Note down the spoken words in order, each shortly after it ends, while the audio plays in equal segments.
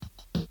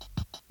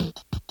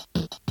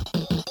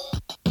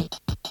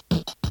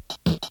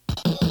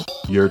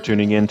You're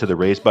tuning in to the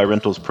Raised by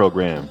Rentals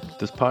program.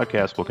 This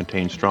podcast will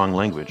contain strong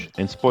language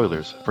and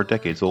spoilers for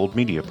decades-old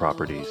media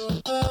properties.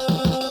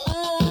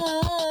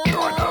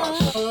 Join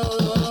us.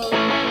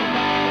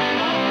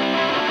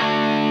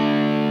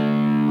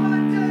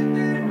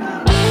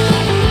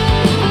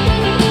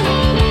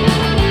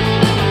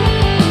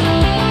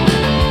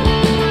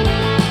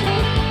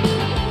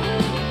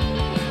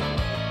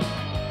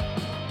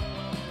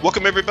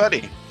 Welcome,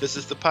 everybody. This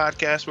is the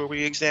podcast where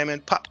we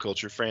examine pop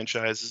culture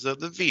franchises of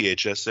the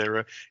VHS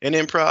era and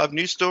improv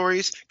news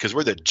stories, because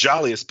we're the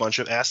jolliest bunch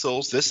of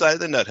assholes this side of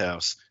the nut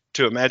house,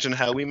 to imagine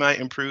how we might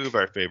improve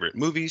our favorite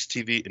movies,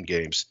 TV, and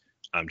games.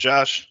 I'm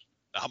Josh.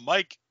 I'm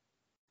Mike.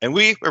 And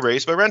we were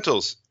Raised by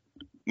Rentals.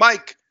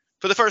 Mike,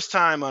 for the first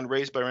time on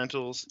Raised by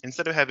Rentals,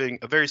 instead of having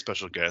a very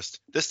special guest,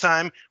 this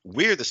time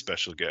we're the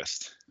special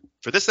guest.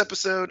 For this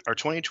episode, our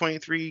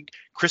 2023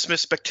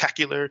 Christmas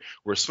Spectacular,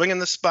 we're swinging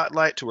the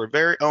spotlight to our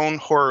very own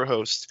horror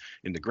host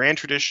in the grand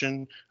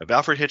tradition of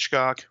Alfred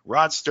Hitchcock,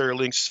 Rod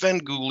Sterling, Sven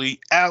Gooley,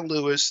 Al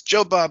Lewis,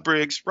 Joe Bob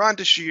Briggs, Ron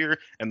DeShear,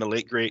 and the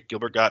late, great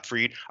Gilbert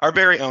Gottfried, our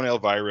very own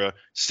Elvira,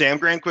 Samm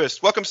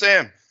Grandquist. Welcome,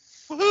 Sam.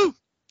 Woohoo!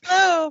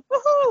 Oh,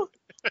 woohoo!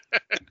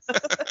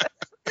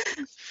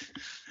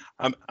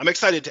 I'm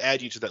excited to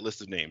add you to that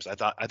list of names.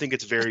 I think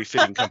it's very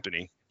fitting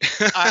company.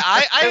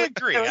 I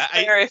agree. It was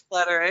very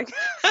flattering.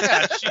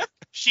 Yeah,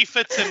 she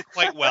fits in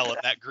quite well in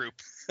that group.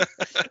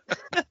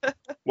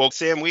 Well,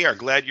 Sam, we are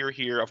glad you're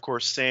here. Of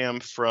course,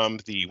 Sam from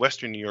the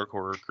Western New York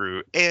Horror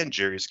Crew and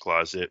Jerry's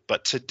Closet.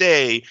 But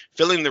today,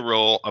 filling the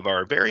role of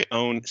our very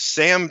own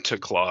Santa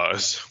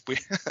Claus,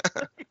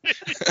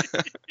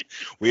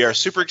 we are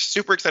super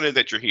excited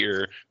that you're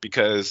here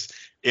because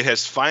it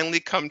has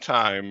finally come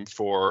time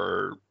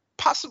for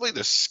possibly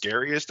the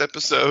scariest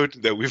episode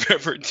that we've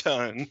ever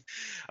done.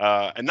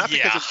 And not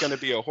because it's going to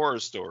be a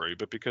horror story,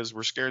 but because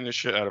we're scaring the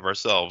shit out of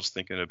ourselves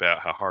thinking about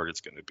how hard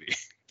it's going to be.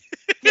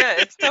 Yeah,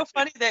 it's so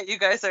funny that you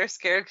guys are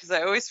scared because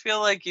I always feel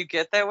like you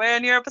get that way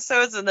on your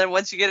episodes, and then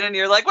once you get in,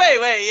 you're like, wait,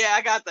 yeah,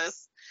 I got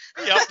this.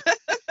 Yep.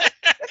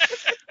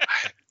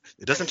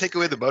 It doesn't take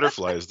away the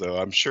butterflies, though.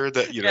 I'm sure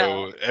that,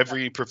 know,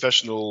 every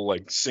professional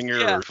like singer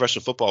or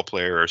professional football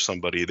player or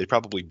somebody, they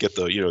probably get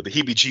the, the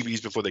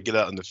heebie-jeebies before they get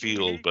out in the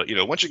field. But,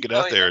 once you get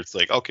out there, it's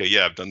like, okay,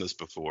 yeah, I've done this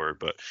before.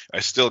 But I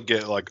still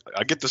get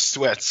I get the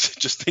sweats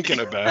just thinking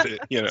about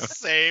it,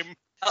 Same.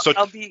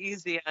 I'll be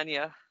easy on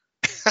you.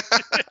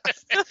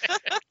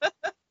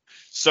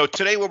 So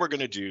today what we're going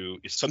to do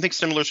is something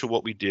similar to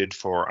what we did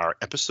for our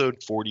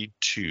episode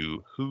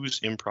 42, Whose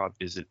Improv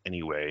Is It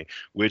Anyway,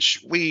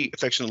 which we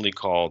affectionately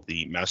call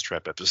the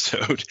Mousetrap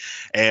episode.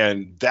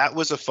 And that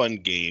was a fun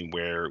game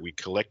where we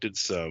collected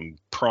some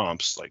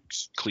prompts like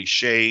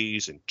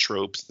cliches and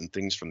tropes and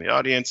things from the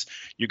audience.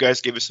 You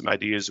guys gave us some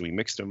ideas and we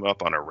mixed them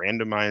up on a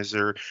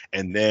randomizer.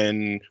 And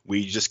then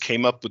we just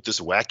came up with this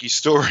wacky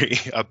story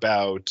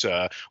about,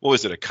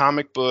 a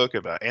comic book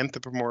about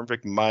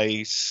anthropomorphic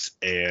mice.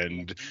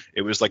 And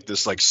it was like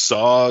this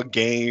Saw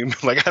game.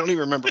 I don't even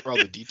remember all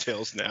the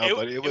details now,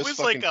 but it was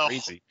fucking like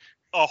crazy.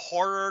 A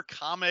horror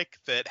comic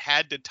that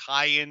had to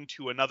tie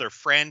into another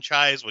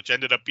franchise, which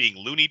ended up being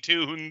Looney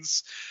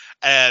Tunes.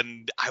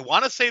 And I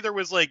want to say there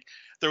was a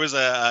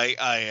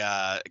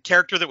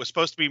character that was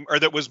supposed to be, or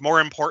that was more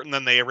important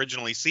than they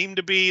originally seemed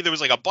to be. There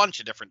was a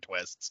bunch of different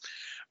twists.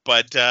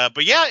 But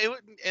yeah,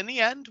 in the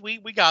end, we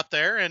got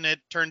there, and it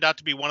turned out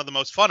to be one of the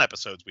most fun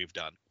episodes we've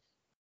done.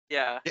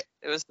 Yeah.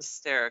 It was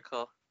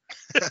hysterical.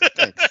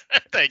 Thanks.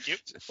 Thank you.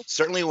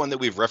 Certainly one that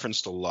we've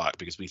referenced a lot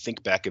because we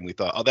think back and we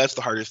thought, oh, that's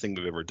the hardest thing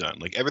we've ever done.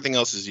 Everything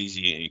else is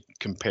easy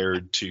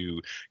compared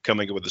to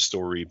coming up with a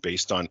story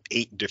based on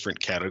 8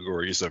 different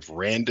categories of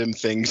random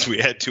things we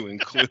had to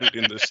include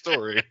in the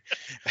story.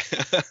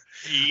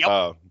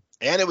 Yep.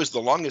 And it was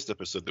the longest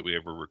episode that we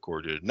ever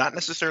recorded. Not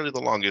necessarily the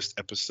longest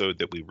episode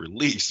that we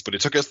released, but it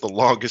took us the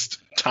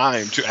longest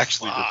time to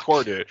actually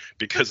record it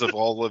because of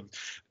all of...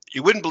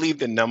 You wouldn't believe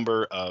the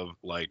number of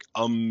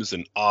ums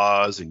and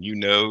ahs and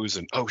knows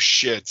and oh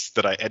shits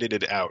that I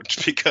edited out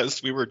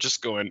because we were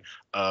just going,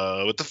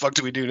 what the fuck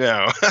do we do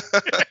now?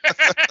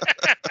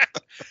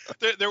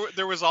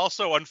 There was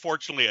also,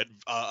 unfortunately,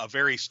 a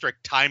very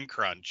strict time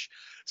crunch.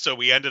 So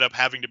we ended up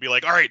having to be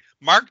like, all right,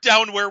 mark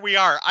down where we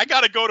are. I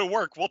got to go to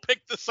work. We'll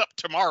pick this up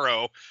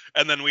tomorrow.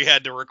 And then we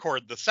had to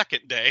record the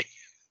second day.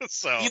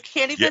 So you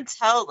can't even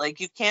tell,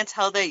 you can't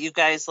tell that you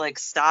guys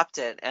stopped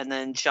it and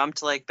then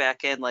jumped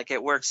back in.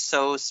 It works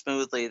so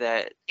smoothly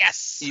that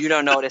you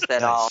don't notice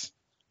at all.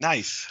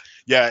 Nice.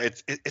 Yeah,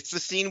 it's the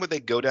scene where they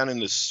go down in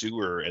the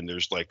sewer and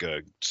there's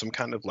some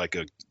kind of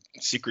a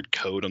secret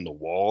code on the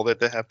wall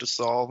that they have to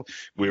solve,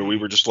 where we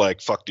were just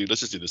fuck dude,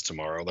 let's just do this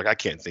tomorrow. I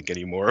can't think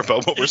anymore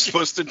about what we're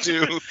supposed to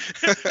do.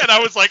 And I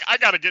was like, I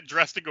gotta get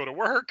dressed to go to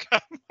work.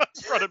 I'm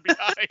running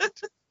behind.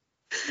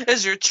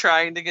 As you're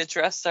trying to get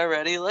dressed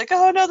already,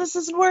 oh no, this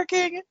isn't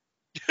working.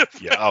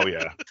 Yeah. Oh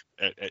yeah.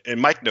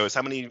 And Mike knows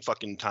how many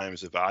fucking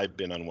times have I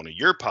been on one of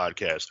your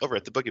podcasts over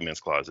at the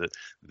Boogeyman's Closet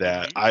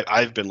that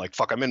I've been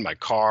fuck, I'm in my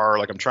car,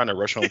 I'm trying to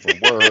rush home from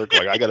work,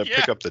 I got to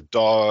pick up the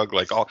dog,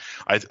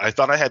 I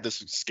thought I had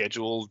this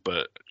scheduled,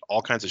 but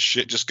all kinds of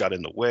shit just got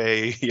in the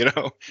way,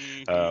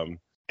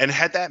 And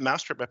had that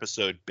Mousetrap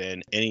episode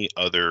been any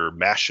other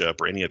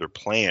mashup or any other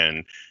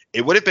plan,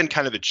 it would have been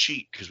kind of a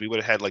cheat because we would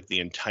have had like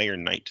the entire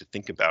night to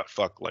think about,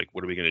 like,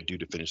 what are we going to do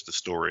to finish the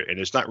story? And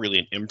it's not really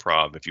an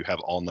improv if you have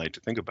all night to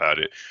think about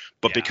it.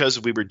 But because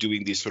we were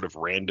doing these sort of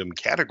random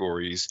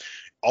categories,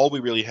 all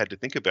we really had to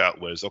think about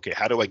was, okay,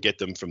 how do I get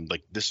them from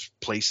like this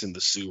place in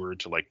the sewer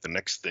to like the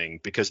next thing?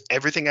 Because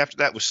everything after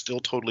that was still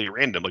totally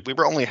random. Like we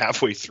were only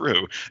halfway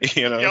through,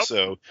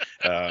 So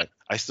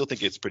I still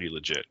think it's pretty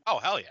legit. Oh,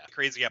 hell yeah.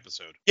 Crazy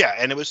episode. Yeah,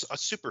 and it was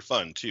super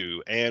fun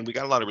too. And we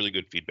got a lot of really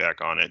good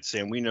feedback on it.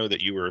 Sam, we know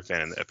that you were a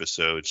fan of the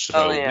episode.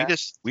 So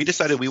we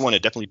decided we want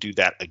to definitely do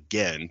that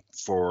again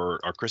for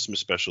our Christmas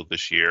special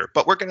this year.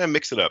 But we're going to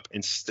mix it up.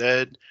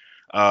 Instead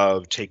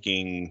of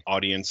taking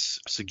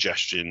audience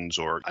suggestions,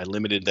 or I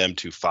limited them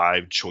to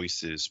 5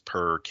 choices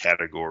per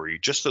category,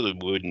 just so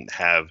that we wouldn't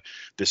have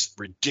this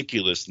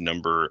ridiculous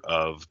number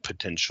of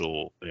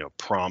potential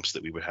prompts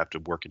that we would have to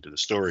work into the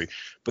story.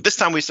 But this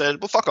time we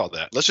said, well, fuck all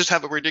that. Let's just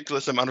have a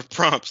ridiculous amount of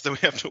prompts that we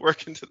have to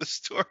work into the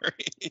story.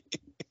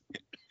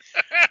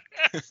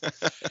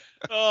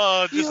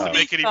 To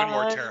make it even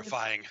more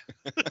terrifying.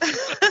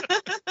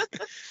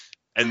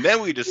 And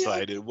then we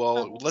decided,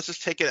 well, let's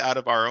just take it out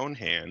of our own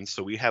hands.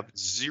 So we have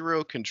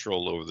zero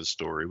control over the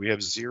story. We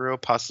have zero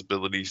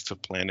possibilities to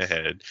plan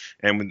ahead.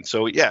 And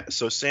so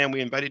Sam,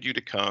 we invited you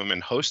to come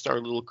and host our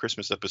little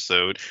Christmas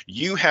episode.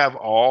 You have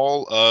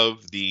all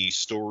of the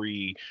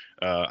story,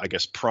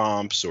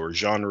 prompts or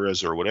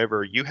genres or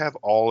whatever. You have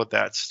all of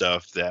that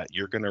stuff that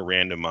you're going to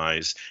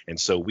randomize. And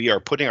so we are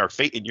putting our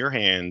fate in your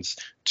hands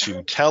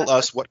to tell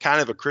us what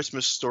kind of a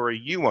Christmas story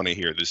you want to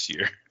hear this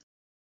year.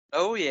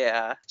 Oh,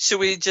 yeah.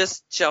 Should we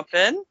just jump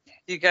in?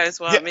 You guys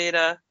want me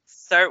to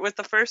start with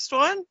the first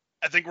one?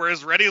 I think we're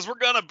as ready as we're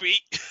going to be.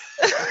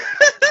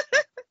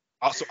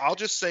 Also, I'll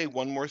just say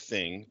one more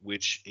thing,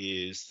 which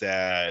is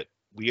that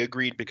we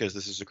agreed, because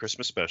this is a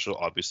Christmas special,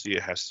 obviously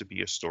it has to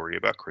be a story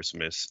about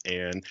Christmas.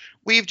 And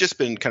we've just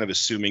been kind of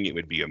assuming it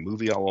would be a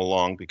movie all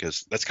along,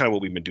 because that's kind of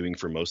what we've been doing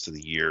for most of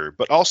the year.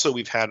 But also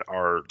we've had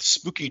our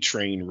spooky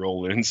train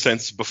rolling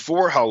since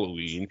before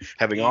Halloween,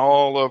 having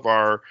all of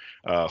our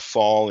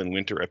fall and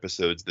winter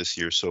episodes this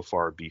year so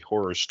far be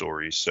horror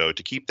stories. So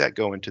to keep that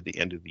going to the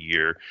end of the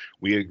year,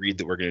 we agreed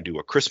that we're going to do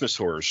a Christmas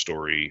horror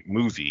story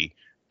movie.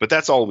 But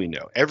that's all we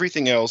know.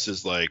 Everything else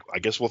is like, I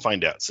guess we'll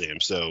find out, Sam.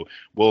 So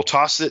we'll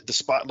toss the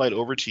spotlight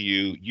over to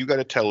you. You got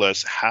to tell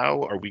us,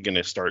 how are we going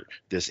to start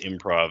this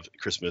improv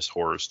Christmas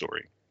horror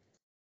story?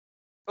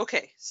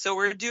 Okay, so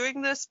we're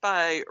doing this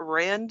by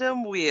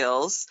random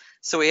wheels.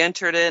 So we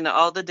entered in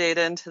all the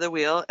data into the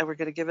wheel, and we're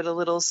going to give it a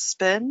little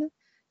spin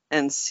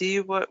and see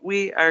what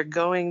we are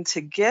going to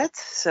get.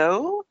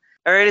 So,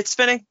 all right, it's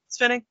spinning.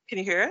 Can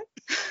you hear it?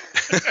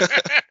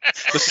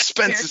 The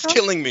suspense is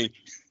killing me.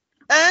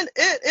 And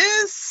it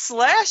is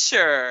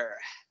slasher.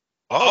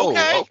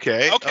 Oh,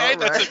 okay. Okay,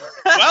 that's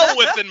well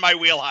within my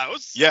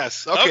wheelhouse.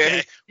 Yes,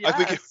 okay.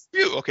 Yes.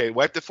 Okay,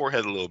 wipe the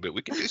forehead a little bit.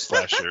 We can do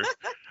slasher.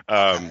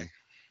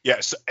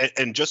 Yes,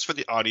 and just for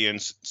the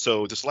audience,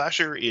 so the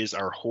slasher is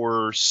our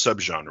horror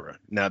subgenre.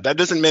 Now, that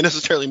doesn't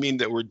necessarily mean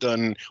that we're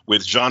done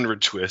with genre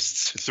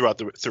twists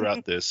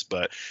throughout this,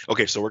 but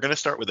okay, so we're going to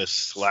start with a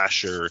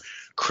slasher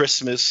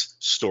Christmas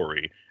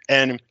story.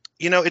 And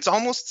it's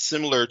almost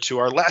similar to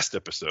our last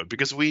episode,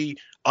 because we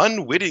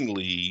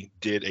unwittingly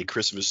did a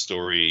Christmas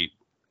story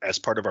as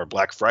part of our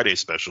Black Friday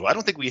special. I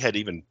don't think we had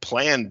even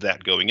planned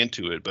that going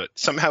into it, but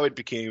somehow it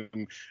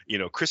became,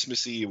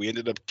 Christmassy. We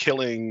ended up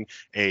killing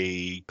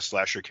a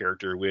slasher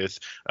character with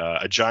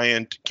a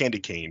giant candy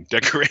cane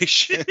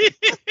decoration.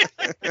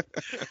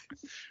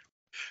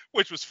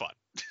 Which was fun.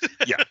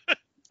 Yeah.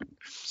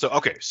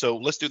 So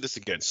let's do this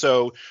again.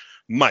 So,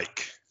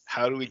 Mike,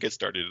 how do we get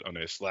started on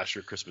a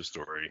slasher Christmas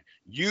story?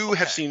 You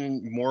have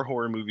seen more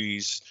horror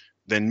movies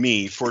than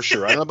me, for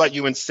sure. I don't know about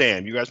you and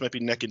Sam. You guys might be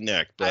neck and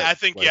neck. But I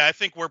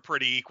think we're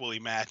pretty equally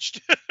matched.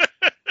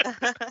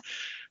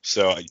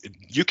 So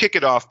you kick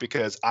it off,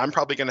 because I'm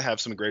probably going to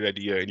have some great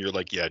idea, and you're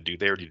like, yeah, dude,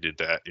 they already did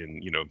that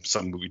in,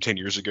 some movie 10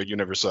 years ago you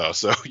never saw.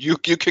 So you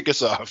kick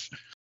us off.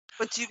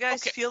 But do you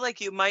guys feel like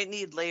you might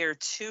need layer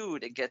 2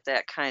 to get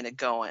that kind of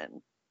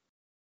going?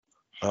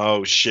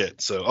 Oh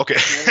shit. So okay.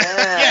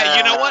 Yeah,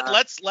 you know what?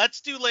 Let's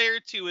do layer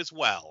 2 as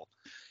well.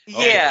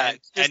 Yeah.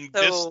 And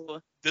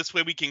this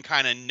way we can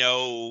kind of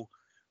know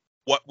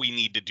what we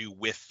need to do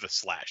with the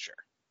slasher.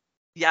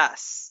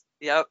 Yes.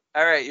 Yep.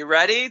 All right, you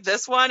ready?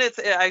 This one,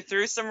 I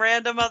threw some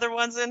random other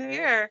ones in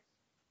here.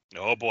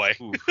 Oh boy.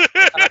 All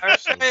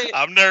right.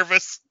 I'm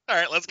nervous. All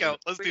right, let's go.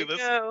 Let's do this.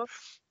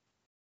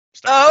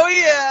 Oh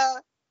yeah.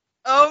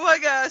 Oh my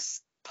gosh.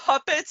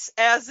 Puppets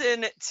as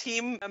in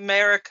Team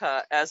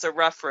America as a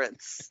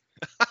reference.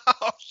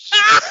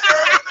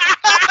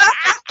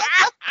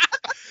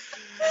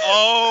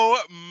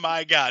 Oh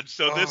my god.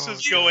 So this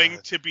is going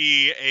to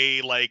be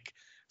a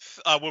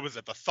what was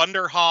it? The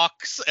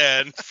Thunderhawks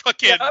and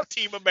fucking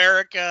Team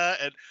America.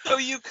 And so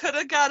you could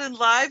have gotten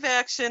live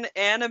action,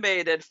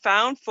 animated,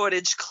 found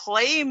footage,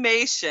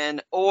 claymation,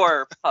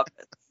 or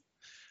puppets.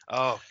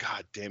 Oh,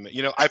 God damn it.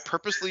 I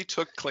purposely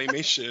took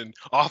claymation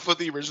off of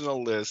the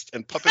original list,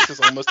 and puppets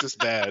is almost as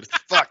bad.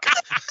 Fuck.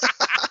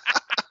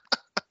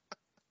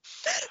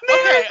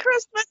 Merry Okay.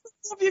 Christmas,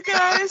 love you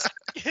guys.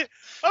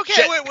 Okay,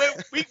 Shit.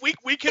 wait.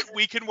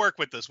 We can work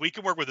with this. We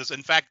can work with this.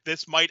 In fact,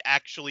 this might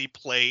actually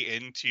play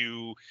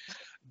into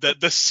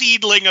the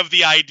seedling of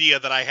the idea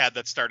that I had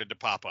that started to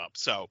pop up.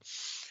 So,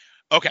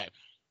 okay.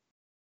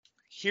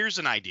 Here's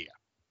an idea.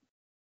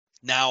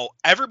 Now,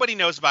 everybody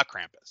knows about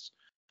Krampus.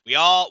 We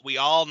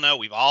all know,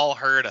 we've all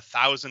heard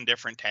 1,000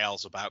 different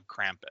tales about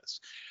Krampus.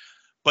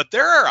 But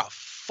there are a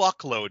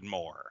fuckload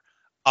more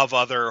of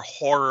other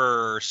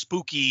horror,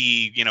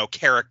 spooky,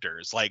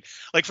 characters. Like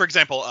for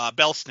example,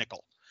 Belsnickel.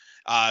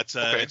 It's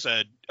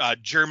a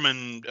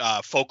German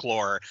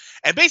folklore,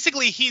 and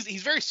basically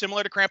he's very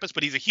similar to Krampus,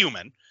 but he's a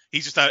human.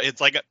 He's just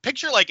it's like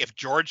picture like if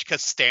George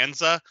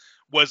Costanza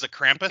was a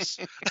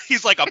Krampus.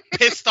 He's like a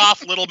pissed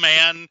off little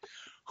man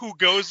who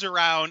goes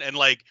around and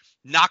like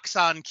knocks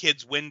on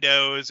kids'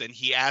 windows, and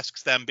he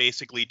asks them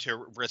basically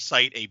to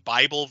recite a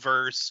Bible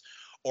verse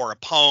or a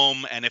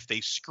poem, and if they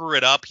screw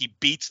it up, he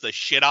beats the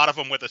shit out of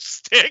them with a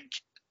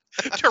stick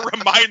to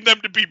remind them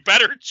to be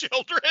better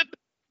children.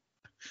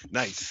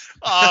 Nice.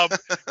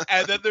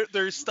 And then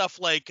there's stuff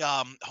like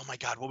oh my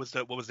god, what was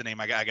the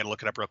name? I gotta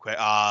look it up real quick.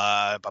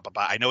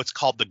 I know it's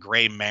called the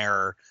Gray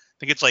Mare. I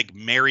think it's like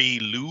Mary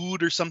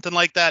Lude or something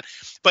like that.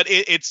 But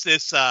it's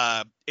this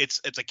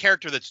it's a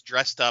character that's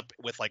dressed up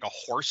with like a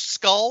horse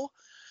skull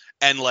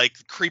and like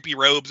creepy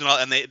robes and all,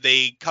 and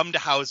they come to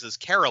houses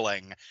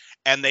caroling,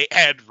 and they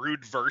add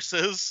rude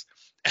verses,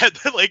 and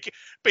like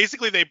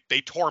basically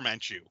they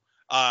torment you,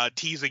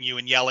 teasing you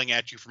and yelling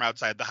at you from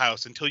outside the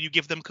house until you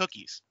give them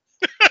cookies.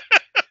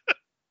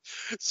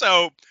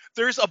 So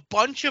there's a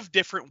bunch of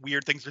different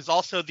weird things. There's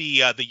also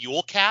the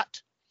Yule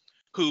cat,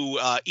 who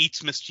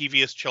eats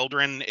mischievous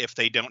children if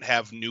they don't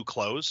have new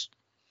clothes.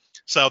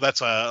 So that's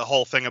a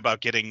whole thing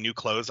about getting new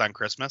clothes on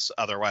Christmas.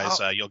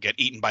 Otherwise, you'll get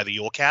eaten by the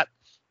Yule cat.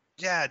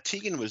 Yeah,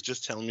 Tegan was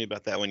just telling me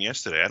about that one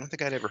yesterday. I don't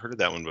think I'd ever heard of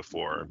that one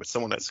before, but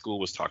someone at school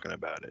was talking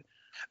about it.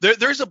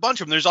 There's a bunch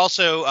of them. There's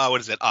also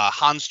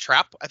Hans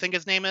Trapp, I think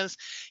his name is.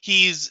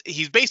 He's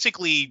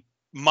basically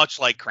much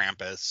like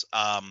Krampus,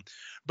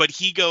 but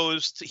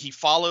he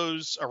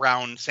follows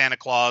around Santa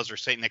Claus or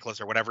Saint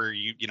Nicholas or whatever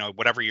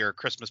whatever your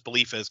Christmas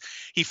belief is.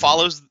 He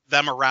follows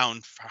them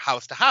around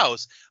house to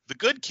house. The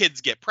good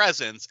kids get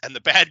presents, and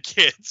the bad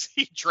kids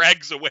he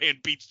drags away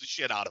and beats the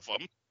shit out of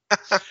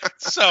them.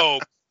 So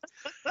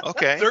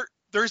Okay.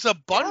 There's a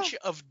bunch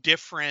of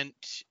different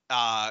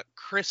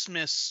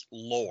Christmas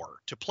lore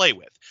to play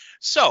with.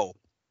 So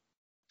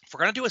if we're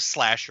gonna do a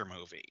slasher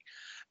movie,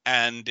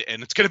 and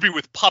it's going to be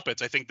with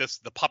puppets, I think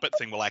the puppet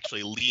thing will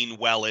actually lean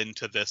well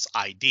into this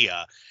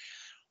idea.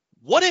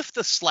 What if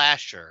the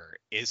slasher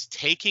is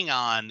taking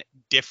on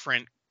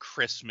different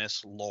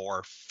Christmas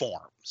lore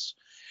forms?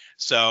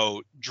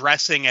 So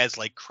dressing as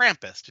like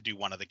Krampus to do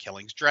one of the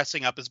killings,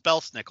 dressing up as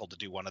Belsnickel to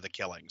do one of the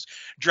killings,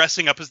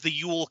 dressing up as the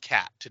Yule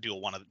Cat to do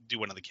one of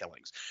the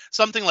killings,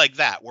 something like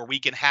that, where we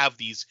can have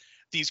these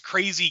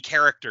crazy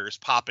characters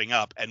popping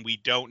up, and we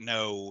don't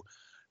know.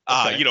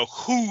 Okay.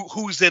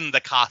 Who's in the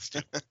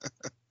costume.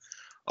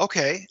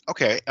 Okay.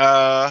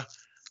 I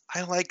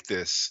like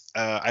this.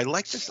 I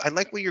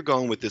like where you're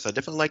going with this. I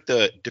definitely like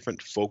the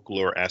different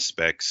folklore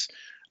aspects.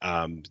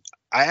 I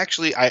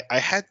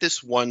had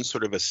this one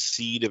sort of a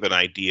seed of an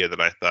idea that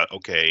I thought,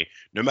 okay,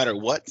 no matter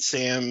what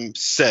Sam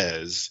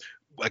says,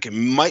 like it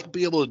might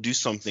be able to do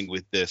something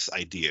with this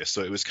idea.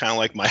 So it was kind of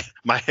like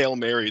my Hail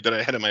Mary that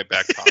I had in my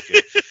back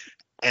pocket.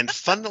 And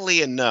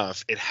funnily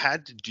enough, it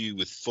had to do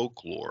with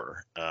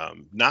folklore,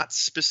 not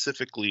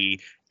specifically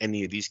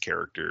any of these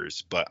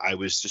characters, but I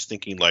was just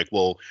thinking like,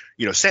 well,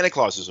 Santa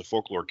Claus is a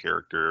folklore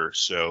character.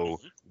 So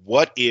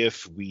what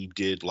if we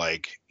did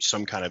like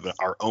some kind of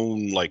our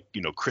own, like,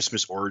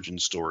 Christmas origin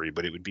story,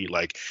 but it would be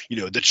like,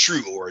 the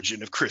true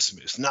origin of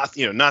Christmas, not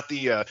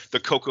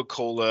the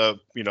Coca-Cola,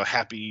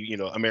 happy,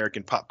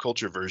 American pop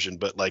culture version,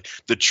 but like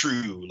the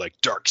true, like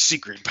dark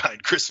secret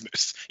behind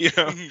Christmas,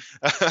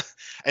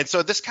 And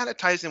so this kind of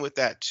ties in with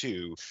that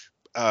too.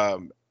 I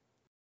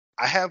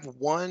have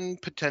one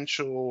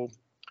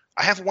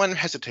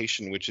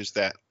hesitation, which is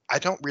that I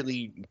don't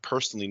really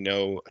personally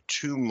know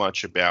too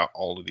much about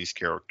all of these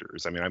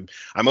characters. I mean,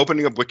 I'm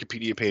opening up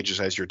Wikipedia pages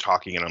as you're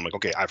talking, and I'm like,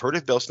 okay, I've heard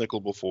of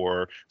Belsnickel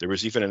before. There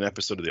was even an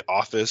episode of The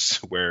Office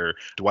where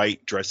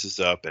Dwight dresses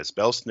up as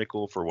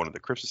Belsnickel for one of the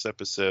Christmas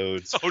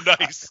episodes. Oh,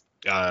 nice.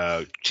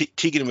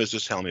 Tegan was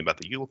just telling me about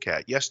the Yule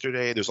Cat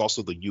yesterday. There's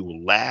also the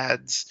Yule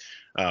Lads,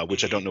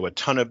 which I don't know a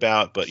ton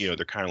about, but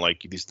they're kind of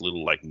like these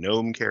little like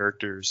gnome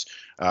characters.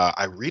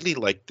 I really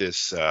like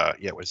this.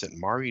 Was it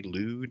Mari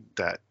Lude,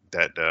 that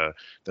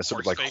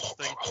sort of like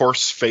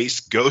horse face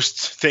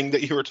ghost thing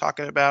that you were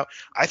talking about?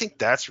 I think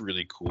that's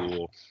really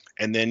cool.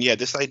 And then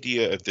this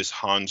idea of this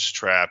Hans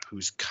Trapp,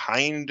 who's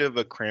kind of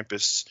a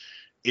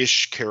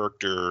Krampus-ish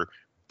character,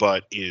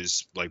 but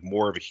is like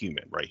more of a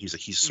human, right?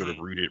 He's sort of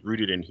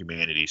rooted in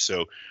humanity.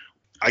 So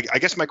I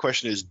guess my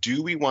question is,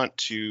 do we want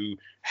to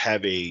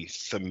have a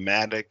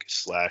thematic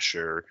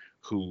slasher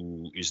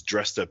who is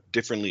dressed up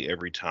differently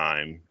every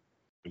time,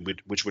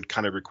 which would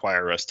kind of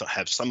require us to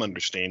have some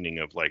understanding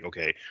of like,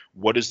 okay,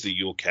 what is the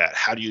Yule Cat?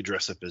 How do you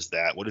dress up as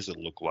that? What does it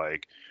look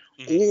like?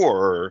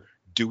 Or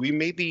do we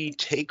maybe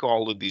take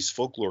all of these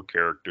folklore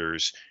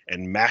characters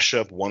and mash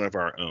up one of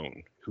our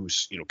own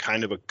who's,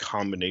 kind of a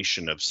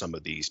combination of some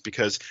of these?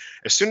 Because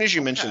as soon as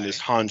you mentioned this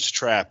Hans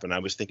Trapp, and I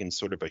was thinking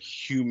sort of a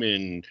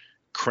human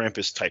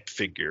Krampus type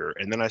figure,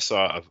 and then I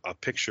saw a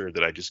picture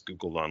that I just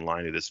Googled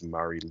online of this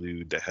Mari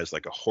Lud that has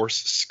like a horse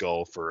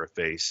skull for a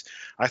face.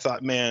 I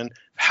thought, man,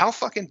 how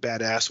fucking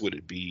badass would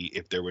it be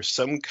if there was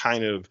some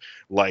kind of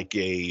like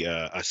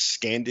a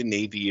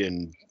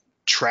Scandinavian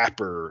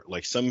trapper,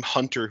 like some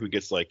hunter who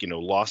gets like,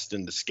 lost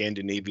in the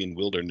Scandinavian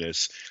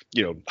wilderness,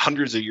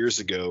 hundreds of years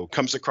ago,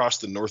 comes across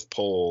the North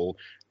Pole,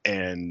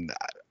 and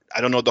I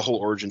don't know the whole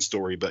origin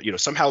story, but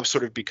somehow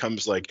sort of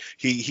becomes like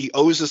he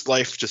owes his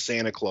life to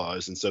Santa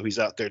Claus, and so he's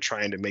out there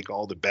trying to make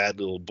all the bad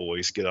little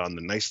boys get on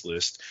the nice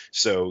list.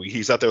 So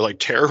he's out there like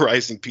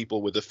terrorizing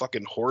people with a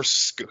fucking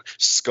horse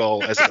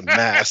skull as a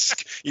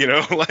mask,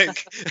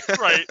 like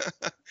Right.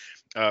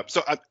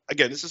 So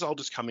again, this is all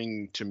just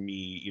coming to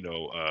me,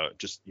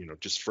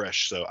 just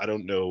fresh. So I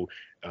don't know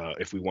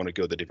if we want to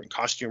go the different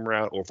costume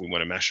route or if we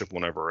want to mash up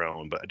one of our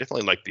own. But I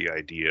definitely like the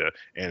idea,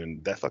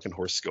 and that fucking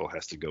horse skull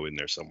has to go in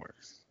there somewhere.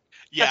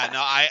 Yeah, no,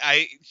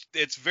 I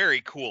it's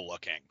very cool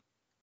looking.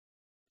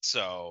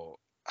 So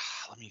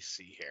let me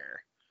see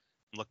here.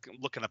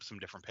 Looking up some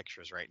different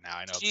pictures right now.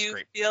 I know. Do it's you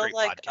great, feel great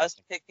like us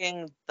podcasting.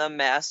 picking the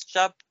mashed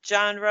up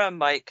genre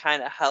might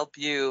kind of help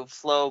you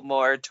flow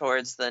more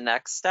towards the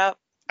next step?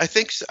 I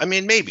think so. I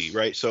mean, maybe,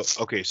 right? So,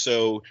 okay,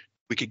 so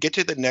we could get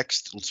to the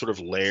next sort of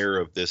layer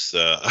of this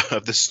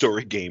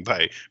story game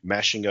by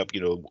mashing up,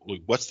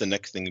 what's the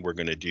next thing we're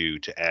going to do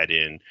to add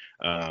in.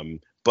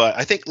 But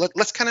I think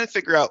let's kind of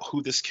figure out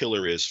who this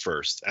killer is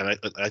first. And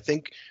I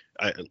think,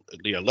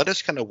 let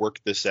us kind of work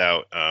this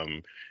out.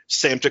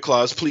 Santa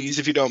Claus, please,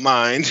 if you don't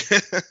mind.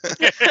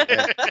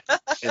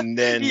 and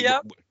then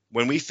Yep.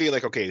 when we feel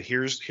like, okay,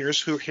 here's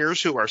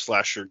who our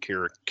slasher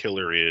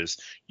killer is,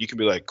 you can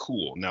be like,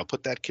 cool, now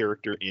put that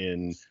character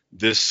in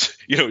this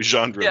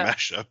genre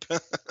mashup.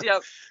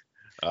 Yep.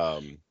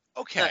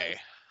 Okay.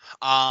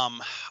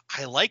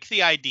 I like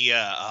the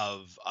idea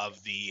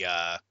of the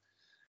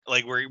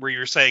like where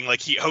you're saying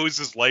like he owes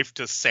his life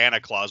to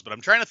Santa Claus, but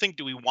I'm trying to think,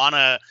 do we want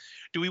to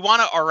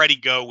already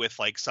go with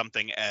like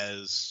something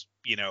as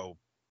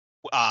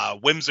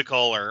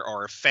whimsical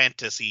or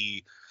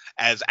fantasy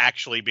as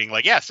actually being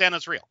like, yeah,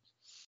 Santa's real,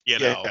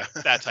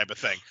 that type of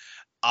thing,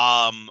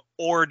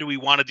 or do we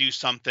want to do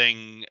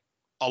something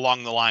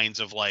along the lines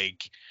of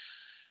like,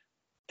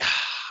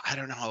 I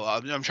don't know,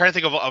 I'm trying to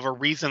think of a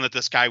reason that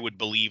this guy would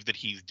believe that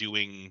he's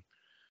doing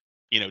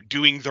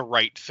the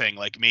right thing.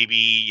 Like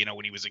maybe,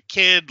 when he was a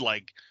kid,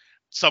 like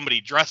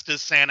somebody dressed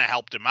as Santa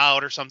helped him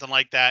out or something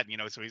like that.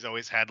 So he's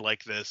always had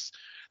like this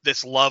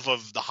love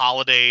of the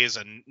holidays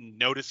and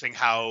noticing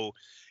how,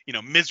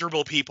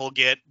 miserable people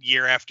get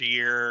year after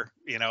year.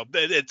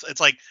 It's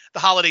like the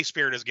holiday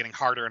spirit is getting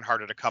harder and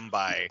harder to come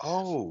by.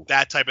 Oh,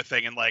 that type of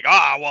thing. And like,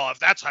 well, if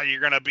that's how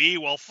you're going to be,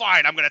 well,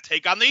 fine, I'm going to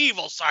take on the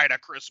evil side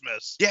of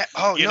Christmas. yeah.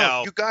 Oh,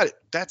 no, you got it.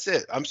 That's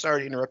it. I'm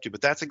sorry to interrupt you,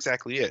 but that's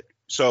exactly it.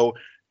 So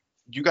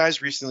you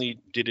guys recently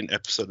did an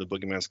episode of The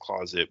Boogeyman's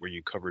Closet where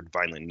you covered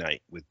Violent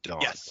Night with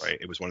Dawn, right?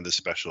 It was one of the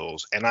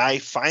specials. And I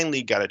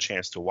finally got a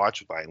chance to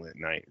watch Violent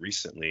Night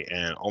recently.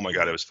 And oh my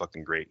God, it was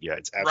fucking great. Yeah,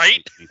 it's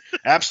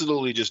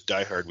absolutely just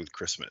Die Hard with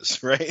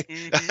Christmas, right?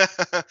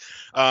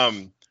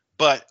 Mm-hmm.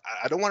 But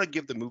I don't want to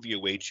give the movie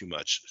away too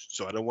much.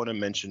 So I don't want to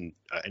mention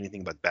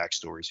anything about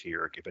backstories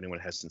here. If anyone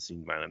hasn't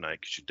seen Violent Night,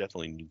 you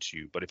definitely need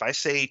to. But if I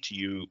say to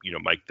you,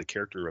 Mike, the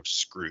character of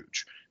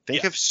Scrooge,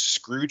 think of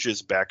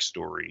Scrooge's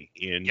backstory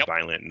in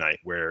Violent Night,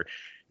 where,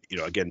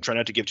 again, try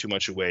not to give too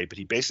much away, but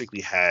he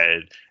basically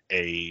had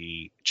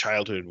a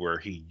childhood where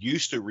he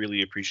used to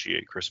really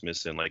appreciate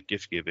Christmas and like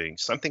gift giving.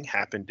 Something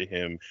happened to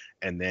him,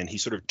 and then he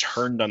sort of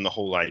turned on the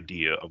whole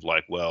idea of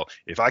like, well,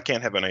 if I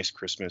can't have a nice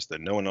Christmas,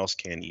 then no one else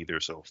can either,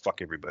 so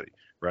fuck everybody,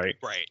 right?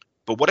 Right.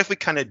 But what if we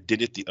kind of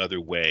did it the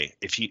other way?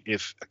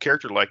 If a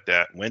character like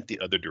that went the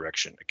other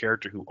direction, a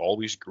character who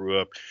always grew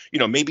up,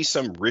 maybe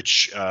some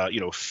rich,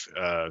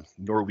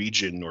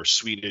 Norwegian or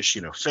Swedish,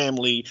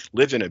 family,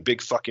 lived in a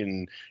big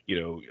fucking,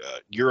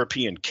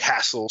 European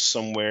castle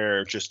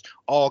somewhere, just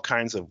all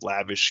kinds of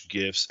lavish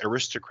gifts,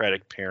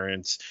 aristocratic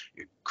parents.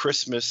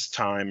 Christmas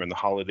time and the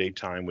holiday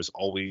time was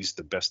always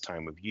the best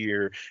time of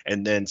year.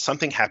 And then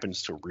something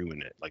happens to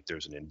ruin it. Like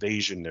there's an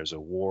invasion, there's a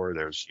war,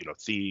 there's,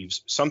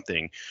 thieves,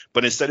 something.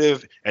 But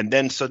and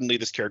then suddenly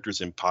this character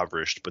is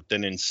impoverished. But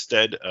then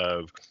instead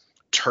of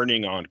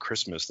turning on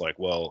Christmas, like,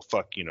 well,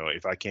 fuck,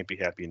 if I can't be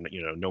happy and,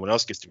 no one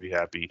else gets to be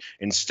happy.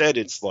 Instead,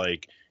 it's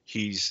like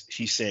he's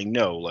saying,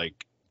 no,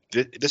 like,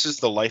 this is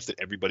the life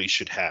that everybody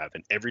should have.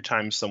 And every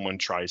time someone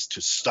tries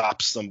to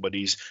stop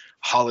somebody's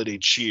holiday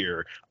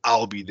cheer,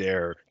 I'll be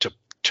there to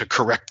to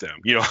correct them.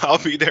 You know, I'll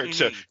be there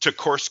Mhm. to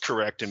course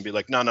correct and be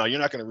like, no, you're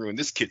not going to ruin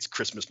this kid's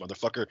Christmas,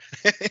 motherfucker.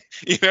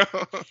 You know?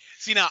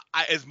 See, now,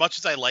 as much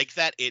as I like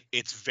that,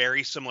 it's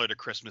very similar to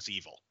Christmas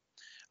Evil.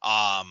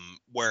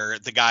 Where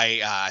the guy,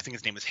 I think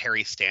his name is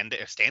Harry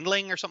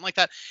Standling or something like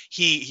that.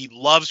 He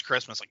loves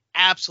Christmas, like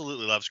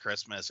absolutely loves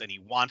Christmas, and he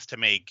wants to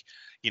make,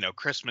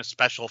 Christmas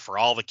special for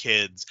all the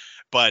kids,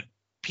 but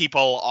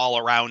people all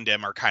around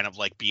him are kind of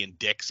like being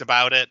dicks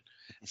about it.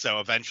 So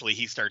eventually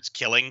he starts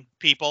killing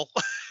people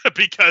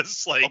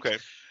because, like, Okay.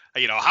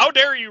 how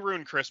dare you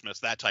ruin Christmas,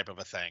 that type of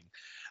a thing.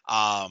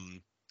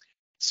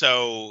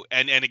 So,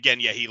 and again,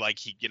 yeah, he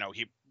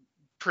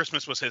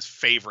Christmas was his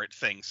favorite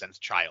thing since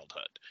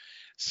childhood.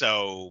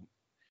 So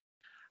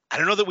I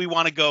don't know that we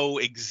want to go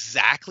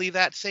exactly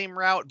that same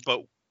route,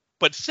 but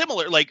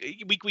similar. Like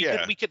we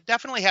could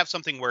definitely have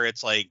something where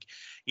it's like,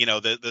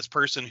 this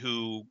person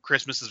who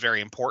Christmas is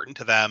very important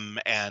to them,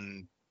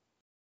 and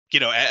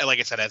like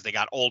I said, as they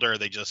got older,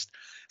 they just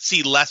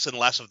see less and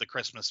less of the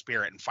Christmas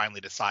spirit and finally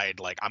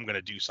decide, like, I'm going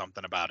to do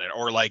something about it.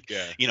 Or like,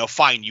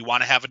 fine, you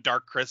want to have a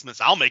dark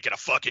Christmas, I'll make it a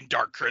fucking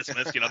dark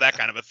Christmas, that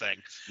kind of a thing.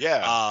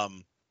 Yeah.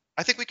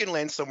 I think we can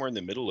land somewhere in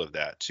the middle of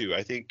that too.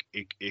 I think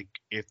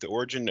if the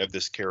origin of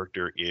this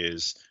character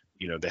is,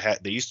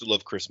 they used to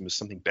love Christmas,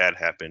 something bad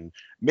happened.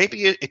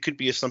 Maybe it could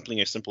be something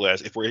as simple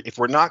as, if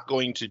we're not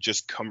going to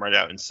just come right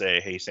out and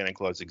say, hey, Santa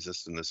Claus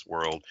exists in this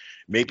world,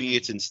 maybe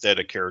it's instead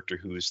a character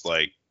who's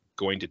like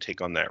going to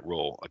take on that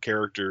role, a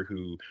character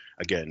who,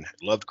 again,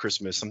 loved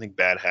Christmas, something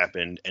bad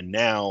happened, and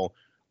now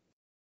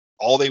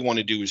all they want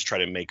to do is try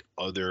to make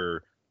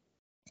other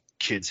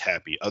kids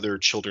happy, other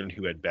children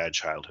who had bad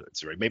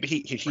childhoods, right? Maybe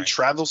he Right.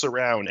 travels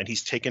around and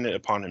he's taken it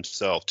upon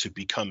himself to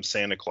become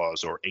Santa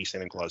Claus, or a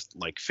Santa Claus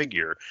like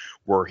figure,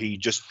 where he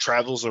just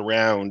travels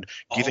around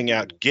giving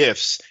out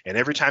gifts, and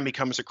every time he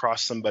comes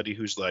across somebody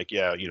who's like,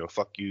 yeah,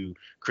 fuck you,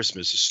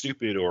 Christmas is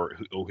stupid, or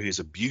who is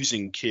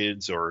abusing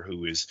kids, or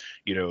who is,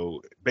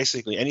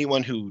 basically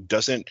anyone who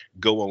doesn't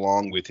go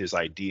along with his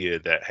idea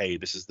that, hey,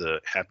 this is the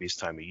happiest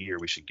time of year,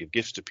 we should give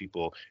gifts to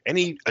people,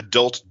 any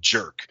adult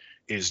jerk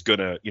is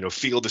gonna,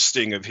 feel the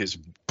sting of his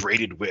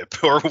braided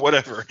whip or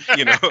whatever,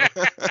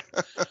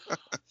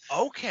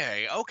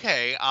 Okay.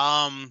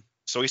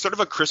 So he's sort of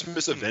a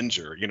Christmas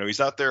Avenger,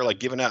 he's out there like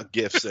giving out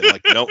gifts, and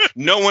like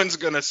no one's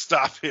gonna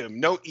stop him.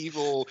 No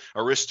evil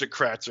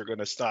aristocrats are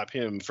gonna stop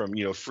him from,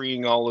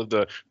 freeing all of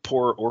the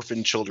poor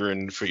orphan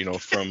children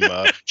from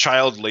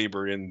child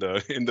labor in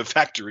the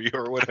factory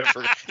or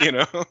whatever,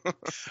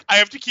 I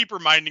have to keep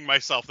reminding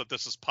myself that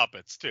this is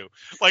puppets too.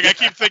 Like, I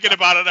keep thinking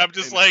about it, and I'm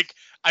just like,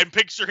 I'm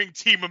picturing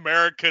Team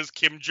America's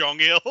Kim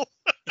Jong-il.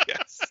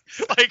 Yes.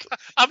 Like,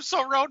 I'm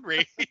so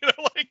Rodri,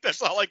 like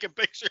that's all I can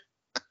picture.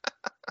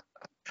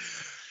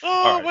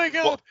 Oh right. my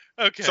God.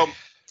 Well, okay.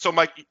 So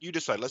Mike, you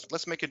decide.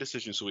 Let's make a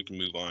decision so we can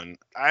move on.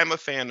 I'm a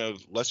fan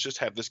of, let's just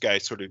have this guy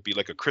sort of be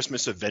like a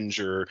Christmas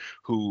Avenger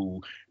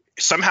who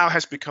somehow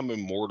has become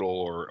immortal,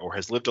 or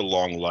has lived a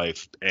long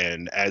life,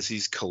 and as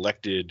he's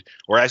collected,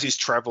 or as he's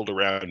traveled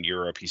around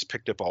Europe, he's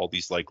picked up all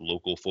these like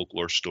local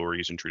folklore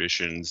stories and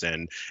traditions,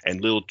 and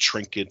little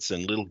trinkets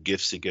and little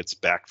gifts he gets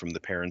back from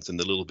the parents in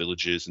the little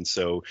villages, and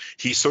so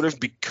he's sort of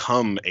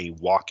become a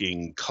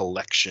walking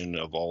collection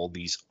of all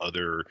these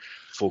other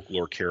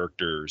folklore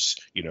characters,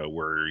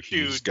 where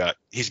he's got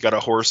a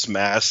horse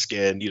mask,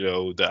 and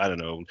the, I don't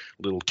know,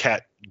 little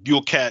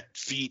Yule cat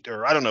feet,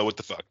 or I don't know what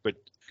the fuck, but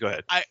go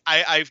ahead.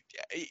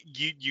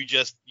 You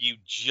just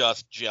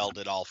gelled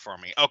it all for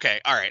me.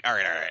 Okay. All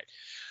right.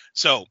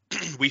 So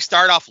we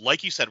start off,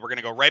 like you said, we're going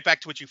to go right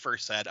back to what you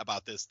first said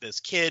about this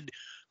kid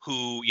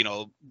who,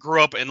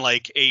 grew up in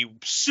like a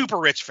super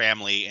rich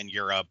family in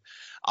Europe,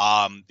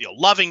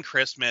 loving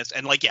Christmas,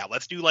 and like, yeah,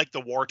 let's do like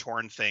the war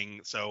torn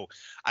thing. So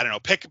I don't know,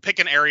 pick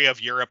an area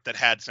of Europe that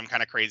had some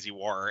kind of crazy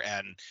war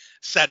and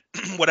set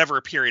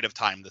whatever period of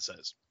time this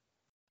is.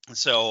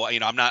 So,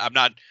 I'm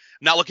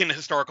not looking at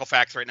historical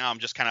facts right now. I'm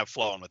just kind of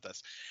flowing with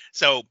this.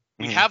 So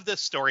we have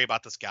this story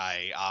about this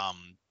guy.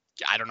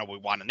 I don't know. We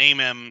want to name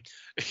him.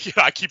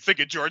 I keep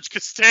thinking George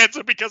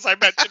Costanza because I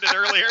mentioned it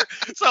earlier.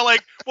 So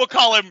like, we'll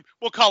call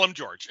him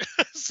George.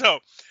 So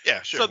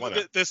yeah, sure.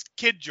 So this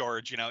kid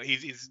George,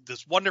 he's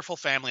this wonderful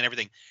family and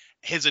everything.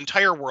 His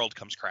entire world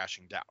comes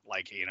crashing down.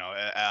 Like,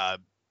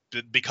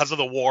 because of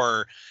the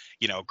war,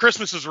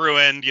 Christmas is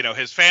ruined.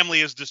 His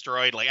family is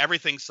destroyed. Like,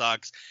 everything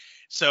sucks.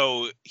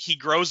 So he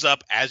grows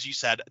up, as you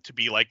said, to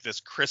be like this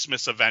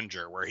Christmas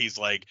Avenger, where he's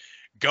like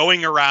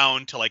going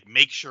around to like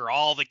make sure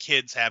all the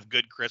kids have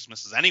good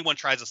Christmases. Anyone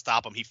tries to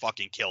stop him, he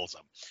fucking kills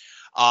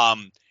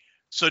them.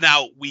 So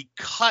now we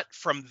cut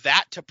from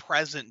that to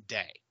present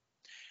day,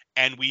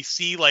 and we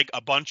see like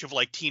a bunch of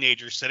like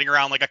teenagers sitting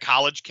around like a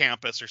college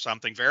campus or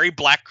something, very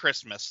Black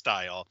Christmas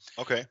style.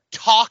 Okay.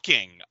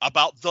 Talking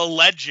about the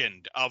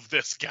legend of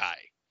this guy.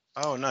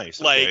 Oh, nice.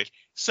 Like, okay.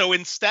 So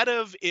instead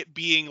of it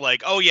being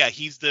like, oh yeah,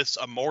 he's this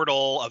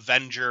immortal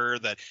Avenger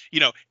that,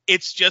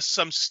 it's just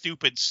some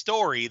stupid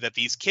story that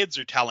these kids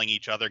are telling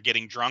each other,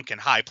 getting drunk and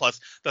high.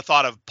 Plus the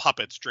thought of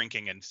puppets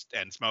drinking and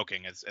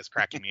smoking is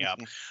cracking me up.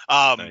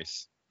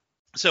 Nice.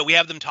 So we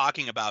have them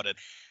talking about it.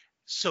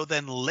 So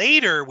then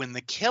later, when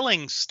the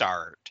killings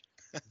start,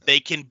 they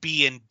can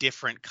be in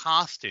different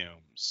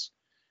costumes.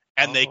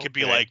 And they could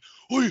be like,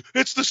 "Oh,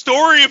 it's the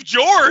story of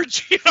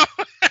George," you know.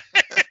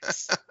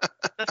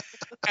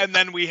 And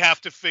then we have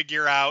to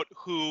figure out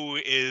who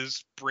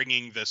is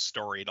bringing this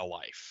story to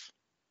life.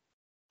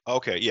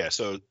 Okay, yeah.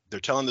 So they're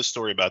telling the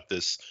story about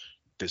this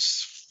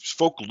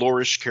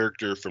folklorish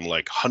character from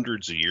like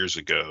hundreds of years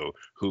ago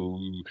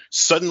who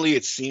suddenly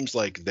it seems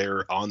like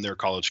they're on their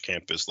college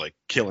campus like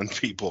killing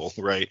people,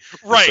 right?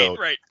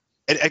 Right.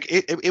 And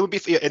it would be,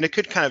 and it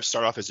could kind of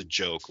start off as a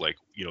joke, like,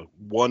 you know,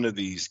 one of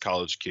these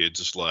college kids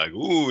is like,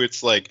 ooh,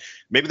 it's like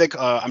maybe they.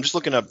 I'm just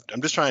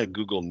trying to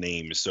Google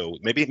names, so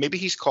maybe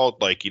he's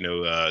called like, you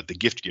know, the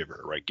gift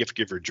giver, right? Gift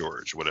giver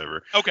George,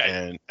 whatever.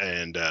 Okay.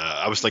 And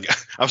I was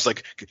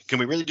like, can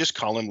we really just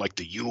call him like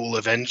the Yule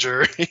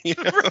Avenger? You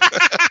know?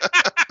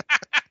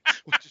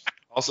 Which is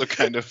also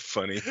kind of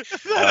funny.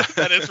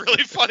 That is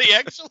really funny,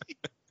 actually.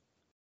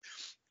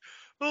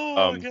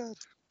 Oh my god.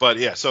 But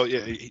yeah, so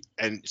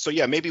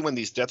maybe when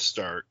these deaths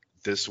start,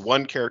 this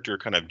one character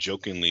kind of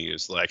jokingly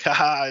is like,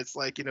 haha, it's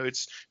like, you know,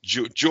 it's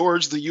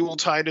George the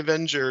Yuletide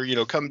Avenger, you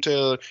know, come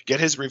to get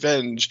his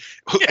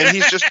revenge. And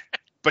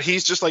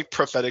he's just like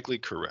prophetically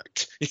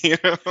correct, you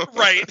know?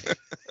 Right.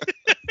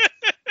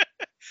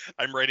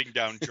 I'm writing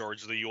down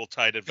George the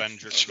Yuletide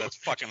Avenger. That's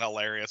fucking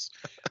hilarious.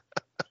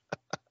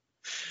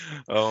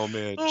 Oh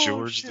man,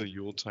 George the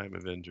Yuletide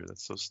Avenger.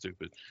 That's so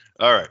stupid.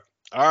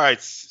 All right,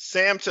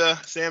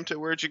 Samta,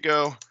 where'd you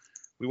go?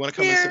 We want to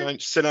come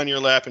and sit on your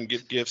lap and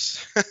give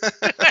gifts.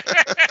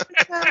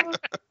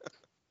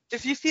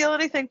 If you feel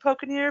anything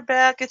poking in your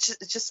back, it's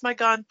just my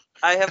gun.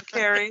 I have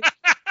carry.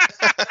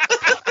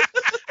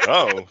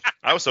 Oh,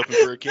 I was hoping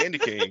for a candy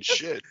cane.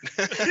 Shit.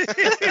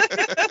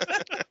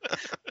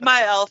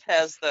 My elf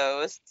has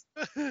those.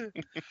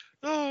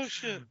 Oh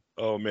shit.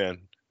 Oh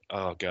man.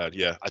 Oh god,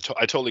 yeah. I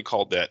totally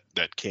called that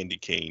candy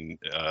cane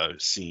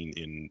scene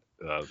in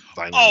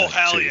Violent Oh Night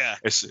hell too. yeah!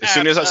 As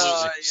soon as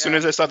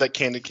I saw that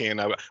candy cane,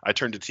 I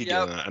turned to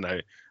Tegan and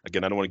I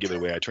don't want to give it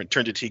away. I turned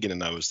to Tegan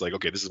and I was like,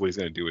 okay, this is what he's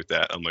gonna do with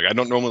that. I'm like, I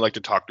don't normally like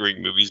to talk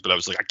during movies, but I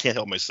was like, I can't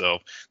help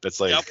myself.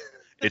 That's like,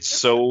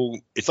 it's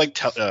like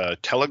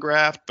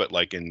telegraphed, but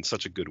like in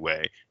such a good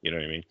way. You know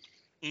what I mean?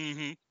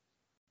 Mm-hmm.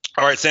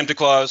 All right, Santa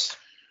Claus.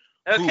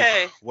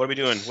 Okay. Ooh, what are we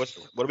doing? What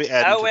are we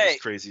adding to this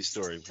crazy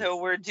story? So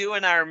we're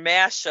doing our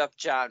mashup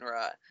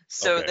genre.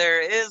 So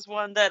there is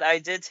one that I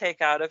did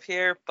take out of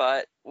here,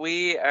 but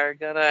we are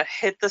gonna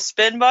hit the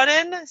spin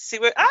button. See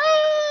what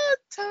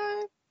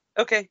time.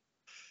 Okay.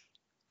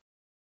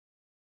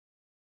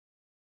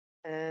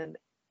 And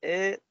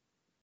it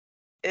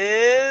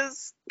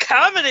is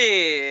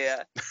comedy.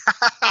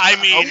 I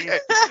mean,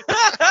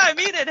 I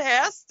mean, it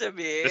has to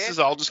be. This is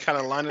all just kind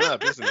of lining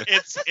up, isn't it?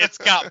 It's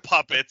got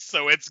puppets,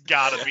 so it's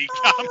gotta be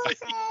comedy.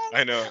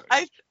 I know.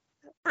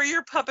 For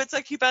your puppets,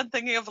 I keep on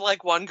thinking of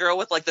like one girl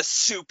with like the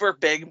super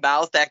big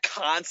mouth that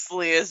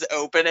constantly is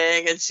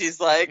opening, and she's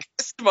like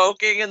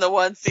smoking in the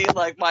one scene,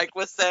 like Mike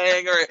was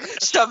saying, or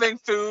shoving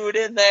food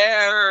in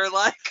there, or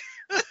like.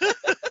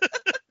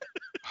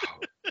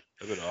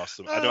 That'd been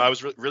awesome. I know. I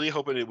was really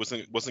hoping it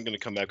wasn't going to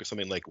come back with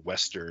something like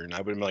Western. I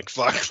would have been like,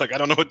 fuck, like I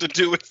don't know what to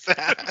do with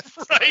that.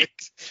 Right.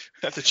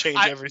 I have to change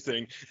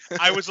everything.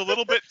 I was a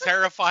little bit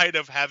terrified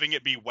of having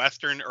it be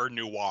Western or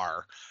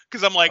noir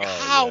because I'm like,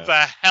 how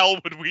the hell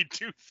would we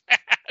do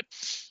that?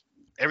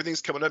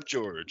 Everything's coming up,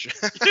 George.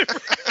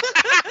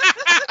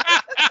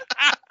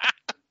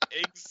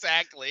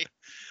 Exactly.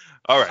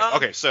 All right.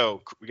 Okay.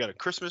 So we got a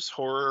Christmas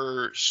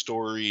horror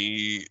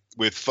story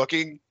with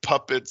fucking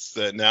puppets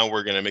that now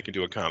we're gonna make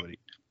into a comedy.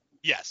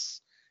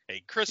 Yes, a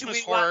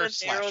Christmas Do we horror want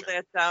to narrow slasher.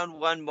 that down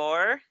one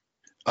more?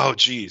 Oh,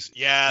 geez.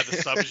 Yeah, the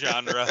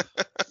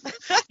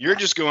subgenre. You're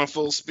just going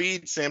full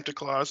speed, Santa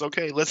Claus.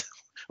 Okay, let's.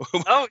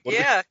 Oh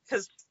yeah,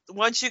 because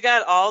once you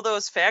got all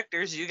those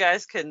factors, you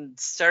guys can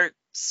start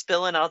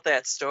spilling out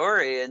that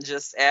story and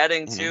just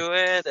adding to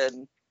it,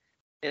 and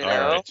you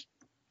know.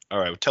 All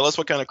right. Tell us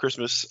what kind of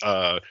Christmas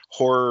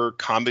horror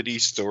comedy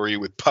story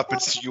with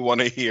puppets you want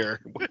to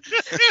hear.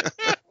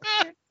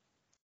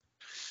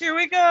 Here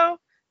we go.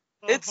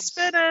 It's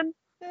spinning.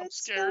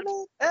 It's scared.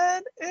 Spinning,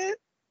 and it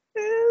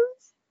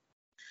is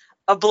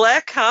a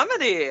black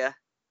comedy.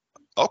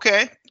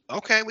 Okay.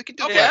 We can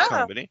do black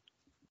comedy.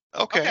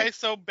 Okay.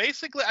 So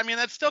basically, I mean,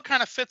 that still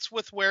kind of fits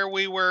with where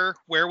we were.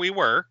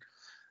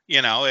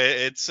 You know,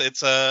 it's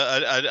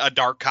a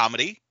dark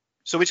comedy.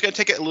 So we just got to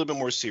take it a little bit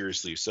more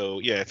seriously. So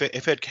yeah,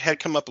 if it had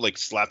come up like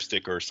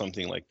slapstick or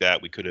something like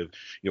that, we could have,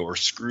 or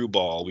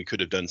Screwball, we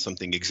could have done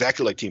something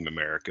exactly like Team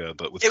America,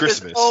 but with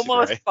Christmas. It was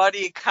almost right?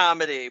 buddy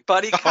comedy.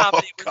 Buddy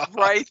comedy was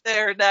right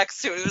there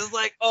next to it. It was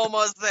like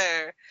almost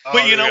there.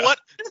 But you know what?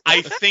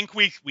 I think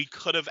we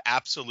could have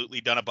absolutely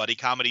done a buddy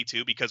comedy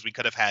too, because we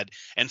could have had,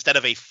 instead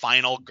of a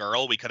final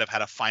girl, we could have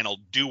had a final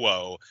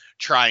duo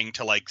trying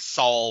to like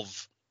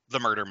solve the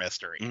murder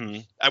mystery.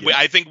 Mm-hmm.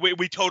 I think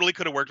we totally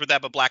could have worked with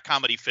that, but black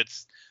comedy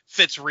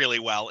fits really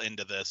well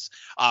into this.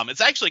 It's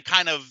actually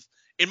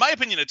in my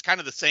opinion, it's kind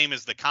of the same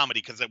as the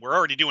comedy because we're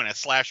already doing a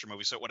slasher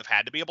movie, so it would have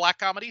had to be a black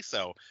comedy.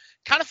 So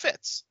kind of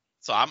fits.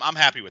 So I'm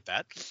happy with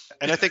that.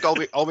 And I think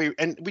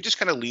and we just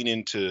kind of lean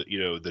into, you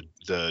know,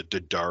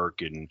 the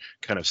dark and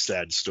kind of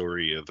sad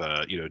story of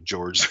you know,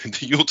 George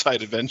the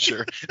Yuletide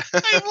Avenger.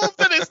 I love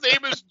that his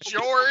name is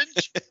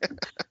George.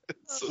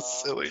 It's so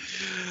silly.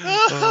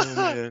 Oh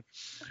man.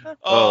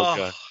 Oh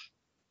god.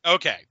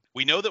 Okay.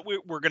 We know that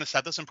we're going to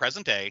set this in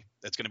present day.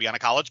 It's going to be on a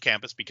college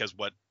campus because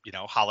what, you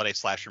know, holiday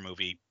slasher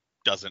movie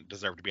doesn't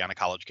deserve to be on a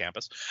college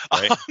campus.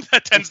 Right.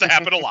 That tends to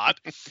happen a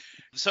lot.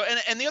 So,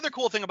 and the other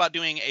cool thing about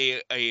doing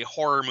a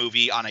horror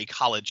movie on a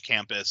college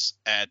campus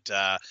at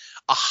a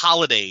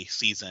holiday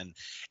season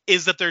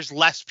is that there's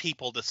less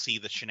people to see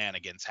the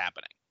shenanigans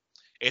happening.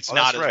 It's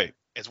not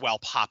as well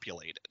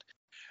populated.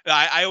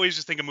 I always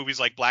just think of movies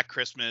like Black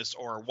Christmas,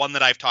 or one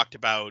that I've talked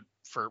about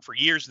for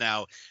years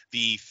now,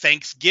 the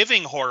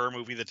Thanksgiving horror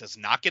movie that does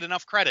not get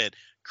enough credit,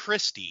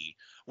 Christie,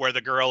 where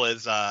the girl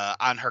is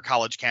on her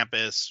college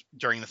campus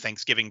during the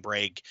Thanksgiving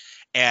break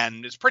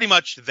and is pretty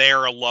much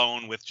there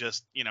alone with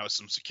just, you know,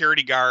 some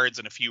security guards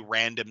and a few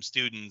random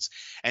students.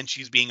 And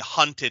she's being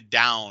hunted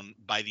down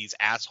by these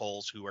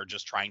assholes who are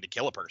just trying to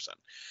kill a person.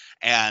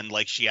 And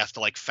like, she has to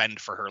like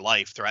fend for her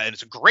life throughout. And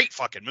it's a great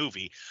fucking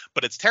movie,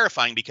 but it's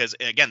terrifying because,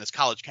 again, this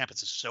college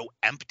campus is so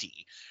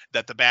empty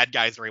that the bad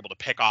guys are able to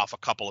pick off a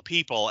couple of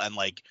people and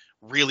like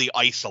really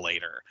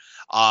isolate her.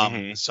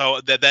 So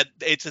that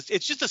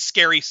it's just a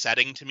scary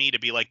setting to me, to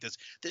be like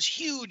this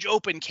huge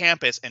open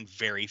campus and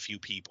very few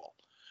people,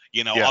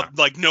 you know,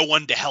 like no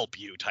one to help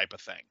you type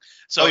of thing.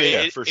 So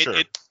for sure.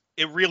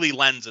 It really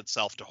lends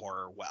itself to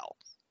horror well.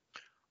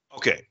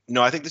 Okay.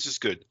 No, I think this is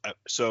good.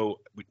 So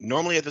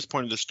normally at this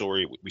point of the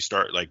story, we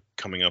start like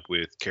coming up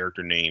with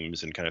character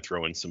names and kind of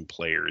throwing some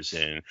players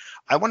in.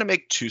 I want to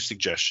make two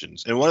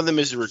suggestions, and one of them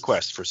is a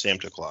request for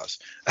Santa Claus.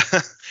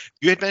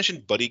 You had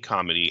mentioned buddy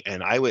comedy,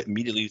 and I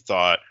immediately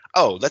thought,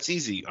 oh, that's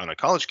easy. On a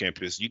college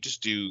campus, you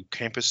just do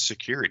campus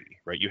security,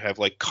 right? You have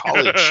like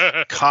college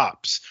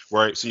cops,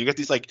 right? So you got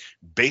these like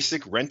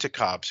basic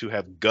rent-a-cops who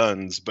have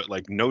guns, but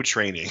like no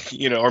training,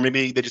 you know, or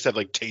maybe they just have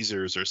like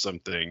tasers or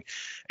something.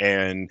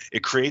 And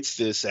it creates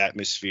this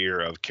atmosphere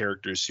of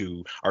characters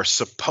who are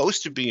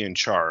supposed to be in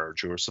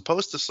charge or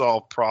supposed to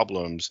solve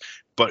problems,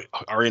 but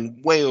are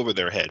in way over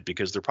their head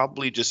because they're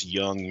probably just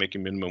young,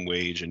 making minimum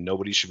wage, and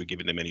nobody should be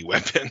giving them any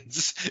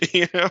weapons,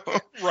 you know?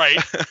 Right.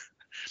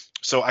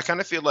 So I kind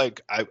of feel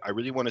like I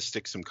really want to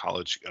stick some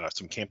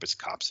campus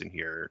cops in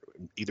here,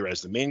 either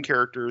as the main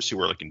characters who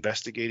are like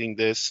investigating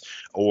this,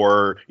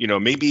 or, you know,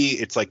 maybe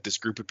it's like this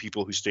group of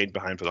people who stayed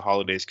behind for the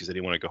holidays because they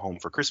didn't want to go home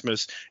for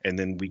Christmas. And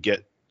then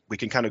we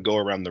can kind of go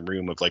around the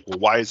room of like, well,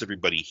 why is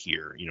everybody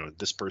here? You know,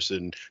 this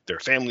person, their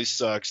family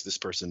sucks. This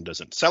person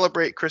doesn't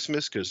celebrate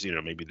Christmas because, you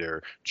know, maybe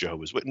they're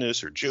Jehovah's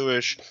Witness or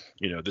Jewish.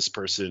 You know, this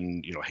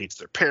person, you know, hates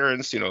their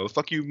parents, you know,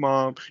 fuck you,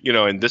 mom, you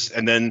know, and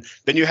then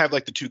you have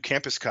like the two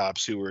campus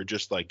cops who are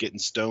just like getting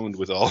stoned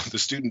with all of the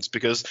students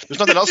because there's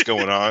nothing else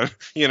going on,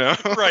 you know?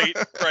 Right.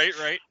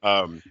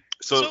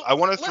 So I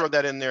want to throw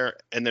that in there.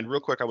 And then real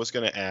quick, I was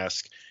going to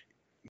ask,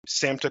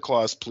 Santa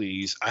Claus,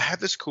 please. I have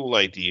this cool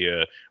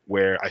idea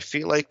where I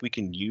feel like we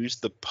can use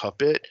the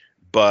puppet,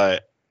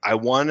 but I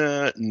want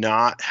to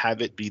not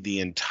have it be the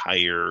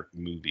entire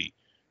movie.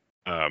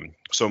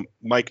 So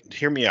Mike,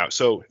 hear me out.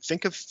 So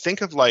think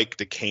of like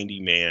the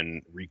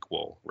Candyman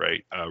requel,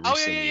 right?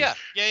 Recently, yeah.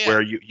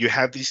 Where you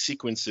have these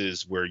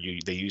sequences where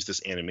they use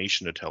this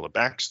animation to tell a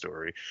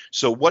backstory.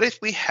 So what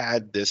if we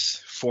had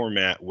this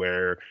format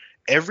where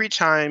every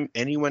time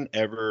anyone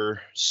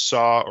ever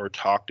saw or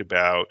talked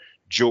about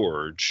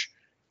George,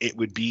 it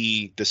would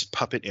be this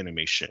puppet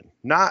animation.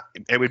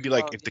 It would be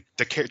like if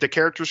the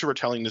characters who were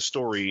telling the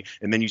story,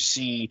 and then you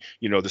see,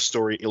 you know, the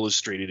story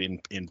illustrated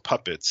in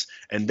puppets.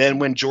 And then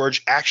when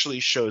George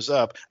actually shows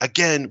up,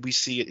 again, we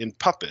see it in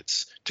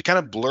puppets to kind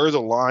of blur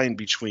the line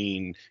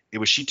between,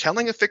 was she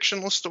telling a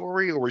fictional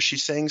story or was she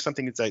saying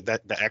something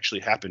that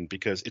actually happened?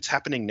 Because it's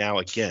happening now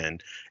again.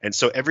 And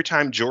so every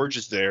time George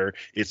is there,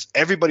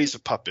 everybody's a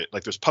puppet.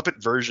 Like there's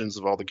puppet versions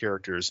of all the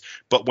characters.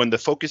 But when the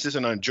focus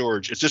isn't on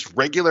George, it's just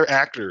regular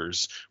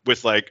actors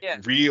with like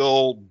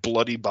real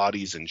bloody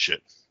bodies and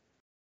shit.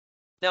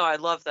 No, I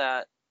love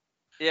that.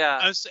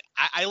 Yeah.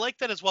 I like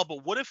that as well.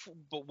 But what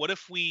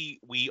if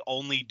we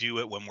only do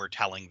it when we're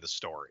telling the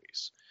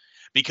stories?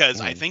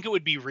 Because I think it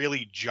would be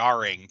really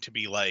jarring to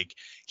be like,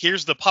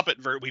 here's the puppet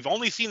we've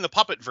only seen the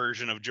puppet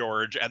version of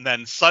George, and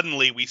then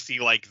suddenly we see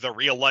like the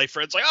real life.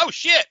 It's like, oh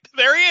shit,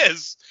 there he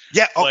is.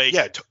 Yeah.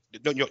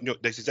 No,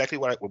 that's exactly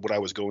what I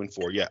was going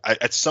for. Yeah.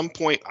 At some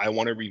point, I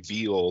want to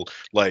reveal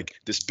like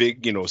this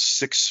big, you know,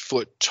 6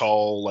 foot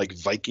tall, like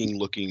Viking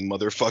looking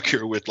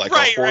motherfucker with like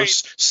a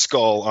horse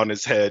skull on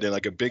his head and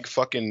like a big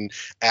fucking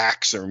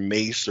axe or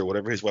mace or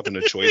whatever his weapon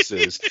of choice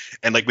is.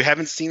 And like we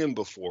haven't seen him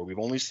before. We've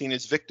only seen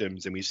his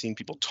victims, and we've seen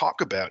people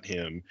talk about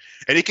him.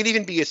 And it could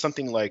even be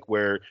something like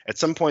where at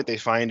some point they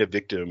find a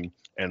victim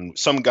and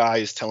some guy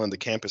is telling the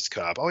campus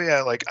cop, oh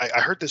yeah, like I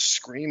heard this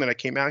scream and I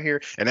came out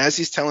here. And as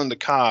he's telling the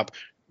cop,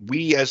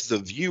 we as the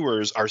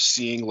viewers are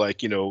seeing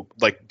like,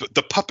 like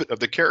the puppet of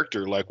the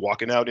character like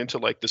walking out into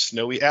like the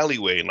snowy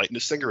alleyway and lighting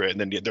a cigarette, and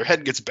then their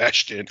head gets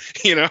bashed in, and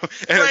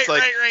it's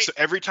like, right. so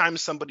every time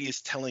somebody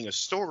is telling a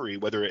story,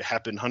 whether it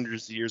happened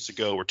hundreds of years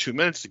ago or 2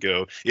 minutes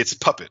ago, it's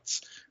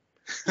puppets.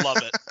 Love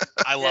it.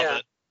 I love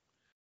it.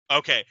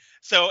 Okay,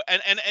 so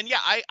and yeah,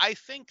 I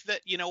think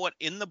that, you know what,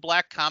 in the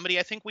black comedy,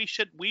 I think we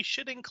should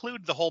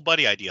include the whole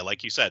buddy idea,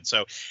 like you said.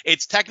 So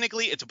it's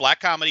technically a black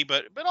comedy,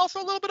 but also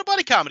a little bit of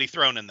buddy comedy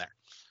thrown in there.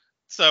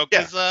 So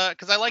because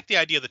I like the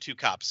idea of the two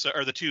cops,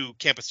 or the two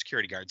campus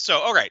security guards. So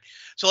all right,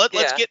 so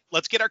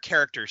let's get our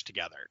characters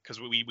together, because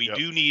we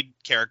do need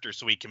characters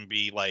so we can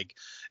be like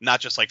not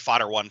just like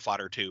fodder 1,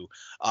 fodder 2.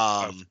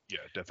 Yeah,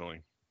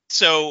 definitely.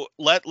 So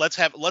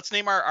let's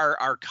name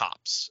our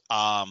cops.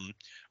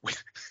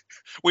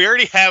 We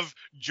already have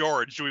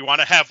George. Do we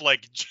want to have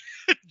like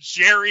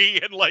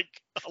Jerry and like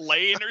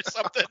Elaine or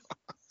something?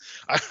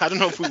 I don't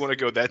know if we want to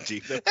go that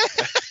deep.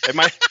 It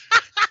might.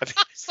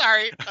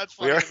 Sorry, that's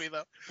funny to me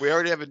though. We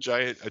already have a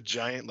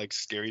giant like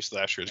scary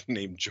slasher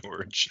named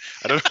George.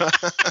 I don't know.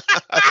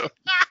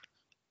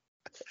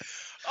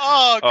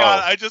 Oh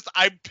God,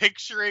 I'm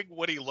picturing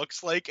what he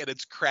looks like, and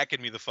it's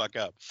cracking me the fuck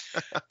up.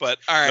 But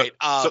all right,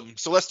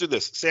 so let's do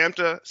this.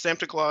 Santa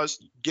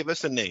Claus, give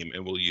us a name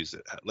and we'll use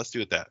it. Let's do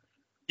it that.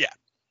 Yeah.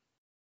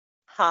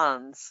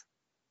 Hans.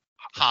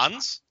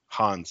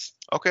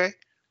 Okay,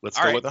 let's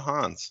go with the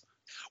Hans.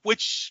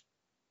 Which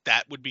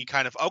that would be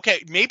kind of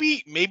okay.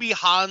 Maybe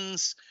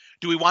Hans.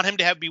 Do we want him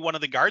to be one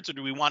of the guards, or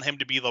do we want him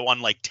to be the one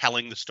like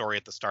telling the story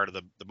at the start of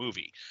the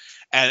movie?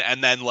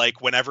 And then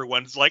like when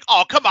everyone's like,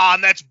 oh come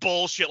on, that's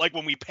bullshit, like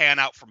when we pan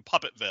out from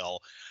Puppetville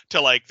to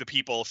like the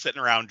people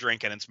sitting around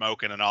drinking and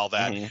smoking and all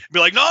that, be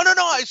like, no,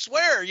 I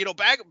swear,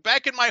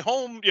 back in my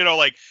home,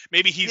 like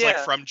maybe he's like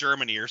from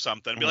Germany or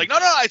something, be like, no,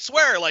 I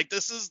swear, like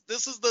this is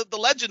the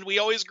legend we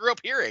always grew up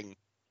hearing.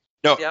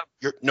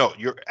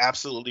 You're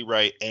absolutely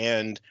right.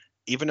 And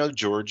even though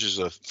George is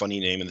a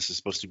funny name and this is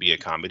supposed to be a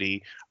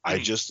comedy, I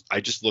just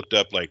looked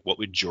up like what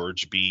would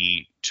George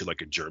be to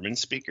like a German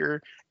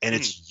speaker, and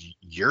it's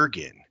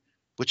Jürgen,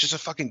 which is a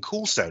fucking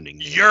cool sounding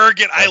name.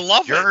 Jürgen, I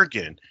love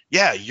Jürgen.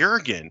 Yeah,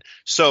 Jürgen.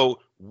 So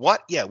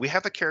we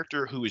have a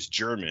character who is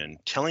German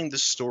telling the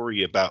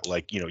story about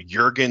like,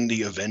 Jürgen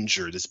the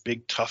Avenger, this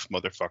big tough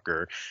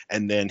motherfucker,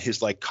 and then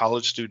his like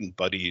college student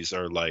buddies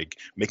are like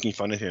making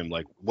fun of him,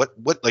 like what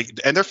like,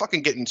 and they're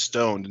fucking getting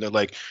stoned, and they're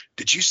like,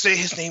 did you say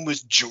his name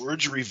was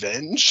George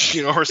Revenge,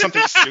 or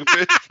something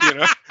stupid,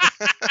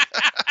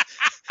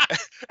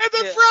 And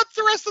then throughout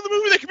the rest of the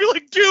movie, they can be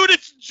like, dude,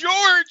 it's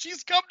George.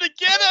 He's come to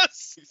get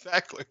us.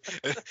 Exactly.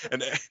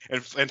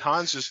 And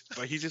Hans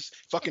he's just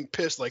fucking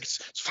pissed. Like,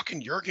 it's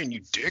fucking Jürgen,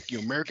 you dick, you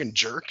American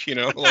jerk,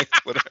 like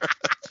whatever.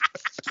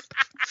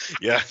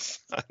 Yes,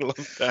 I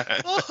love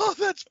that. Oh,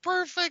 that's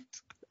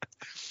perfect.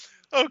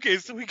 Okay,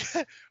 so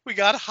we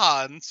got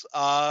Hans.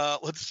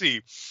 Let's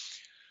see.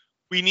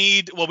 We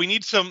need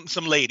some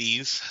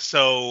ladies.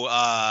 So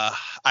I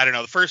don't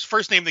know. The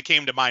first name that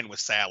came to mind was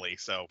Sally.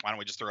 So why don't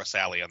we just throw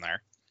Sally in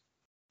there?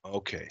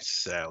 Okay,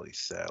 Sally.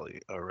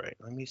 All right,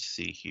 let me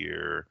see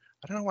here.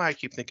 I don't know why I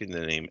keep thinking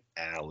the name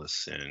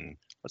Allison.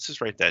 Let's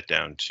just write that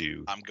down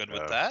too. I'm good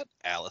with that.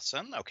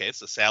 Allison. Okay,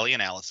 so Sally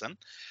and Allison.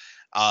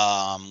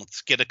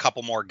 Let's get a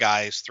couple more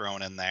guys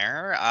thrown in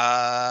there.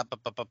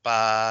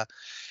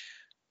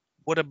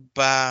 What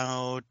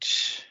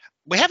about?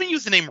 We haven't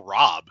used the name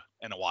Rob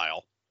in a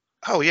while.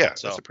 Oh yeah,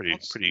 so that's a pretty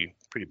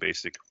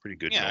basic, pretty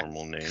good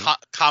normal name.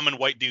 Common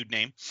white dude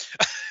name.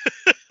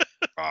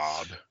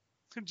 Rob.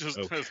 Just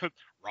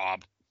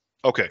Rob.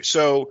 Okay,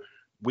 so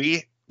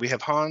we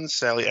have Hans,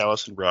 Sally,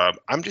 Allison, Rob.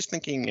 I'm just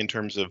thinking in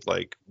terms of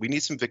like, we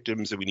need some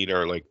victims and we need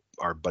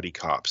our buddy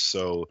cops.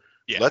 So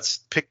let's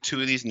pick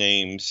 2 of these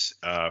names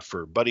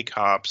for buddy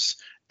cops,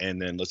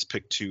 and then let's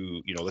pick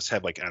 2. Let's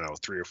have like, I don't know,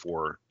 3 or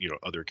 4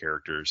 other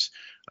characters.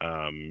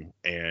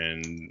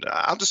 And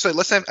I'll just say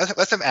let's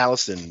have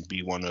Allison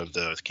be one of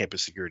the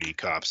campus security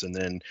cops, and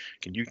then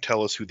can you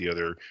tell us who the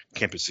other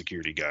campus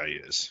security guy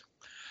is?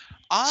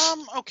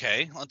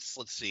 Okay, let's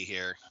see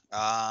here.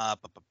 I'm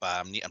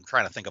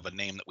trying to think of a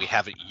name that we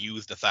haven't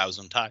used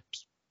 1,000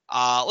 times.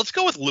 Let's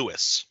go with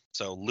Lewis.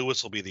 So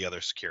Lewis will be the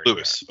other security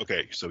guard.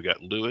 Okay, so we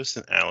got Lewis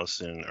and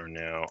Allison are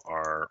now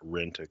our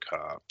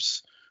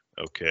rent-a-cops.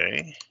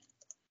 Okay,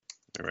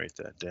 let me write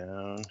that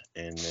down,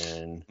 and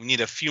then we need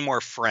a few more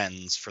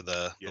friends for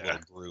the little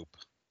group.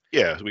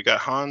 Yeah, we got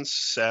Hans,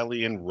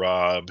 Sally, and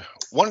Rob.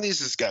 One of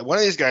these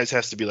guys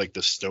has to be like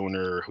the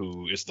stoner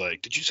who is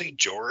like, "Did you say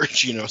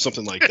George?"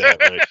 Something like that.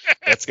 Right?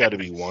 That's got to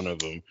be one of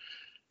them.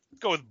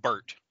 Go with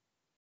Bert.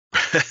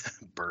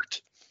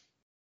 Bert.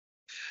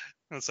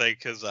 Let's say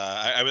because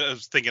I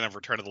was thinking of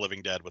Return of the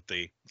Living Dead with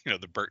the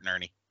Bert and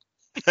Ernie.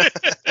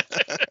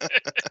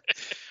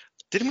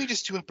 Didn't we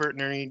just do a Bert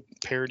and Ernie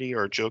parody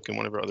or a joke in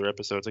one of our other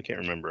episodes? I can't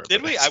remember.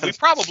 Did we? We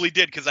probably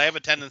did, because I have a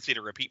tendency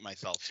to repeat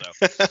myself. So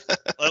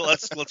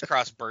let's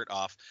cross Bert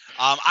off.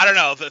 I don't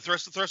know. Throw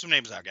some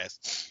names out,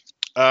 guys.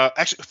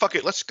 Actually, fuck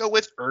it. Let's go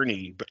with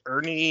Ernie. But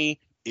Ernie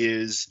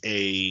is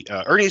the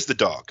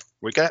dog.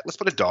 Let's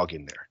put a dog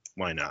in there.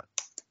 Why not?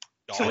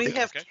 Can we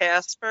have Okay.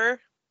 Casper?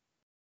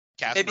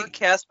 Casper? Maybe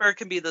Casper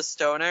can be the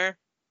stoner.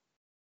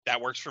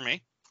 That works for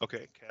me.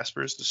 Okay,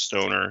 Casper is the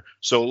stoner.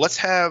 So let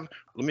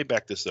me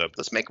back this up.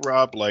 Let's make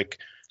Rob like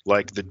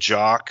the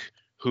jock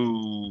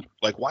who,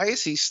 like, why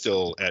is he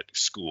still at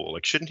school?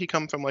 Like, shouldn't he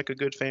come from like a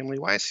good family?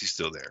 Why is he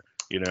still there?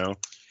 You know?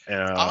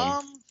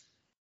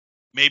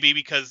 Maybe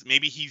because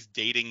he's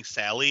dating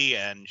Sally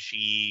and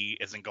she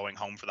isn't going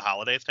home for the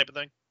holidays type of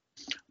thing.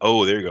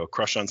 Oh, there you go.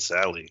 Crush on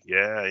Sally.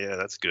 Yeah,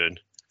 that's good.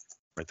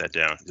 Write that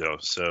down.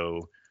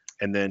 So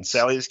and then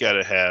Sally's got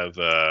to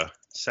have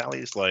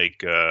Sally's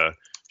like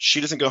she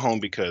doesn't go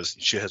home because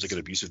she has like an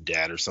abusive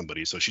dad or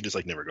somebody, so she just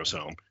like never goes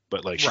home.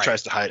 But like she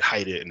tries to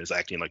hide it and is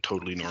acting like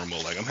totally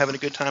normal, like I'm having a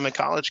good time at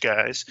college,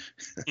 guys.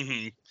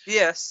 Mm-hmm.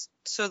 Yes,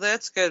 so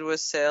that's good with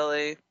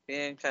Sally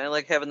being kind of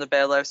like having the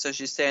bad life, so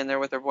she's staying there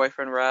with her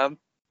boyfriend Rob.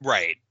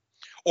 Right.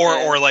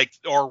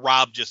 Or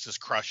Rob just is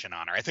crushing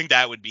on her. I think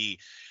that would be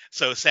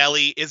so.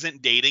 Sally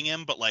isn't dating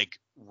him, but like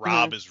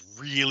Rob is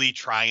really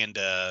trying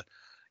to,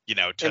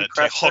 to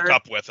hook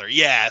up with her.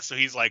 Yeah. So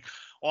he's like,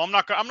 well, I'm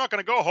not going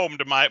to go home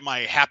to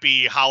my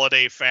happy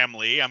holiday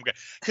family.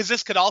 Because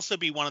this could also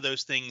be one of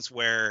those things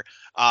where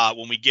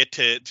when we get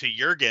to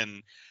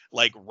Jurgen,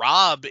 like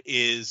Rob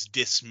is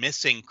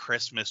dismissing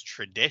Christmas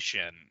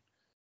tradition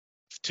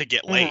to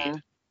get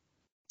laid.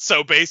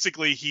 So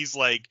basically he's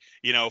like,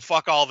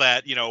 fuck all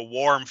that,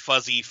 warm,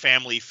 fuzzy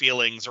family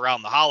feelings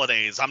around the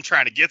holidays. I'm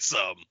trying to get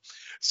some.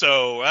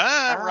 So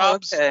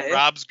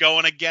Rob's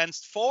going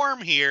against form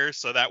here.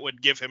 So that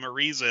would give him a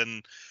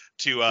reason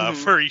to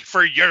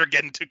for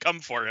Jurgen to come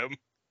for him.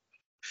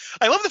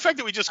 I love the fact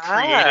that we just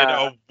created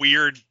a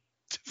weird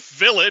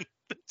villain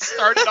that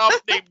started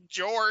off named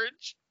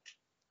George.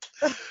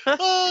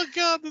 Oh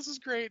God, this is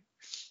great.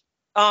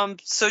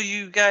 So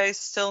you guys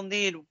still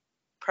need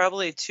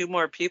probably 2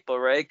 more people,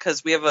 right?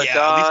 Because we have a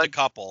dog. At least a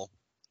couple.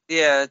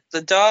 Yeah,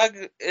 the dog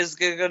is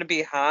going to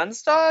be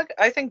Hans' dog.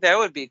 I think that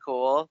would be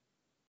cool.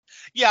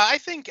 Yeah, I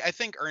think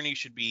Ernie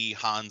should be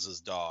Hans's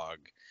dog.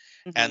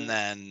 And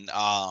then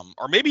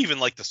or maybe even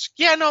like let's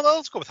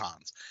go with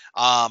Hans.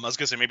 I was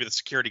gonna say maybe the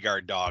security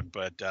guard dog,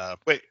 but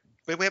wait,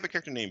 we have a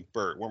character named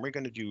Bert. Weren't we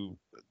gonna do?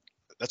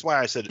 That's why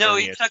I said no.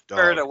 Ernie We took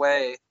Bert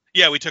away.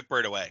 Yeah, we took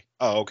Bert away.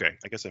 Oh, okay.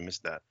 I guess I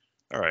missed that.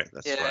 All right,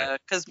 that's fine. Yeah,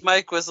 because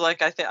Mike was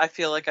like, I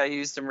feel like I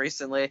used him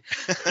recently.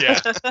 Yeah.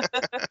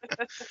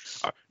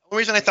 The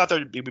reason I thought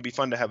that it would be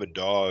fun to have a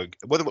dog,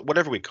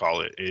 whatever we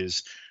call it,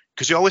 is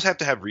because you always have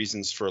to have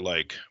reasons for,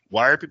 like,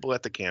 why are people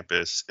at the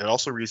campus, and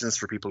also reasons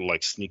for people to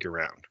like sneak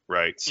around,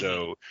 right?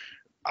 So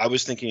I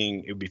was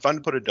thinking it would be fun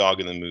to put a dog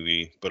in the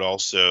movie, but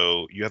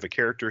also you have a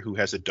character who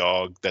has a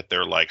dog that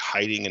they're like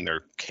hiding in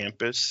their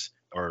campus,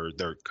 or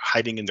they're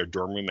hiding in their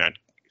dorm room at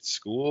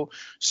school.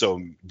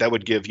 So that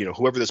would give,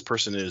 whoever this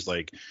person is,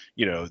 like,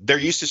 they're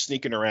used to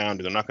sneaking around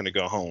and they're not going to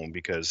go home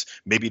because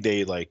maybe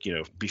they like,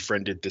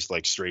 befriended this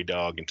like stray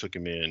dog and took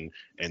him in.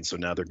 And so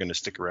now they're going to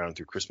stick around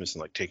through Christmas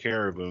and like take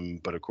care of him.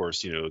 But of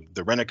course,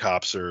 the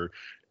rent-a-cops are,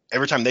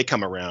 every time they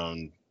come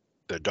around,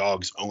 the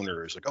dog's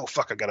owner is like, oh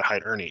fuck, I gotta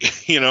hide Ernie.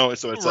 And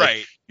so it's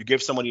like you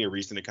give somebody a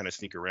reason to kind of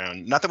sneak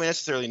around. Not that we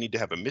necessarily need to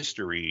have a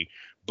mystery,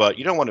 but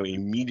you don't want to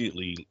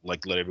immediately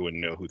like let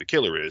everyone know who the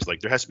killer is. Like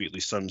there has to be at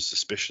least some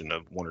suspicion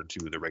of 1 or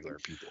 2 of the regular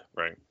people,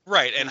 right?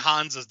 Right, and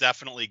Hans is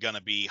definitely going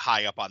to be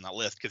high up on the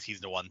list because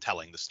he's the one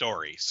telling the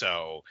story.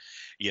 So,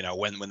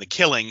 when the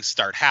killings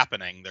start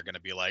happening, they're going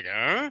to be like,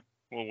 well,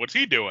 what's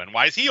he doing?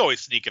 Why is he always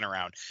sneaking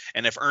around?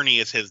 And if Ernie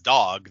is his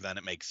dog, then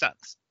it makes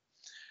sense.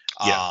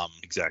 Yeah,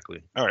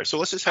 exactly. All right, so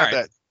let's just have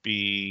that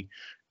be.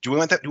 Do we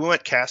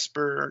want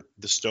Casper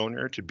the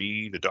stoner to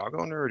be the dog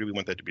owner, or do we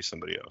want that to be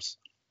somebody else?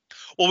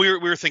 Well, we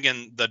were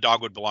thinking the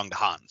dog would belong to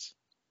Hans.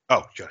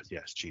 Oh,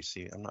 yes. Geez,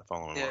 see, I'm not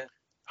following along.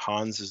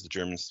 Hans is the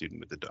German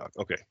student with the dog.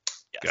 Okay,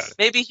 got it.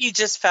 Maybe he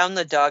just found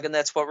the dog, and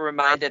that's what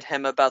reminded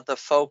him about the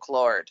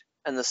folklore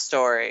and the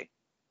story.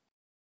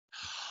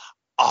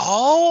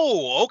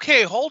 Oh,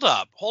 okay. Hold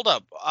up.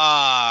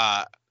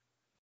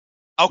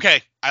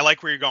 Okay, I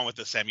like where you're going with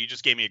this, Sam. You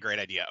just gave me a great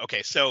idea.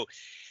 Okay, so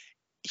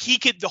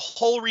the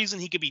whole reason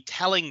he could be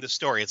telling the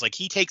story is like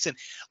he takes in,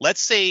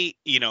 let's say,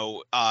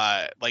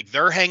 like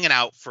they're hanging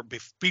out for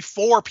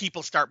before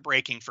people start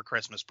breaking for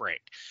Christmas break.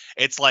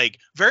 It's like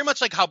very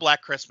much like how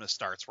Black Christmas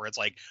starts, where it's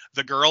like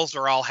the girls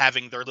are all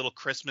having their little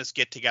Christmas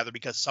get together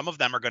because some of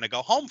them are going to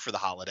go home for the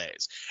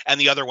holidays and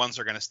the other ones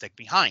are going to stick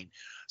behind.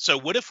 So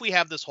what if we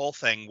have this whole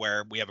thing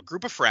where we have a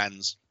group of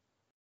friends,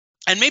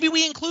 and maybe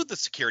we include the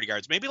security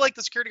guards. Maybe like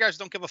the security guards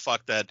don't give a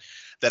fuck that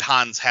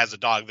Hans has a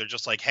dog. They're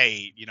just like,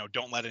 hey,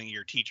 don't let any of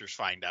your teachers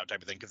find out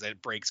type of thing because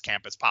it breaks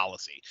campus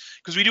policy.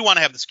 Because we do want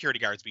to have the security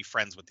guards be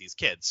friends with these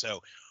kids.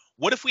 So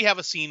what if we have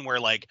a scene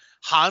where like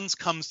Hans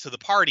comes to the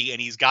party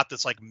and he's got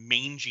this like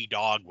mangy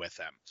dog with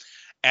him?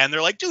 And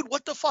they're like, dude,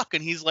 what the fuck?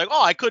 And he's like,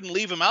 oh, I couldn't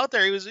leave him out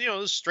there. He was,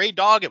 a stray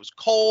dog. It was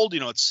cold,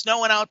 it's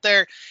snowing out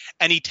there.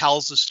 And he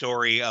tells the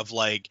story of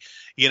like,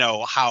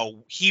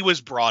 how he was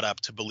brought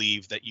up to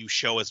believe that you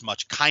show as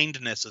much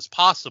kindness as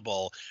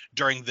possible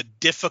during the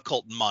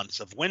difficult months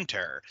of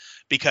winter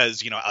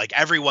because, like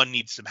everyone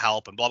needs some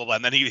help and blah, blah, blah.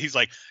 And then he's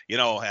like,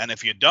 and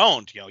if you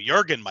don't,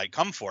 Jurgen might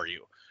come for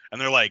you.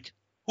 And they're like,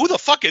 who the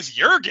fuck is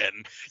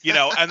Jurgen?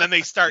 And then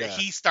they start,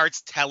 he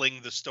starts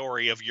telling the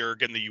story of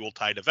Jurgen, the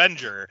Yuletide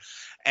Avenger.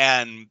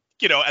 And,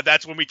 and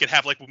that's when we could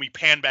have, like, when we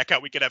pan back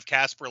out, we could have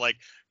Casper, like,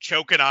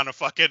 choking on a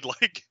fucking,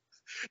 like,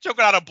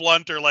 choking on a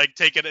blunt or, like,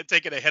 taking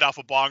a hit off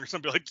a bong or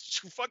something. Like,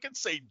 did you fucking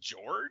say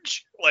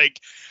George? Like,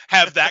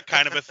 have that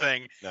kind of a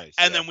thing. Nice,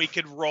 and then we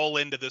could roll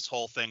into this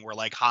whole thing where,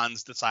 like,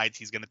 Hans decides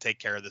he's going to take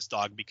care of this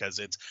dog because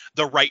it's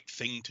the right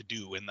thing to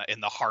do in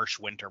the harsh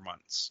winter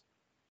months.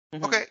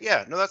 Okay,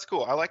 yeah, no, that's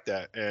cool. I like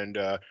that. And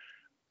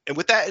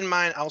with that in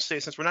mind, I'll say,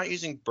 since we're not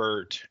using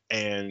Bert,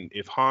 and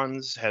if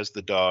Hans has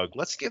the dog,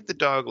 let's give the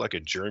dog like a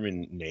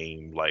German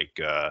name, like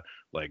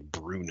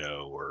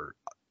Bruno or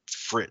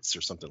Fritz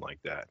or something like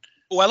that.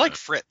 Oh, I like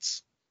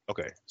Fritz.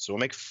 Okay, so we'll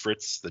make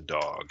Fritz the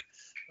dog.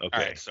 Okay.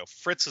 All right, so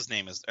Fritz is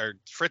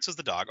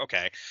the dog.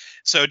 Okay,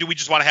 so do we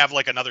just want to have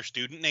like another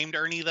student named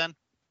Ernie then?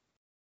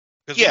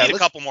 Because we need a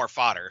couple more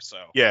fodder. So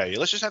yeah,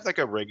 let's just have like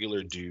a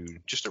regular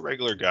dude, just a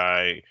regular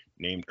guy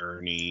named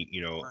Ernie.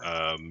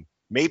 Right.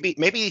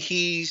 Maybe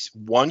he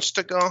wants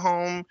to go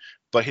home,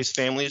 but his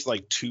family is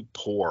like too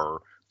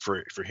poor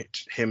for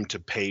him to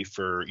pay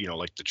for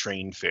like the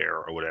train fare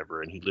or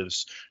whatever, and he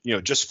lives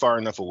just far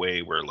enough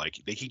away where like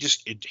he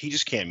just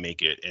can't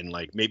make it, and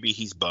like maybe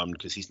he's bummed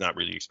because he's not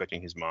really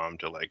expecting his mom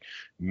to like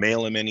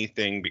mail him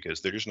anything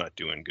because they're just not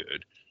doing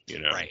good.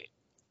 Right.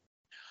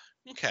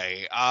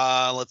 Okay,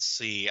 let's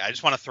see. I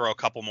just want to throw a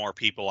couple more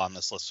people on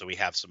this list so we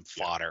have some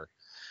fodder.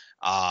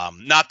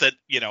 Not that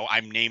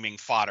I'm naming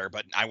fodder,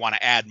 but I want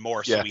to add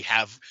more so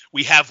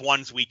we have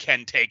ones we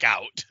can take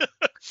out.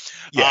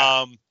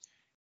 Yeah.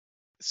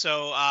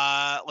 So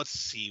let's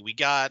see. We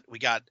got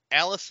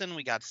Allison,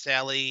 we got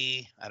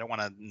Sally. I don't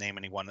want to name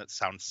anyone that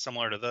sounds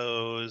similar to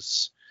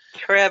those.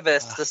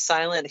 Travis, the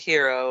silent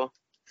hero.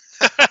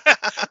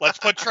 Let's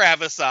put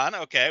Travis on.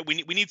 Okay,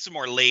 we need some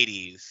more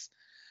ladies.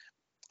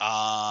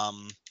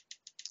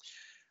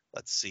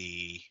 Let's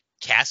see.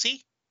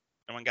 Cassie?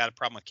 Anyone got a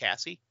problem with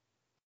Cassie?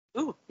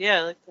 Ooh, yeah,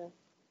 I like that.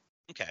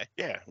 Okay.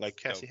 Yeah, like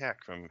Cassie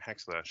Hack from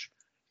Hackslash.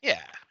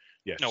 Yeah.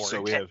 Yeah. No so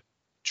worries. we have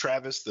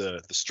Travis,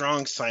 the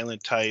strong,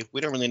 silent type.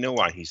 We don't really know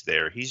why he's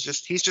there. He's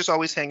just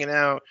always hanging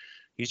out.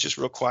 He's just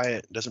real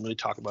quiet. Doesn't really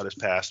talk about his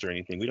past or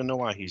anything. We don't know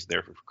why he's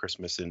there for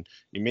Christmas. And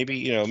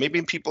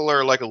maybe people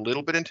are like a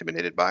little bit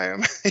intimidated by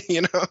him.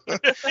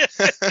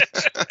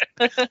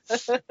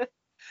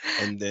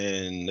 And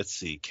then let's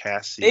see,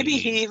 Cassie. Maybe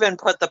he even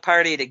put the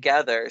party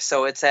together,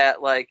 so it's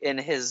at like in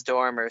his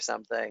dorm or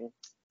something.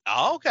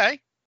 Oh, okay.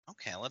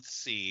 Okay, let's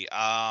see.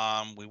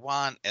 We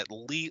want at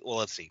least. Well,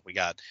 let's see. We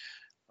got.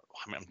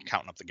 I'm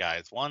counting up the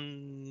guys.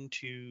 1,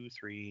 2,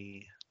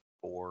 3,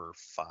 4,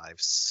 5,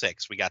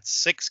 6. We got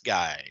 6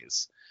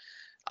 guys.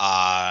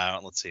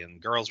 Let's see.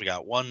 And girls, we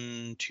got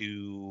 1,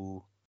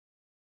 2,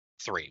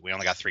 3. We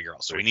only got 3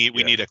 girls, so we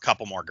need a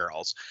couple more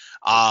girls.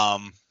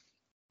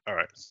 All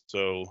right,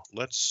 so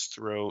let's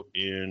do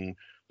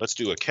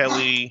a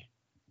Kelly.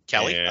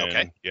 Kelly,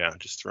 okay. Yeah,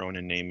 just throwing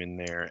a name in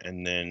there,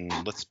 and then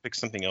let's pick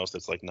something else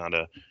that's like not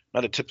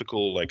a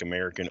typical like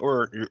American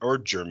or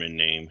German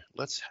name.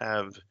 Let's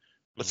have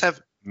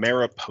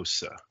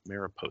Mariposa.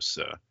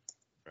 Mariposa,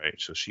 right?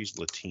 So she's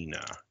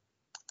Latina.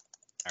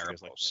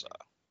 Mariposa.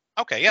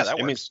 Okay, yeah, that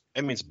works.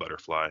 It means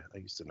butterfly. I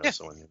used to know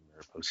someone named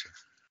Mariposa.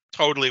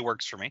 Totally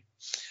works for me.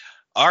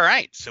 All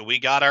right, so we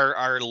got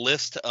our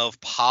list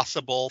of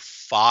possible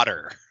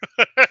fodder.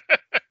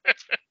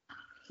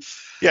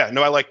 Yeah,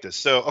 no, I like this.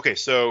 So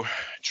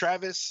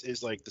Travis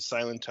is like the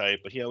silent type,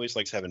 but he always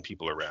likes having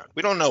people around.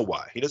 We don't know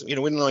why. He doesn't, we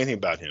don't know anything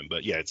about him,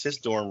 but yeah, it's his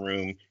dorm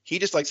room. He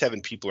just likes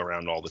having people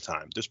around all the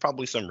time. There's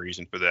probably some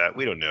reason for that.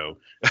 We don't know.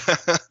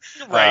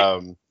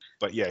 Right.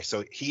 But yeah,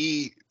 so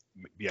the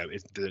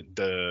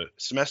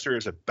semester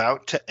is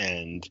about to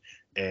end,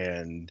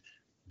 and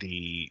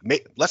maybe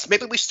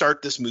we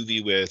start this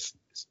movie with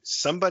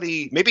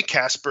somebody, maybe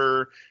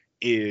Casper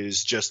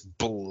is just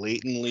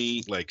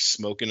blatantly like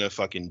smoking a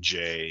fucking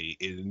J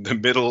in the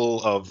middle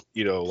of,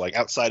 like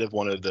outside of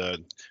one of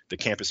the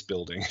campus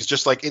buildings,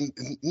 just like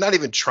not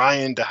even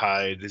trying to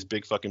hide his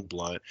big fucking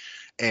blunt.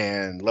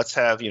 And let's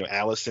have,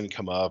 Allison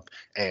come up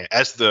and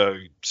as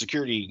the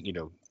security,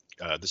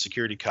 the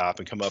security cop,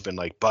 and come up and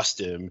like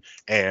bust him,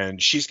 and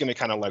she's gonna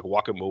kind of like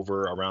walk him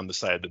over around the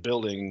side of the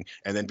building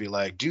and then be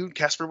like, dude,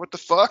 Casper, what the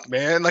fuck,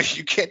 man, like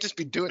you can't just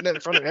be doing that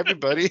in front of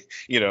everybody.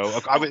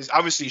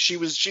 Obviously she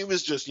was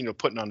just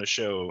putting on a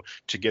show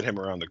to get him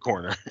around the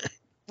corner.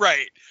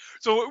 Right.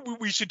 So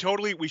we should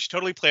totally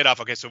play it off.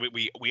 Okay, so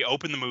we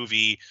open the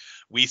movie,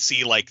 we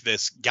see like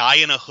this guy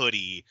in a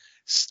hoodie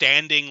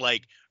standing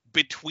like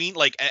between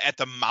like at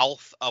the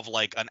mouth of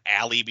like an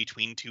alley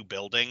between two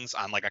buildings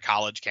on like a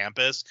college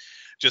campus,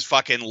 just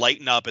fucking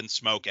lighting up and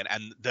smoking.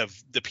 And the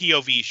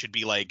POV should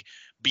be like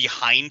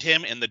behind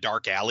him in the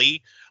dark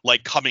alley,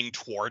 like coming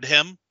toward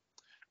him.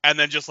 And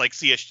then just like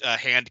see a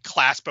hand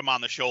clasp him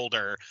on the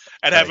shoulder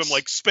and have him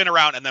like spin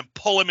around and then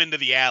pull him into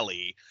the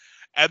alley.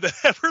 And then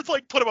ever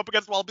like put him up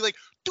against the wall and be like,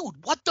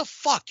 dude, what the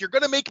fuck? You're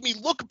going to make me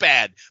look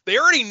bad. They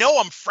already know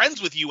I'm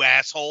friends with you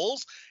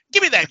assholes.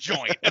 Give me that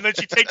joint. And then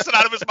she takes it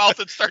out of his mouth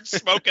and starts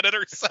smoking it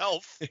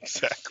herself.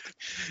 Exactly.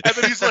 And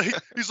then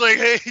he's like,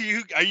 hey,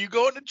 are you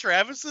going to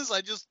Travis's?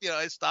 I just,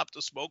 I stopped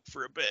to smoke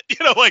for a bit.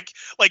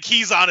 Like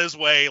he's on his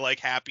way, like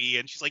happy.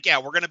 And she's like, yeah,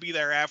 we're going to be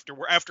there after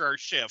our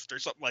shift or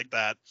something like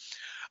that.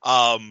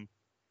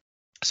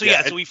 So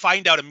we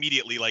find out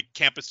immediately like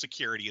campus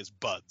security is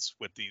buds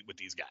with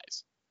these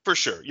guys. For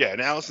sure. Yeah.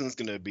 And Allison's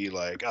going to be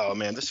like, oh,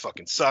 man, this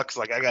fucking sucks.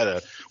 Like, I got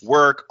to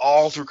work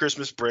all through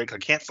Christmas break. I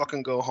can't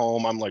fucking go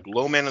home. I'm like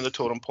low man on the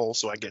totem pole.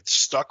 So I get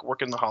stuck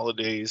working the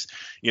holidays,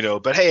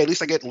 but hey, at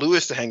least I get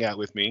Lewis to hang out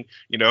with me,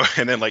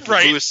 and then like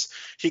Lewis,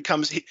 he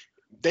comes,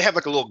 they have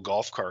like a little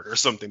golf cart or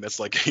something that's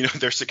like,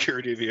 their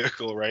security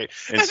vehicle. Right.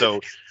 And so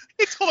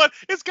it's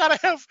got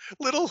to have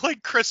little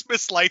like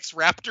Christmas lights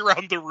wrapped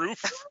around the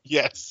roof.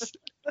 Yes.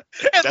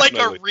 And like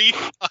a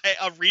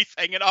wreath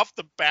hanging off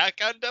the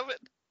back end of it.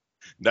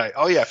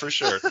 Oh yeah, for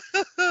sure.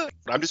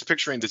 I'm just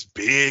picturing this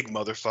big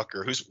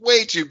motherfucker who's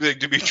way too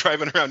big to be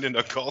driving around in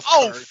a golf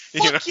cart.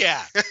 Fuck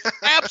yeah,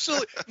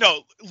 absolutely.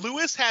 No,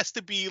 Lewis has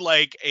to be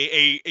like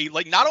a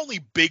like not only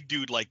big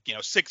dude, like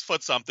 6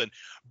 foot something,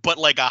 but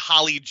like a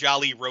holly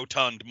jolly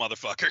rotund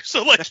motherfucker.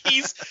 So like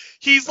he's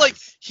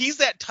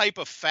that type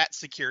of fat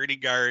security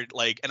guard.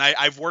 Like, and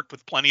I've worked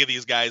with plenty of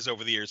these guys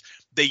over the years.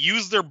 They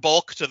use their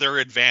bulk to their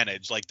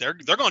advantage. Like they're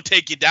gonna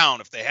take you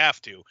down if they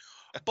have to,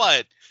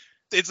 but.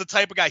 It's the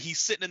type of guy, he's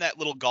sitting in that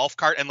little golf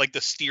cart and like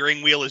the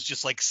steering wheel is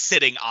just like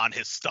sitting on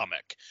his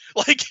stomach.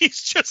 Like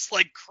he's just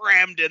like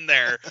crammed in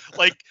there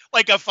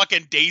like a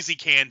fucking daisy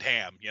canned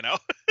ham,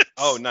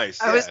 Oh, nice.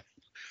 I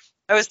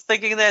was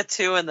thinking that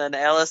too, and then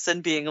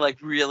Allison being like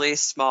really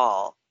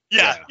small.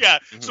 Yeah.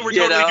 Mm-hmm. So we're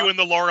totally doing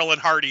the Laurel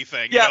and Hardy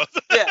thing. Yeah.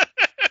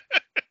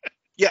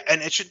 Yeah,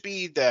 and it should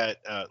be that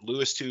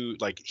Lewis too,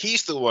 like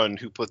he's the one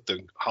who put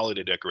the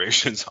holiday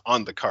decorations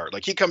on the cart.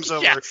 Like he comes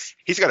over,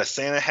 he's got a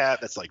Santa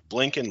hat that's like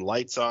blinking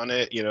lights on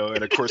it,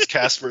 and of course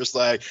Casper's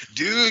like,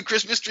 dude,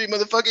 Christmas tree,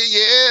 motherfucker,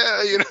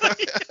 yeah,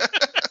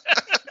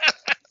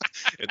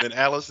 And then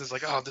Alice is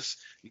like, oh,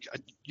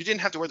 you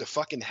didn't have to wear the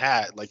fucking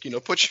hat. Like,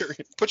 put your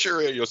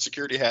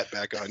security hat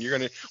back on. You're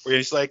going to, where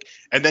he's like,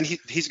 and then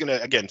he's going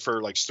to, again,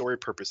 for like story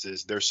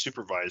purposes, their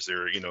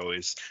supervisor,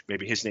 is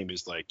maybe his name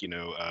is like,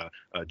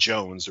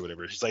 Jones or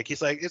whatever. He's like,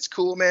 it's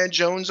cool, man.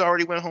 Jones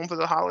already went home for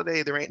the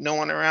holiday. There ain't no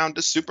one around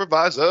to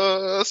supervise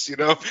us,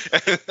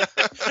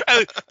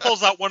 And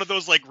pulls out one of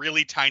those like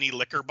really tiny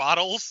liquor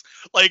bottles,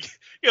 like,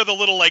 the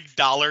little like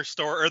dollar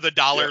store or the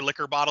dollar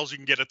liquor bottles you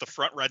can get at the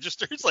front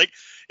registers. Like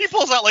he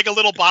pulls out like a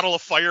little bottle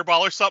of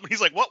Fireball or something.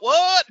 He's like,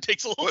 what?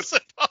 Takes a little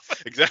sip of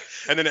it. Exactly.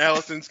 And then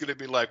Allison's going to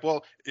be like,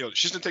 well,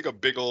 she's going to take a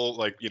big old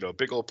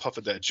puff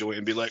of that joint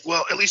and be like,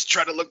 well, at least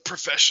try to look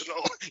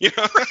professional,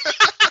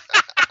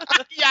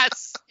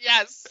 Yes.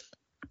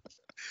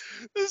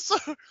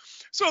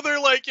 So they're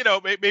like,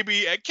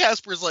 maybe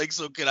Casper's like,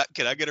 so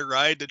can I get a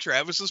ride to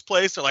Travis's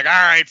place? They're like, all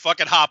right,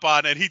 fucking hop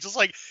on. And he just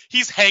like,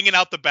 he's hanging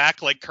out the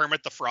back like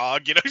Kermit the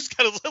Frog, he's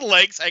got his little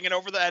legs hanging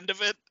over the end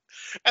of it.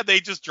 And they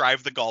just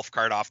drive the golf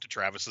cart off to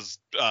Travis's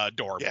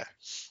dorm. Yeah.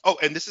 Oh,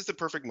 and this is the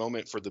perfect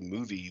moment for the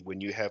movie when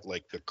you have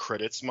like the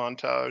credits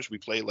montage. We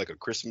play like a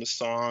Christmas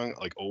song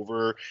like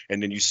over,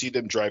 and then you see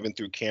them driving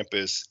through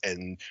campus,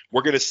 and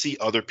we're gonna see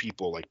other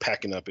people like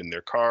packing up in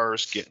their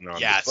cars, getting on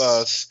the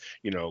bus.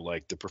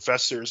 Like the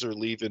professors are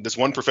leaving. This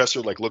one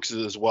professor like looks at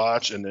his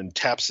watch and then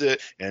taps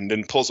it, and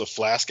then pulls a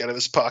flask out of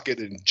his pocket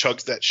and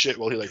chugs that shit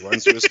while he like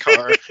runs to his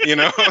car.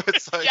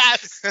 It's like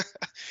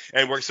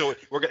And we're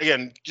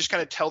again just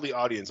kind of tell the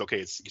audience,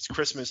 okay, it's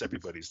Christmas,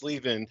 everybody's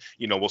leaving,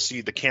 we'll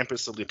see the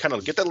campus, kind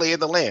of get the lay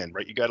of the land,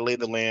 right? You got to lay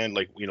the land,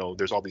 like,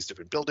 there's all these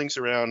different buildings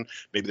around,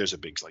 maybe there's a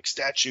big like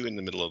statue in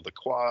the middle of the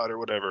quad or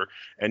whatever,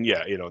 and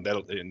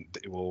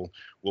we'll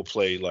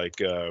play like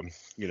Let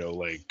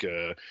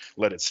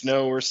It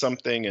Snow or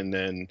something, and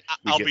then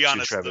I'll be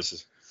honest,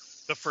 Travis's.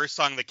 The first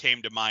song that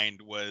came to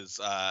mind was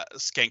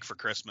Skank for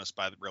Christmas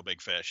by the Real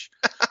Big Fish.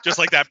 Just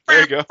like that.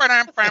 There you go.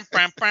 And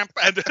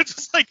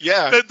just like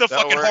the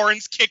fucking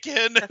horns kick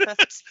in.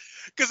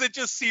 Because it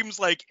just seems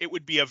like it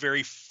would be a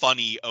very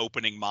funny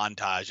opening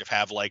montage of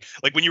have like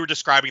when you were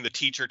describing the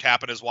teacher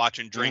tapping his watch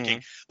and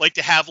drinking, like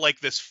to have like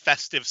this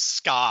festive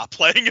ska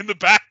playing in the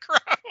background.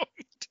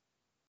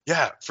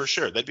 Yeah, for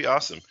sure. That'd be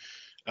awesome.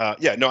 I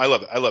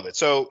love it.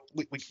 So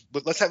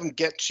let's have them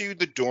get to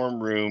the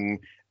dorm room.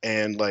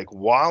 And like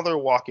while they're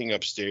walking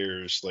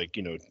upstairs, like,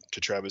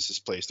 to Travis's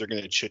place, they're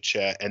going to chit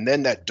chat. And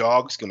then that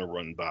dog's going to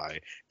run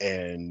by,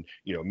 and,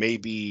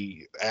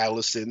 maybe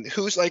Allison,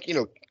 who's like,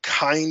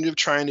 kind of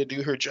trying to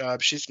do her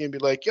job. She's going to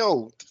be like,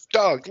 yo,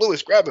 dog,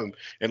 Lewis, grab him.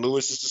 And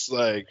Lewis is just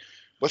like,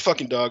 what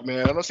fucking dog,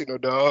 man? I don't see no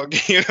dog.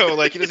 You know,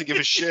 like he doesn't give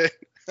a shit.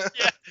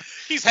 Yeah,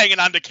 he's hanging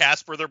on to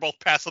Casper. They're both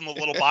passing the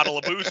little bottle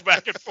of booze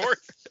back and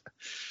forth.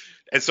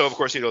 And so, of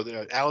course, you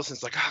know,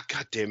 Allison's like, oh,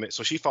 God damn it.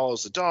 So she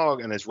follows the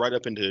dog and is right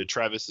up into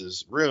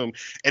Travis's room.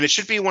 And it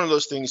should be one of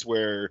those things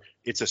where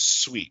it's a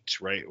suite,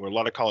 right? Where a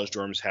lot of college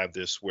dorms have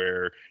this,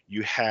 where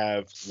you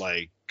have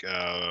like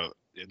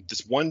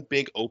this one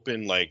big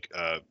open, like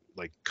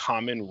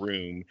common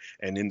room.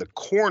 And in the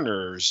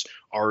corners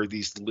are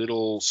these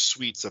little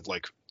suites of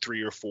like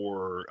 3 or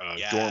 4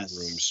 dorm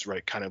rooms,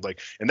 right? Kind of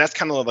like, and that's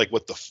kind of like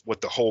what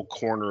the whole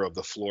corner of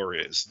the floor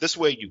is. This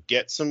way you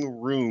get some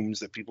rooms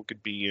that people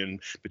could be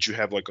in, but you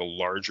have like a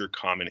larger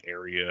common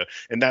area,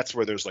 and that's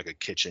where there's like a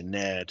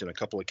kitchenette and a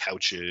couple of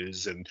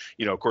couches, and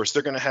you know, of course,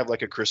 they're gonna have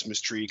like a Christmas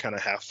tree kind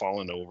of half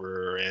fallen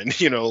over, and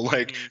you know,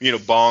 like you know,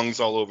 bongs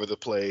all over the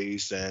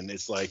place, and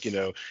it's like, you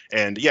know,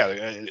 and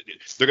yeah,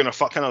 they're gonna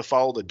kind of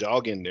follow the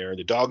dog in there.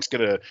 The dog's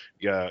gonna,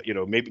 you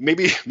know,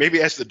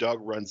 maybe as the dog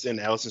runs in,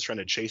 Allison's trying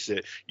to chase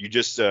it. You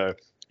just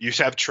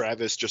have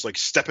Travis just like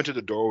step into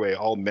the doorway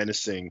all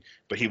menacing,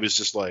 but he was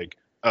just like,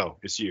 oh,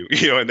 it's you,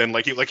 you know, and then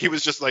he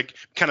was just like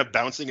kind of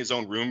bouncing his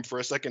own room for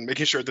a second,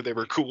 making sure that they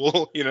were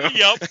cool, you know.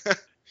 Yep.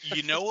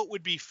 You know what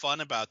would be fun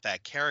about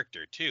that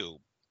character too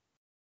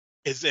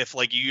is if,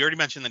 like, you already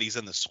mentioned that he's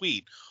in the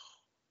suite.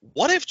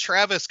 What if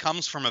Travis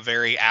comes from a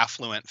very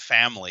affluent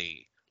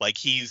family? Like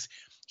he's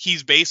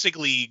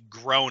basically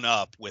grown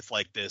up with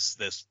like this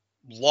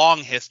long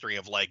history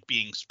of like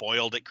being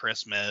spoiled at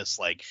Christmas,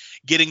 like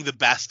getting the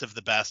best of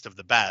the best of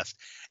the best,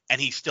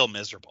 and he's still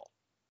miserable.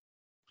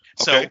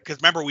 Okay. So, because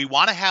remember, we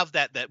want to have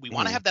that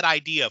want to have that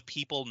idea of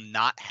people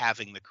not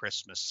having the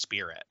Christmas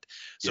spirit.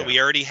 So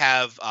we already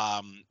have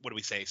what do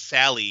we say,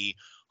 Sally,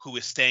 who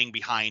is staying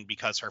behind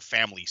because her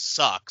family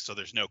sucks, so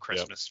there's no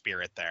Christmas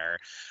spirit there.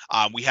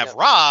 We have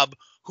Rob,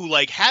 who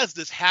like has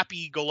this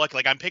happy-go-lucky,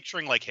 like I'm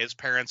picturing like his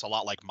parents a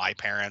lot like my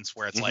parents,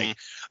 where it's like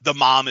the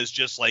mom is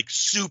just like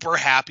super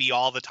happy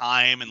all the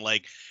time and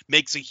like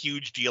makes a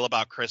huge deal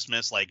about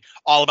Christmas, like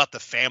all about the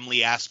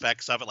family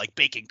aspects of it, like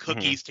baking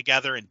cookies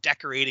together and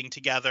decorating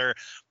together.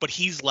 But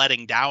he's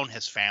letting down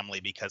his family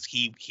because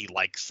he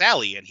likes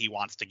Sally and he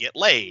wants to get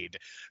laid,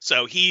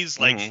 so he's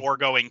like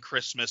foregoing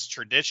Christmas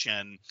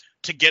tradition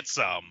to get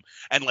some.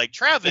 And like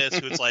Travis,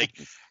 who's like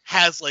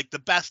has like the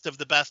best of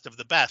the best of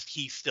the best,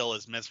 he still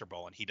is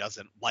miserable and he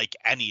doesn't like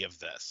any of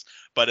this.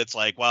 But it's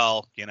like,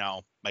 well, you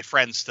know, my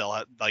friends still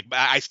like,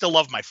 I still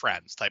love my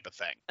friends type of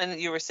thing. And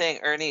you were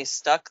saying Ernie's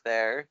stuck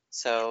there,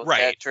 so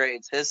that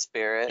drains his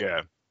spirit.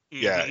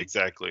 Yeah,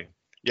 exactly.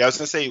 Yeah, I was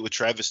gonna say with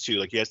Travis too,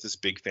 like he has this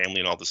big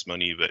family and all this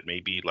money, but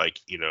maybe like,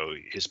 you know,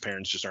 his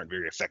parents just aren't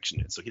very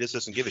affectionate, so he just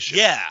doesn't give a shit.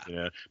 Yeah, you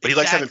know? But he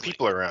likes having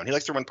people around. He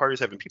likes to run parties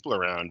having people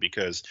around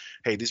because,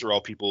 hey, these are all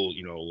people,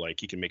 you know,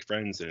 like he can make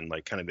friends and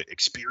like kind of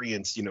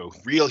experience, you know,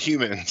 real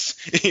humans.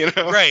 You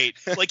know, right?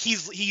 Like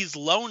he's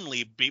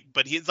lonely,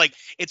 but he's like,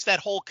 it's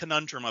that whole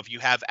conundrum of you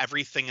have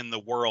everything in the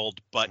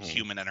world but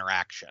human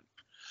interaction.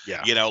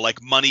 Yeah. You know,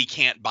 like money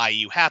can't buy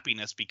you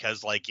happiness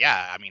because, like,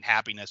 yeah, I mean,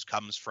 happiness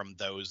comes from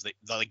those that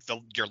like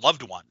your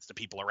loved ones, the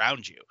people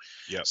around you.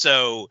 Yeah.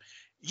 So,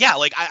 yeah,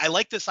 like I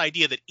like this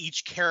idea that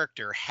each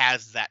character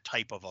has that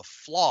type of a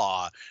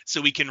flaw, so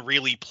we can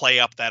really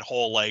play up that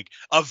whole like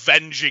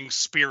avenging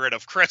spirit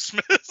of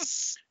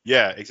Christmas.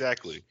 Yeah,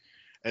 exactly.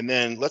 And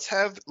then let's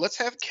have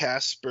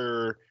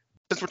Casper.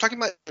 Since we're talking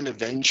about an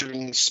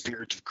avenging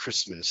spirit of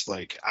Christmas,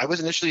 like I was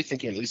initially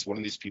thinking at least one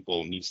of these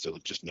people needs to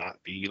just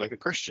not be like a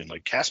Christian.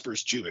 Like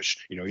Casper's Jewish,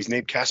 you know, he's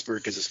named Casper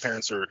because his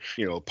parents are,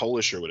 you know,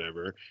 Polish or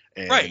whatever.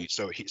 And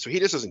so he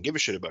just doesn't give a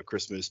shit about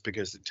Christmas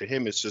because to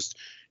him it's just,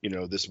 you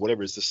know, this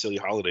whatever, it's this silly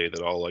holiday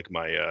that all like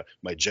my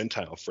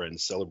Gentile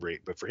friends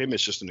celebrate. But for him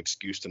it's just an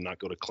excuse to not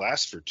go to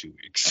class for 2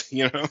 weeks,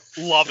 you know?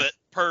 Love it.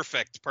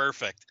 Perfect.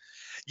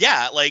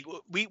 Yeah, like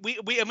we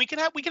can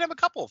have a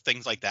couple of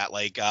things like that,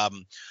 like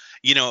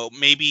you know,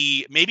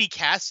 maybe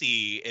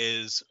Cassie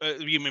is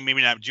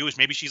maybe not Jewish,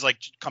 maybe she's like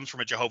comes from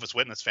a Jehovah's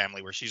Witness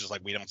family where she's just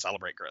like, we don't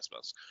celebrate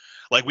Christmas,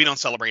 like we don't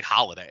celebrate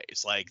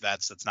holidays, like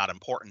that's not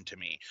important to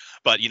me.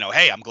 But you know,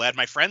 hey, I'm glad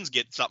my friends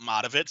get something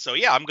out of it, so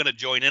yeah, I'm gonna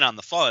join in on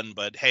the fun.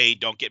 But hey,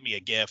 don't get me a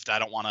gift. I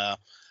don't want to.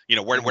 You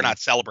know, we're not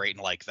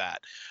celebrating like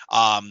that.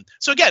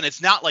 So again,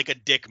 it's not like a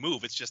dick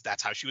move. It's just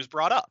that's how she was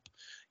brought up.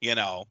 You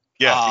know.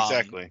 Yeah,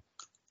 exactly.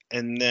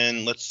 And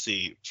then let's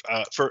see.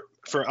 For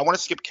I want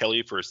to skip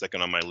Kelly for a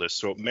second on my list.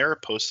 So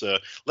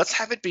Mariposa, let's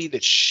have it be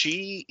that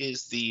she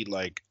is the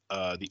like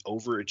the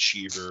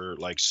overachiever,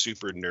 like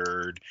super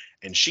nerd,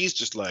 and she's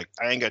just like,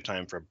 I ain't got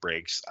time for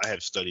breaks. I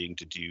have studying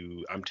to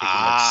do. I'm taking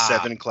like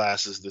 7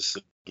 classes this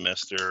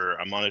semester.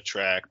 I'm on a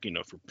track, you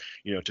know, for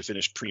to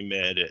finish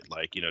pre-med at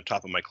like,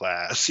 top of my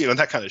class,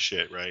 that kind of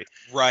shit, right?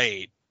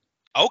 Right.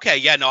 Okay.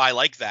 Yeah. No, I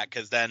like that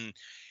because then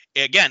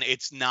again,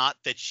 it's not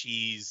that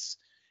she's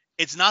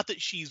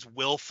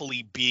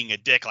willfully being a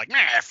dick, like,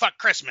 fuck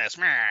Christmas.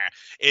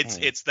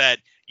 It's that,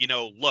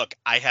 look,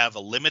 I have a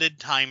limited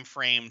time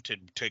frame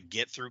to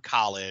get through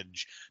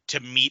college to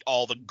meet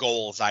all the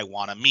goals I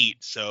want to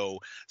meet. So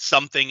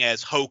something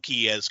as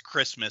hokey as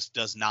Christmas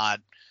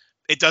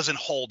it doesn't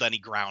hold any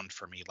ground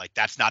for me. Like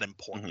that's not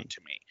important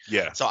to me.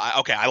 Yeah. So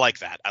I like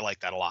that. I like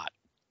that a lot.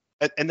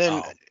 And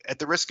then at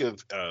the risk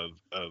of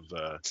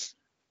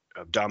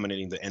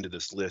dominating the end of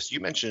this list, you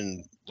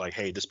mentioned like,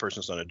 hey, this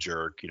person's not a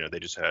jerk. You know, they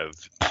just have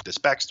this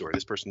backstory.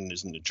 This person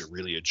isn't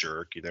really a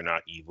jerk. They're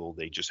not evil.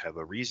 They just have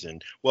a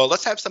reason. Well,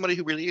 let's have somebody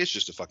who really is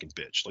just a fucking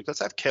bitch. Like, let's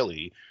have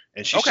Kelly,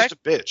 and she's just a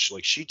bitch.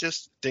 Like, she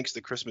just thinks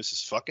that Christmas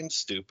is fucking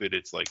stupid.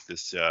 It's like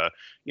this,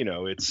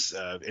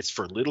 it's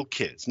for little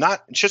kids.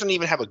 Not, she doesn't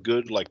even have a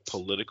good like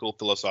political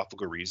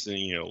philosophical reason.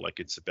 You know,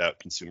 like it's about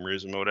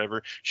consumerism or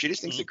whatever. She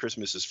just thinks that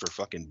Christmas is for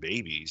fucking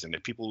babies, and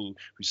that people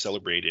who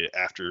celebrate it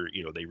after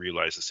they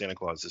realize the Santa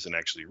Claus isn't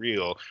actually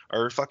real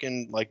are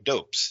fucking like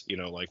dopes.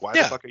 Like why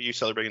the fuck are you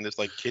celebrating this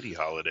like kiddie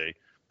holiday?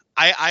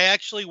 I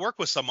actually work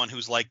with someone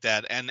who's like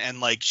that,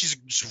 and like she's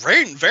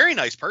very very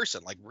nice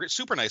person, like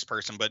super nice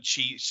person, but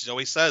she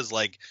always says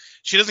like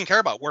she doesn't care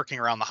about working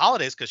around the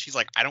holidays because she's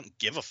like, I don't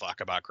give a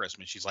fuck about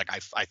Christmas. She's like,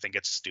 I think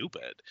it's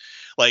stupid.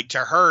 Like to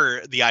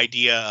her, the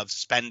idea of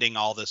spending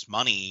all this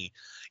money,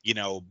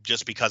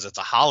 just because it's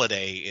a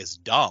holiday is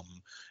dumb.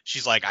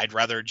 She's like, I'd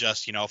rather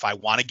just, if I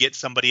want to get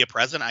somebody a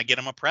present, I get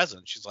them a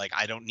present. She's like,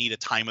 I don't need a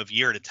time of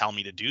year to tell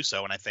me to do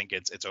so. And I think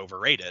it's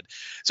overrated.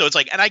 So it's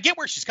like, and I get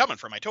where she's coming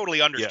from. I totally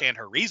understand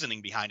her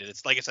reasoning behind it.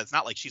 It's like I said, it's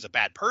not like she's a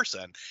bad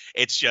person.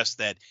 It's just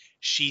that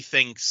she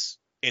thinks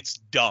it's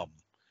dumb.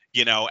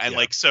 And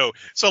like, so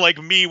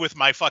like me with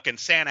my fucking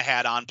Santa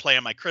hat on,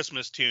 playing my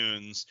Christmas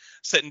tunes,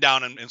 sitting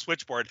down in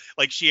switchboard,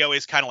 like she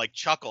always kind of like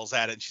chuckles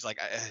at it. And she's like,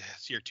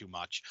 you're too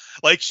much.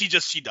 Like she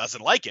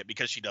doesn't like it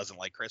because she doesn't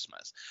like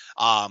Christmas.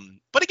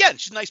 But again,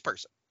 she's a nice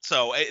person.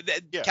 So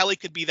Kelly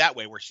could be that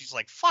way where she's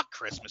like, fuck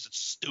Christmas. It's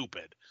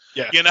stupid.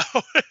 Yeah.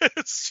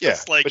 It's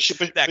just like, but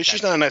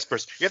she's not a nice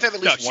person. You have to have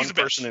at least one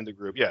person in the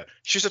group. Yeah.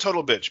 She's a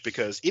total bitch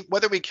because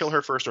whether we kill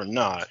her first or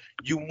not,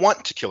 you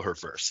want to kill her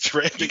first,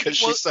 right? Because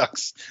she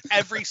sucks.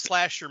 Every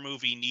slasher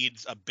movie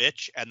needs a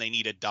bitch and they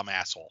need a dumb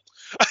asshole.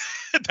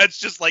 That's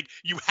just like,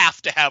 you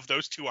have to have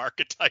those two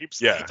archetypes.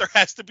 Yeah. There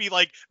has to be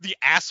like the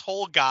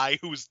asshole guy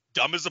who's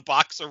dumb as a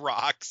box of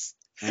rocks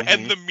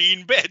and the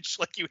mean bitch.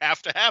 Like you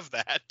have to have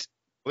that.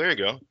 Well, there you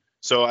go.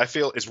 So I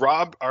feel, is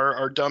Rob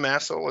our dumb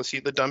asshole? Is he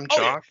the dumb jock?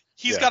 Yeah.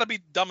 He's got to be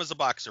dumb as a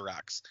box of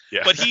rocks.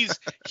 Yeah. But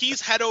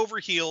he's head over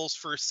heels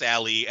for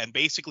Sally, and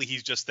basically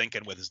he's just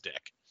thinking with his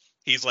dick.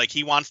 He's like,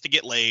 he wants to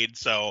get laid,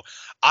 so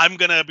I'm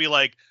gonna be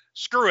like,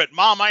 screw it,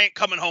 Mom, I ain't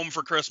coming home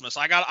for Christmas.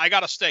 I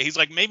gotta stay. He's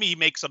like, maybe he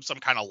makes up some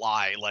kind of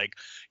lie, like,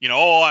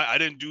 I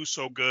didn't do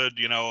so good,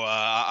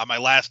 on my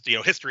last,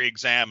 history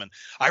exam, and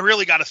I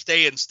really gotta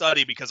stay and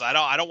study because I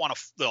don't want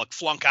to like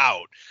flunk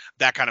out,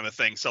 that kind of a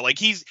thing. So like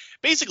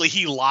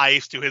he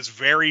lies to his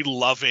very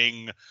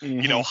loving,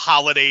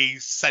 holiday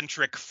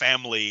centric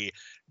family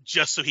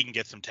just so he can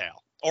get some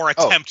tail. Or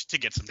attempt to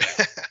get some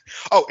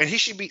tail. And he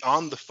should be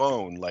on the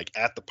phone, like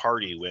at the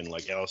party when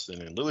like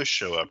Allison and Lewis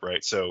show up,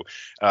 right? So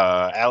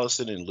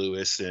Allison and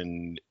Lewis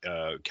and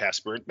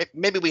Casper.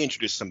 Maybe we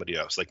introduce somebody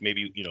else. Like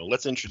maybe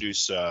let's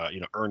introduce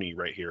Ernie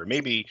right here.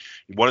 Maybe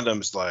one of them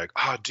is like,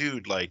 oh,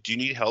 dude, like, do you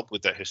need help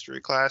with that history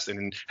class?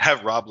 And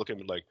have Rob look at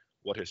me like,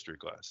 what history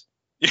class?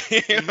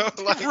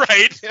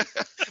 Right.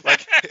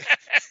 Like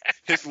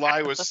his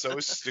lie was so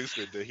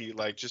stupid that he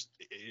like just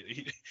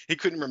he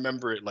couldn't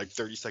remember it like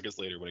 30 seconds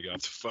later when he got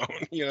off the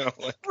phone.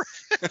 Like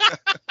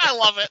I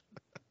love it.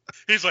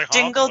 He's like,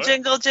 jingle,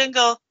 jingle,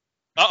 jingle.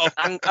 Uh-oh.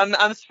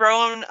 I'm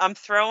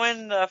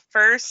throwing the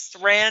first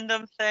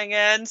random thing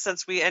in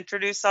since we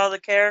introduced all the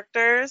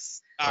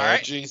characters. All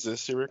right.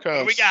 Jesus, here it comes.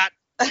 What we got?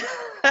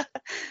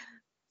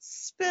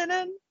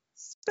 Spinning,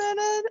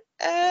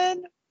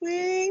 and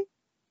we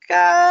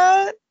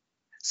got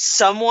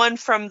someone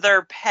from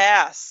their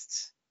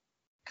past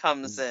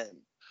comes in.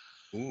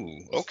 Ooh,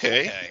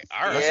 okay.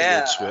 All right.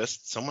 That's a good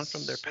twist. Someone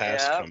from their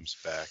past comes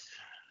back.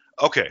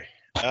 Okay.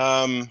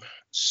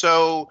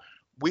 So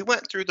we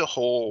went through the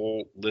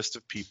whole list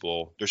of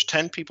people. There's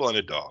 10 people and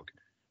a dog.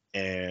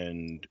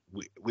 And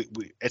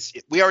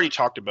we already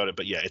talked about it,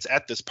 but yeah, it's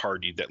at this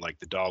party that like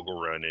the dog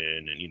will run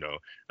in,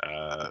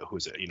 and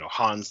who's it?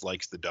 Hans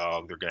likes the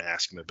dog. They're gonna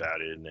ask him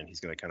about it, and then he's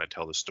gonna kind of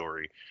tell the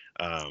story.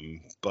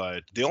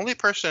 But the only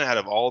person out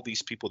of all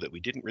these people that we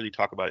didn't really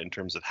talk about in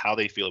terms of how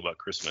they feel about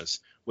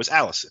Christmas was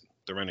Allison,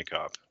 the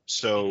rent-a-cop.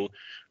 So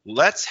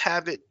let's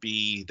have it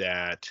be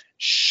that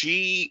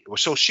she's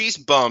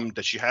bummed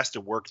that she has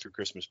to work through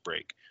Christmas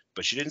break,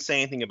 but she didn't say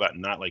anything about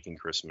not liking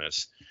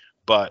Christmas.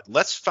 But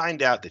let's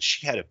find out that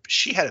she had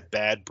a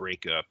bad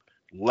breakup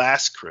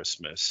last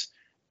Christmas,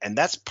 and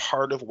that's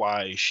part of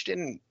why she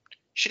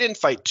didn't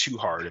fight too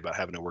hard about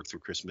having to work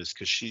through Christmas,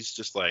 because she's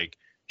just like,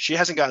 she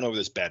hasn't gotten over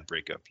this bad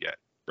breakup yet,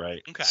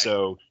 right? Okay.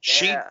 So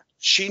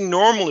she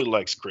normally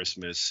likes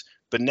Christmas,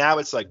 but now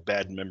it's like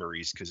bad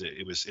memories because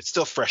it's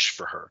still fresh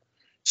for her.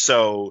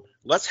 So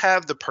let's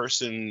have the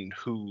person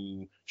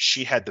who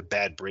she had the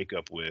bad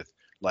breakup with,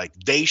 like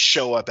they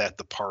show up at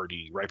the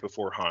party right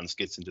before Hans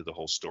gets into the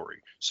whole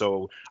story.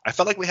 So I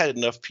felt like we had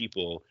enough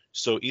people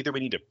So either we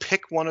need to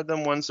pick one of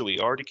them ones that we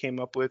already came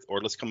up with,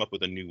 or let's come up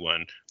with a new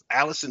one.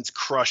 Allison's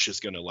crush is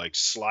gonna like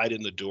slide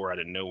in the door out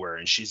of nowhere,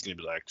 and she's gonna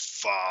be like,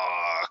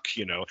 "Fuck,"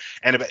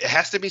 And it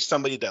has to be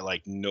somebody that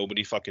like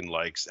nobody fucking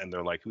likes, and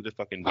they're like, "Who the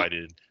fuck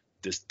invited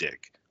this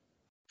dick?"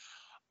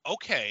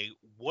 Okay,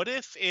 what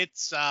if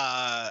it's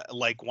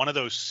like one of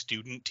those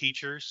student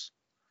teachers?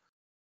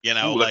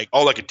 Ooh, Like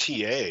like a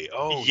TA.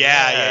 Oh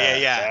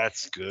yeah.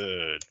 That's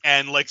good.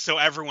 And like so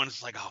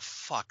everyone's like, oh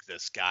fuck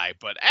this guy,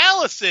 but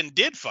Allison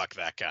did fuck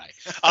that guy.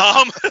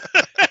 Um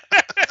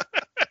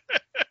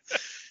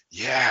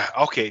Yeah,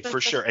 okay,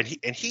 for sure.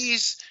 And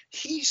he's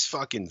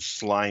fucking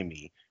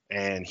slimy.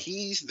 And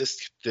he's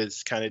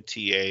this kind of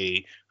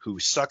TA who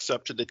sucks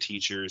up to the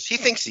teachers. He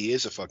thinks he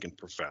is a fucking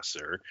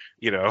professor.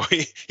 He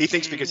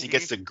thinks because he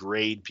gets to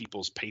grade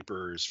people's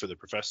papers for the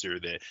professor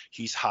that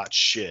he's hot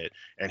shit.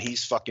 And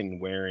he's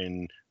fucking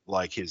wearing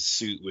like his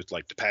suit with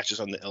like the patches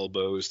on the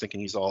elbows,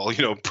 thinking he's all,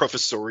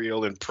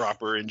 professorial and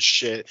proper and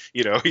shit.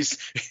 He's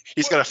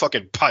got a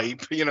fucking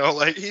pipe,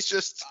 like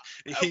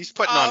he's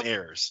putting on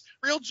airs.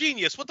 Real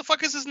genius. What the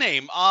fuck is his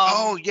name?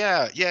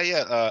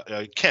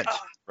 Kent,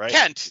 right?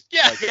 Kent.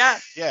 Yeah. Like, Yeah,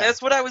 yeah.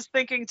 that's what I was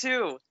thinking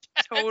too.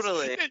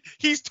 Totally.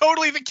 He's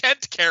totally the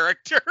Kent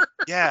character.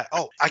 Yeah.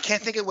 Oh, I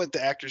can't think of what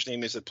the actor's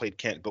name is that played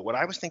Kent, but what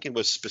I was thinking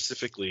was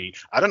specifically,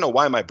 I don't know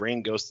why my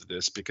brain goes to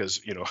this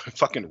because,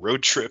 fucking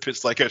Road Trip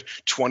is like a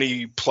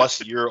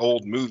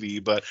 20-plus-year-old movie,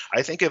 but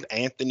I think of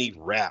Anthony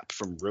Rapp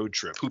from Road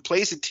Trip, who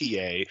plays a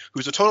TA,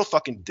 who's a total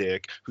fucking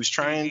dick, who's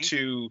trying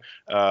to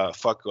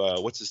fuck,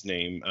 what's his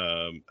name?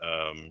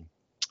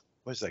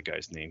 What is that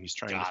guy's name? He's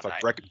trying to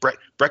fuck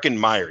Breckin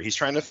Meyer. He's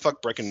trying to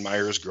fuck Breckin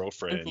Meyer's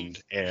girlfriend,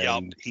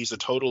 and he's a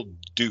total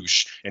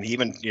douche. And he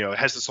even,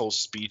 has this whole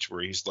speech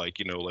where he's like,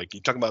 like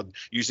he's talking about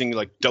using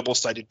like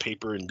double-sided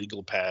paper and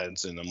legal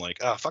pads, and I'm like,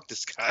 oh, fuck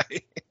this guy.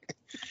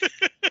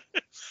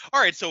 All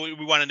right, so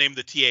we want to name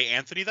the TA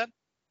Anthony then?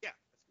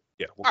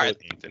 Yeah, we'll go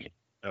with Anthony.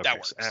 Okay, that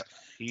works.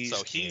 He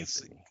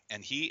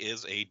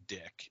is a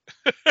dick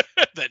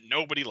that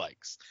nobody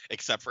likes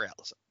except for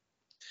Allison.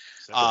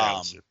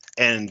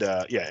 And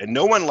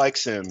no one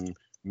likes him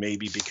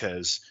maybe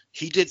because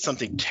he did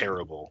something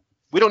terrible.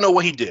 We don't know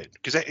what he did,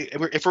 because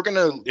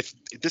if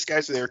this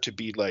guy's there to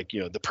be like,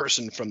 the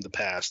person from the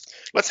past,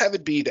 let's have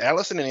it be that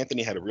Allison and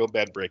Anthony had a real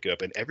bad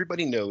breakup, and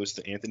everybody knows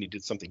that Anthony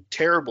did something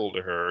terrible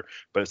to her,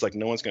 but it's like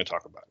no one's going to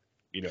talk about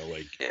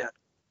it. Yeah.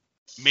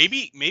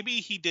 Maybe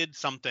he did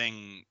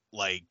something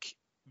like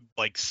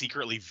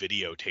secretly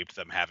videotaped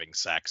them having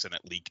sex and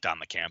it leaked on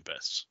the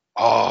campus.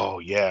 Oh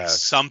yeah.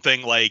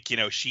 Something like,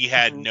 she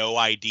had no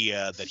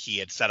idea that he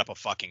had set up a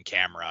fucking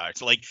camera.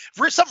 It's like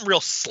something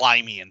real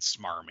slimy and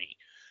smarmy.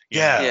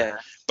 Yeah.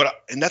 But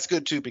and that's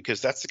good too, because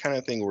that's the kind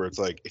of thing where it's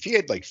like if he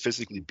had like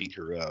physically beat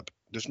her up,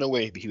 there's no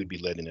way he would be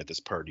let in at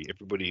this party.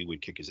 Everybody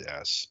would kick his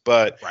ass.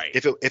 But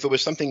if it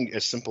was something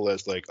as simple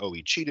as like, oh,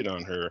 he cheated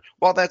on her,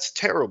 well, that's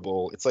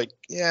terrible. It's like,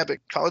 yeah, but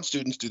college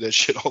students do that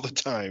shit all the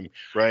time,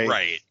 right?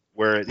 Right.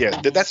 Where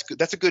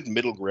that's a good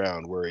middle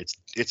ground where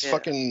it's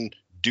fucking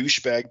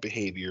douchebag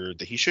behavior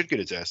that he should get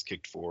his ass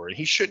kicked for, and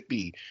he should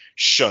be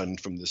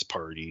shunned from this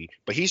party,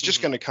 but he's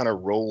just going to kind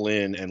of roll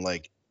in, and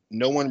like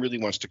no one really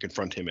wants to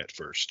confront him at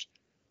first.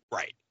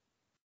 Right.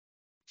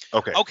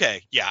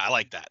 Okay. Yeah, I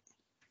like that.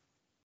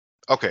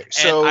 Okay,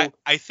 so and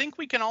I think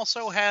we can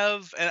also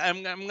have,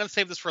 and I'm going to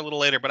save this for a little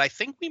later, but I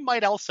think we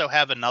might also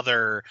have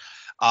another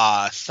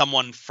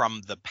someone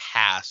from the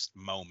past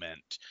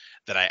moment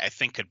that I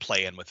think could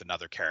play in with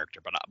another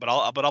character, but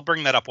I'll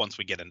bring that up once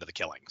we get into the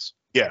killings.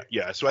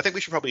 Yeah. So I think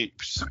we should probably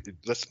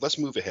let's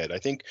move ahead. I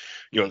think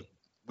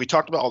we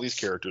talked about all these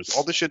characters,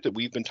 all the shit that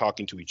we've been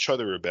talking to each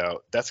other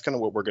about. That's kind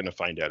of what we're going to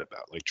find out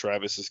about. Like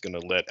Travis is going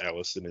to let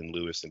Allison and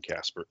Lewis and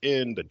Casper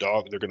in. The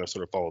dog, they're going to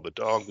sort of follow the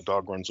dog. The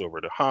dog runs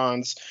over to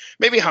Hans.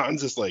 Maybe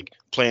Hans is like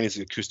playing his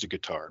acoustic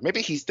guitar.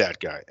 Maybe he's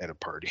that guy at a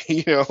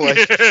party,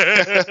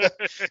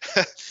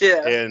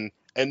 Yeah.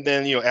 And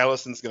then,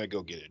 Allison's going to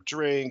go get a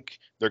drink.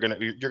 You're going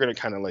to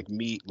kind of like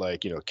meet,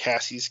 like,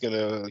 Cassie's going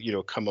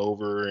to, come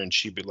over, and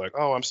she'd be like,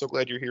 oh, I'm so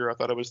glad you're here. I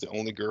thought I was the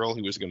only girl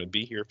who was going to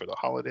be here for the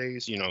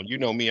holidays. You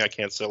know me, I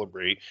can't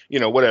celebrate,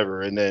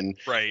 whatever. And then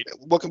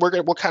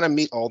we'll kind of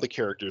meet all the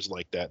characters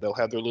like that. They'll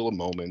have their little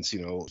moments,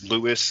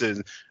 Lewis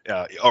and,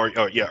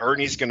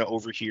 Ernie's going to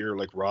overhear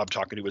like Rob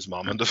talking to his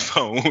mom on the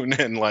phone.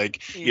 And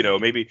like,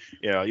 maybe,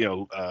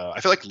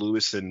 I feel like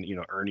Lewis and,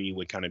 Ernie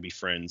would kind of be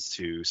friends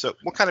too. So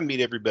we'll kind of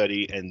meet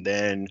everybody. And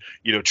then,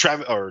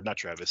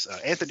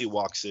 Anthony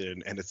walks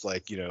in, and it's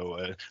like,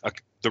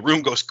 the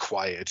room goes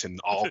quiet and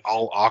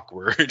all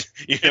awkward.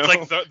 It's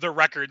like the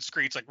record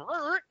screams like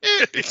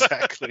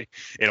exactly.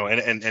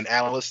 And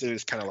Allison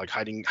is kind of like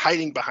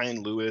hiding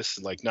behind Lewis,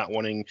 like not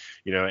wanting,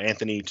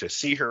 Anthony to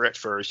see her at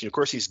first. Of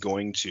course he's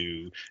going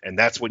to, and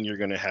that's when you're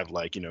going to have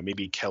like,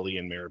 maybe Kelly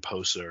and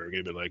Mariposa are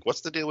going to be like,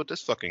 what's the deal with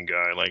this fucking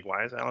guy? Like,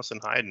 why is Allison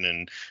hiding?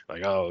 And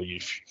like, oh,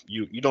 you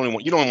don't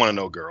want to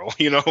know, girl,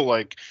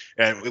 like,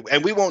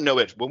 and we won't know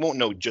it. We won't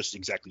know just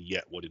exactly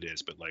yet what it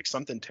is, but like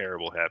something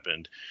terrible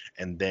happened.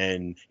 And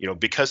then then,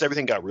 because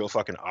everything got real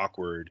fucking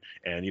awkward,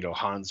 and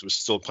Hans was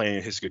still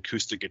playing his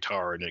acoustic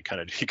guitar, and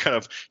he kind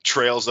of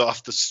trails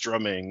off the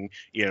strumming,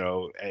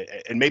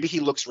 and maybe he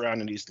looks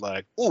around and he's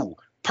like, "Ooh,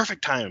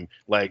 perfect time,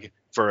 like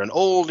for an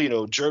old,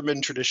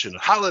 German tradition,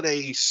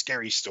 holiday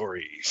scary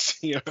stories."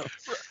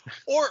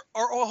 Or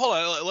hold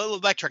on,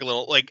 let's backtrack a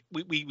little. Like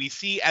we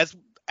see as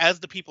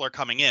the people are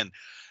coming in,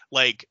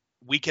 like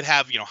we could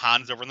have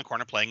Hans over in the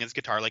corner playing his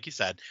guitar, like you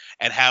said,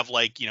 and have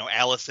like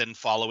Allison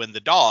follow in the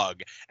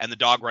dog, and the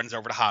dog runs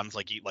over to Hans,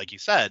 like you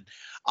said,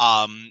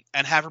 and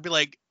have her be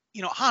like,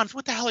 Hans,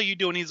 what the hell are you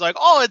doing? He's like,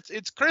 oh,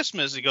 it's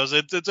Christmas. He goes,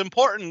 it's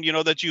important,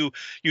 that you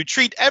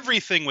treat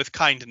everything with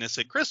kindness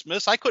at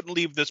Christmas. I couldn't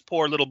leave this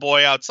poor little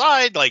boy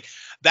outside, like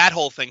that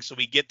whole thing. So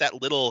we get that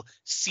little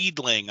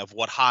seedling of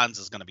what Hans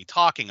is going to be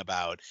talking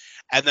about,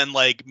 and then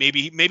like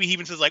maybe he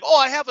even says like, oh,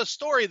 I have a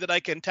story that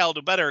I can tell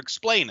to better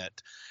explain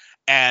it.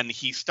 And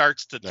he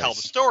starts to tell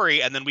the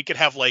story, and then we could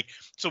have like,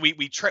 so we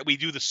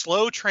do the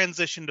slow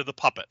transition to the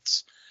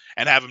puppets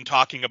and have him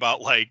talking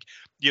about like,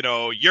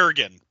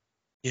 Jurgen.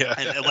 Yeah.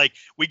 And like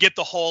we get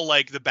the whole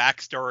like the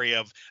backstory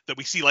of that,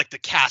 we see like the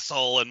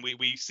castle, and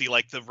we see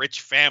like the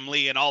rich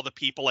family and all the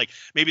people, like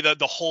maybe the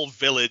whole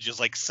village is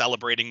like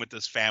celebrating with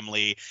this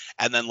family,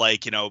 and then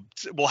like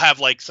we'll have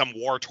like some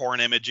war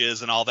torn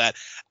images and all that,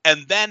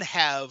 and then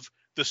have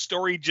the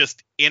story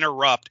just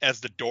interrupt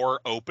as the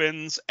door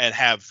opens and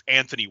have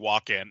Anthony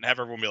walk in and have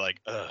everyone be like,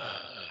 ugh.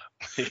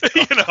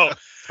 Oh,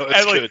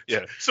 and like, good.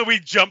 Yeah. So we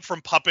jump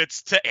from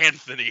puppets to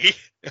Anthony.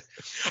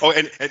 Oh,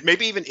 and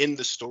maybe even in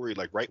the story,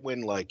 like right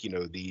when like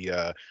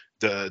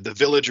the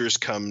villagers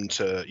come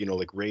to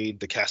like raid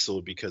the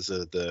castle because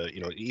of the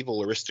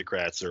evil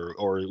aristocrats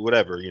or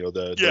whatever,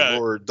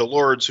 the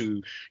lords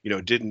who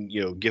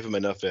didn't give them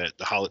enough at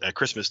at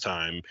Christmas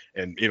time,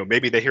 and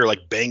maybe they hear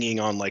like banging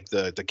on like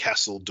the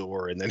castle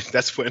door, and then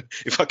that's when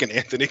fucking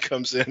Anthony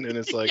comes in, and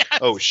it's like, yes.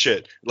 Oh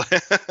shit,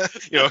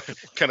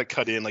 kind of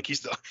cut in like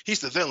he's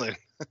the villain.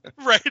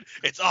 Right.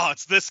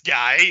 It's this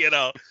guy,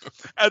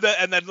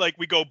 and then like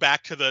we go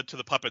back to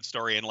the puppet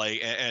story, and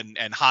like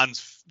and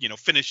Hans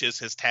finishes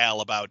his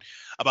tale about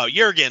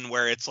Jurgen,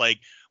 where it's like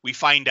we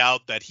find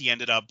out that he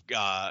ended up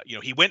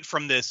he went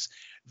from this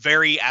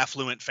very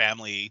affluent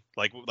family,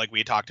 like we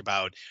had talked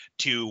about,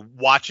 to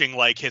watching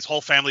like his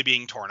whole family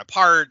being torn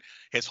apart,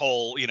 his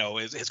whole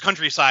his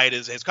countryside,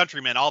 his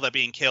countrymen, all that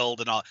being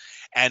killed and all,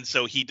 and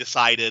so he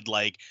decided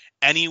like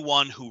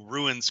anyone who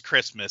ruins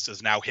Christmas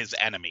is now his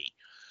enemy.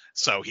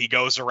 So he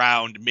goes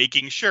around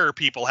making sure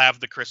people have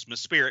the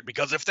Christmas spirit,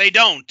 because if they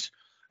don't,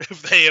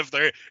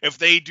 if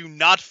they do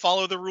not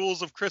follow the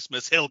rules of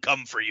Christmas, he'll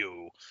come for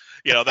you.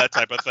 That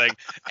type of thing.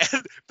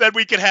 And then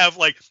we could have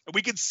like,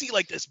 we could see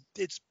like this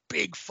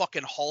big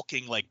fucking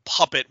hulking like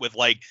puppet with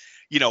like,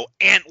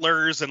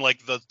 antlers and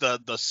like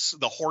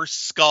the horse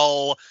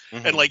skull.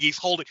 Mm-hmm. And like he's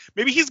holding,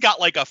 maybe he's got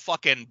like a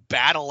fucking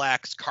battle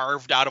axe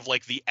carved out of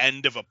like the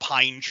end of a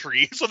pine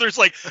tree. So there's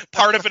like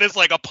part of it is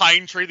like a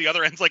pine tree, the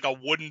other end's like a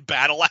wooden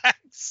battle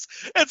axe.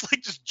 It's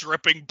like just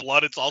dripping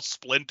blood, it's all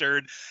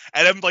splintered,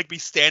 and him like be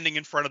standing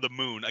in front of the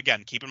moon.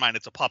 Again, keep in mind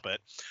it's a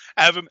puppet.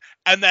 Have him,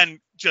 and then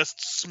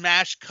just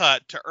smash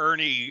cut to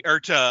Ernie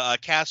or to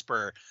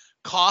Casper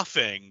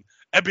coughing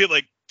and be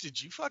like, did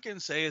you fucking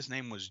say his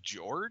name was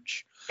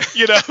George?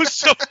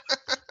 So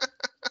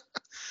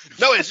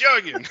no, it's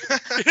Jurgen.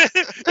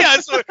 Yeah,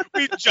 so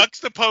we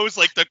juxtapose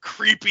like the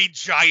creepy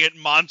giant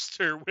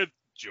monster with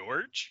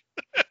George.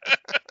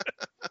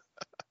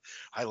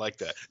 I like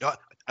that. No,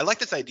 I like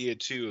this idea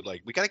too.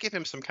 Like, we got to give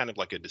him some kind of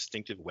like a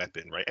distinctive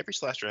weapon, right? Every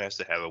slasher has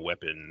to have a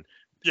weapon.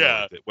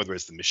 Yeah. Whether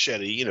it's the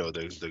machete,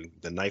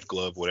 the knife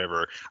glove,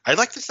 whatever. I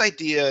like this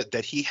idea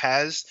that he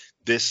has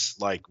this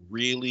like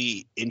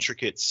really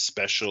intricate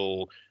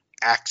special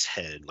axe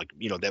head, like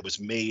that was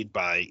made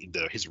by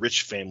his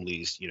rich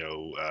family's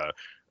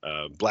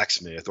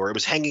blacksmith, or it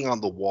was hanging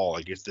on the wall.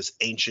 I guess this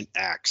ancient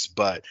axe,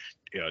 but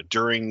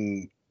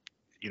during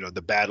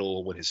the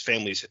battle when his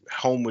family's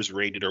home was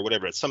raided or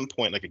whatever, at some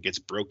point like it gets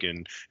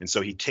broken, and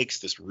so he takes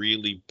this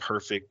really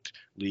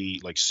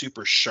perfectly like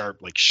super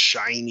sharp like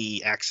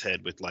shiny axe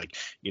head with like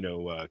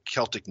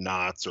Celtic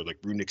knots or like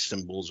runic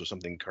symbols or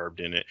something carved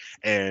in it,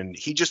 and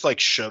he just like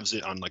shoves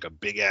it on like a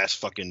big ass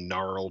fucking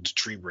gnarled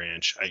tree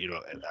branch.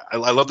 I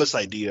love this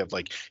idea of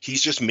like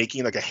he's just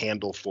making like a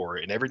handle for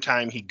it, and every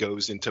time he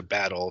goes into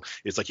battle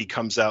it's like he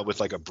comes out with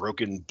like a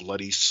broken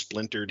bloody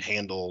splintered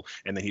handle,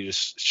 and then he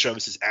just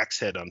shoves his axe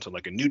head onto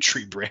like a new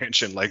tree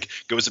branch and like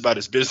goes about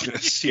his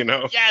business.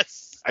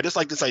 Yes, I just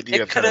like this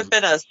idea. It could have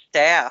been a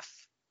staff,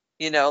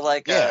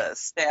 like a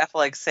staff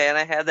like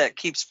Santa had that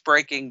keeps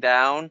breaking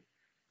down.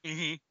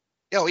 Mm-hmm.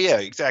 Oh yeah,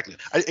 exactly.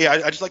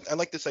 I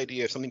like this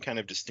idea of something kind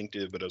of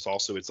distinctive, but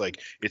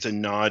it's a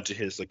nod to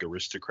his like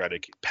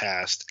aristocratic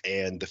past,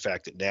 and the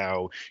fact that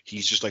now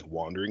he's just like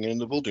wandering in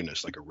the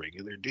wilderness like a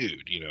regular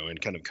dude, and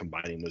kind of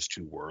combining those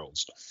two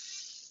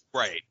worlds.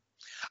 Right.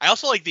 I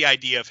also like the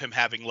idea of him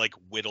having like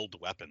whittled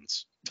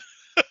weapons.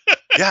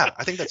 Yeah,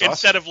 I think that's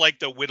Instead awesome. of like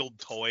the whittled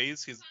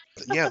toys. He's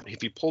Yeah,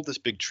 if you pulled this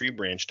big tree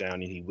branch down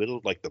and he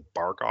whittled like the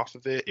bark off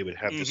of it, it would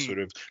have this Mhm. sort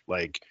of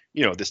like,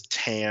 this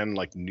tan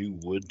like new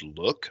wood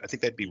look. I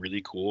think that'd be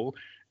really cool.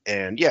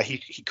 And yeah,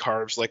 he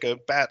carves like a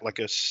bat, like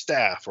a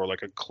staff or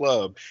like a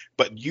club.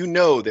 But you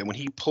know that when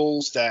he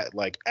pulls that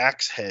like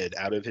axe head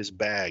out of his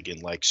bag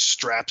and like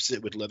straps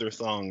it with leather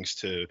thongs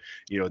to,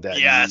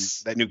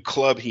 Yes. that new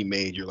club he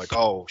made, you're like,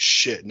 oh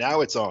shit,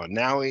 now it's on.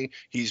 Now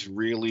he's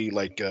really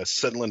like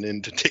settling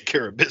in to take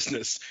care of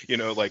business.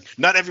 Like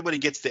not everybody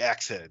gets the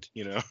axe head.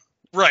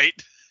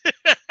 Right.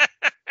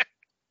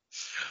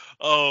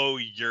 Oh,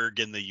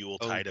 Jurgen the Oh,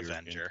 Yuletide Jurgen.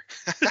 Avenger.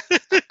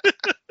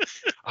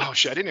 Oh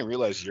shit, I didn't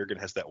realize Jurgen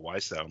has that Y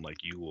sound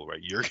like Yule,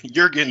 right?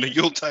 Jurgen the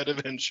Yuletide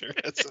Avenger.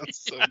 That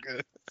sounds so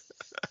good.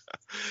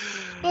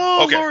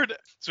 Oh Okay. Lord!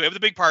 So we have the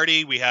big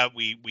party. We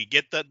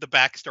get the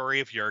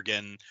backstory of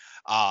Jurgen.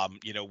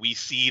 We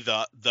see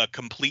the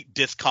complete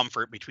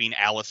discomfort between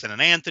Allison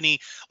and Anthony.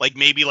 Like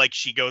maybe like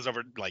she goes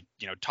over like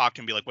talk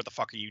to him, be like, "What the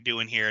fuck are you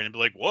doing here?" And be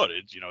like, "What?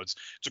 It's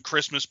a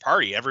Christmas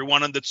party.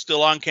 Everyone that's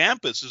still on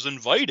campus is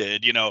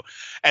invited."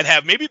 And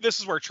have maybe this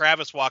is where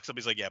Travis walks up.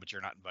 He's like, "Yeah, but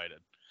you're not invited."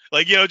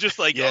 Like just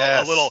like a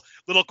Yes.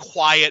 little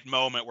quiet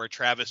moment where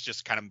Travis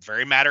just kind of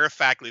very matter of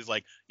factly is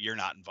like, "You're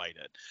not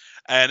invited,"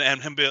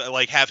 and him be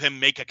like have him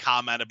make a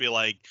comment and be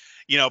like,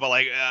 but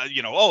like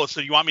oh,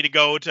 so you want me to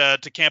go to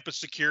campus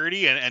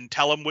security and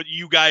tell them what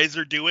you guys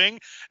are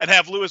doing, and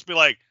have Lewis be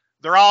like,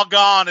 "They're all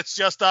gone. It's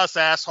just us,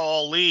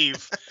 asshole.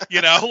 Leave."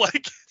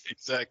 Like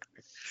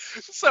Exactly.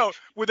 so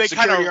would they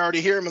kind Security of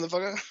already here,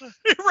 motherfucker.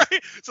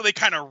 right? So they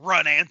kind of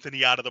run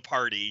Anthony out of the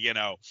party.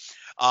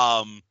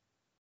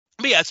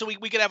 But yeah, so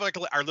we could have like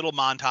our little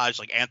montage,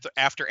 like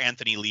after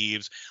Anthony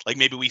leaves, like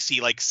maybe we see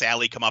like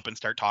Sally come up and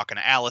start talking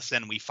to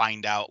Allison. We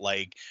find out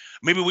like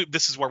maybe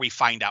this is where we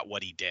find out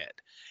what he did,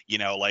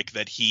 like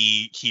that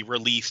he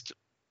released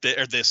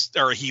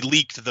or he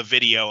leaked the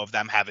video of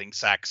them having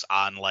sex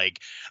on like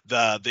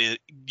the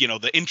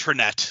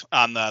intranet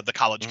on the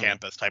college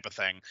campus type of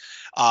thing.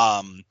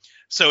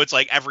 So it's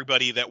like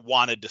everybody that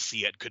wanted to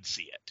see it could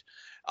see it.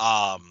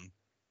 So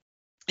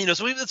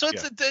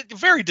it's a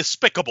very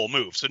despicable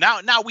move. So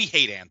now we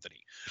hate Anthony.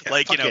 Yeah,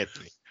 Like, fuck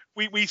Anthony.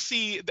 we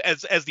see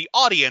as the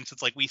audience,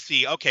 it's like we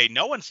see, okay,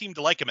 no one seemed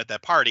to like him at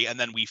that party, and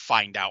then we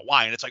find out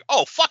why, and it's like,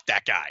 oh, fuck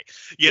that guy.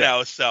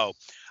 So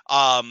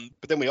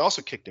but then we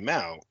also kicked him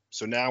out.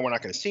 So now we're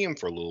not going to see him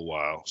for a little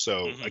while.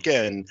 So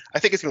again, I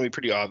think it's going to be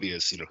pretty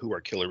obvious, who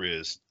our killer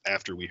is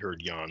after we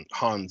heard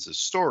Hans's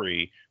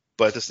story.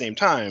 But at the same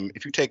time,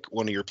 if you take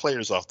one of your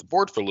players off the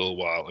board for a little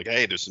while, like,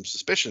 hey, there's some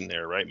suspicion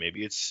there, right?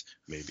 Maybe it's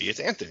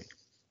Anthony.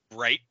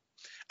 Right.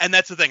 And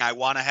that's the thing I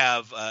want to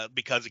have,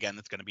 because again,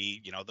 it's going to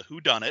be, the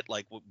whodunit.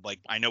 Like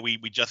I know we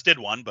just did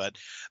one, but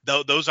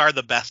those are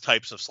the best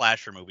types of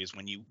slasher movies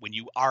when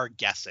you are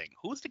guessing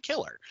who's the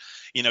killer.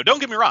 Don't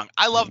get me wrong,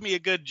 I love me a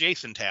good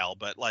Jason tale,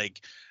 but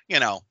like,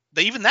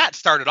 even that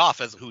started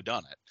off as a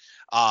whodunit.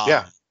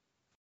 Yeah.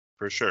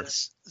 For sure.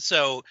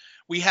 So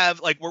we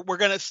have like we're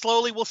gonna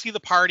slowly we'll see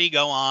the party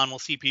go on. We'll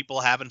see people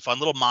having fun,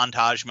 little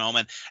montage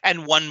moment,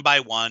 and one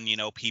by one,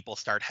 people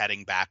start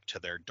heading back to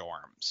their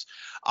dorms.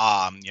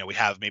 We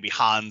have maybe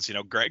Hans,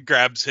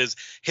 grabs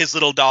his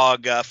little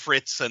dog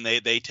Fritz, and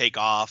they take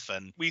off,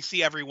 and we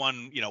see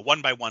everyone,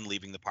 one by one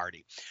leaving the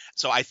party.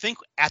 So I think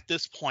at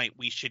this point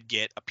we should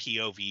get a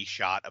POV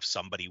shot of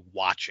somebody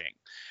watching.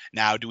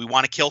 Now, do we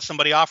want to kill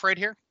somebody off right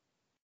here?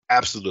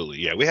 Absolutely.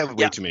 Yeah. We have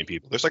way too many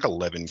people. There's like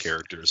 11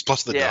 characters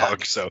plus the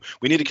dog. So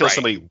we need to kill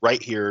somebody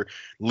right here,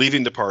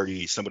 leaving the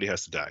party. Somebody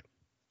has to die.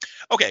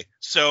 Okay.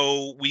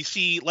 So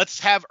let's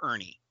have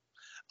Ernie.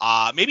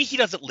 Maybe he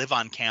doesn't live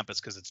on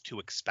campus because it's too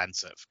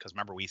expensive. Because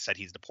remember, we said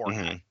he's the poor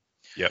guy.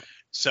 Yep.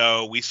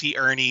 So we see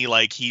Ernie,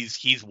 like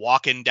he's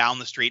walking down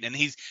the street, and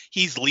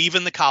he's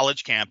leaving the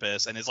college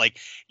campus, and is like,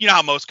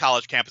 how most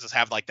college campuses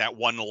have like that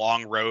one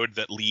long road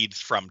that leads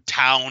from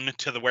town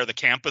to where the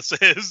campus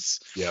is.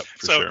 Yep,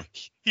 for so sure.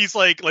 He's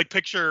like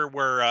picture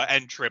where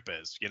End Trip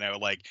is,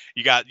 like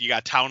you got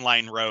Town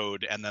Line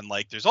Road, and then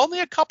like there's only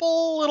a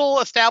couple little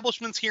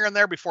establishments here and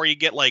there before you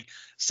get like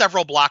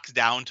several blocks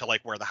down to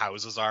like where the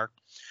houses are.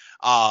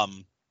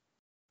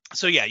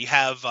 So yeah, you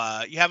have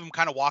him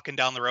kind of walking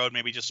down the road,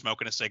 maybe just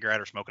smoking a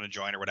cigarette or smoking a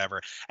joint or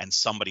whatever, and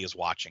somebody is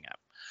watching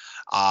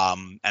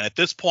him. And at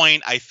this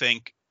point, I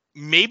think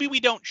maybe we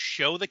don't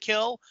show the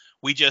kill.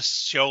 We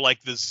just show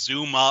like the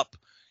zoom up.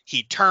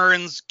 He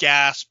turns,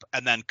 gasp,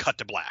 and then cut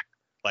to black.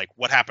 Like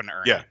what happened to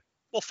Ernie? Yeah.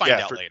 We'll find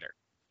out later.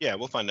 Yeah,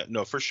 we'll find out.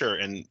 No, for sure.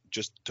 And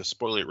just to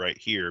spoil it right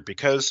here,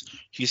 because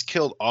he's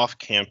killed off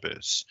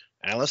campus,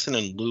 Allison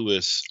and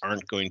Lewis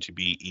aren't going to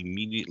be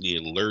immediately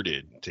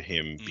alerted to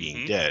him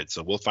being dead.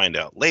 So we'll find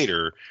out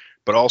later.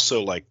 but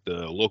also like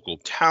the local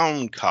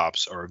town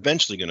cops are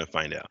eventually going to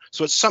find out.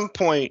 So at some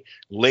point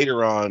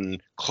later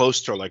on,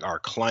 close to like our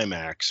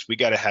climax, we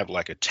got to have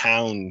like a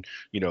town,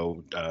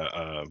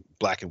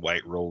 black and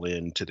white roll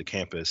into the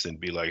campus and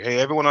be like, hey,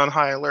 everyone on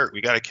high alert,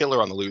 we got a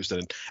killer on the loose.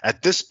 And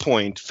at this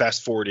point,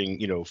 fast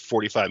forwarding,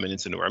 45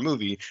 minutes into our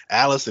movie,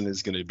 Allison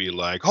is going to be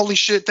like, holy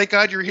shit, thank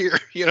God you're here,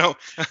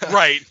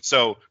 Right.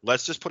 So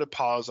let's just put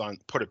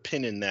a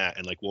pin in that,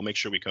 and like we'll make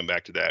sure we come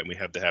back to that, and we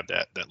have to have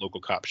that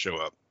local cop show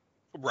up.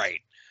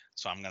 Right.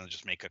 So I'm gonna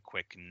just make a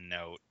quick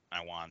note.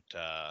 I want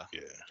to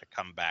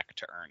come back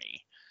to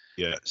Ernie.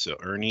 Yeah, so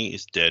Ernie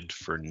is dead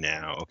for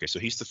now. Okay, so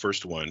he's the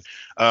first one.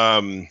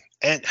 And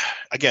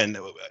again,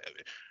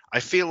 I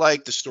feel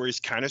like the story is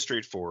kind of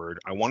straightforward.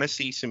 I want to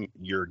see some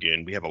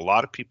Jurgen. We have a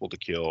lot of people to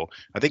kill.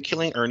 I think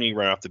killing Ernie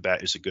right off the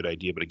bat is a good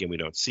idea, but again, we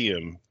don't see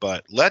him.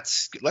 But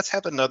let's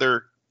have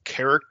another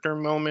character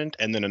moment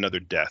and then another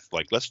death.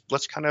 Like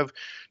let's kind of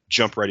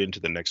jump right into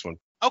the next one.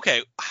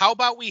 Okay, how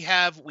about we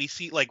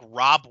see like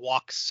Rob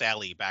walks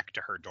Sally back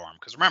to her dorm,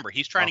 because remember,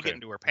 he's trying to get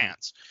into her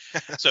pants.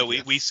 So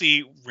we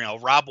see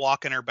Rob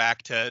walking her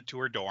back to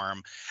her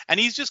dorm, and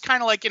he's just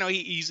kind of like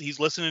he's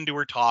listening to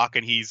her talk,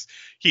 and he's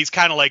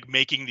kind of like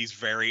making these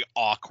very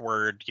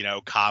awkward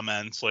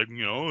comments like I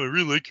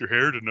really like your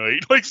hair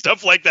tonight, like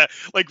stuff like that,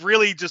 like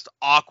really just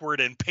awkward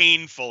and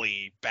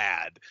painfully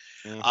bad.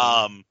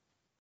 Mm-hmm.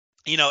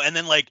 And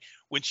then like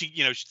when she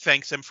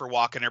thanks him for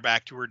walking her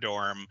back to her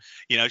dorm,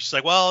 she's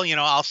like, well,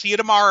 I'll see you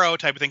tomorrow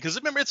type of thing. Because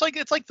remember, it's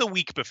like the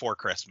week before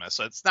Christmas,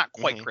 so it's not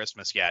quite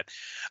Christmas yet.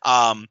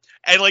 And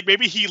like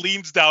maybe he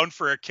leans down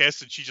for a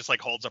kiss, and she just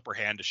like holds up her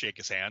hand to shake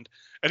his hand,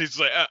 and he's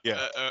like,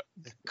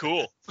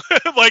 cool.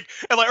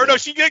 No,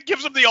 she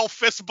gives him the old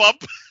fist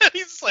bump.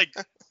 He's like,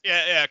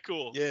 yeah,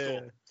 cool.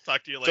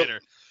 Talk to you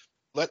later.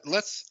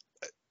 Let's.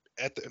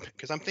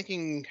 Because I'm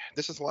thinking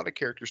this is a lot of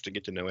characters to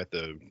get to know at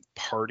the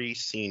party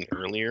scene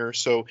earlier,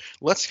 so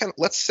let's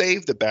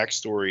save the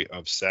backstory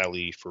of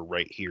Sally for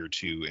right here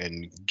too,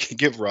 and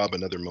give Rob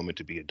another moment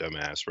to be a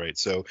dumbass, right?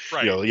 So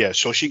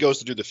so she goes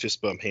to do the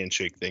fist bump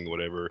handshake thing,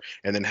 whatever,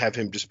 and then have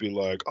him just be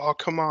like, oh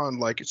come on,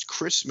 like it's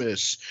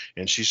Christmas,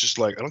 and she's just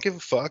like, I don't give a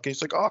fuck, and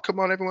he's like, oh come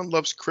on, everyone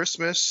loves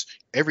Christmas.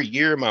 Every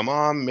year my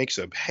mom makes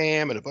a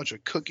ham and a bunch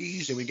of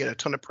cookies and we get a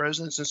ton of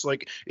presents. It's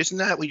like, isn't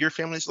that what your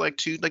family's like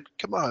too? Like,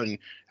 come on,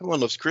 everyone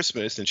loves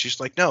Christmas. And she's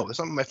like, no, that's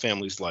not what my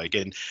family's like.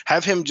 And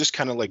have him just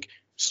kind of like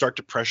start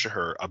to pressure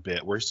her a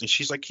bit, where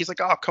he's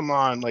like, oh come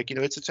on, like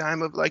it's a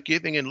time of like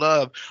giving and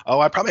love. Oh,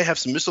 I probably have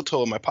some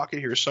mistletoe in my pocket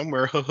here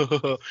somewhere.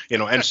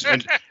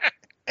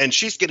 And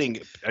she's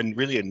getting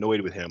really annoyed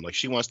with him. Like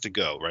she wants to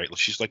go, right?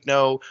 She's like,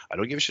 no, I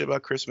don't give a shit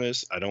about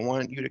Christmas. I don't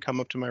want you to come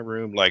up to my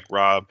room. Like,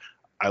 Rob,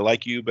 I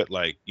like you, but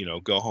like,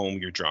 go home,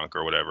 you're drunk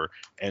or whatever.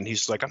 And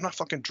he's like, I'm not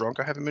fucking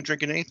drunk. I haven't been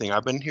drinking anything.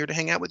 I've been here to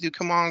hang out with you.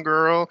 Come on,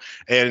 girl.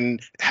 And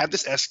have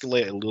this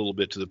escalate a little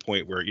bit to the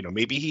point where,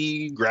 maybe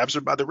he grabs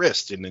her by the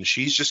wrist and then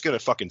she's just going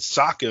to fucking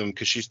sock him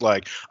because she's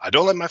like, I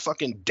don't let my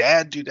fucking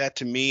dad do that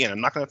to me. And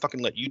I'm not going to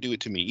fucking let you do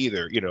it to me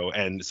either,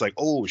 and it's like,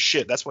 oh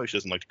shit, that's why she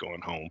doesn't like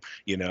going home,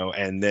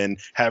 and then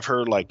have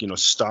her like,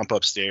 stomp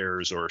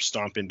upstairs or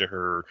stomp into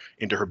her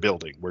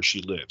building where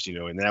she lives,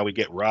 and now we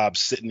get Rob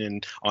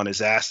sitting on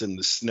his ass in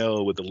the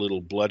snow with a little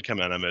blood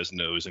coming out of his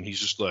nose, and he's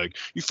just like,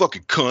 you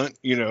fucking cunt,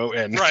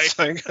 and right.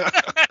 Like,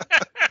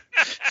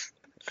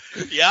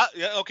 yeah,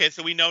 okay,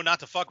 so we know not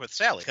to fuck with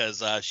Sally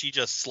because she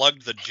just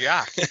slugged the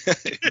jock.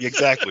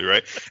 Exactly,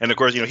 right. And of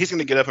course, he's going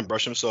to get up and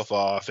brush himself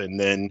off, and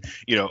then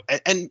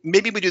and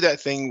maybe we do that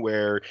thing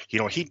where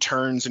he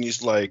turns and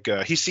he's like,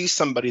 he sees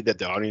somebody that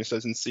the audience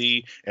doesn't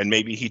see, and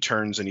maybe he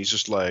turns and he's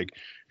just like,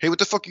 hey, what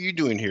the fuck are you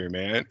doing here,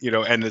 man?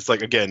 And it's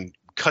like, again,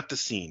 cut the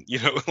scene,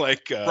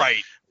 like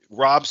right.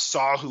 Rob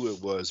saw who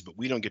it was, but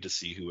we don't get to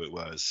see who it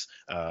was.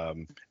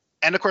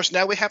 And of course,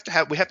 now we have to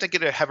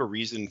have a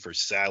reason for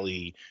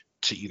Sally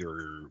to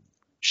either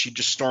she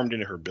just stormed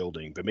into her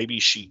building, but maybe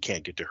she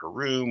can't get to her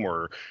room,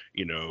 or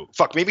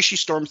maybe she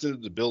storms into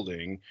the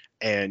building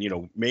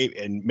and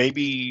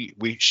maybe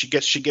she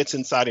gets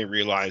inside and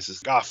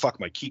realizes, fuck,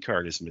 my key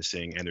card is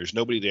missing and there's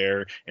nobody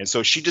there, and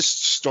so she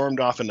just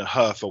stormed off in a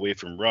huff away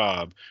from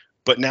Rob.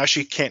 But now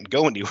she can't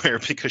go anywhere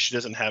because she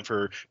doesn't have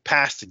her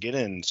pass to get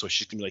in. So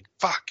she's going to be like,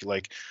 fuck,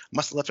 like,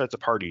 must have left her at the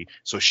party.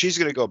 So she's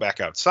going to go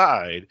back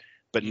outside.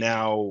 But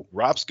now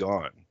Rob's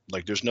gone.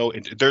 Like, there's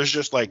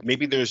just like,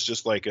 maybe there's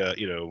just like a,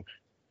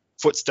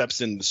 footsteps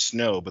in the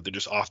snow, but they're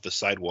just off the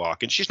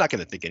sidewalk. And she's not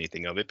going to think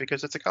anything of it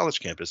because it's a college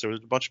campus. There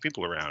was a bunch of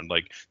people around.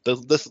 Like,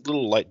 this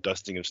little light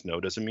dusting of snow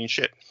doesn't mean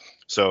shit.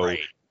 So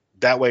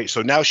that way,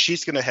 so now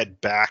she's going to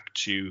head back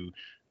to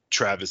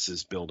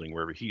Travis's building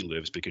wherever he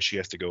lives because she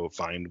has to go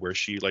find where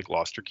she like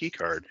lost her key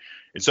card.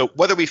 And so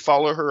whether we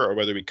follow her or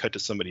whether we cut to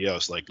somebody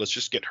else, like, let's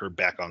just get her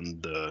back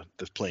on the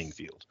playing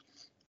field.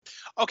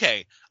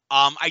 Okay.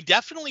 I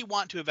definitely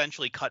want to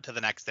eventually cut to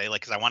the next day, like,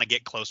 because I want to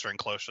get closer and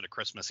closer to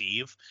Christmas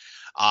Eve.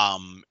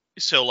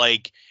 So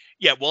like,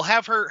 yeah, we'll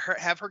have her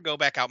go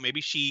back out.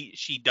 Maybe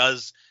she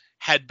does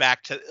head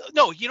back to.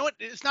 No, you know what?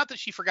 It's not that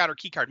she forgot her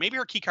key card. Maybe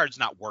her key card's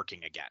not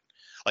working again.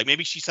 Like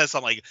maybe she says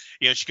something like,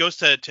 she goes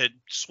to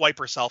swipe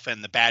herself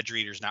and the badge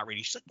reader's not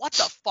reading. She's like, what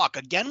the fuck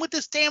again with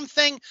this damn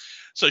thing?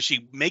 So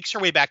she makes her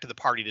way back to the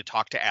party to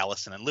talk to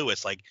Allison and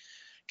Lewis. Like,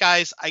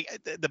 guys,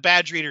 the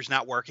badge reader's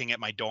not working at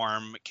my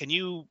dorm. Can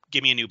you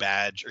give me a new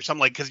badge or something,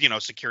 like,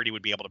 because security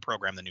would be able to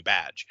program the new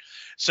badge.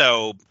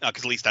 So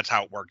because at least that's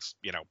how it works,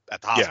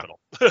 at the hospital.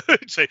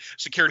 So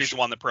security's the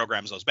one that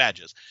programs those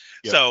badges.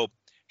 Yeah. So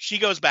she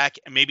goes back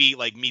and maybe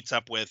like meets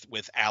up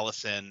with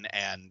Allison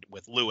and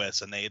with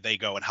Lewis, and they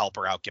go and help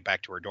her out, get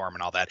back to her dorm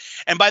and all that.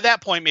 And by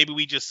that point, maybe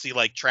we just see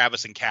like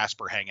Travis and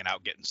Casper hanging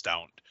out, getting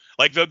stoned.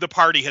 Like the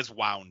party has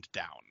wound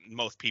down.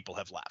 Most people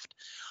have left.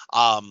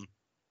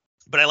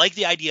 But I like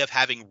the idea of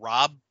having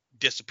Rob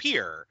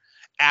disappear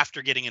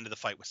after getting into the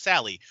fight with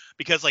Sally,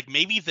 because like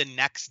maybe the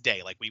next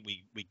day, like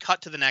we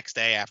cut to the next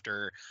day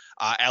after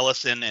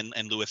Allison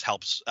and Lewis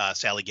helps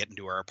Sally get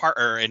into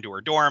her into her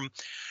dorm,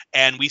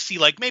 and we see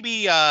like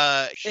maybe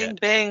bing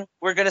bing,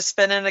 we're gonna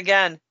spin it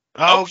again.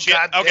 Oh shit.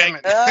 God okay.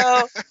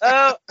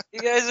 Oh, you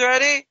guys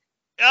ready?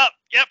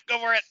 Yep, go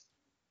for it.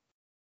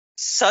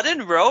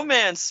 Sudden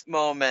romance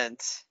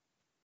moment.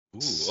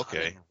 Ooh,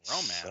 okay.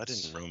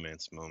 Sudden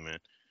romance moment.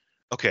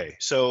 Okay,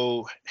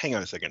 so hang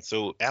on a second.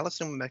 So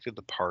Allison went back to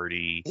the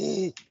party.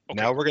 Okay,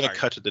 now we're gonna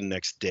cut to the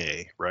next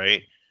day,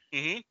 right?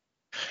 Mm-hmm.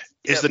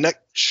 Is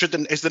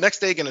the next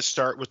day gonna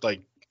start with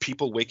like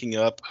people waking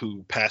up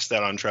who passed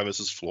out on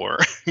Travis's floor?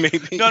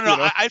 Maybe. No.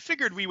 I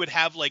figured we would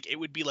have like it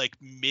would be like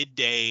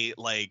midday,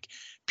 like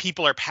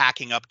people are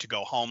packing up to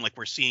go home. Like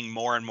we're seeing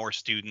more and more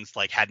students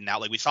like heading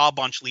out. Like we saw a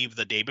bunch leave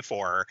the day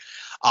before.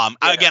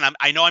 Again,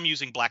 I know I'm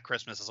using Black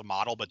Christmas as a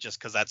model, but just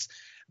because that's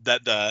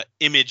the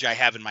image I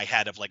have in my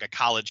head of like a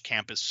college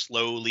campus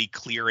slowly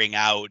clearing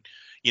out,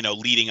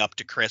 leading up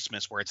to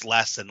Christmas, where it's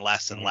less and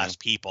less and less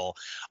people.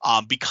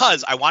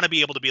 Because I want to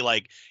be able to be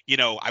like,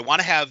 I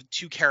want to have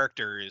two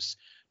characters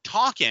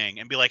talking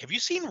and be like, have you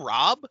seen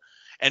Rob?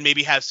 And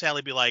maybe have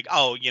Sally be like,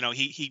 oh,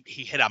 he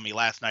hit on me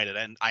last night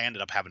and I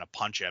ended up having to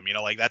punch him,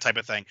 like that type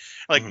of thing.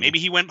 Like maybe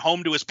he went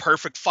home to his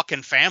perfect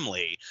fucking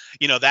family,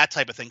 that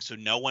type of thing. So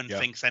no one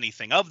thinks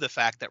anything of the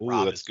fact that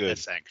Rob is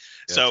missing.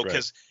 Yeah, so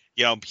because,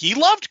 he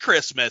loved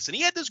Christmas and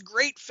he had this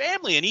great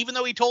family. And even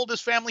though he told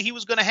his family he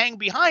was going to hang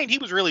behind, he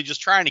was really just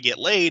trying to get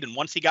laid. And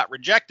once he got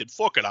rejected,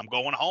 fuck it, I'm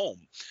going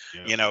home,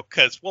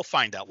 because we'll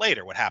find out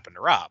later what happened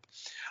to Rob.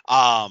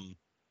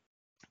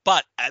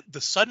 But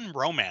the sudden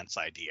romance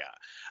idea.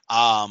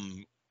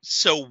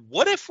 So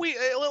what if we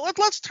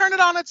let's turn it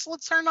on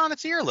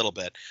its ear a little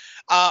bit.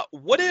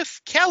 What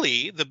if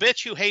Kelly, the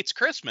bitch who hates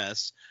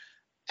Christmas,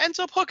 ends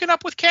up hooking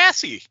up with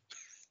Cassie?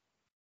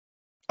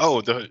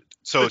 Oh, the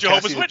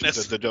Jehovah's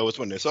Witness. The Jehovah's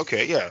Witness.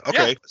 Okay, yeah.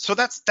 Okay. Yeah. So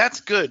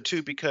that's good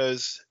too,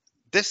 because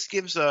this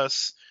gives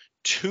us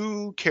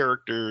two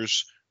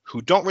characters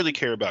who don't really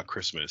care about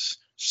Christmas.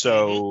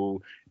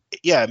 So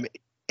yeah.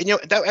 And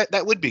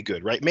that would be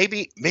good, right?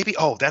 Maybe.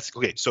 Oh, that's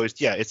okay. So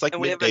it's like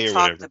and we midday haven't or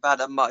talked whatever. about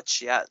it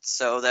much yet,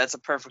 so that's a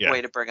perfect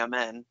way to bring them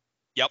in.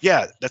 Yep.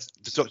 Yeah, that's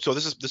so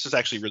this is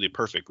actually really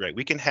perfect, right?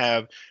 We can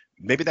have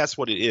maybe that's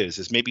what it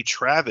is maybe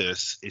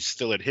Travis is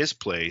still at his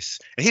place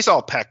and he's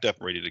all packed up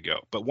ready to go.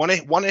 But one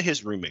of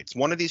his roommates,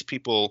 one of these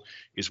people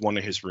is one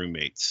of his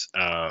roommates,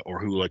 or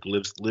who like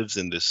lives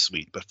in this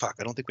suite. But fuck,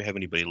 I don't think we have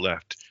anybody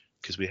left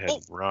because we have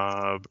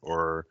Rob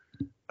or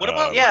what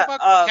about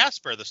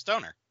Casper, the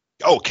stoner?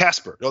 Oh,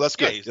 Casper. Oh, that's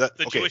good. Yeah,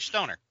 the Jewish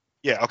stoner.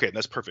 Yeah, okay,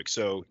 that's perfect.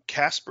 So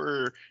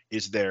Casper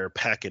is there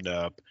packing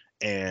up,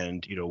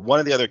 and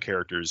one of the other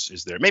characters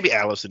is there. Maybe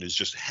Allison is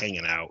just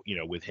hanging out,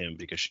 with him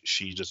because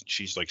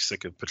she's like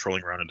sick of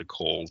patrolling around in the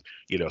cold,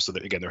 So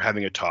that, again, they're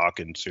having a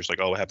talk, and she's like,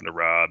 "Oh, what happened to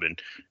Rob?" and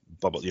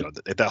blah blah,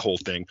 that whole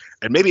thing.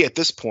 And maybe at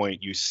this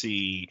point you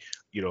see,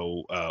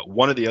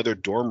 one of the other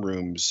dorm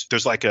rooms.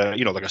 There's like a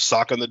like a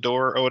sock on the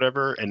door or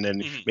whatever, and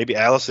then maybe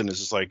Allison is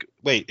just like,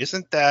 "Wait,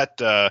 isn't that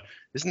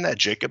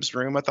Jacob's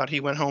room? I thought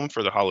he went home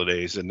for the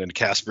holidays." And then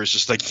Casper's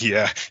just like,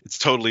 "Yeah, it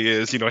totally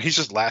is." He's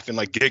just laughing,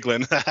 like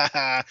giggling.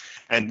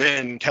 And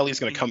then Kelly's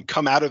gonna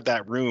come out of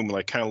that room,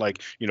 like kind of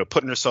like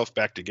putting herself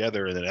back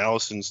together, and then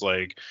Allison's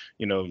like,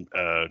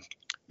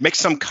 make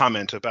some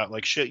comment about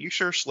like, "Shit, you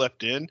sure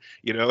slept in,"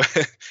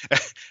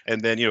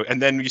 and then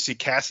and then you see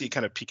Cassie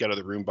kind of peek out of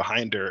the room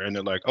behind her, and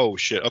they're like, "Oh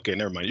shit, okay,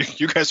 never mind,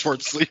 you guys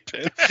weren't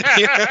sleeping."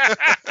 Yep.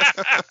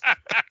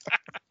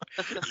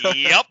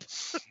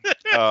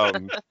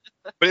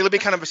 But it'll be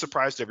kind of a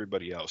surprise to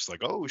everybody else,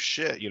 like, "Oh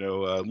shit,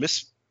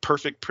 Miss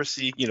Perfect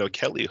Prissy,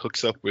 Kelly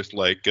hooks up with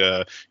like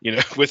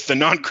with the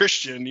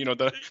non-Christian,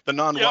 the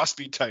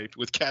non-waspy type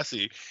with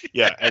Cassie."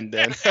 Yeah, and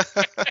then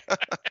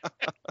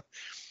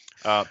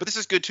but this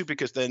is good too,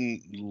 because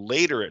then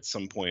later at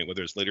some point,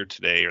 whether it's later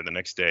today or the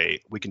next day,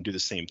 we can do the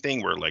same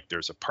thing where like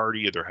there's a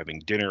party or they're having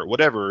dinner or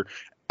whatever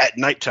at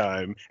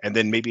nighttime, and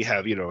then maybe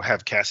have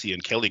Cassie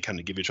and Kelly kind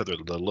of give each other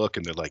the look,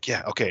 and they're like,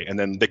 "Yeah, okay," and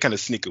then they kind of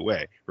sneak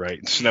away,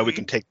 right? So now we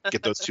can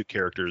get those two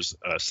characters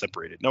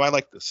separated. No, I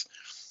like this.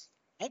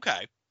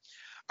 Okay.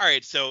 All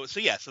right, so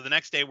yeah, so the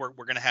next day we're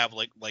gonna have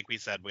like we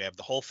said, we have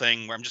the whole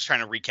thing where I'm just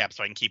trying to recap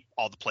so I can keep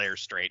all the players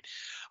straight.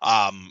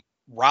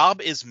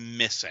 Rob is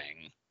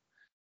missing,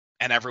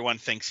 and everyone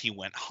thinks he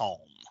went home.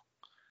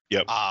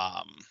 Yep.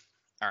 All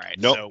right,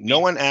 No, so no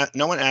one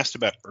asked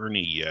about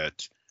Ernie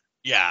yet.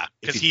 yeah,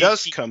 If because he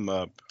does come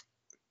up,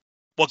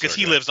 well, because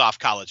sorry, he go lives off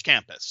college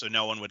campus, so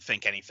no one would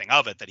think anything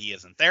of it that he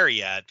isn't there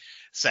yet,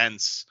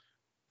 since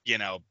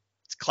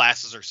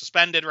classes are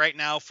suspended right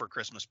now for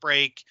Christmas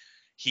break.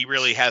 He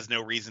really has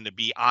no reason to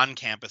be on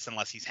campus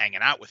unless he's hanging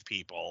out with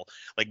people.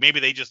 Like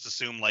maybe they just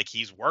assume like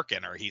he's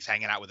working or he's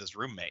hanging out with his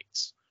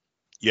roommates.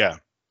 Yeah.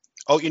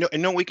 Oh,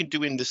 and no, we can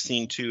do in this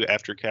scene too.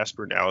 After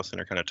Casper and Allison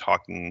are kind of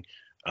talking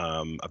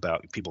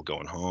about people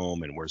going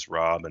home and where's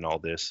Rob and all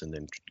this, and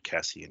then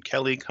Cassie and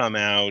Kelly come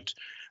out.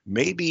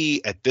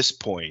 Maybe at this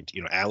point,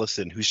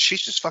 Allison,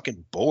 she's just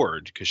fucking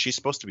bored because she's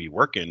supposed to be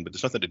working, but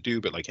there's nothing to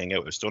do but like hang out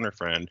with a stoner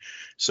friend.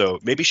 So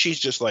maybe she's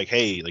just like,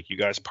 hey, like you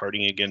guys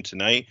partying again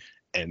tonight,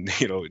 and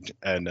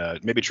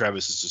maybe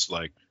Travis is just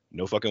like,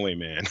 no fucking way,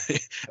 man.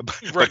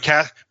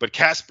 But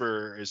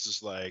Casper is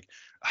just like,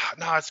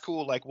 no, it's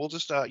cool. Like we'll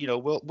just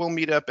we'll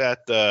meet up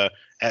at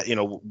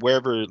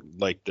wherever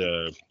like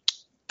the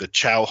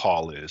chow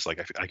hall is. Like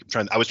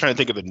I was trying to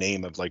think of a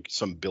name of like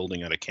some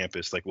building on a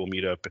campus. Like we'll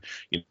meet up,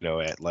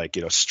 at like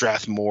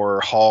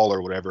Strathmore Hall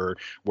or whatever,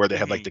 where they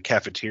have like the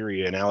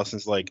cafeteria. And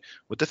Allison's like,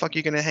 what the fuck are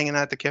you gonna hang out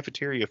at the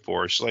cafeteria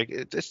for? She's like,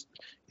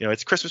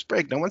 it's Christmas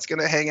break. No one's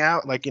gonna hang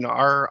out. Like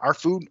our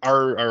food,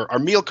 our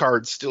meal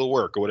cards still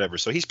work or whatever.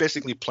 So he's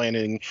basically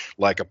planning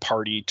like a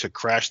party to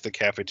crash the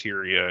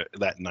cafeteria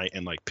that night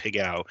and like pig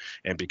out.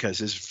 And because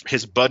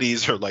his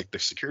buddies are like the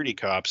security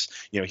cops,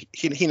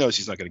 he knows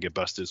he's not gonna get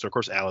busted. So of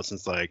course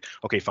Allison's like,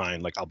 okay,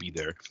 fine, like I'll be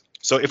there.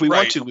 So if we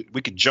want to,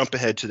 we could jump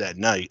ahead to that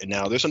night, and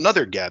now there's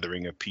another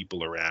gathering of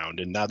people around,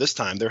 and now this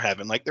time they're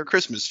having like their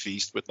Christmas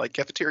feast with like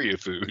cafeteria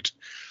food.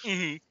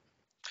 Mm-hmm.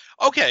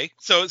 Okay,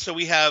 so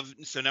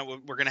now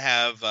we're gonna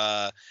have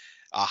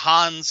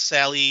Hans,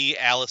 Sally,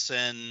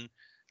 Allison,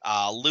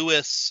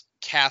 Lewis,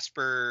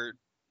 Casper,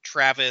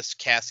 Travis,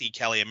 Cassie,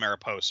 Kelly, and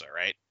Mariposa,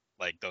 right?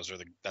 Like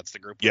that's the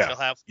group we still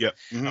have. Yeah.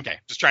 Mm-hmm. Okay,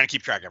 just trying to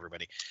keep track of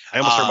everybody. I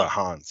almost heard about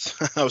Hans.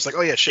 I was like,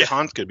 oh yeah, shit, Yeah.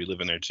 Hans could be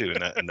living there too,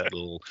 in that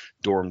little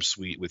dorm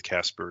suite with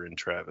Casper and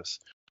Travis.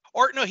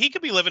 Or no, he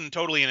could be living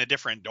totally in a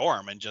different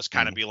dorm and just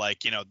kind of be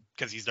like,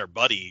 because he's their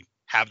buddy,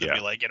 have them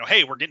be like,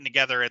 hey, we're getting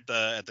together at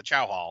the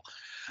chow hall.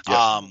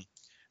 Yeah.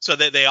 So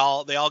that they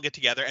all get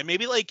together, and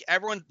maybe like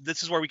everyone,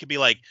 this is where we could be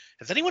like,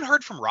 has anyone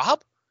heard from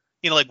Rob?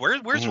 Like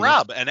where's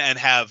Rob? And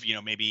have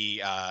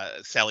maybe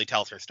Sally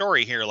tells her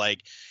story here,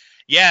 like,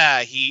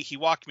 yeah, he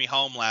walked me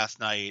home last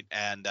night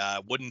and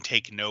wouldn't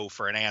take no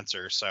for an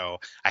answer, so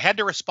I had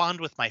to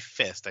respond with my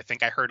fist. I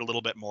think I heard a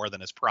little bit more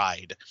than his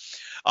pride.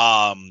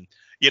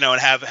 And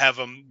have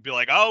him be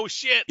like, oh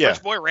shit,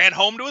 rich boy ran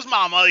home to his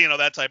mama,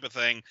 that type of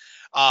thing.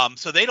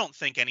 So they don't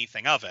think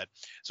anything of it.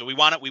 So we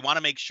want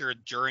to make sure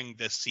during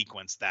this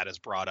sequence that is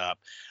brought up.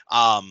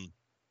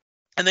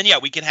 And then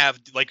we can have,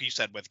 like you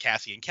said, with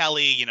Cassie and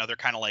Kelly, they're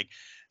kind of like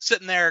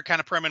sitting there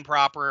kind of prim and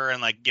proper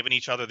and like giving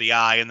each other the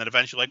eye, and then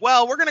eventually like,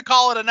 well, we're gonna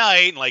call it a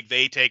night, and like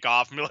they take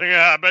off and be like,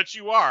 yeah, I bet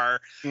you are.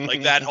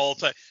 Like that whole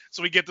time.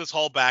 So we get this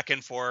whole back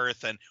and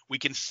forth, and we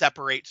can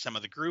separate some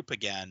of the group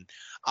again.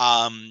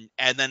 And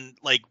then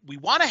like we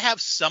want to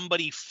have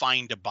somebody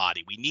find a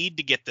body. We need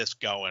to get this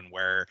going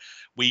where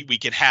we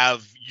can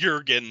have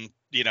Jurgen,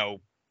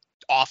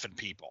 offing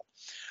people.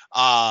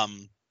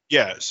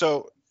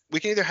 So we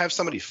can either have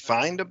somebody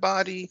find a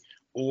body,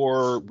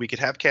 or we could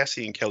have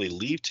Cassie and Kelly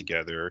leave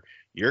together.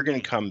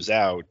 Jurgen comes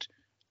out,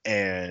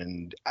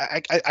 and I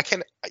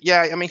can't.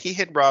 Yeah, I mean, he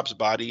hid Rob's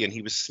body, and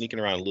he was sneaking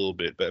around a little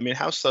bit. But I mean,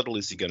 how subtle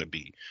is he going to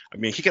be? I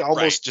mean, he can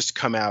almost just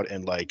come out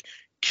and like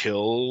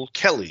kill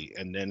Kelly,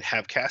 and then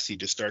have Cassie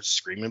just start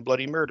screaming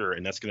bloody murder,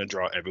 and that's going to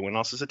draw everyone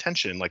else's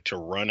attention, like to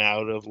run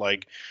out of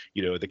like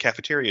the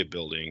cafeteria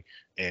building.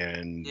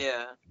 And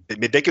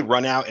they could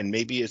run out, and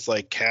maybe it's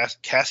like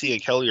Cassie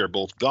and Kelly are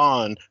both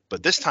gone,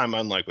 but this time,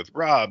 unlike with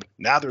Rob,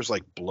 now there's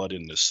like blood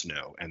in the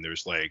snow, and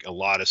there's like a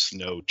lot of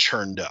snow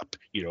churned up,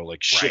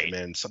 like shit,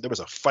 man, so there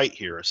was a fight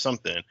here or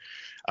something.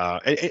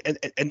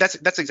 And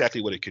that's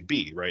exactly what it could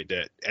be, right?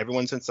 That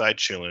everyone's inside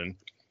chilling.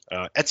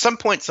 At some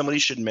point, somebody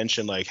should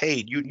mention like,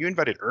 "Hey, you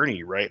invited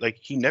Ernie, right? Like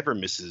he never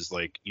misses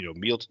like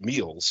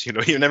meals. He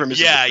never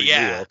misses a free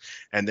meal."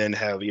 And then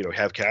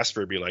have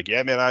Casper be like,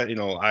 "Yeah, man,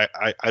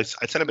 I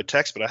sent him a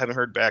text, but I haven't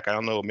heard back. I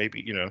don't know,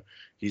 maybe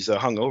he's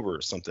hungover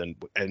or something."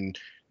 And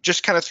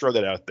just kind of throw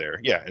that out there,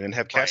 and then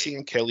have Cassie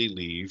and Kelly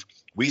leave.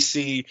 We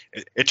see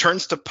it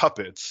turns to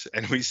puppets,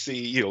 and we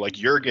see like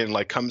Jurgen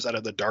like comes out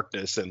of the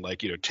darkness and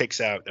like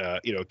takes out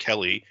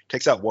Kelly,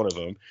 takes out one of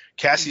them.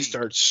 Cassie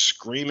starts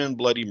screaming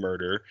bloody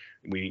murder.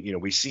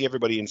 We see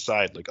everybody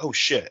inside like, oh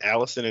shit,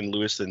 Allison and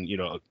Lewis and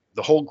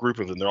the whole group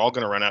of them, they're all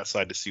going to run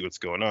outside to see what's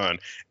going on.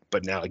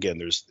 But now again,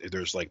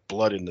 there's like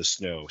blood in the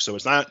snow, so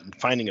it's not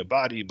finding a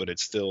body, but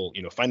it's still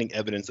finding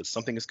evidence that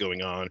something is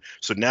going on.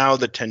 So now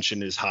the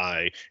tension is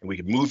high, and we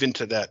can move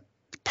into that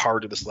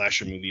part of the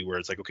slasher movie where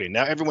it's like, okay,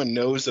 now everyone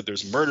knows that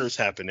there's murders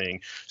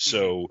happening,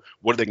 so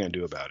what are they going to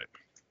do about it?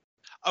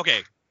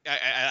 Okay.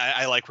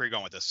 I like where you're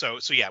going with this. So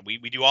yeah, we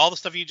do all the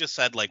stuff you just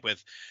said, like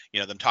with,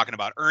 them talking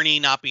about Ernie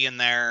not being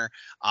there.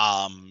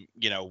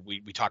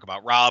 We talk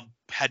about Rob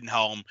heading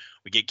home.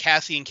 We get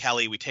Cassie and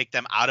Kelly. We take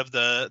them out of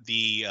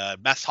the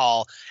mess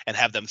hall and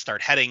have them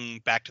start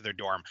heading back to their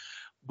dorm.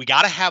 We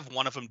got to have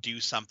one of them do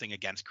something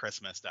against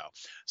Christmas, though.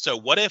 So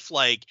what if,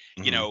 like,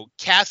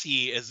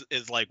 Cassie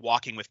is like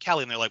walking with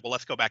Kelly, and they're like, well,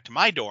 let's go back to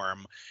my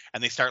dorm.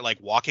 And they start like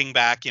walking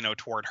back,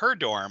 toward her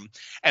dorm.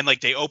 And like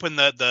they open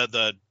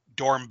the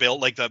dorm build,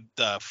 like the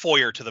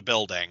foyer to the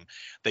building.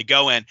 They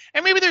go in,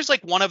 and maybe there's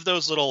like one of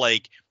those little,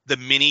 like, the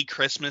mini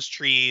Christmas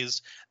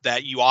trees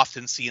that you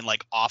often see in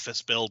like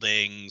office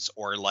buildings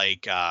or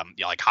like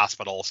like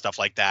hospital stuff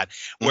like that,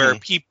 where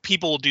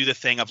people will do the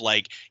thing of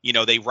like,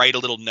 they write a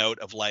little note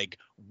of like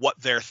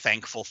what they're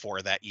thankful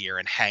for that year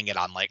and hang it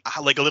on like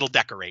a little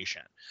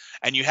decoration.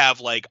 And you have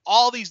like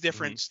all these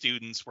different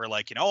students where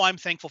like, I'm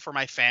thankful for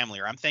my family,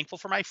 or I'm thankful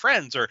for my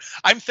friends, or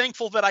I'm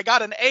thankful that I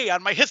got an A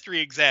on my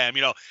history exam,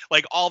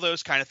 like all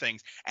those kind of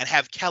things. And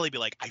have Kelly be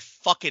like, I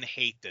fucking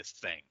hate this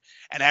thing.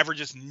 And have her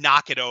just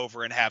knock it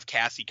over and have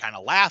Cassie kind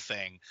of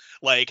laughing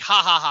like,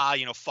 ha ha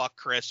ha, fuck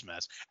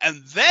Christmas.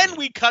 And then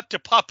we cut to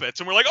puppets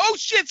and we're like, oh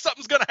shit,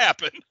 something's going to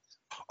happen.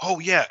 Oh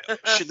yeah,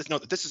 shit! No,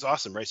 this is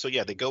awesome, right? So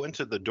yeah, they go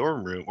into the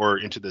dorm room or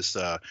into this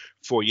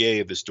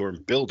foyer of this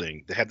dorm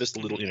building. They have this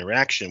little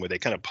interaction where they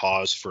kind of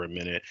pause for a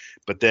minute,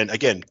 but then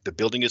again, the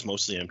building is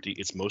mostly empty.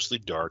 It's mostly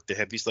dark. They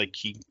have these like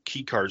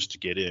key cards to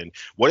get in.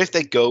 What if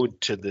they go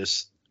to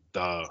this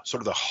sort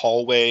of the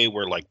hallway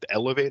where like the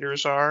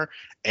elevators are,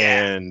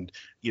 and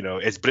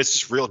it's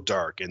just real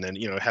dark, and then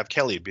have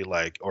Kelly be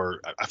like,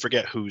 or I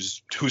forget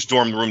whose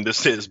dorm room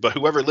this is, but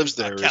whoever lives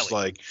there is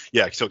like,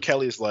 so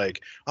Kelly's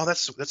like, oh,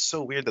 that's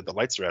so weird that the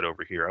lights are out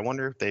over here. I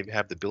wonder if they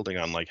have the building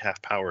on like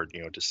half powered,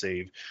 to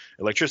save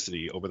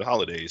electricity over the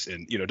holidays,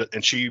 and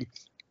and she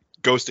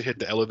goes to hit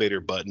the elevator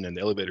button and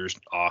the elevator's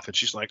off, and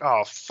she's like,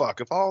 oh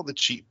fuck, of all the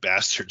cheap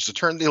bastards to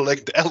turn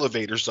the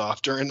elevators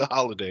off during the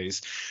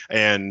holidays.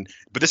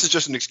 But this is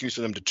just an excuse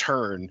for them to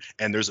turn,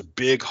 and there's a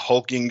big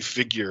hulking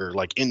figure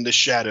like in the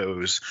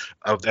shadows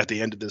at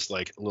the end of this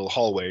like little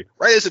hallway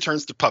right as it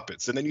turns to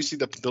puppets, and then you see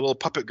the little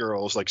puppet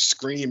girls like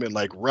scream and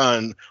like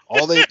run.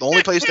 The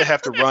only place they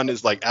have to run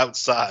is like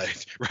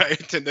outside,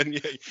 right? And then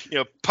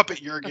puppet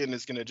Jurgen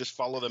is gonna just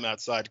follow them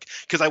outside,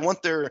 because I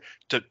want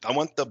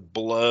the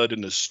blood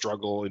and the struggle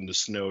in the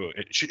snow.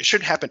 It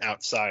should happen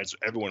outside so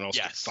everyone else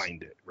can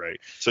find it, right?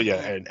 So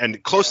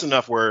and close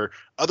enough where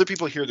other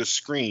people hear the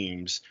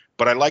screams,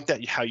 but I like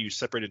that how you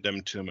separated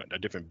them to a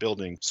different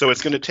building. So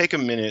it's going to take a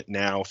minute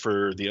now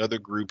for the other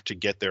group to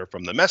get there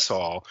from the mess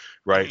hall,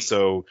 right?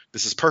 So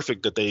this is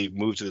perfect that they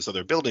move to this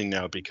other building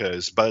now,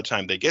 because by the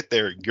time they get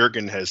there,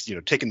 Jurgen has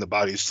taken the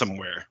bodies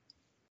somewhere.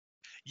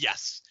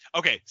 Yes.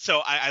 Okay,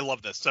 so I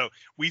love this. So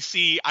we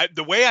see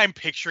the way I'm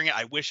picturing it.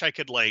 I wish I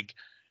could like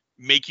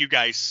make you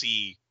guys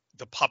see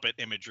the puppet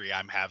imagery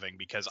I'm having,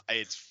 because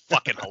it's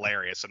fucking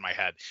hilarious in my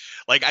head.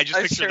 Like I just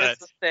picture that.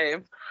 It's the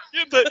same.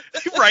 Yeah,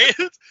 right.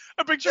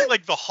 I'm picturing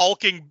like the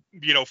hulking,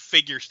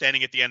 figure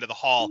standing at the end of the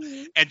hall,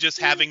 and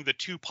just having the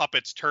two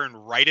puppets turn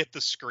right at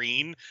the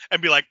screen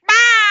and be like, ah!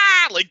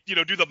 Like, do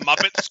the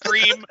Muppet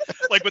scream,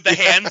 like with the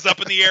hands up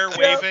in the air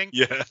waving.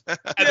 Yeah.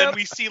 And then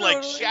we see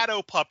like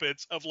shadow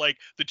puppets of like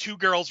the two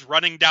girls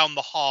running down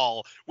the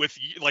hall with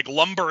like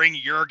lumbering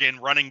Jurgen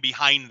running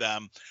behind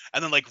them,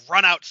 and then like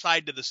run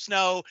outside to the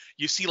snow.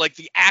 You see like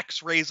the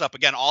axe raise up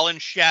again, all in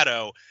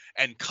shadow,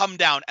 and come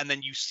down, and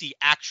then you see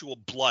actual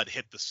blood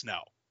hit the snow.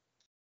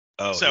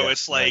 Oh, so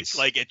it's like nice.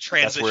 Like it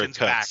transitions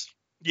back.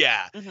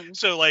 Yeah.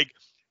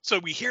 So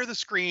we hear the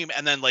scream,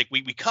 and then like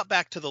we cut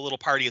back to the little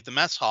party at the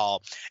mess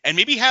hall, and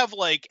maybe have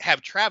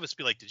Travis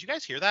be like, did you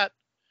guys hear that?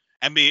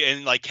 And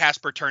like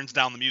Casper turns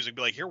down the music and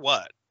be like, hear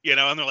what?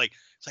 And they're like,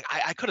 it's like,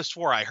 I could have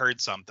swore I heard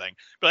something.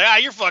 But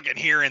like, you're fucking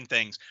hearing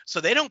things.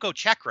 So they don't go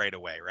check right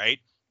away, right?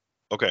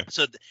 Okay.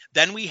 So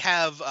then we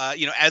have,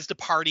 as the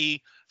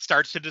party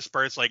starts to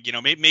disperse, like,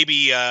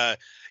 maybe, I'm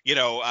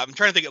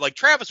trying to think, like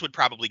Travis would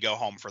probably go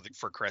home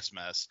for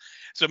Christmas.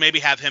 So maybe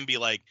have him be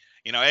like,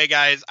 hey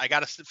guys, I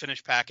got to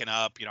finish packing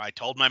up. I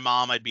told my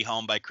mom I'd be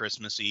home by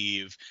Christmas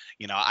Eve.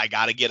 I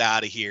got to get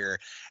out of here.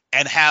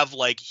 And have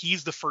like,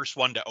 he's the first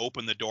one to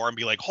open the door and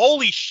be like,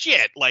 holy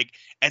shit, like,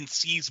 and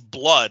sees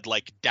blood,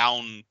 like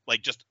down,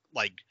 like just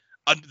like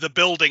the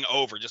building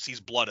over, just sees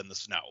blood in the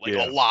snow, like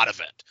a lot of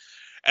it.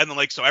 And then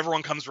like, so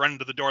everyone comes running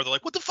to the door. They're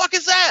like, what the fuck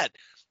is that?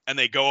 And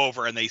they go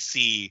over and they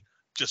see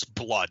just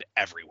blood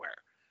everywhere.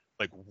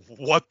 Like,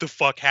 what the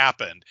fuck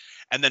happened?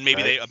 And then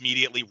maybe they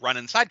immediately run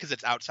inside, because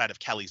it's outside of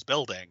Kelly's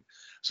building.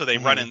 So they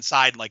run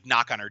inside and like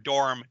knock on her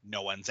dorm.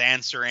 No one's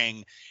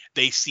answering.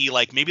 They see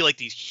like maybe like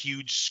these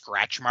huge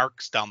scratch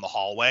marks down the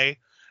hallway.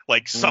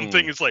 Like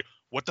something is like,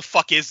 what the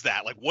fuck is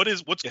that? Like,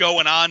 what's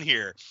going on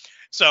here?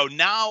 So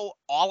now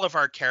all of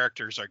our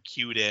characters are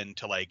cued in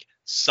to like,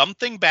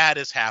 something bad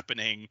is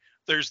happening.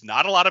 There's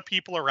not a lot of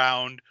people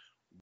around.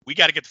 We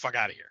got to get the fuck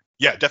out of here.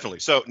 Yeah, definitely.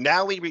 So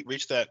now we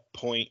reach that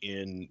point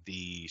in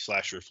the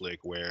slasher flick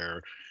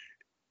where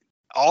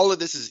all of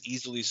this is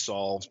easily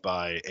solved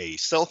by a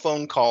cell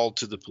phone call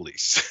to the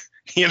police.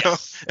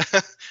 Yes.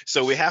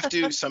 So we have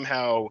to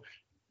somehow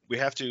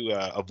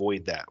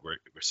avoid that.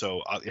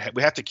 So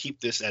we have to keep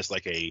this as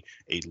like a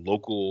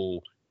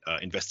local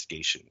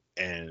investigation,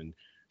 and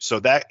so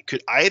that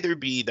could either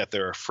be that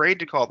they're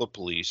afraid to call the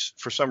police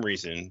for some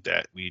reason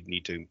that we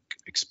need to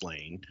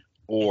explain,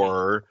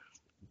 or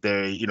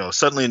they,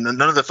 suddenly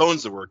none of the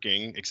phones are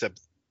working,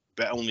 except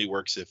that only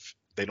works if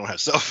they don't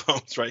have cell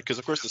phones, right? Because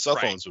of course the cell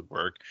Right. phones would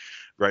work,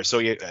 right? So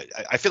yeah,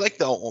 I feel like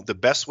the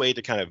best way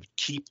to kind of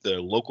keep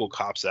the local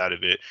cops out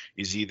of it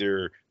is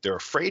either they're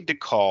afraid to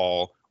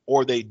call,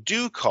 or they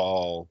do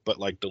call, but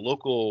like the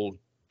local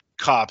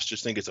cops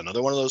just think it's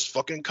another one of those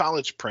fucking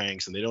college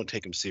pranks, and they don't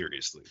take them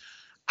seriously.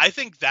 I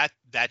think that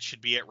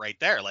should be it right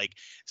there. Like,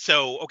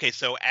 so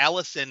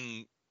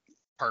Allison.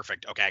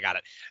 Perfect. Okay, I got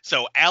it.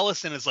 So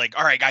Allison is like,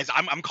 all right, guys,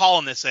 I'm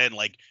calling this in.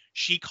 Like,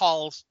 she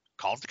calls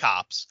the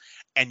cops,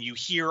 and you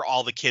hear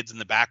all the kids in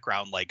the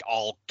background like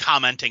all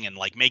commenting and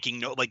like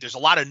making like there's a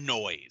lot of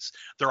noise.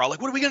 They're all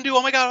like, what are we gonna do?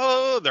 Oh my god!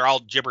 Oh, they're all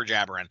jibber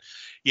jabbering,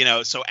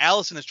 So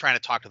Allison is trying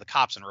to talk to the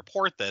cops and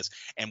report this,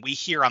 and we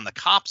hear on the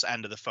cops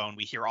end of the phone,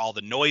 we hear all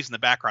the noise in the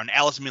background.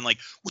 Allison being like,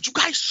 would you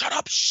guys shut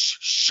up?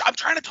 Shh, I'm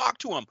trying to talk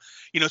to him.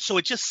 So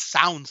it just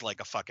sounds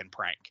like a fucking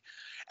prank.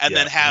 And Yeah.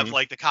 then have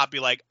like the cop be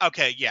like,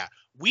 okay, yeah,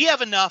 we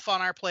have enough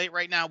on our plate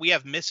right now. We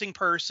have missing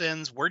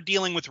persons. We're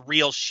dealing with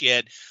real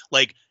shit.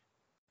 Like,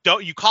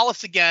 don't you call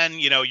us again,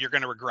 you're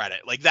going to regret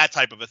it. Like that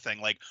type of a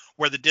thing, like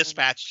where the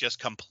dispatch just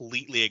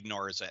completely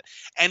ignores it.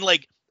 And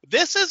like,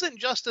 this isn't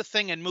just a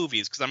thing in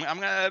movies, because I'm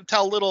going to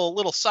tell a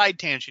little side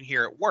tangent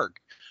here at work.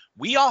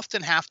 We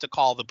often have to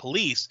call the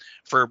police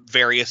for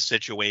various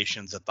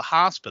situations at the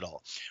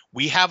hospital.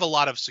 We have a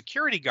lot of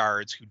security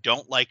guards who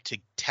don't like to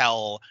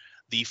tell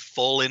the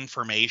full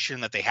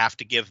information that they have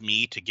to give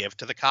me to give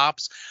to the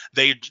cops.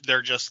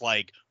 They're just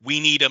like, we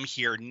need them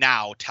here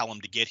now. Tell them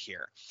to get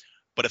here.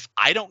 But if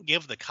I don't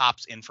give the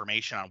cops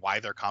information on why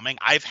they're coming,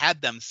 I've had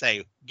them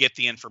say, get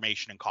the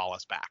information and call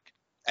us back,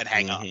 and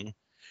hang up.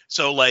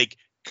 So like,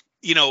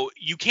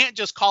 you can't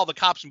just call the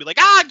cops and be like,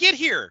 get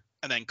here,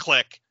 and then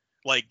click.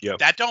 Like,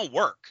 that don't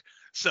work.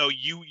 So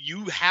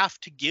you have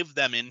to give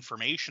them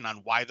information on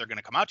why they're going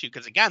to come out to you,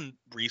 because again,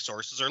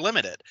 resources are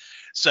limited.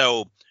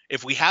 So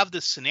if we have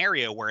this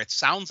scenario where it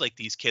sounds like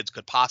these kids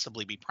could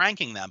possibly be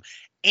pranking them,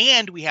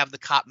 and we have the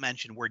cop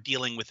mention we're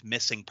dealing with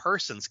missing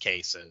persons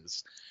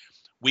cases,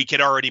 we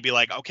could already be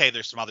like, okay,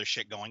 there's some other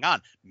shit going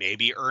on.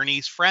 Maybe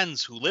Ernie's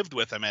friends who lived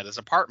with him at his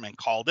apartment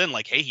called in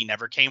like, hey, he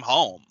never came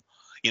home.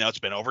 It's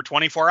been over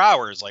 24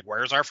 hours. Like,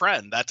 where's our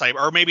friend? That type,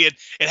 or maybe it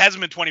hasn't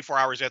been 24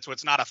 hours yet, so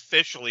it's not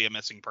officially a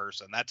missing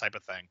person, that type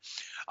of thing.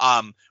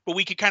 But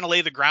we could kind of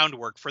lay the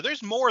groundwork for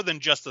there's more than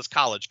just this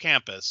college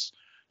campus,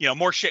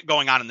 more shit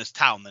going on in this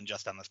town than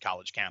just on this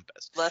college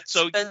campus. Let's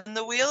spin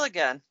the wheel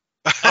again.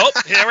 Oh,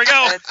 here we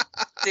go.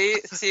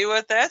 see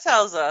what that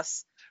tells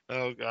us.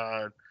 Oh,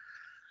 God.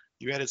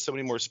 You added so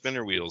many more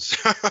spinner wheels.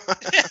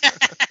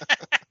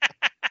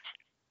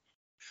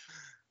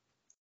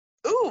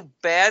 Ooh,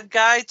 bad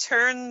guy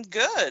turned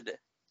good.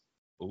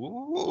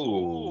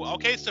 Ooh.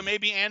 Okay, so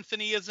maybe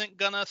Anthony isn't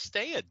gonna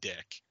stay a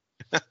dick.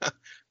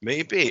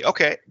 Maybe.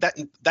 Okay,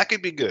 that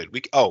could be good.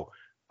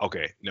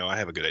 Okay. No, I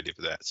have a good idea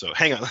for that. So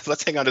hang on.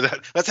 Let's hang on to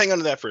that. Let's hang on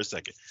to that for a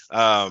second.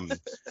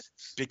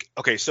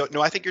 Okay. So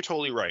no, I think you're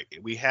totally right.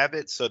 We have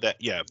it so that,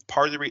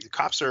 part of the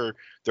cops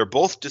they're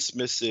both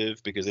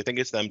dismissive because they think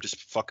it's them just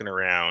fucking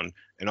around.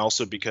 And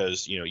also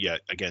because,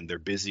 again, they're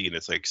busy and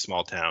it's like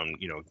small town,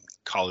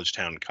 college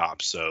town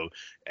cops. So,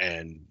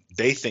 and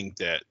they think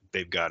that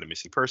they've got a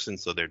missing person,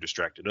 so they're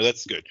distracted. No,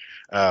 that's good.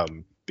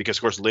 Because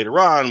of course later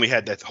on we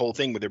had that whole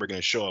thing where they were going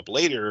to show up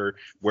later,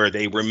 where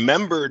they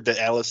remembered that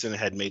Allison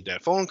had made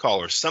that phone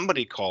call, or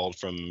somebody called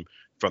from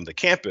the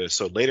campus.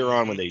 So later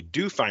on when they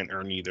do find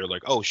Ernie, they're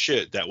like, oh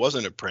shit, that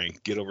wasn't a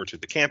prank, get over to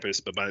the campus.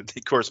 But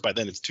of course by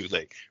then it's too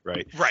late,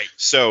 right?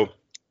 So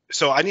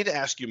I need to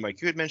ask you,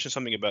 Mike, you had mentioned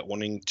something about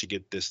wanting to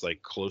get this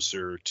like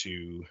closer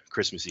to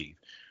Christmas Eve.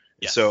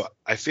 Yes. So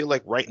I feel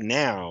like right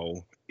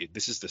now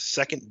this is the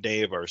second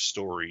day of our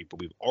story, but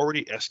we've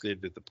already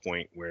escalated to the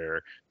point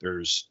where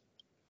there's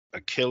a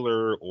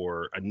killer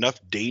or enough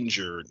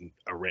danger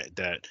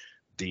that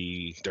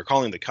they're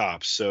calling the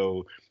cops.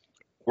 So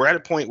we're at a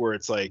point where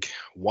it's like,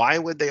 why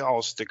would they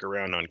all stick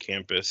around on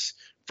campus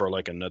for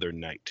like another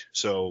night?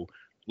 So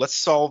let's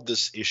solve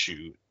this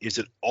issue. Is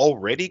it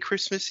already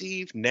Christmas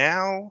Eve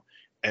now?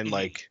 And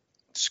like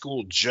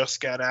school just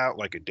got out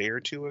like a day or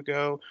two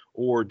ago?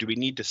 Or do we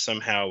need to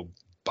somehow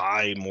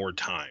buy more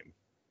time?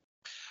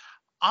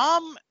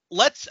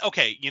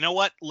 You know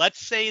what? Let's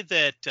say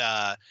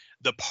that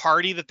the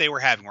party that they were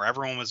having, where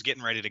everyone was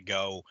getting ready to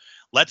go,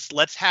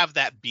 let's have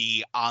that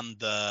be on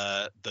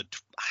the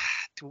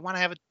do we want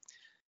to have it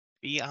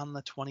be on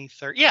the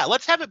 23rd? Yeah,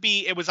 let's have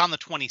it was on the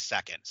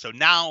 22nd. So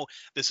now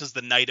this is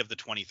the night of the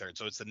 23rd.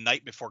 So it's the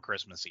night before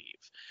Christmas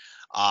Eve.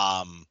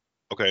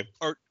 Okay.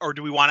 Or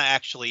do we want to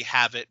actually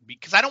have it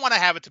because I don't want to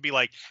have it to be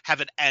like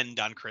have it end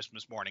on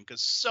Christmas morning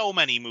because so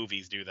many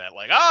movies do that,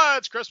 like, oh,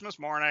 it's Christmas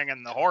morning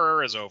and the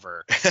horror is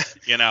over.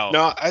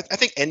 No, I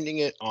think ending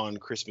it on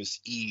Christmas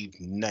Eve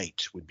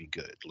night would be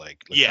good.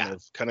 Like Yeah.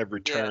 kind of Yeah.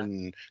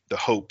 return the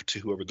hope to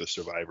whoever the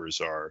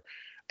survivors are.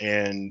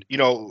 And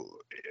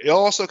it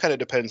also kind of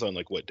depends on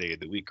like what day of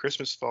the week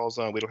Christmas falls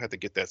on. We don't have to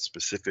get that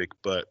specific,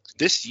 but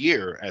this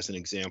year, as an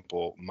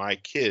example, my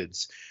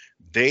kids,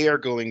 they are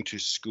going to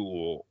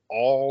school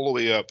all the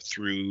way up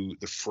through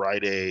the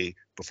Friday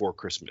before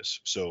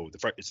Christmas. So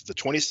it's the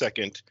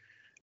 22nd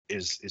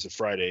is a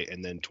Friday,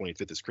 and then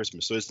 25th is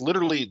Christmas. So it's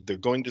literally they're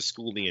going to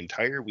school the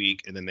entire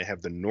week, and then they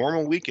have the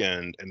normal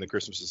weekend, and the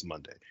Christmas is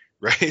Monday,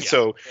 right? Yeah.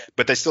 So,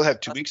 but they still have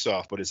 2 weeks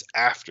off, but it's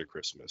after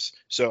Christmas.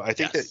 So I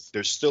think that Yes.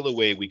 there's still a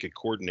way we could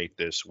coordinate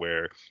this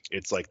where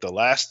it's like the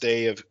last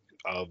day of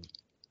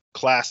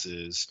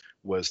classes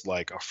was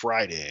like a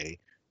Friday,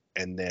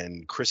 and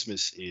then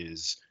Christmas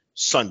is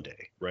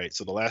Sunday, right?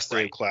 So the last day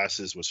of Right.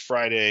 classes was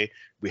Friday.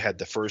 We had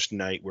the first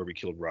night where we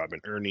killed Rob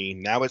and Ernie.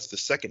 Now it's the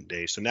second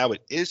day, so now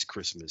it is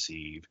Christmas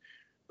Eve,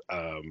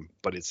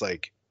 but it's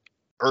like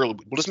early.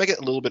 We'll just make it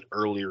a little bit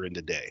earlier in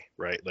the day,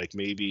 right? Like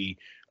maybe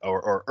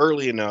or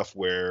early enough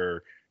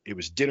where it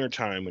was dinner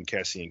time when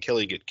Cassie and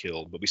Kelly get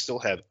killed, but we still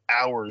have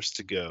hours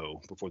to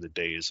go before the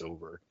day is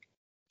over.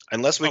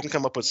 Unless we can Okay.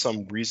 come up with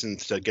some reason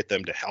to get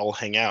them to all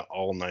hang out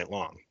all night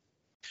long.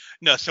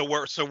 No, so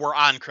we're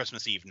on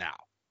Christmas Eve now.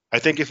 I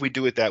think if we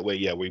do it that way,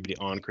 yeah, we'd be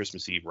on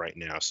Christmas Eve right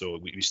now. So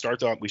we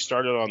started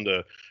on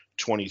the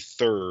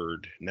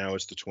 23rd. Now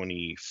it's the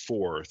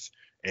 24th,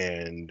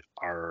 and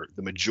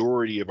the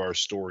majority of our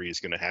story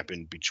is going to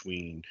happen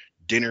between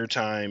dinner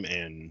time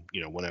and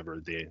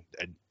whenever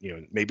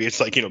maybe it's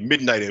like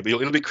midnight.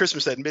 It'll be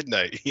Christmas at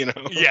midnight.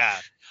 Yeah.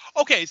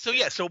 Okay. So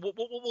yeah. So what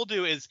we'll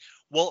do is,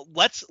 well,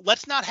 let's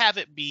not have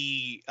it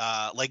be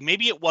like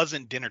maybe it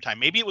wasn't dinner time.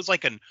 Maybe it was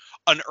like an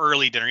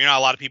early dinner. A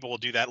lot of people will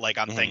do that like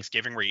on Mhm.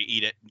 Thanksgiving where you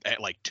eat it at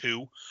like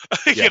 2.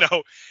 Yeah.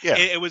 Yeah.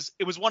 It was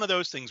one of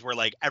those things where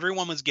like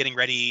everyone was getting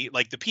ready.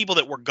 Like the people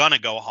that were gonna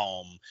go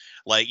home,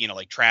 like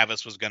like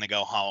Travis was gonna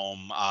go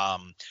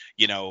home.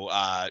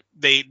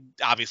 They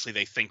obviously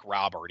they think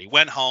Rob already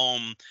went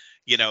home.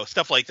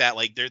 Stuff like that.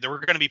 Like there were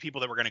going to be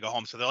people that were going to go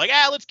home. So they're like,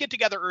 let's get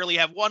together early,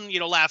 have one,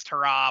 last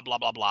hurrah, blah,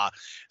 blah, blah.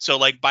 So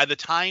like by the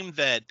time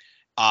that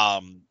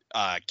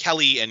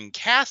Kelly and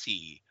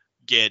Cassie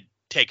get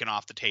taken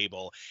off the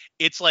table,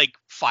 it's like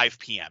 5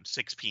 p.m.,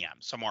 6 p.m.,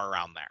 somewhere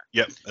around there.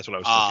 Yep. That's what I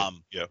was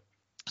thinking. Yeah.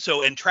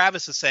 So, and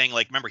Travis is saying,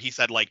 like, remember, he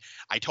said, like,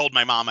 I told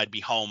my mom I'd be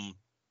home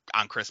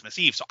on Christmas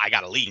Eve, so I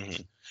gotta leave. Mhm.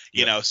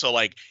 You Yep. know, so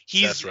like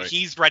That's right.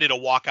 he's ready to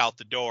walk out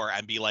the door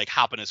and be like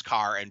hop in his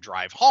car and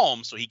drive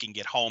home so he can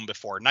get home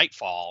before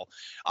nightfall.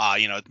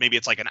 Maybe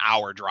it's like an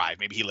hour drive.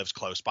 Maybe he lives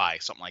close by,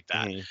 something like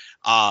that.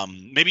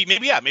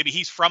 Mhm. Maybe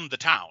he's from the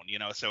town,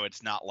 so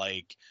it's not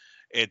like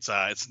it's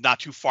not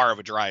too far of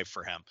a drive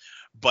for him.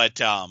 But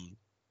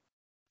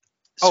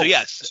Oh,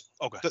 yes.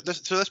 Okay.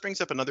 So this brings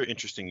up another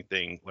interesting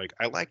thing. Like,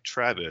 I like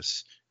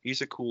Travis.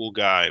 He's a cool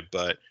guy,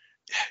 but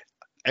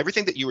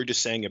everything that you were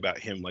just saying about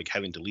him, like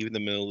having to leave in the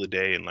middle of the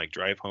day and like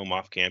drive home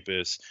off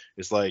campus,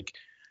 is like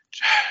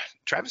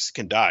Travis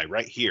can die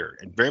right here.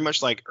 And very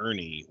much like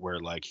Ernie, where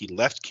like he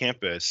left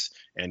campus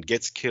and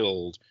gets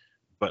killed,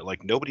 but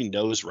like nobody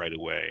knows right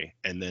away,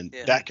 and then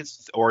Yeah. that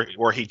gets or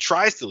he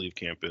tries to leave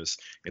campus,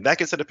 and that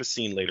can set up a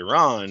scene later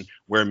on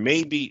where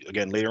maybe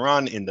again later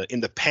on in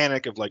the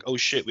panic of like, oh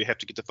shit, we have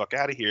to get the fuck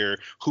out of here.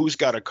 Who's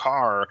got a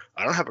car?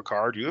 I don't have a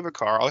car. Do you have a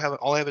car?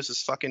 All I have is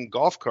this fucking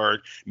golf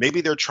cart.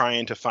 Maybe they're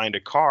trying to find a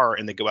car,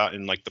 and they go out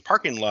in like the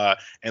parking lot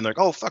and like,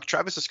 oh fuck,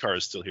 Travis's car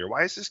is still here.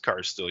 Why is his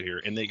car still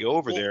here? And they go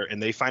over there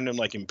and they find him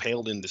like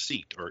impaled in the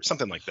seat or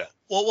something like that.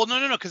 Well,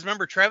 no, because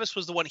remember, Travis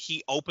was the one.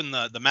 He opened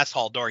the mess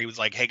hall door. He was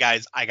like, "Hey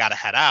guys, I gotta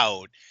head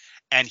out,"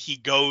 and he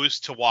goes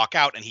to walk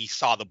out, and he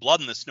saw the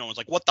blood in the snow. And was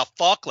like, "What the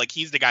fuck?" Like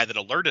he's the guy that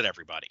alerted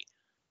everybody.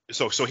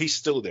 So he's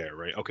still there,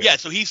 right? Okay. Yeah,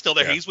 so he's still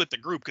there. Yeah. He's with the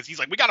group because he's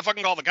like, "We gotta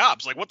fucking call the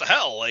cops." Like, what the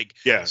hell? Like,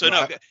 Yeah. So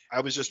no, I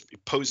was just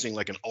posing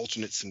like an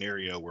alternate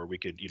scenario where we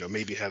could,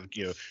 maybe have,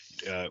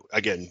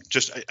 again,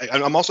 just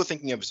I'm also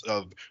thinking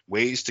of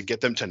ways to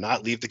get them to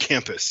not leave the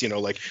campus.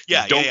 Like,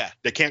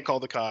 they can't call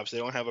the cops. They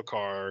don't have a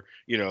car.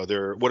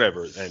 They're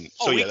whatever. And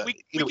so we either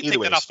can take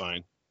way that is off.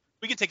 fine.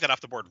 We can take that off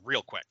the board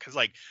real quick because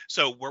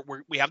so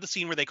we have the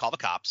scene where they call the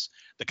cops.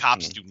 The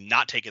cops do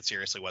not take it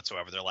seriously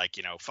whatsoever. They're like,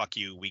 fuck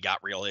you, we got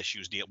real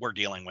issues we're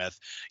dealing with.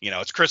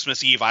 It's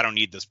Christmas Eve, I don't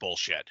need this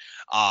bullshit.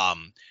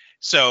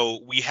 So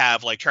we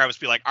have like Travis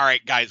be like, all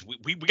right guys,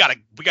 we gotta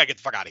get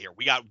the fuck out of here.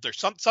 There's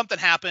something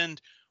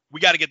happened. We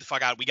got to get the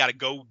fuck out. We got to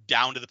go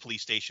down to the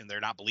police station. They're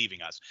not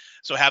believing us.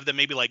 So have them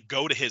maybe like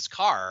go to his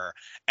car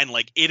and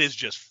like it is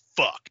just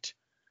fucked.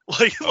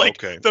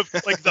 Okay.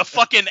 the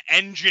fucking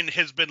engine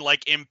has been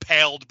like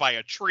impaled by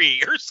a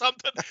tree or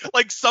something.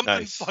 Like something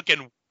Nice.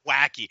 fucking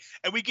wacky.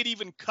 And we could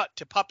even cut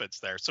to puppets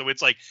there. So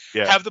it's like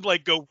Yeah. have them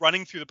like go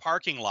running through the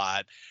parking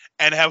lot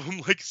and have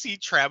them like see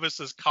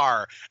Travis's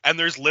car, and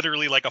there's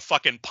literally like a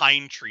fucking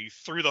pine tree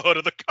through the hood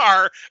of the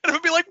car, and it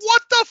would be like,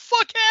 what the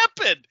fuck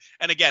happened?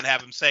 And again,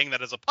 have him saying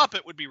that as a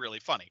puppet would be really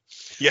funny.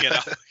 Yeah. You know?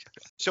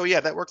 So yeah,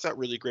 that works out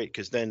really great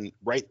because then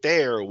right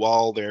there,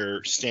 while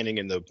they're standing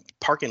in the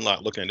parking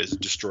lot looking at his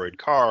destroyed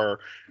car,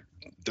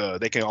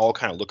 they can all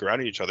kind of look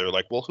around at each other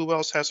like, well, who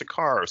else has a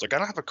car? It's like, I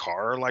don't have a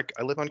car. Like,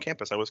 I live on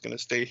campus. I was going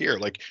to stay here.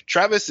 Like,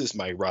 Travis is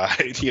my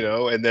ride,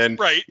 and then,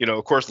 Right.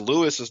 of course,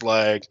 Lewis is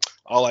like,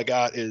 all I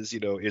got is,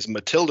 is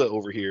Matilda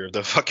over here,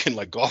 the fucking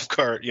like golf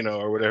cart,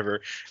 or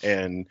whatever.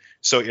 And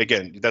so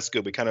again, that's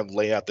good. We kind of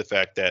lay out the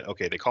fact that,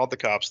 okay, they called the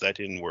cops. That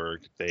didn't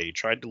work. They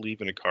tried to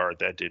leave in a car.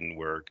 That didn't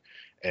work.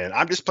 And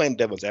I'm just playing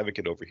devil's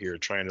advocate over here,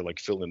 trying to like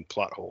fill in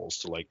plot holes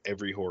to like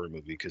every horror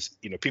movie because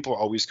people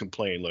always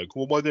complain like,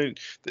 well, why didn't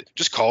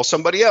just call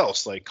somebody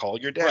else, like call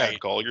your dad, Right.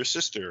 call your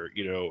sister,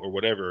 or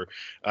whatever.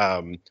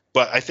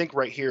 But I think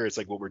right here it's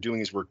like what we're doing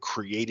is we're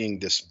creating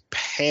this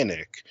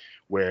panic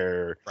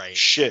where Right.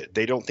 shit,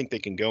 they don't think they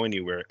can go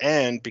anywhere,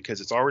 and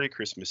because it's already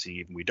Christmas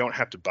Eve, we don't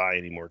have to buy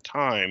any more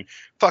time.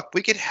 Fuck,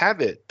 we could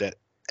have it that.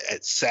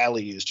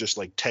 Sally is just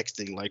like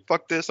texting like,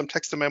 fuck this, I'm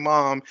texting my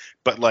mom,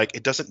 but like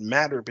it doesn't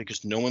matter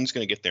because no one's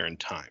going to get there in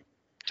time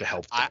to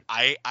help them.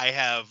 I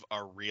have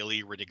a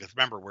really ridiculous,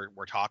 remember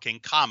we're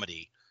talking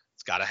comedy,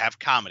 it's got to have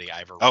comedy.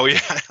 I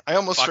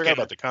almost forgot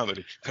about the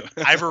comedy.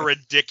 I have a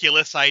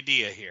ridiculous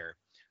idea here.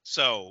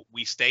 So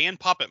we stay in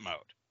puppet mode,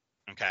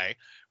 okay?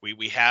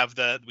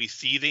 We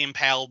see the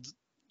impaled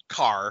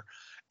car,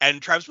 and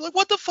Travis be like,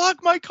 what the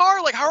fuck, my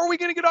car? Like, how are we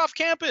going to get off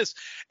campus?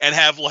 And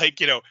have like,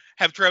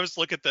 have Travis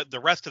look at the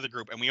rest of the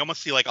group, and we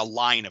almost see like a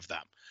line of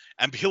them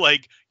and be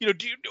like,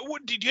 did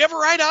you ever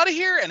ride out of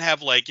here? And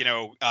have like,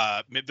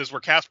 this is where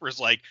Casper's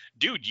like,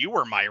 dude, you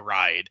were my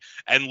ride.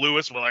 And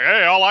Lewis will like,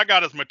 hey, all I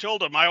got is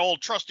Matilda, my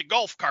old trusty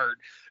golf cart,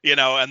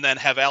 and then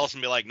have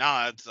Allison be like,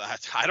 nah,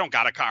 I don't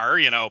got a car,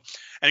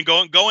 and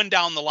going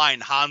down the line,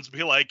 Hans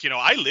be like,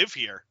 I live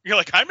here. You're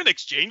like, I'm an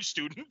exchange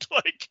student.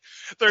 Like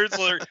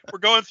we're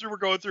going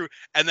through,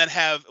 and then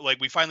have like,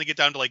 we finally get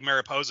down to like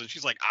Mariposa, and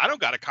she's like, I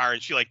don't got a car.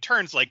 And she like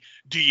turns like,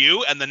 do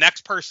you? And the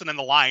next person in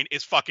the line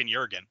is fucking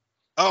Jurgen.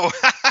 Oh,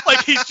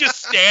 like he's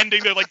just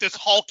standing there like this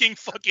hulking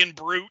fucking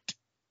brute.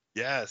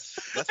 Yes,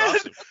 that's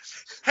awesome.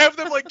 Have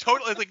them like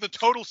the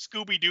total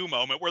Scooby-Doo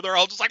moment where they're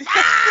all just like,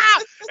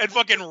 ah! And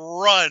fucking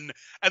run,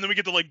 and then we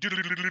get to like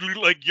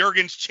like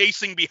Jurgen's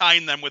chasing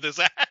behind them with his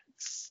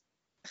axe.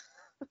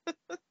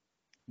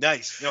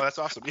 Nice. No, that's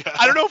awesome. Yeah.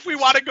 I don't know if we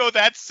want to go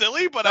that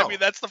silly, but No. I mean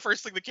that's the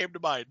first thing that came to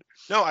mind.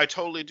 No, I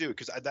totally do,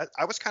 because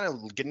I was kind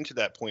of getting to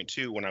that point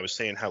too when I was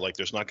saying how like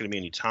there's not going to be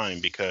any time,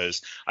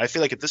 because I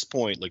feel like at this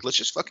point, like, let's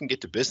just fucking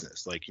get to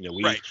business. Like,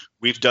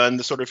 we've done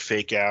the sort of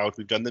fake out,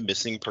 we've done the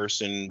missing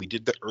person, we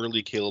did the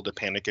early kill to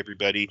panic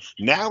everybody.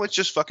 Now it's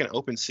just fucking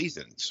open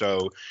season.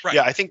 So Right.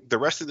 yeah, I think the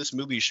rest of this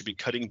movie should be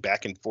cutting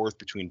back and forth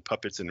between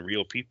puppets and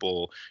real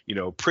people,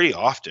 pretty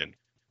often.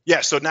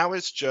 Yeah. So now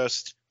it's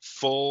just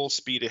full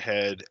speed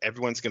ahead.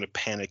 Everyone's going to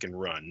panic and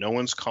run. No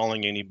one's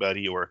calling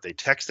anybody, or if they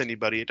text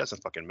anybody, it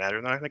doesn't fucking matter.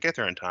 They're not going to get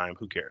there in time.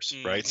 Who cares?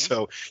 Mhm. Right.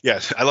 So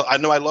yes, I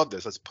know I love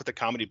this. Let's put the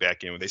comedy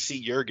back in when they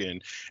see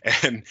Jurgen,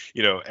 and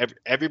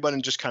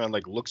everybody just kind of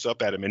like looks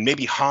up at him, and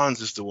maybe Hans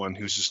is the one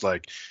who's just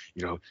like,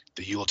 the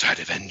Yuletide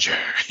Avenger.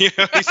 He's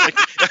like,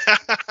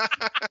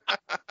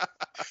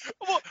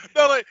 Well,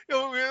 no, like,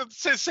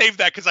 save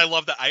that because I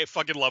love that. I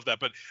fucking love that.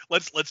 But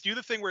let's do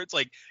the thing where it's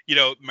like,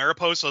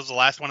 Mariposa is the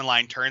last one in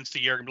line, turns to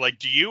Jurgen, be like,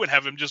 do you? And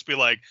have him just be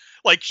like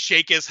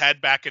shake his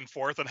head back and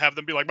forth, and have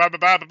them be like, bah, bah,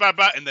 bah, bah, bah,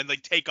 bah, and then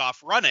like take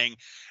off running.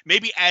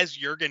 Maybe as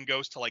Jurgen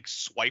goes to like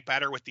swipe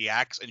at her with the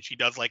axe, and she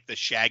does like the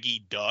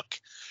shaggy duck,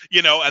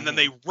 and then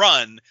they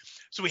run.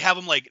 So we have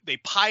them like, they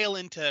pile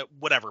into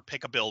whatever,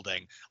 pick a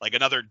building, like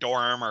another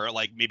dorm, or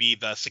like maybe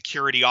the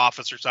security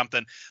office or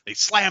something. They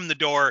slam the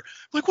door,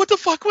 like, what the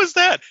fuck was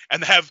that?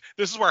 And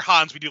this is where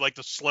we do like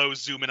the slow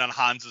zoom in on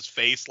Hans's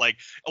face, like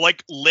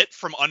lit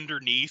from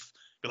underneath.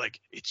 Be like,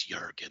 it's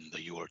Jurgen,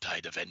 the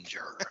Yuletide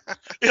Avenger.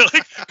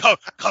 Like,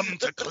 come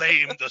to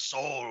claim the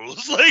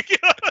souls. Like,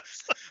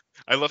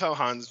 I love how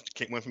Hans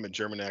went from a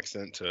German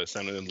accent to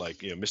sounding like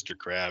Mr.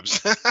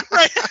 Krabs.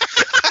 Right.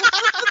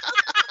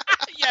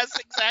 Yes,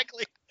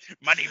 exactly.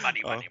 Money.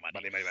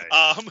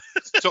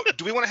 So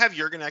do we want to have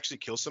Jurgen actually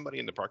kill somebody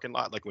in the parking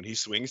lot? Like when he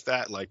swings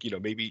that, like,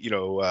 maybe,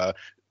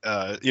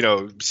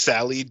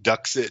 Sally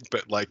ducks it,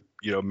 but like,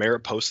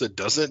 Mariposa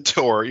doesn't,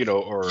 or Yes,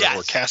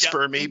 or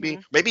Casper, yep.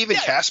 maybe even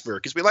Casper,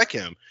 because we like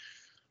him.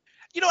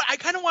 I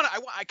kind of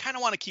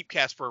want to keep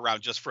Casper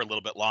around just for a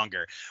little bit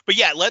longer. But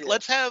yeah,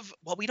 let's have.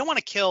 Well, we don't want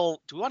to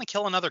kill. Do we want to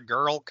kill another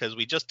girl? Because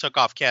we just took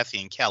off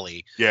Kathy and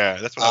Kelly. Yeah,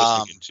 that's what I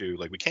was thinking too.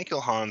 Like, we can't kill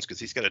Hans because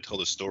he's got to tell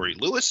the story.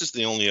 Lewis is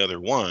the only other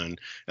one,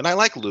 and I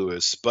like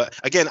Lewis, but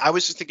again, I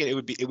was just thinking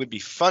it would be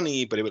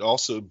funny, but it would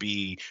also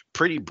be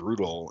pretty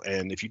brutal.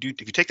 And if you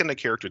take down a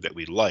character that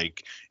we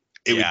like,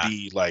 it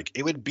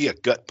would be a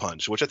gut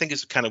punch, which I think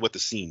is kind of what the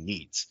scene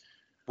needs.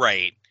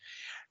 Right.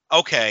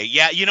 Okay.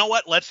 Yeah. You know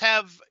what? Let's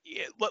have.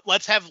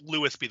 let's have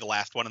Lewis be the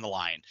last one in the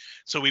line.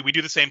 So we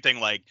do the same thing,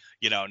 like,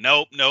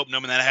 nope, and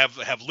then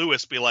have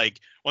Lewis be like,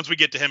 once we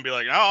get to him, be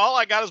like, oh, all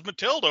I got is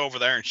Matilda over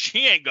there, and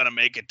she ain't gonna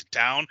make it to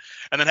town.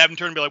 And then have him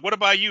turn and be like, what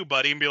about you,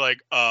 buddy? And be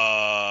like, who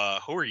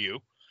are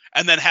you?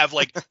 And then have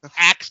like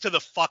axe to the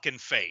fucking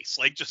face,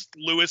 like just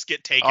Lewis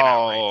get taken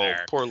out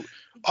right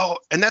there.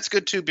 And that's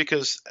good too,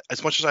 because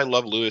as much as I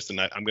love Lewis and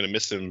I'm gonna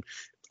miss him,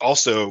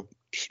 also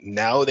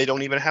now they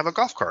don't even have a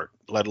golf cart,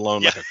 let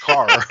alone like a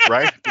car,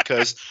 right?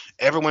 Because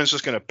everyone's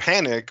just going to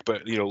panic.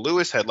 But,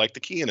 Lewis had like the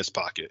key in his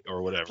pocket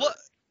or whatever.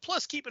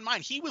 Plus, keep in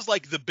mind, he was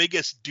like the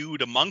biggest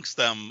dude amongst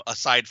them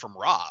aside from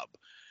Rob.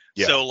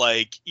 Yeah. So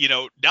like,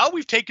 now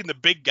we've taken the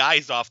big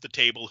guys off the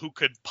table who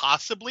could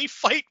possibly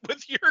fight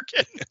with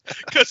Jurgen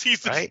because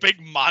he's this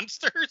big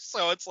monster.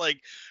 So it's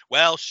like,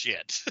 well,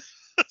 shit.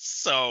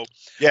 So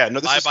yeah, no,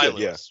 this is good.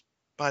 Lewis.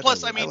 Yeah.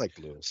 Plus, I mean, I like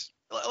Lewis.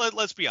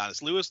 Let's be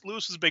honest. Lewis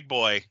is a big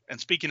boy, and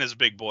speaking as a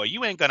big boy,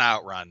 you ain't gonna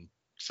outrun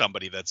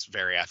somebody that's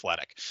very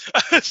athletic.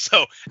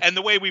 So, and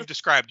the way we've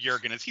described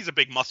Jurgen is he's a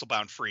big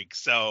muscle-bound freak.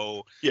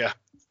 So, yeah,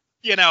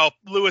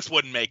 Lewis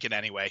wouldn't make it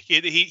anyway.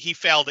 He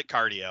failed at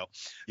cardio.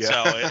 Yeah.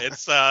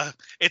 So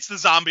it's the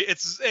zombie.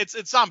 It's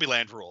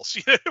Zombieland rules.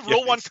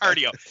 Rule 1,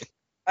 cardio.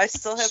 I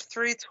still have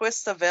 3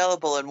 twists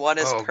available, and one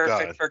is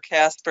perfect for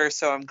Casper.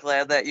 So I'm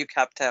glad that you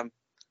kept him.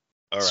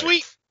 All right.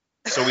 Sweet.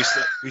 So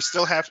we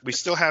still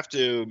have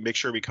to make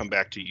sure we come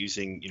back to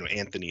using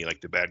Anthony, like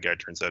the bad guy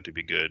turns out to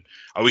be good.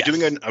 Are we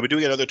doing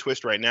another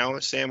twist right now,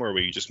 Sam, or are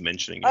we just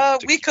mentioning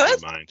it? We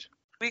could.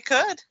 We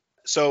could.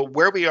 So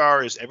where we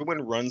are is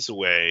everyone runs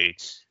away,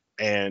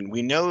 and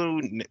we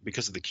know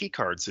because of the key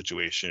card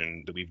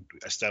situation that we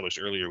established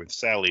earlier with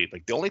Sally,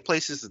 like the only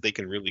places that they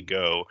can really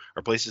go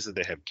are places that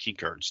they have key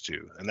cards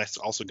to, and that's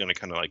also going to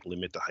kind of like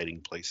limit the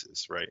hiding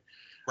places, right?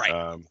 Right.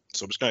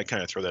 So I'm just going to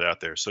kind of throw that out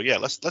there. So yeah,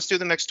 let's do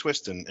the next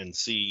twist and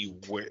see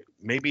where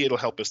maybe it'll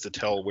help us to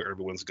tell where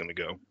everyone's going to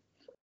go.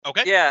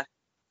 Okay. Yeah,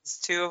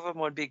 2 of them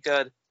would be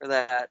good for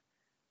that.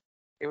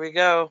 Here we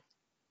go.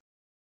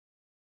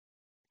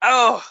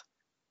 Oh,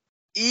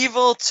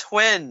 evil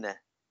twin.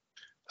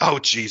 Oh,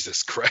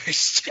 Jesus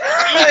Christ.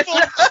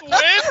 Evil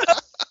twin?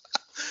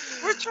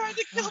 We're trying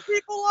to kill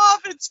people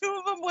off, and 2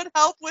 of them would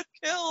help with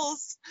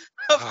kills.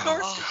 Of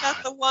course, we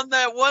got the one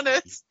that won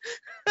it.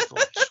 Evil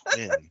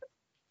twin.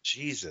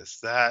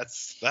 Jesus, that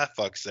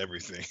fucks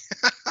everything.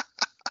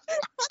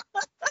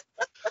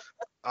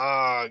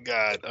 Oh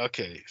God.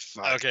 Okay.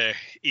 Fuck. Okay.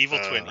 Evil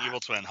twin.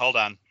 Hold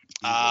on.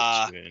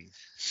 Evil twin.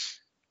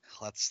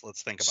 Let's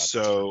think about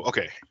so, this.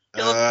 Okay.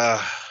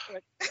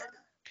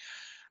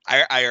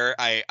 I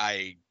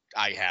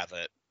have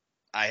it.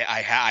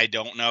 I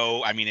don't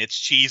know. I mean, it's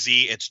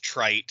cheesy, it's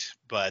trite,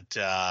 but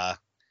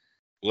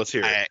let's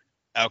hear it.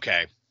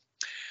 Okay.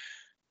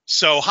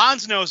 So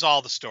Hans knows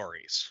all the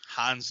stories.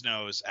 Hans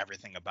knows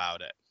everything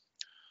about it.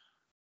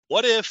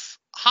 What if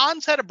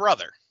Hans had a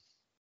brother?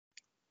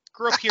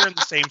 Grew up hearing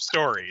the same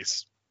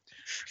stories.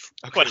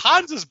 Okay. But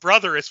Hans's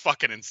brother is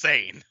fucking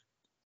insane.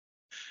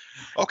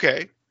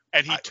 Okay.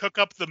 And he took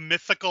up the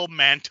mythical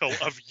mantle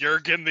of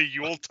Jurgen the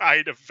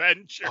Yuletide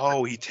Avenger.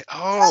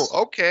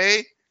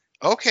 Okay.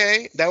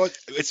 Okay,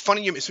 it's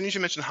funny. As soon as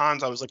you mentioned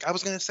Hans, I was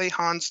going to say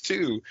Hans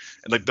too.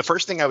 And like the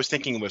first thing I was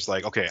thinking was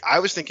like, okay, I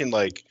was thinking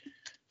like,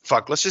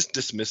 fuck, let's just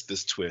dismiss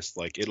this twist.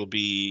 Like it'll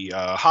be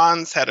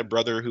Hans had a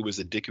brother who was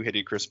a dick who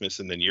hated Christmas,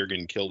 and then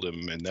Jurgen killed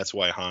him, and that's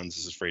why Hans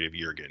is afraid of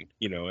Jurgen.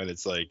 And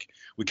it's like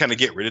we kind of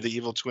get rid of the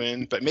evil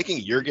twin, but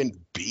making Jurgen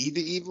be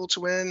the evil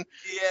twin,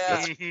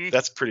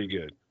 that's pretty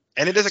good,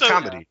 and it is a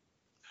comedy.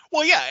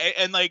 Well, yeah,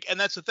 and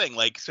that's the thing.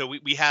 Like, so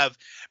we have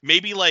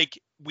maybe like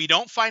we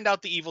don't find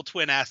out the evil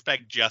twin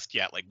aspect just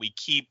yet. Like we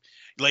keep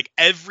like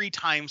every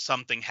time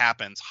something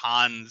happens,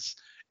 Hans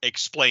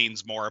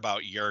explains more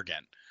about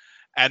Jurgen.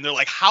 And they're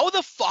like, how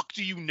the fuck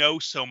do you know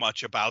so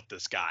much about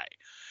this guy?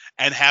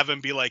 And have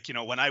him be like,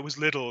 when I was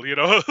little,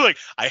 like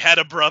I had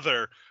a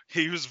brother.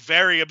 He was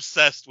very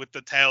obsessed with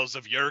the tales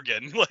of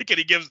Jurgen. Like, and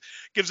he gives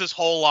this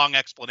whole long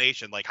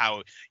explanation, like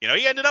how,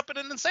 he ended up in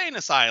an insane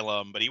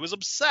asylum, but he was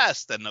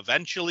obsessed. And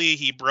eventually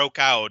he broke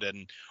out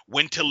and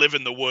went to live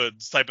in the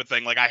woods type of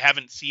thing. Like, I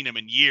haven't seen him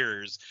in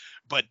years,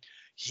 but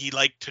he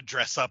liked to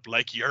dress up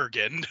like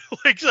Jurgen.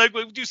 like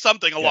do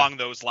something along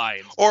those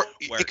lines. Or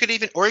it could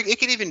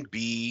even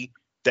be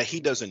that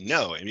he doesn't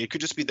know. I mean, it could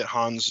just be that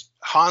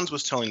Hans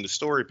was telling the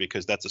story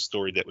because that's a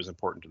story that was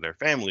important to their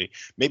family.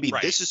 Maybe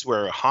this is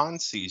where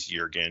Hans sees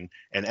Jurgen,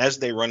 and as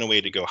they run away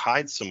to go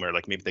hide somewhere,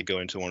 like maybe they go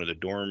into one of the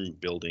dorm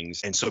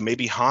buildings, and so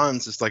maybe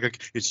Hans is like,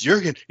 it's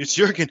Jurgen,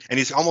 and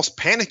he's almost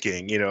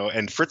panicking,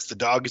 and Fritz the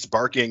dog is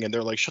barking, and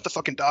they're like, shut the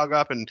fucking dog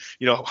up, and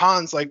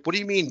Hans like, what do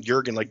you mean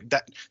Jurgen, like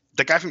that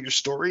the guy from your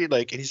story,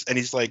 like, and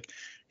he's like,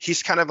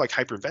 he's kind of like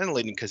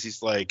hyperventilating because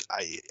he's like,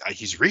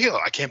 he's real.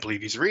 I can't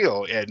believe he's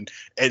real. And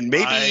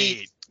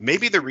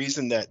maybe the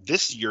reason that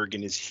this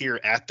Jurgen is here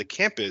at the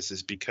campus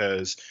is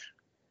because,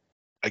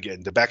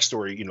 again, the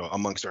backstory,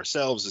 amongst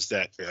ourselves is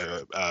that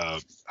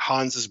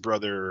Hans's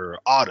brother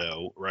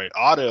Otto, right?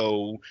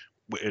 Otto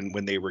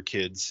when they were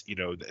kids,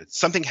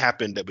 something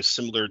happened that was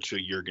similar to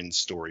Jurgen's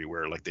story,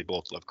 where like they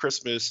both love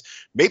Christmas.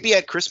 Maybe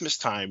at Christmas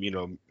time,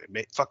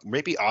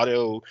 maybe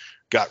Otto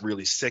got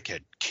really sick,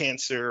 had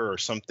cancer or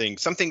something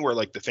where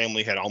like the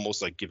family had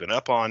almost like given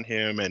up on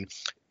him. And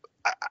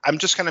I'm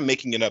just kind of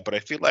making it up, but I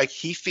feel like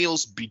he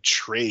feels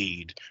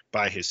betrayed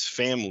by his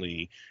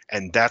family,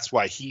 and that's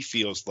why he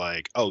feels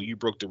like, oh, you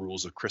broke the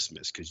rules of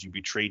Christmas because you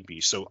betrayed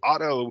me. So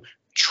Otto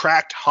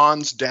tracked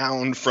Hans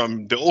down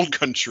from the old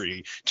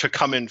country to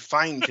come and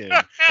find him,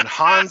 and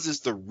Hans is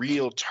the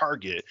real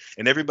target,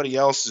 and everybody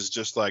else is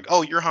just like,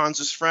 oh, you're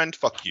Hans's friend,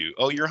 fuck you.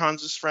 Oh, you're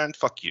Hans's friend,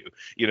 fuck you.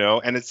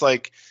 And it's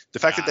like the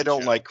fact that they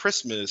don't like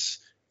Christmas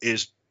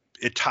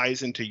it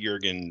ties into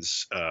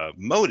Jurgen's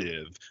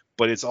motive,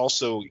 but it's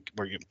also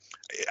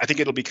I think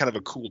it'll be kind of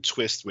a cool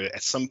twist where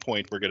at some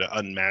point we're going to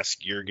unmask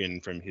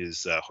Jurgen from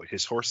his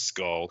horse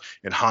skull,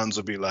 and Hans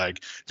will be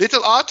like,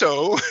 little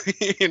Otto,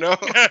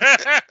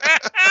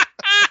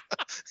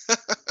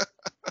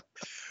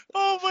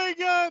 Oh my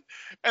God.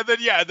 And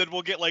then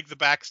we'll get like the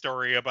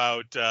backstory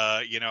about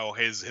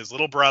his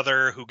little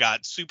brother who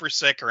got super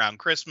sick around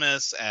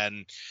Christmas,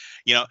 and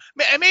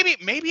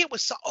maybe it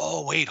was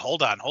oh wait,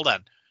 hold on.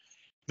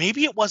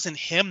 Maybe it wasn't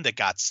him that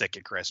got sick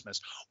at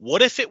Christmas.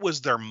 What if it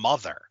was their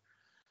mother?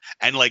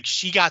 And like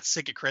she got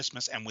sick at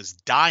Christmas and was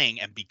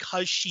dying, and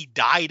because she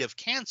died of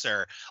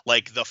cancer,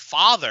 like the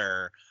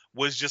father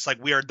was just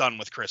like, we are done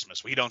with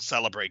Christmas. We don't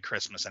celebrate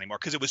Christmas anymore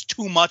because it was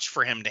too much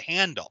for him to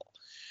handle.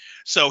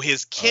 So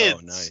his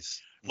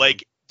kids,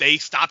 like they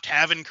stopped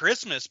having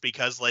Christmas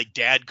because like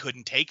dad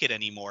couldn't take it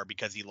anymore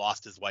because he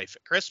lost his wife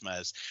at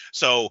Christmas.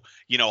 So,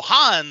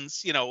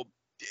 Hans,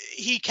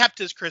 he kept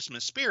his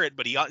Christmas spirit,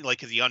 but he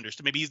like, cause he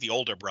understood, maybe he's the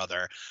older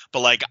brother,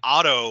 but like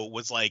Otto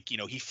was like,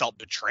 he felt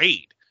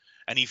betrayed.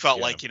 And he felt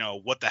like,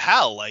 what the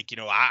hell? Like,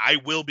 I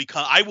will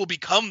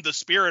become the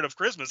spirit of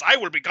Christmas. I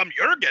will become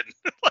Jurgen.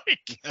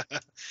 Like,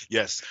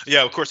 yes.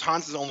 Yeah, of course,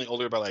 Hans is only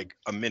older by like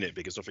a minute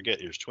because don't forget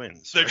there's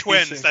twins. They're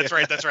twins. That's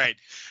right. Okay,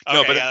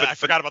 no, but I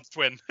forgot about the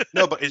twin.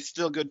 No, but it's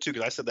still good too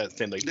because I said that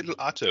same, like little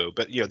Otto,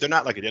 but they're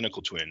not like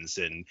identical twins.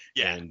 And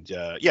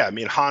I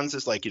mean, Hans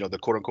is like, the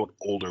quote unquote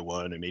older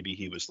one, and maybe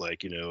he was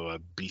like, a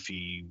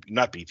beefy,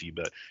 not beefy,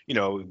 but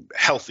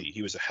healthy.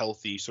 He was a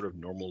healthy, sort of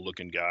normal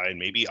looking guy, and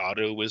maybe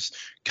Otto was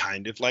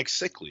kind of like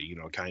sickly,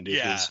 kind of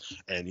his,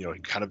 and he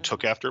kind of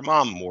took after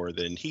mom more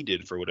than he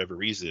did for whatever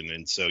reason.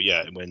 And so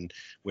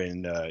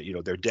when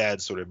their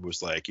dad sort of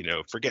was like,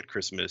 forget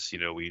Christmas,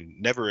 we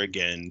never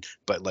again,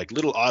 but like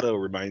little Otto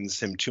reminds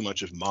him too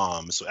much of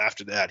mom. So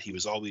after that he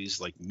was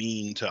always like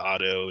mean to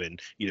Otto and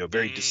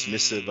very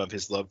dismissive of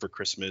his love for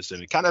Christmas,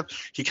 and he kind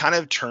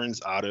of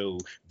turns Otto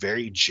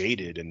very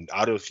jaded, and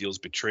Otto feels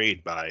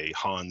betrayed by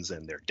Hans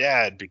and their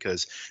dad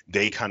because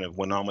they kind of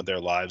went on with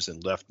their lives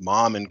and left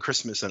mom and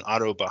Christmas and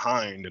Otto behind.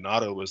 And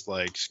Otto was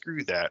like,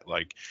 screw that,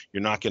 like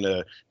you're not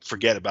gonna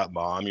forget about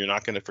mom, you're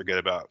not gonna forget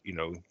about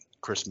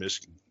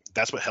Christmas,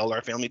 that's what held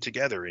our family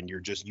together, and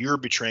you're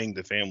betraying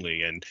the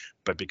family.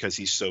 But because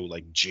he's so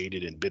like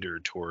jaded and bitter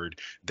toward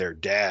their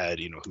dad,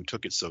 who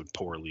took it so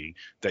poorly,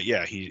 that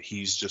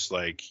he's just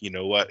like,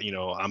 what,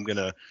 I'm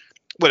gonna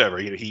whatever,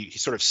 he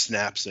sort of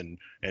snaps and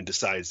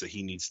decides that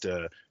he needs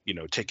to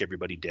take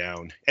everybody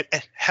down. And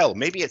hell,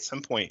 maybe at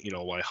some point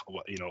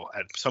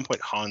at some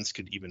point Hans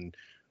could even,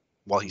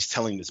 while he's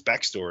telling this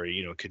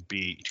backstory,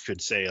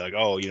 could say like,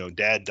 oh,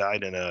 dad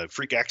died in a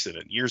freak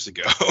accident years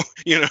ago,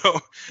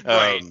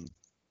 Right.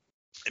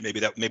 And maybe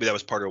that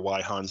was part of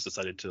why Hans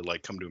decided to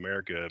like come to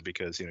America,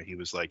 because he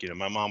was like,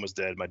 my mom was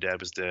dead, my dad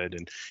was dead,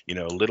 and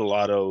little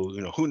Otto,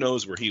 who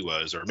knows where he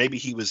was, or maybe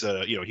he was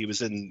he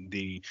was in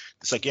the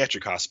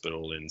psychiatric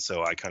hospital, and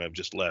so I kind of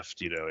just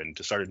left, and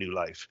to start a new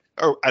life.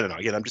 Or I don't know,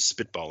 again, I'm just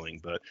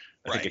spitballing, but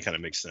I think it kind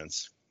of makes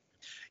sense.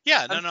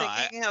 Yeah, I'm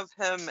thinking of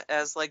him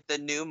as like the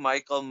new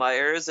Michael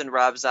Myers and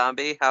Rob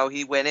Zombie, how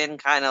he went in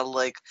kind of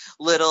like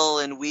little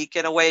and weak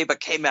in a way, but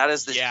came out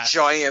as this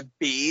giant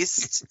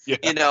beast, the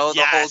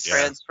whole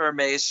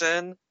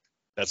transformation.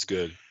 That's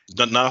good.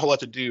 Not a whole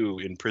lot to do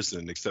in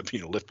prison except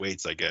lift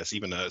weights, I guess.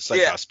 Even a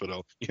psych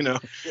hospital, No,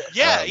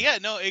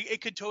 it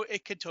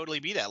could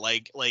totally be that.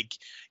 Like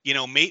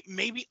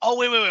maybe. Oh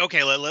wait.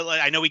 Okay,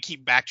 I know we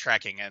keep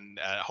backtracking, and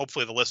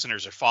hopefully the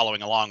listeners are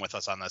following along with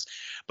us on this.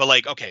 But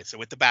like, okay, so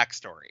with the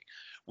backstory,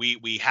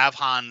 we have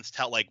Hans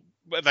tell, like,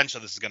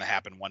 eventually this is going to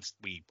happen once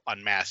we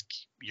unmask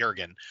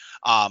Jurgen.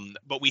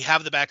 But we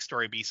have the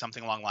backstory be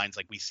something along lines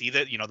like, we see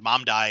that, the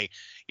mom die,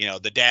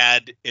 the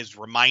dad is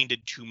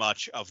reminded too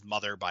much of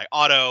mother by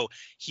Otto.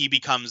 He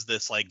becomes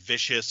this like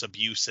vicious,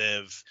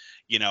 abusive,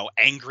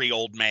 angry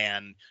old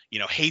man,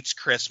 hates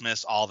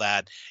Christmas, all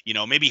that.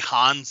 Maybe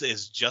Hans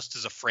is just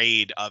as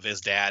afraid of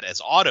his dad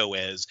as Otto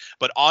is,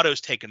 but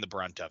Otto's taking the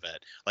brunt of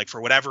it. Like, for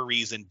whatever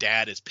reason,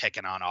 dad is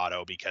picking on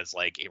Otto because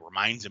like it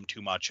reminds him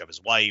too much of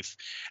his wife,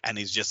 and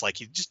he's just like,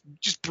 he's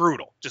just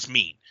brutal, just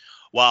mean.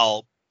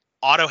 While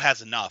Otto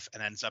has enough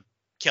and ends up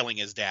killing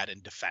his dad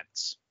in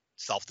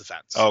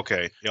self-defense.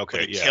 Okay.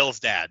 But he kills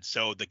dad.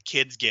 So the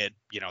kids get,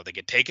 they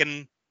get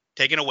taken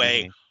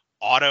away. Mm-hmm.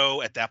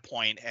 Otto at that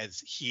point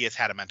he has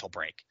had a mental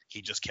break.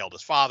 he just killed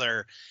his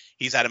father.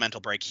 He's had a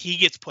mental break. He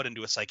gets put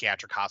into a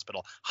psychiatric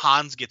hospital.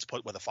 Hans gets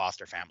put with a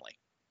foster family.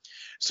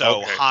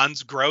 So Okay.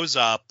 Hans grows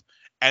up,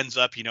 ends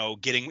up,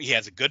 he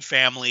has a good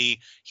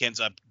family. He ends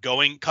up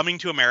coming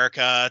to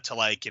America to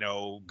like,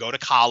 go to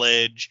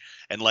college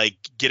and like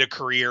get a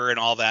career and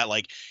all that.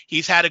 Like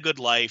he's had a good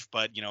life,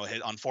 but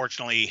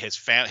unfortunately his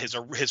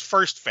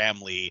first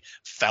family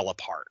fell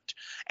apart,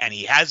 and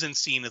he hasn't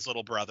seen his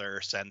little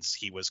brother since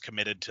he was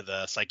committed to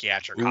the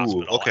psychiatric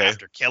hospital okay.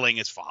 after killing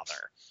his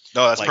father.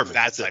 No, that's like perfect.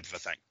 That That's type it. of a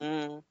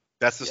thing.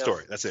 That's the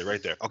story. That's it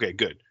right there. Okay,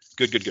 good.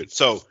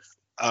 So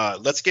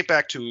let's get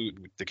back to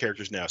the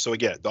characters now. So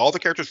again, all the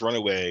characters run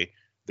away.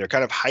 They're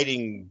kind of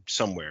hiding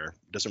somewhere.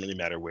 It doesn't really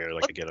matter where,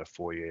 like again, a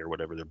foyer or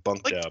whatever. They're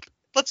bunked up.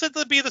 Let's say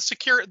that'd be the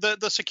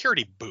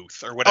security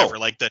booth or whatever.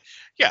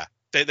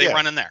 They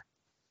run in there.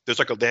 There's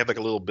they have like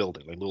a little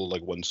building, like little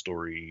like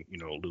 1-story,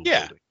 little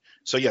building.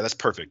 So yeah, that's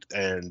perfect.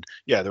 And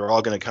yeah, they're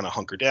all gonna kind of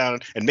hunker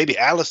down. And maybe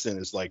Allison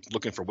is like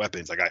looking for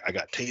weapons. Like I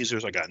got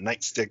tasers, I got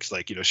nightsticks.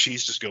 Like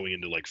she's just going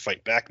into like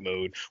fight back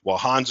mode, while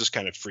Hans is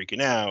kind of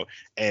freaking out.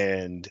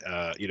 And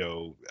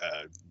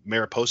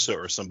Mariposa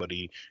or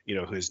somebody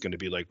who's going to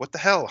be like, what the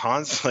hell,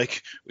 Hans?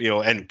 Like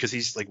and because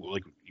he's like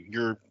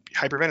you're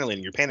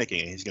hyperventilating, you're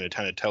panicking, and he's going to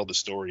kind of tell the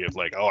story of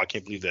like, oh, I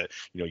can't believe that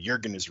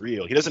Jurgen is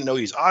real. He doesn't know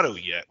he's Otto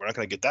yet. We're not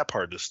going to get that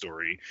part of the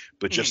story,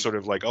 but just sort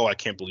of like, oh, I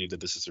can't believe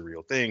that this is a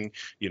real thing,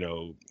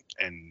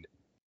 and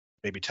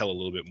maybe tell a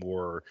little bit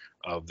more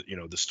of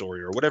the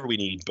story or whatever we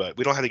need. But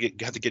we don't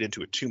have to get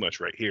into it too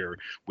much right here.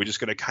 We're just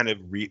going to kind of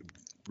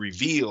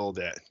reveal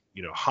that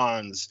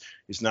Hans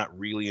is not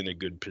really in a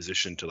good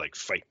position to like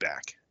fight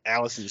back.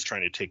 Allison is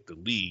trying to take the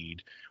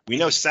lead. We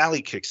know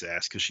Sally kicks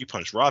ass because she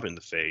punched Rob in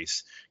the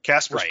face.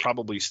 Casper's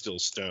probably still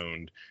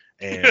stoned,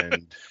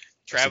 and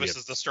Travis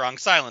is the strong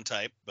silent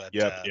type. But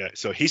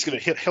so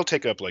he'll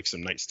take up like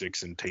some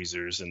nightsticks and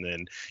tasers, and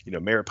then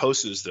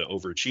Mariposa is the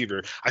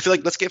overachiever. I feel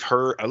like let's give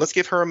her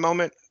a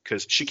moment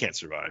because she can't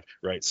survive,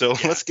 right? So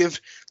let's give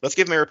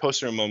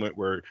Mariposa a moment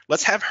where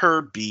let's have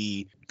her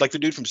be like the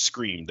dude from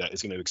Scream that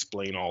is going to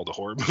explain all the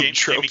horror movie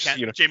tropes.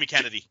 Jamie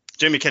Kennedy.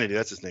 Jamie Kennedy,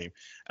 that's his name.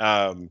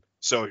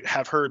 So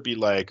have her be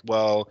like,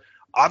 well,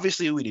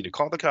 obviously we need to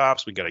call the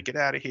cops. We got to get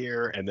out of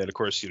here. And then of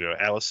course,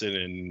 Allison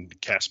and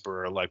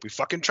Casper are like, we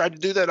fucking tried to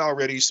do that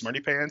already, smarty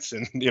pants.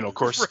 And of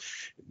course,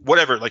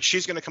 whatever. Like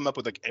she's going to come up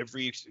with like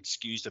every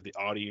excuse that the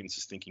audience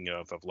is thinking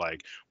of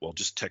like, well,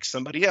 just text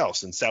somebody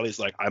else. And Sally's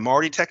like, I'm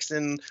already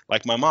texting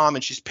like my mom,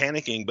 and she's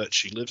panicking, but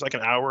she lives like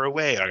an hour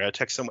away. I got to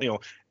text someone,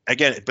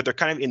 Again, but they're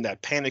kind of in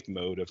that panic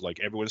mode of like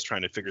everyone's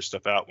trying to figure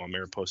stuff out while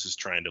Mariposa's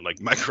trying to like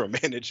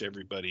micromanage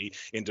everybody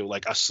into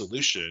like a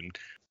solution.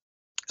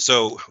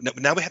 So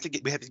now we have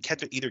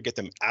to either get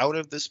them out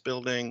of this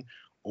building,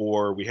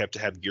 or we have to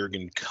have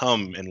Jurgen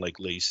come and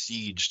like lay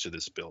siege to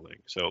this building.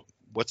 So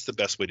what's the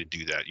best way to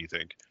do that, you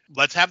think?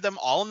 Let's have them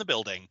all in the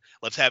building.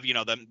 Let's have,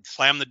 them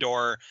slam the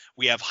door.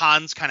 We have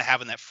Hans kind of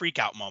having that freak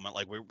out moment.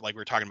 Like we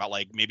were talking about,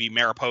 like maybe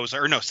Mariposa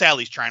or no,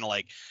 Sally's trying to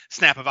like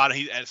snap him out of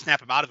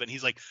it. And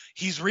he's like,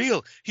 he's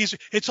real.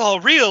 It's all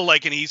real.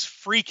 Like, and he's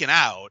freaking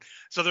out.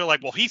 So they're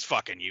like, well, he's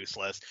fucking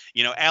useless.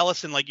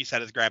 Allison, like you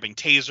said, is grabbing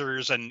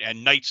tasers and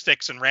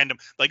nightsticks and random,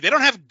 like they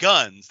don't have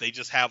guns. They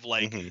just have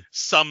like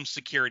some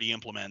security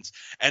implements.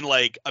 And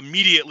like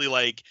immediately,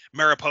 like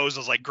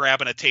Mariposa's like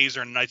grabbing a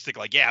taser and a nightstick,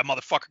 like, yeah,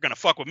 motherfucker gonna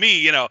fuck with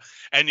me, and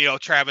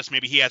Travis,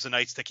 maybe he has a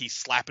nightstick, he's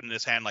slapping in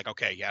his hand like,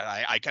 okay,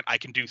 yeah, I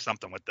can do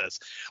something with this.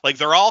 Like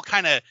they're all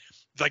kind of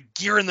like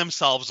gearing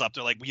themselves up.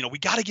 They're like, we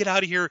got to get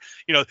out of here.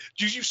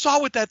 You saw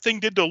what that thing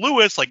did to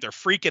Lewis. Like they're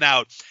freaking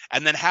out,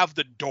 and then have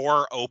the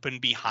door open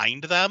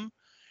behind them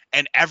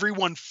and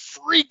everyone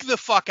freak the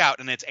fuck out.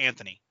 And it's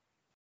Anthony.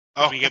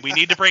 Oh, we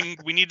need to bring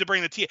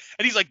the tea.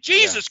 And he's like,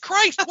 Jesus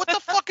Christ, what the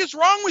fuck is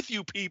wrong with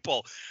you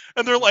people?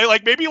 And they're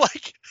like maybe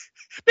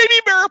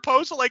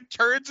Mariposa like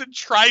turns and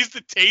tries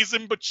to tase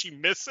him, but she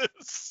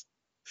misses.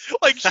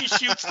 Like she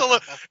shoots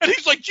and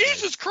he's like,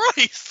 Jesus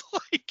Christ.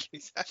 Like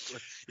exactly.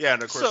 Yeah,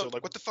 and of course they're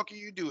like, what the fuck are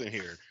you doing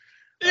here?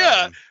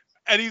 Yeah.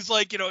 And he's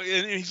like, and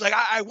he's like,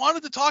 I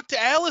wanted to talk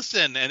to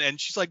Allison. And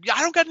she's like,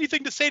 I don't got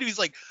anything to say to him. He's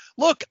like,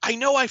 look, I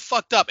know I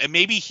fucked up. And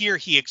maybe here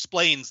he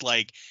explains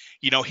like,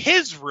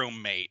 his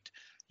roommate,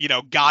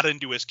 got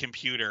into his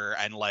computer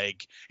and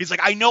like, he's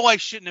like, I know I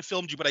shouldn't have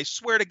filmed you, but I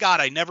swear to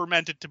God, I never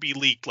meant it to be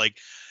leaked. Like,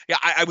 yeah,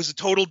 I was a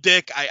total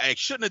dick. I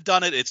shouldn't have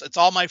done it. It's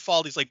all my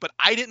fault. He's like, but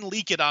I didn't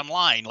leak it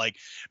online. Like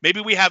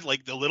maybe we have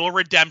like the little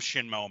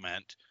redemption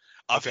moment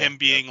of him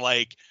being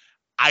like,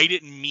 I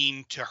didn't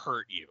mean to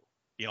hurt you.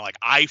 Like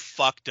I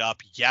fucked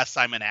up. Yes,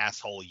 I'm an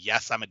asshole.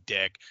 Yes, I'm a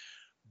dick,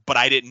 but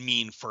I didn't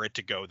mean for it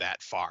to go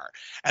that far.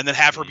 And then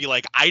have her be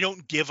like, I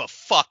don't give a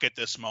fuck at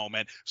this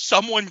moment.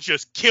 Someone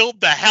just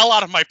killed the hell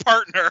out of my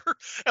partner.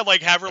 And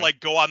like have her like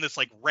go on this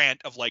like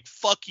rant of like,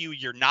 fuck you.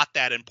 You're not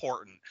that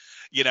important,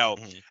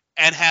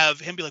 and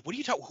have him be like, what are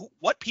you talking?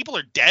 What, people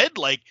are dead?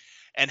 Like,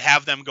 and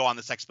have them go on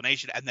this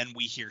explanation, and then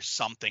we hear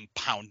something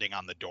pounding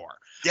on the door.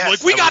 Yes,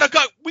 Like, we gotta go,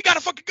 we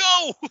gotta fucking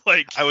go.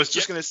 Like, I was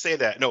just gonna say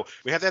that. No,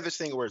 we have to have this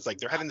thing where it's like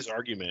they're having this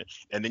argument,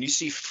 and then you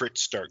see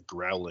Fritz start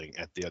growling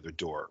at the other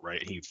door, right?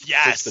 And he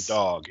Fritz the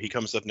dog. He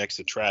comes up next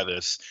to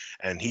Travis,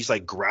 and he's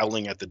like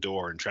growling at the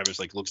door, and Travis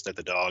like looks at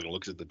the dog and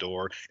looks at the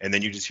door, and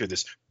then you just hear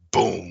this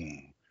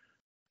boom.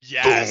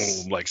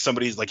 Yes. Boom, like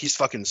somebody's like he's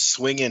fucking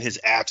swinging his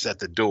axe at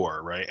the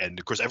door, right? And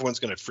of course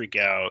everyone's gonna freak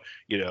out.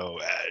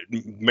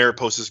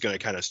 Mariposa's gonna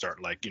kind of start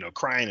like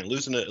crying and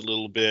losing it a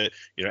little bit.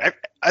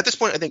 At this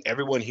point I think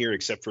everyone here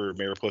except for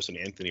Mariposa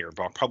and Anthony are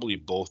probably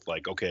both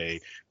like,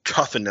 okay,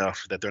 tough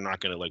enough that they're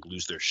not gonna like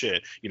lose their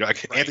shit.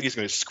 Right. Anthony's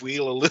gonna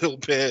squeal a little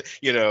bit,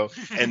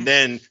 and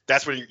then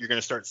that's when you're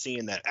gonna start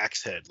seeing that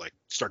axe head like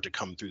start to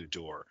come through the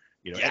door.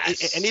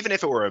 Yes. And even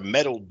if it were a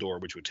metal door,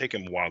 which would take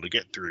him a while to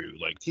get through,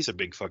 like he's a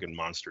big fucking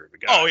monster of a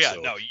guy. Oh yeah,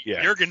 so, no,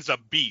 yeah. Jurgen's a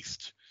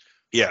beast.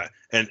 Yeah,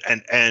 and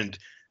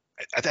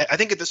I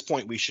think at this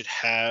point we should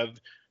have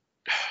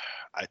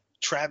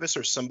Travis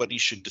or somebody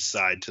should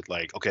decide to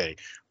like, okay,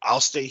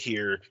 I'll stay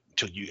here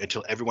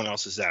until everyone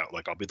else is out.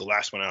 Like I'll be the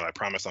last one out. I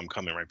promise I'm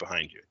coming right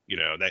behind you.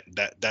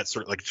 That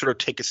sort of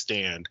take a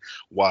stand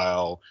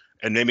while.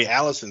 And maybe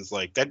Allison's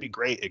like, that'd be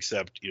great,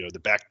 except, the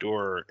back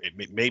door,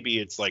 maybe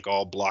it's like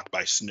all blocked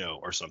by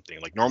snow or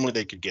something. Like normally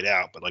they could get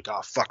out, but like,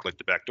 oh, fuck, like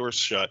the back door's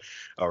shut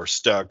or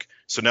stuck.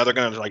 So now they're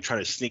going to like try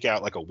to sneak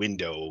out like a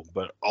window,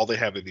 but all they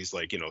have are these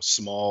like,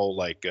 small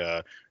like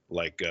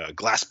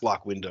glass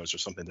block windows or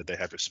something that they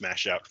have to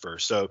smash out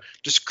first. So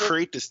just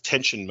create this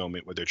tension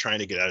moment where they're trying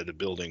to get out of the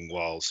building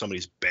while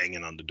somebody's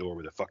banging on the door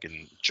with a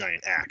fucking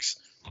giant axe.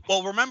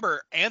 Well,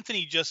 remember,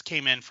 Anthony just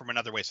came in from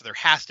another way, so there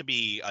has to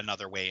be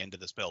another way into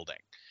this building.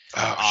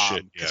 Oh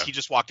shit! Because Yeah. he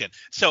just walked in.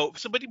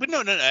 But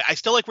no. I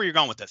still like where you're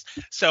going with this.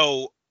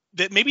 So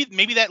that maybe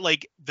that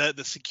like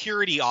the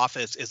security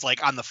office is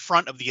like on the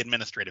front of the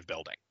administrative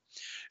building.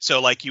 So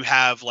like you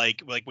have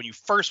like when you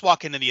first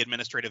walk into the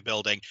administrative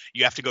building,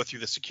 you have to go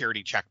through the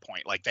security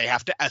checkpoint. Like they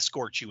have to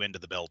escort you into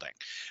the building.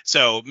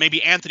 So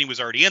maybe Anthony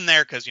was already in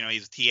there because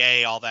he's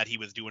a TA, all that. He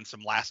was doing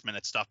some last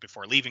minute stuff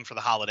before leaving for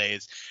the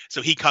holidays.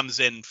 So he comes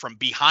in from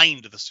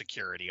behind the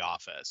security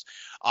office.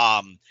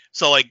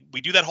 So like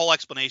we do that whole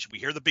explanation. We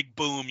hear the big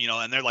boom,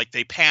 and they're like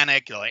they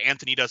panic. Like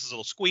Anthony does his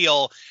little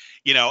squeal,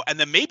 and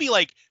then maybe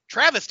like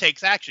Travis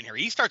takes action here.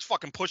 He starts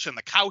fucking pushing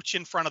the couch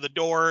in front of the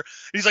door.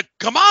 He's like,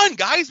 come on,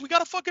 guys, we got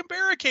to fucking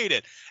barricade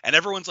it. And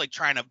everyone's like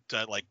trying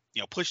to like,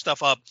 push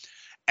stuff up.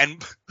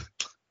 And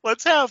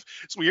so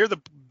we hear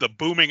the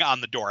booming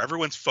on the door.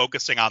 Everyone's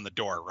focusing on the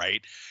door,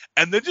 right?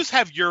 And then just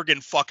have Jurgen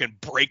fucking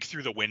break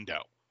through the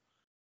window.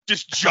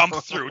 Just jump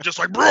through, just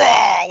like,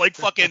 brawh, like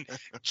fucking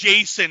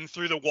Jason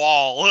through the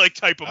wall, like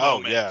type of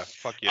moment. Oh, yeah.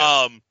 Fuck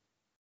yeah.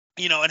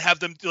 And have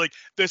them do like,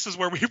 this is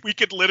where we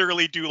could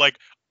literally do like,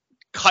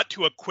 cut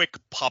to a quick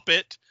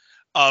puppet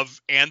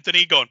of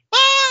Anthony going,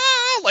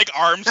 ah, like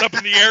arms up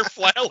in the air,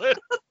 flailing.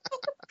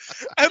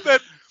 And then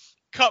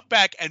cut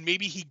back, and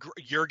maybe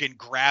Jurgen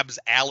grabs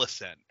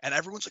Allison, and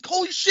everyone's like,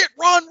 holy shit,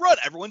 run.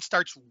 Everyone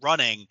starts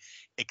running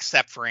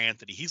except for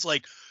Anthony. He's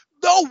like,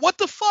 no, what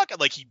the fuck? And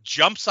like he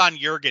jumps on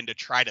Jurgen to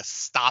try to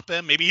stop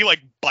him. Maybe he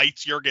like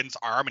bites Jurgen's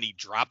arm and he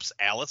drops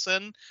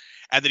Allison,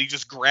 and then he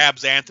just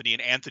grabs Anthony,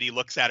 and Anthony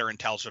looks at her and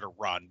tells her to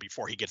run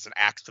before he gets an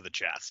axe to the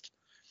chest.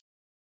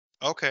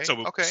 Okay.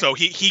 So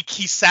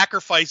he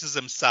sacrifices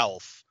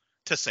himself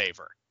to save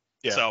her.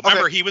 Yeah. So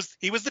remember, he was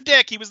the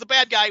dick. He was the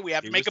bad guy. We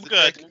have to make him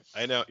good. Dick.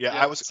 I know. Yeah.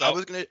 I was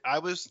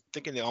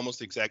thinking the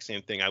almost exact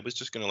same thing. I was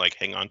just gonna like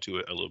hang on to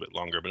it a little bit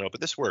longer, but no.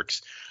 But this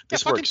works.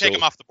 This works. Take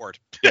him off the board.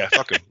 Yeah.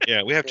 Fuck him.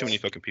 Yeah. We have too many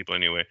fucking people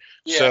anyway.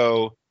 Yeah.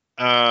 So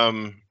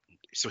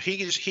so he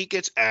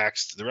gets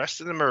axed. The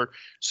rest of them are.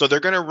 So they're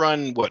gonna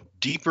run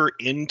deeper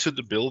into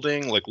the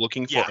building, like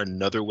looking for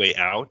another way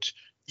out.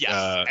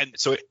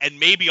 Yes, and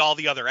maybe all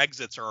the other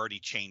exits are already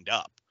chained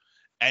up,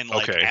 and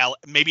like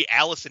maybe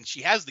Allison,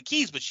 she has the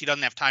keys, but she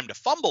doesn't have time to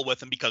fumble with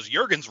them because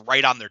Jurgen's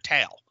right on their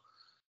tail.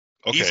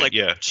 Okay, he's like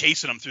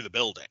chasing them through the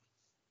building.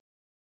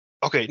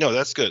 Okay, no,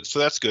 that's good. So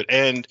that's good,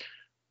 and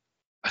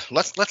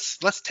let's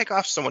take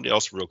off someone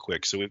else real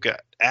quick. So we've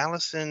got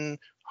Allison,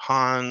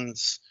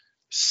 Hans,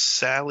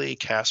 Sally,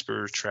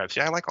 Casper, Travis.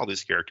 Yeah, I like all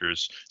these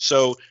characters.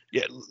 So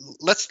yeah,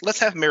 let's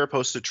have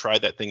Mariposa try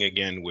that thing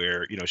again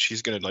where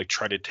she's gonna like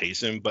try to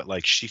tase him, but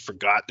like she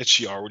forgot that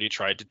she already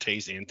tried to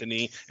tase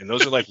Anthony, and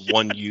those are like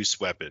one-use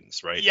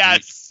weapons, right?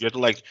 Yes. You have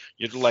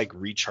to like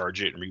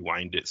recharge it and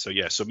rewind it. So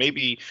yeah, so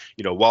maybe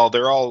while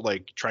they're all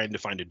like trying to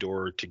find a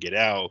door to get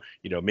out,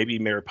 maybe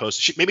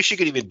Mariposa, maybe she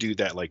could even do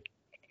that like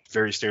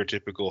very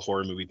stereotypical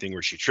horror movie thing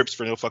where she trips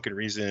for no fucking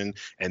reason,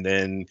 and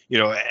then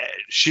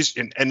she's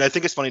and I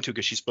think it's funny too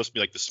because she's supposed to be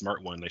like the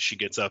smart one. Like she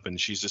gets up and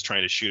she's just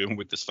trying to shoot him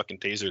with this fucking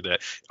taser that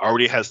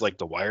already has like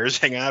the wires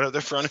hanging out of the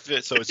front of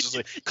it, so it's just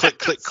like click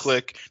click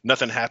click,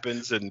 nothing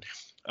happens. And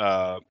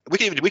we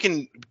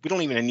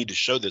don't even need to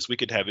show this. We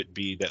could have it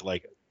be that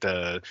like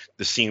the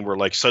scene where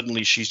like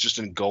suddenly she's just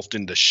engulfed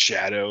in the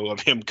shadow of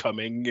him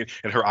coming,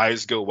 and her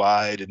eyes go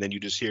wide, and then you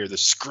just hear the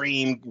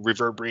scream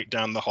reverberate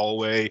down the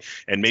hallway,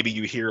 and maybe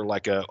you hear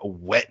like a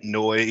wet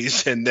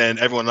noise, and then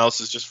everyone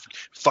else is just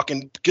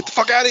fucking get the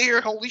fuck out of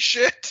here, holy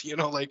shit,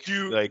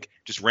 like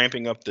just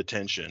ramping up the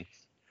tension.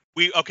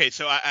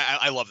 So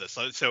I love this.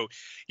 So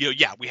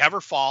we have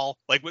her fall,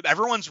 like with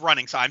everyone's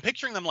running. So I'm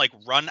picturing them like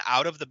run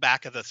out of the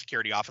back of the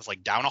security office,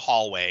 like down a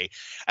hallway,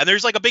 and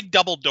there's like a big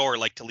double door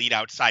like to lead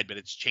outside, but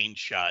it's chained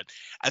shut.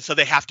 And so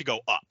they have to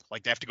go up,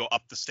 like they have to go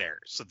up the stairs,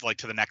 so like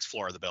to the next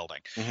floor of the building.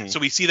 Mm-hmm. So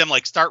we see them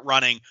like start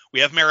running. We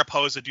have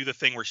Mariposa do the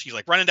thing where she's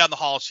like running down the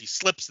hall. She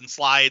slips and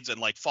slides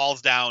and like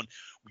falls down.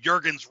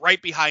 Jurgen's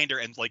right behind her,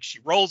 and like she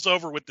rolls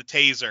over with the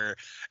taser,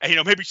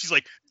 and maybe she's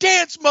like,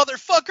 dance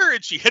motherfucker,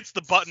 and she hits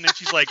the button and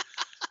she's like,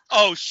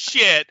 oh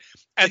shit,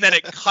 and then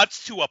it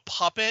cuts to a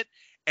puppet,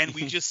 and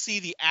we just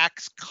see the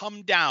axe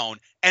come down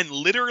and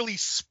literally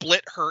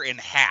split her in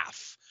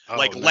half.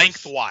 Nice.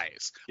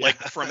 Lengthwise, like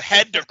from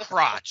head to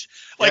crotch,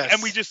 yes.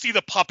 And we just see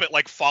the puppet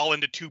like fall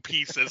into two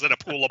pieces in a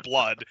pool of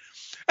blood.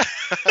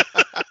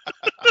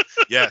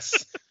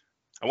 Yes.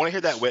 I want to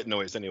hear that wet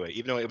noise anyway,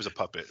 even though it was a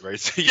puppet, right?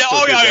 So you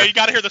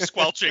got to hear the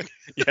squelching.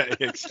 Yeah,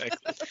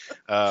 exactly.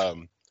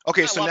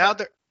 Okay, so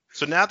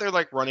now they're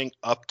like running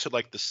up to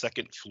like the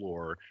second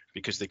floor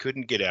because they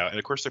couldn't get out, and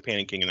of course they're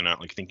panicking and they're not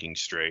like thinking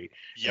straight.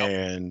 Yep.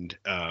 And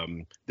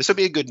this would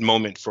be a good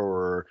moment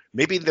for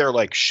maybe they're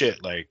like,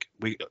 shit, like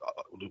we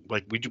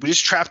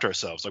just trapped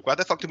ourselves. Like, why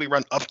the fuck did we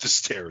run up the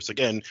stairs?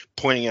 Again,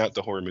 pointing out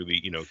the horror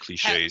movie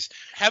cliches.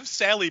 Have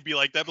Sally be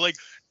like that, like,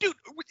 dude,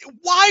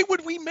 why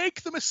would we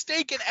make the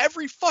mistake in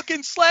every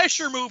fucking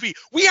slasher movie?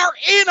 We are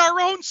in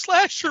our own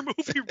slasher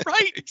movie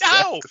right Exactly.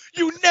 now.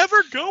 You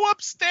never go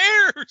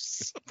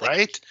upstairs.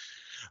 Right?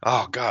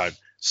 Oh God.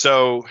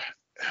 So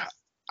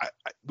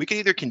we can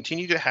either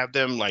continue to have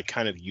them like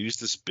kind of use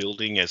this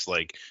building as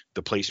like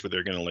the place where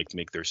they're going to like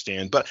make their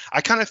stand, but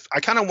I kind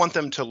of want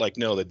them to like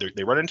know that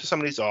they run into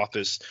somebody's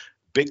office,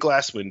 big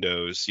glass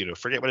windows,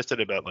 forget what I said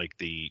about like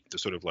the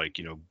sort of like,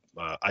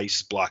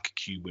 ice block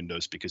cube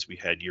windows, because we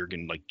had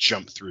Jurgen like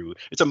jump through.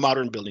 It's a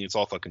modern building. It's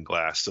all fucking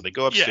glass. So they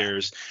go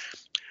upstairs,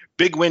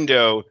 big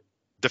window.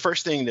 The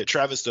first thing that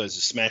Travis does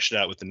is smash it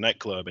out with the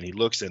nightclub, and he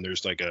looks and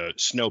there's like a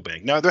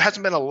snowbank. Now, there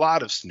hasn't been a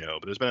lot of snow,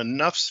 but there's been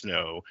enough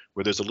snow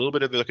where there's a little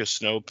bit of like a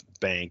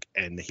snowbank,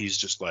 and he's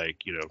just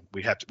like,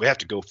 we have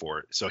to go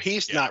for it. So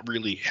he's not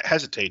really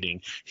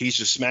hesitating. He's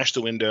just smashed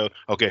the window.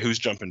 Okay, who's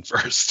jumping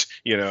first?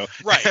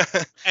 Right.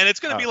 And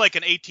it's going to be like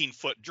an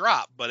 18-foot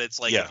drop, but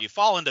it's like if you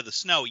fall into the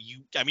snow,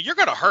 you're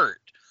going to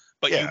hurt,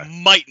 but you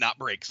might not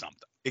break something.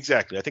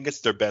 Exactly. I think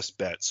it's their best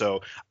bet.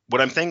 So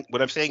what I'm saying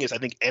is I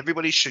think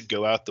everybody should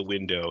go out the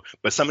window,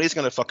 but somebody's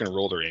going to fucking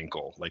roll their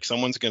ankle. Like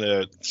someone's going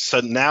to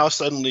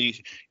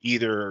suddenly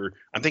either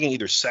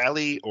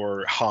Sally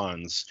or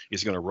Hans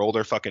is going to roll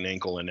their fucking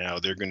ankle, and now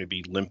they're going to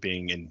be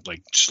limping and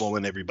like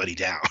slowing everybody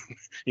down,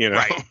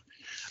 Right.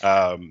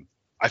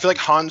 I feel like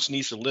Hans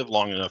needs to live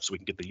long enough so we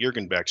can get the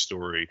Jurgen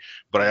backstory,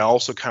 but I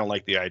also kind of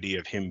like the idea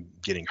of him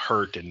getting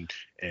hurt and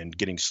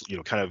getting,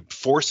 kind of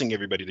forcing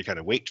everybody to kind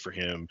of wait for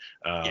him.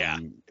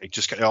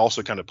 It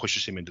also kind of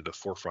pushes him into the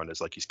forefront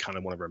as like he's kind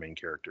of one of our main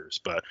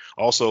characters, but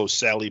also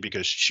Sally,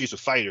 because she's a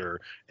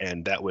fighter,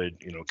 and that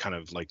would, kind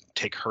of like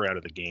take her out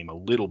of the game a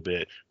little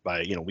bit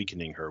by,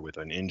 weakening her with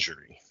an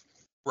injury.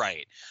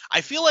 Right.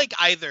 I feel like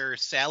either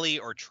Sally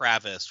or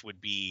Travis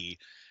would be,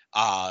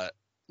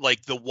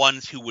 like the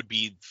ones who would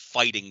be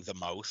fighting the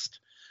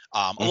most,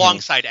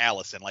 alongside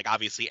Allison. Like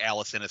obviously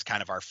Allison is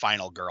kind of our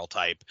final girl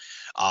type.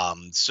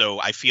 So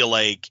I feel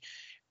like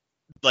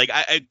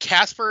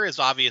Casper is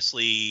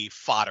obviously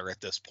fodder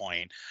at this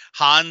point.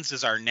 Hans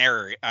is our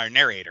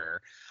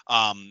narrator.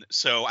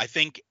 So I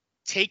think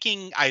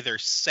taking either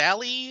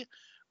Sally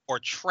or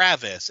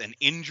Travis and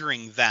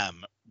injuring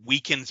them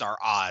weakens our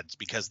odds,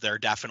 because they're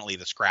definitely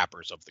the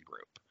scrappers of the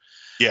group.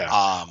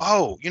 Yeah.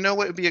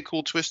 What would be a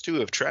cool twist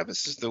too? If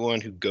Travis is the one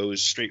who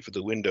goes straight for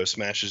the window,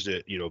 smashes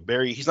it,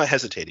 Barry, he's not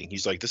hesitating.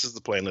 He's like, this is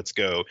the plan, let's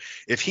go.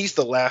 If he's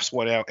the last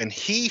one out and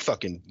he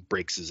fucking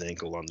breaks his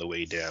ankle on the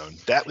way down,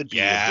 that would be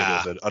a bit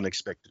of an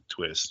unexpected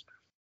twist.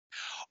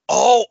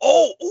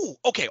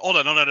 Okay. Hold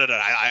on. No.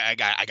 I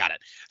got it.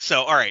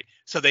 So, all right.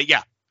 So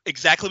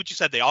exactly what you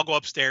said. They all go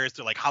upstairs.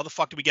 They're like, how the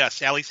fuck did we get out?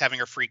 Sally's having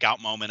her freak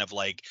out moment of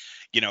like,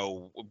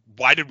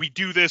 why did we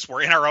do this?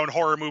 We're in our own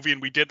horror movie,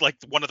 and we did like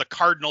one of the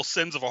cardinal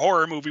sins of a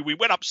horror movie. We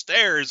went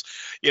upstairs,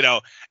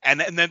 and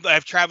then I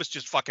have Travis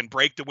just fucking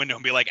break the window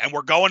and be like, and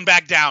we're going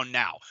back down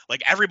now.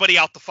 Like everybody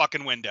out the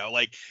fucking window.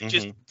 Like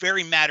just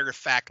very matter of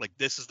fact, like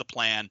this is the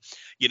plan.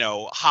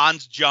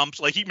 Hans jumps,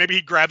 like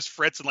he grabs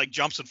Fritz and like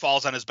jumps and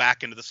falls on his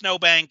back into the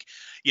snowbank.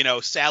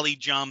 Sally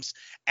jumps.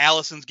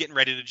 Allison's getting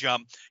ready to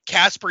jump.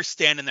 Casper's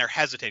standing there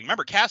hesitating.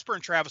 Remember, Casper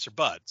and Travis are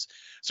buds.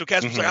 So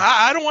Casper's like,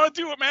 I don't want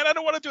to do it, man. I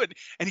don't want to do it.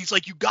 And he's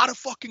like, you gotta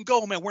fucking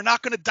go, man. We're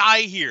not gonna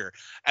die here.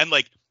 And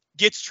like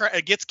gets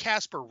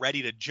Casper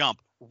ready to jump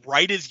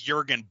right as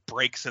Jurgen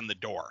breaks in the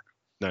door.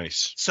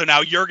 Nice. So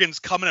now Jurgen's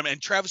coming him,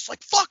 and Travis is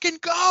like, fucking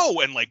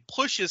go, and like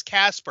pushes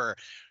Casper.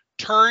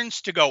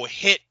 turns to go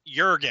hit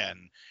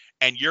Jurgen,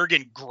 and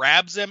Jurgen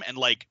grabs him and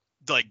like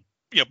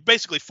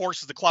basically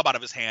forces the club out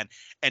of his hand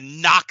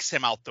and knocks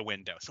him out the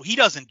window. So he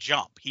doesn't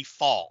jump, he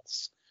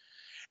falls.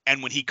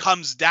 And when he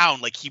comes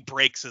down, like he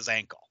breaks his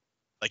ankle.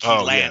 Like he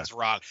lands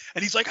wrong.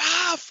 And he's like,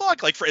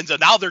 fuck. Like and so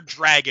now they're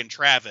dragging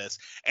Travis,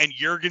 and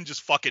Jurgen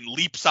just fucking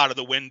leaps out of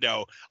the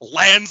window,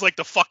 lands like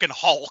the fucking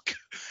Hulk,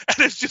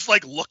 and is just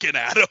like looking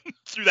at him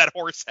through that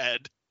horse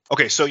head.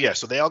 Okay, so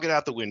they all get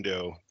out the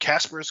window.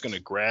 Casper's gonna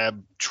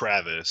grab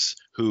Travis,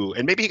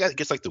 and maybe he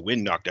gets like the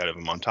wind knocked out of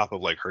him on top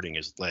of like hurting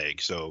his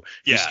leg. So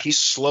he's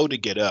slow to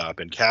get up,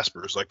 and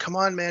Casper's like, "Come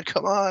on, man,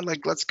 come on,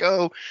 like let's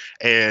go."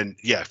 And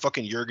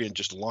fucking Jurgen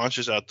just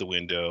launches out the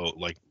window,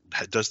 like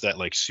does that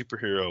like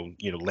superhero,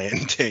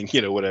 landing,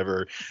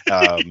 whatever.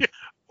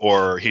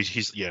 Or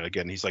he's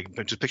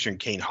like just picturing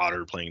Kane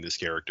Hodder playing this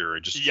character,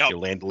 and just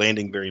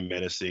landing very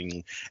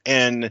menacing.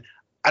 And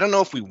I don't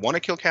know if we want to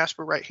kill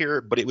Casper right here,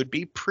 but it would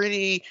be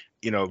pretty,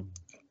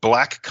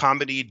 black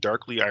comedy,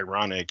 darkly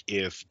ironic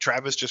if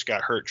Travis just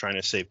got hurt trying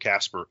to save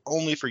Casper,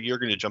 only for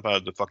Jurgen to jump out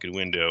of the fucking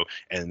window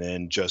and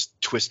then just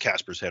twist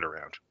Casper's head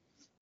around.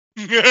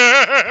 Okay,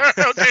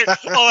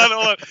 hold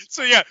on.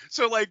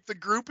 So like the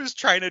group is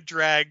trying to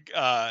drag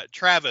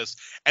Travis,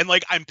 and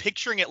like I'm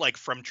picturing it like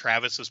from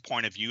Travis's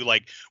point of view.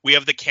 Like we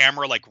have the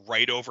camera like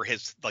right over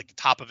his like the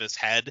top of his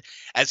head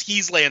as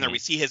he's laying there. We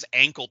see his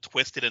ankle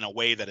twisted in a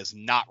way that is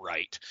not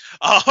right.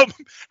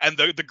 And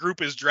the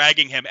group is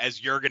dragging him as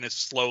Jurgen is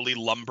slowly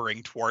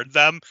lumbering toward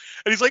them,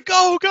 and he's like,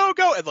 "Go, go,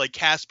 go!" And like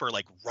Casper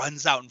like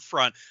runs out in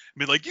front,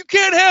 and be like, "You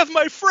can't have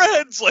my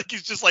friends!" Like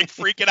he's just like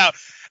freaking out.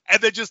 And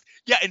then just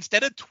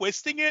instead of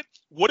twisting it,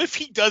 what if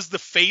he does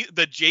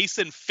the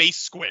Jason face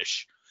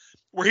squish,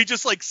 where he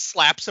just like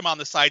slaps him on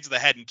the sides of the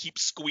head and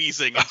keeps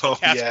squeezing until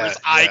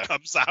Casper's eye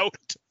comes out?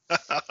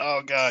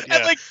 Oh god, yeah.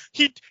 And like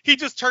he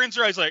just turns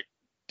around, he's like,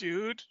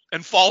 "Dude,"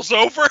 and falls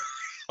over.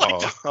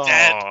 Like just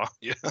dead.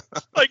 Yeah.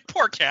 Like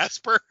poor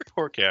Casper.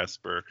 Poor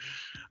Casper.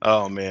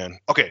 Oh man.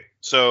 Okay,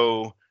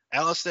 so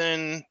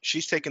Allison,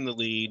 she's taking the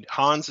lead.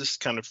 Hans is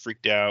kind of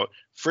freaked out.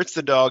 Fritz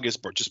the dog is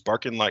just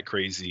barking like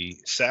crazy.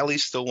 Sally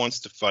still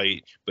wants to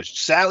fight, but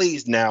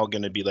Sally's now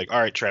going to be like, "All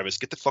right, Travis,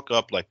 get the fuck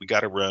up. Like, we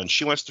got to run."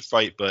 She wants to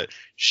fight, but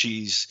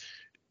she's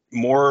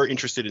more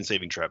interested in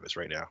saving Travis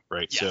right now,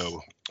 right? Yes.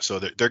 So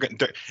they're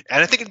and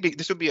I think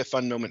this would be a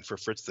fun moment for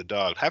Fritz the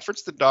dog. Have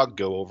Fritz the dog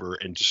go over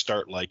and just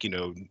start like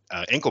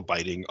ankle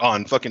biting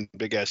on fucking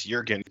big ass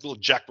Jurgen. Little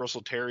Jack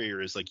Russell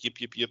Terrier is like yip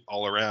yip yip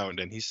all around,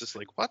 and he's just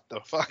like, "What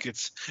the fuck?"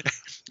 It's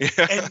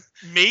And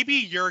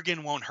maybe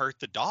Jurgen won't hurt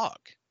the dog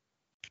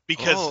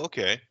because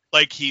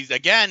like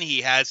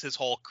he has his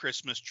whole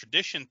Christmas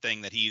tradition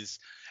thing that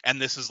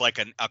and this is like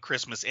a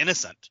Christmas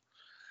innocent.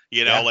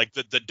 Like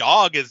the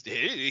dog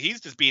he's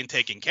just being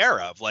taken care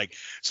of. Like,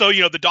 so,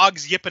 the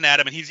dog's yipping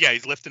at him, and he's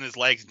lifting his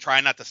legs and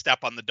trying not to step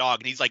on the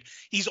dog. And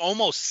he's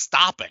almost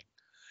stopping,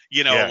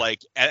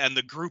 like, and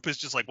the group is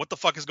just like, what the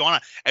fuck is going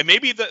on? And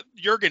maybe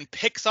Jurgen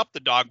picks up the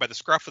dog by the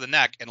scruff of the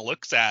neck and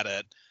looks at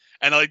it,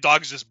 and the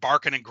dog's just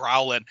barking and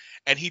growling,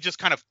 and he just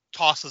kind of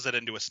tosses it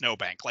into a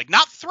snowbank, like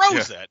not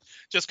throws it,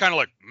 just kind of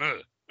like,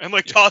 "Meh," and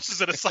like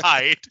tosses it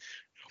aside.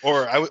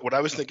 Or what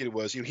I was thinking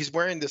was, he's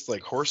wearing this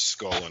like horse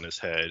skull on his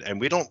head, and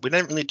we didn't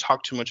really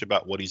talk too much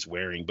about what he's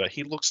wearing, but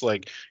he looks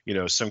like,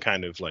 some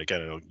kind of like, I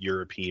don't know,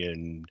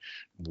 European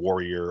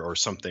warrior or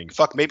something.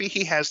 Fuck, maybe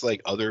he has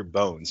like other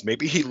bones.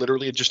 Maybe he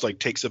literally just like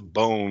takes a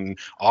bone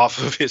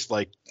off of his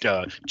like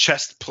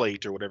chest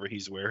plate or whatever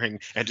he's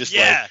wearing, and just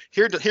like,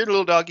 here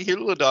little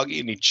doggy,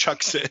 and he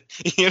chucks it,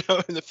 and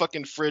the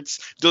fucking Fritz,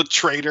 the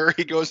traitor,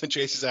 he goes and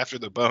chases after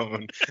the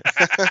bone.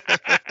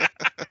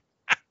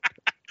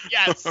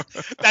 Yes,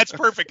 that's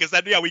perfect, because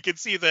then we can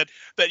see that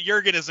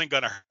Jurgen isn't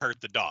going to hurt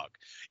the dog,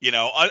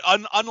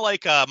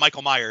 unlike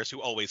Michael Myers,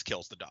 who always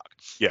kills the dog.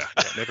 Yeah,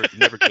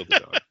 never killed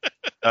the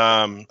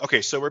dog.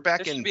 Okay, so we're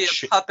back there in.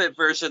 Should be a puppet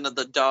version of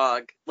the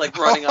dog, like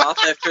running off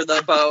after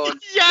the bone.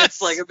 Yes,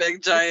 it's like a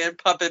big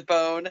giant puppet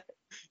bone.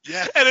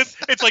 Yeah, and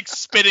it's like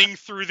spinning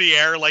through the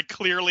air, like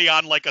clearly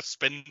on like a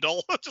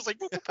spindle, just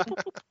like. Whoop, whoop,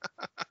 whoop, whoop.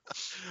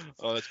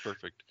 Oh, that's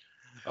perfect.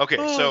 Okay,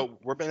 so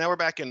we're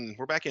back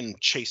in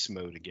chase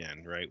mode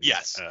again, right?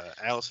 Yes.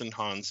 Allison,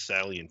 Hans,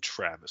 Sally, and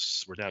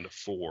Travis. We're down to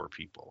 4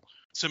 people.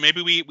 So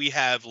maybe we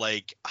have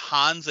like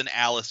Hans and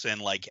Allison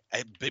like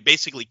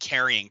basically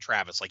carrying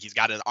Travis, like he's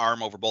got an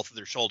arm over both of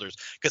their shoulders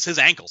because his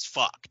ankle's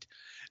fucked.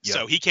 Yep.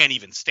 So he can't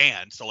even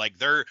stand. So like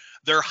they're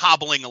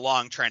hobbling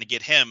along trying to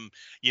get him,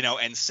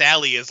 and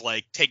Sally is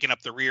like taking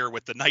up the rear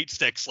with the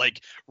nightsticks,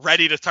 like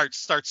ready to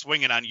start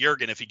swinging on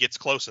Jurgen if he gets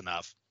close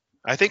enough.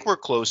 I think we're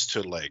close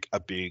to like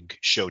a big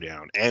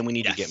showdown, and we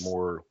need to get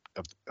more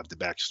of the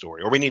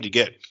backstory, or we need to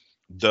get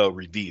the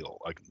reveal.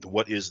 Like,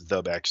 what is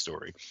the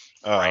backstory?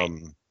 Right.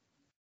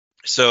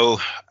 So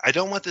I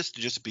don't want this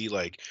to just be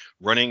like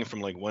running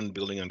from like one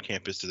building on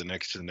campus to the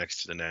next to the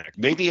next to the next.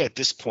 Maybe at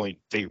this point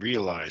they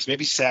realize,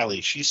 maybe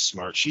Sally, she's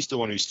smart. She's the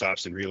one who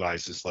stops and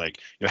realizes like,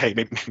 hey,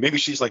 maybe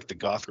she's like the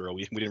goth girl.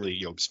 We didn't really,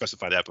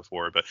 specify that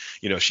before, but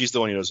she's the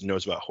one who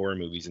knows about horror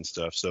movies and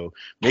stuff. So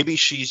maybe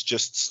she's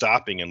just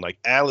stopping and like,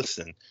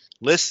 Allison,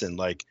 listen,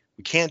 like,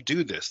 we can't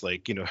do this.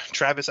 Like,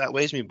 Travis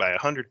outweighs me by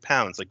 100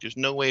 pounds. Like, there's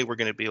no way we're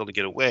going to be able to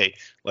get away.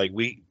 Like,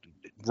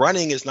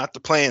 running is not the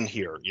plan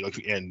here.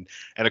 And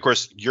of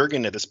course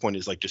Jurgen at this point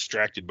is like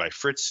distracted by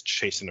Fritz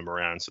chasing him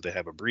around, so they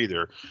have a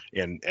breather.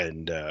 And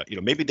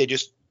maybe they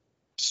just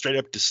straight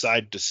up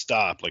decide to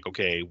stop. Like,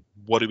 okay,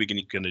 what are we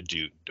going to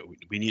do?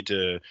 We need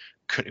to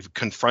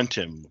confront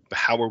him.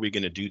 How are we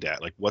going to do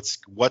that? Like,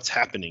 what's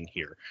happening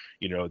here?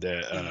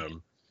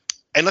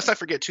 And let's not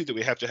forget too that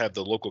we have to have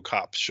the local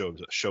cops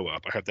show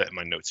up. I have that in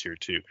my notes here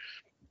too.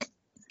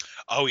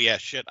 Oh yeah,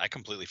 shit! I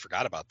completely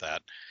forgot about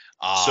that.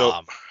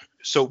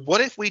 So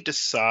what if we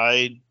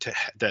decide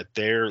that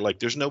they're like,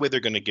 there's no way they're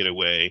going to get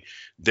away.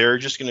 They're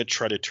just going to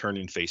try to turn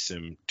and face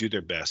him, do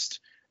their best,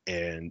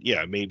 and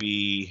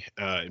maybe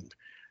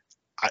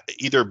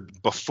either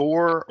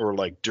before or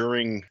like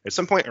during, at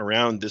some point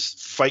around this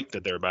fight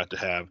that they're about to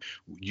have,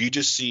 you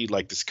just see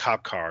like this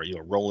cop car,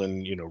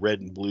 rolling,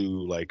 red and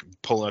blue, like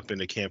pulling up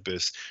into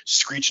campus,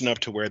 screeching up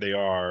to where they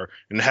are,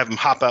 and have them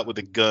hop out with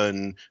a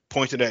gun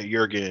pointed at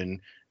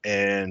Jurgen.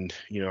 And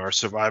our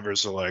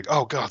survivors are like,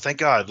 oh god, thank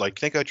god, like,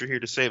 thank god you're here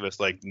to save us.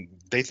 Like,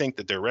 they think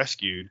that they're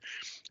rescued,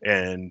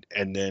 and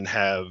then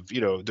have,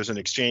 there's an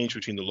exchange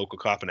between the local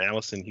cop and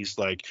Allison. He's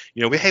like,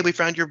 we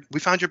found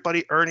your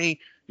buddy Ernie,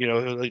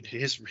 like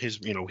his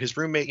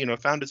roommate,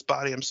 found his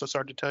body. I'm so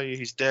sorry to tell you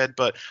he's dead,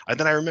 but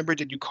then I remembered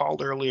that you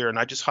called earlier, and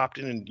I just hopped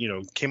in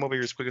and came over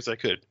here as quick as I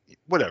could.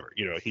 Whatever,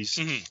 he's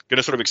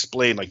gonna sort of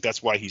explain like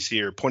that's why he's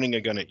here, pointing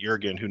a gun at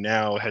Jurgen, who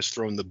now has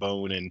thrown the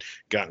bone and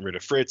gotten rid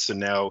of Fritz, and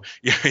now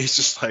he's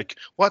just like,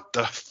 what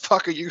the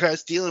fuck are you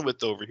guys dealing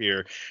with over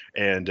here?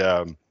 And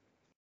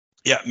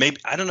maybe,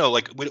 I don't know,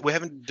 like we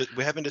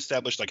haven't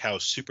established like how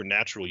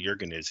supernatural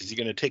Jurgen is. Is he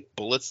going to take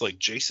bullets like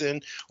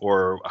Jason,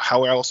 or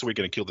how else are we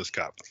going to kill this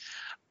cop?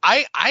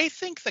 I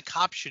think the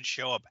cops should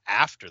show up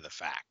after the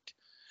fact.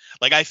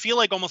 Like, I feel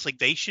like almost like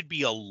they should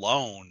be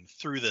alone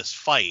through this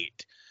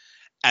fight,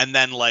 and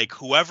then like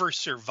whoever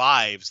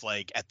survives,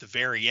 like at the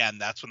very end,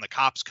 that's when the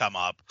cops come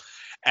up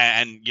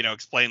and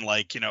explain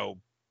like,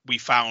 we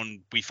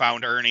found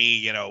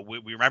Ernie,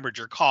 we remembered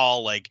your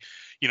call, like,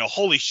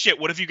 holy shit,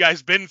 what have you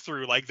guys been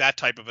through? Like that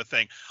type of a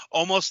thing.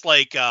 Almost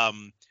like,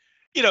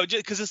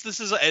 because this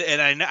is,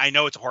 and I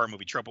know it's a horror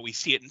movie trope, but we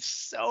see it in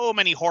so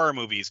many horror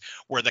movies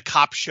where the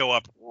cops show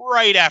up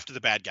right after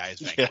the bad guy is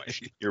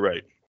vanquished. Yeah, you're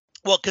right.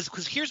 Well,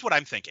 because here's what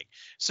I'm thinking.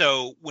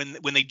 So when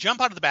they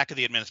jump out of the back of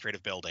the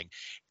administrative building,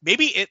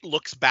 maybe it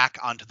looks back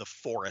onto the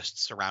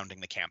forest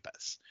surrounding the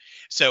campus.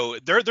 So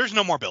there's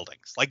no more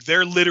buildings. Like,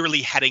 they're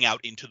literally heading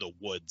out into the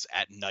woods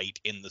at night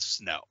in the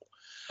snow.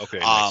 Okay.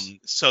 Nice.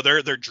 So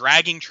they're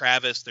dragging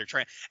Travis. They're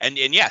trying, and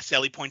yeah,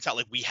 Sally points out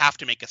like, we have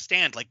to make a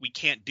stand. Like, we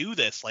can't do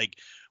this. Like,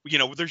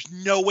 there's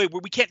no way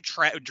we can't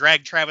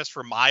drag Travis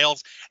for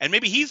miles. And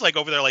maybe he's like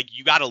over there like,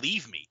 you got to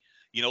leave me.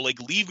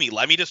 Like, leave me,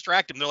 let me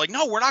distract him. They're like,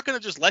 no, we're not going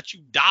to just let you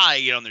die.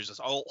 And there's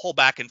this whole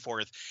back and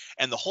forth.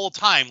 And the whole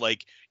time,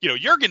 like,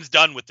 Jurgen's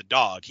done with the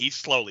dog. He's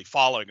slowly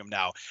following him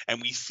now.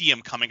 And we see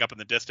him coming up in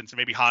the distance. And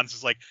maybe Hans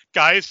is like,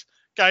 guys,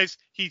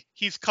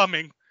 he's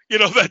coming,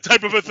 that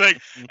type of a thing.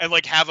 And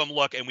like, have him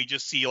look. And we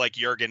just see like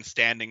Jurgen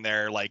standing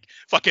there, like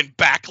fucking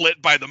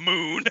backlit by the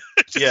moon.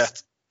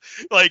 Just,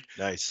 like,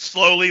 nice.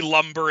 Slowly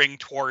lumbering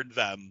toward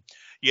them,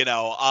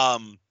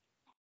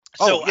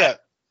 So, yeah.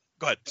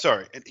 Go ahead.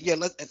 Sorry. Yeah,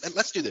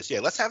 let's do this. Yeah,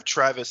 let's have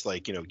Travis,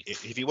 like,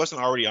 if he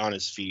wasn't already on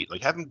his feet,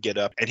 like, have him get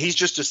up, and he's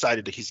just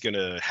decided that he's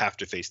gonna have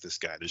to face this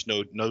guy. There's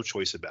no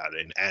choice about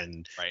it.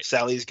 And right.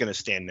 Sally's gonna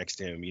stand next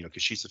to him,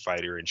 because she's a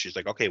fighter, and she's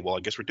like, okay, well,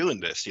 I guess we're doing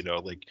this.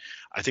 Like,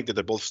 I think that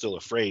they're both still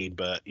afraid,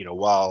 but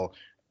while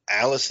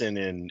Allison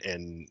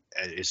and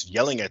is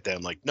yelling at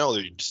them like, no,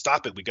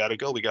 stop it, we gotta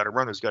go, we gotta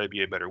run, there's gotta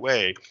be a better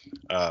way.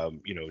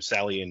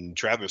 Sally and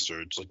Travis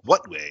are just like,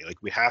 what way?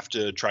 Like, we have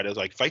to try to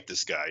like fight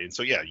this guy. And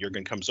so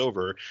Jurgen comes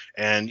over,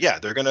 and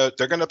they're gonna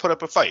put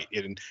up a fight,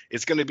 and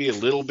it's gonna be a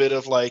little bit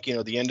of like,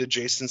 the end of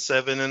Jason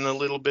 7 and a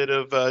little bit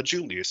of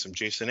Julius from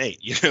Jason 8.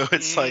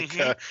 It's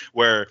like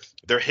where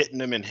they're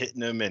hitting him,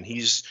 and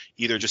he's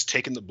either just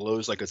taking the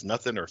blows like it's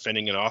nothing, or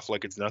fending it off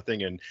like it's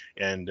nothing.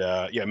 And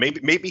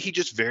maybe he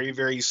just very,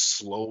 very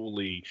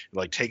slowly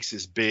like takes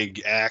his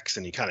big axe,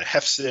 and he kind of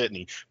hefts it, and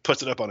he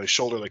puts it up on his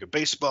shoulder like a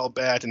baseball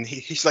bat, and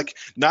he's like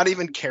not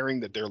even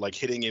caring that they're like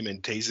hitting him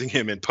and tasing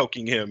him and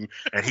poking him,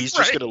 and he's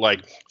just gonna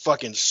like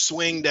fucking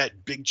swing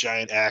that big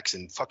giant axe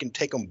and fucking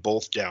take them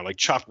both down, like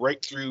chop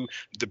right through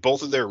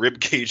both of their rib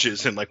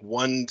cages in like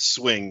one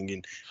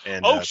swing.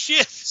 And oh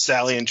shit,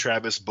 Sally and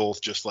Travis both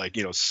just like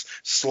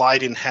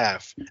slide in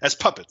half as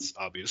puppets,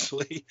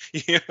 obviously.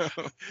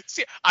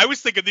 See, I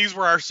was thinking these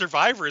were our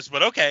survivors,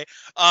 but okay.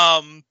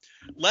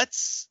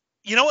 Let's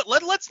You know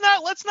what? Let's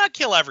not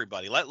kill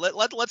everybody.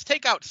 Let's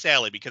take out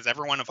Sally because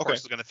everyone, of course,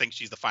 is going to think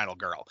she's the final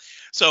girl.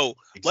 So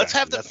let's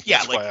have That's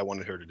like why I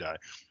wanted her to die.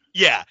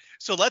 yeah.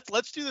 So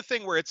let's do the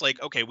thing where it's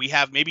like, okay, we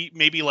have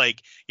maybe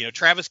like, you know,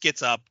 Travis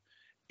gets up,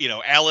 you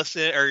know,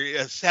 Allison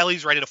or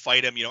Sally's ready to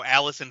fight him. You know,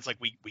 Allison's like,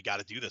 we got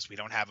to do this. We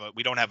don't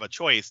have a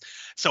choice.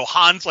 So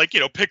Hans, like, you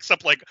know, picks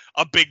up like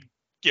a big,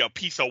 you know,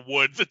 piece of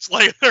wood that's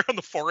laying there on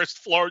the forest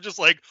floor, just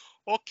like,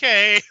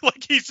 okay,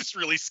 like he's just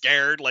really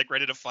scared, like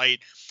ready to fight.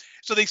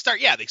 So they start,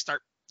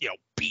 you know,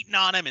 beating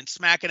on him and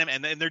smacking him,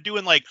 and then they're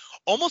doing like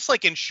almost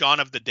like in Shaun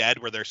of the Dead,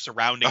 where they're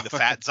surrounding the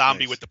fat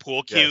zombie Nice. with the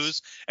pool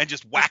cues and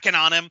just whacking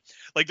on him.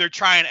 Like they're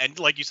trying, and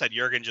like you said,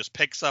 Jurgen just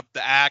picks up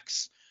the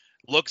axe,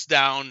 looks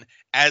down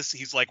as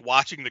he's like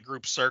watching the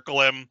group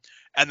circle him,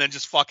 and then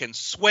just fucking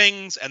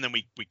swings, and then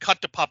we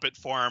cut to puppet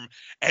form,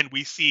 and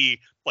we see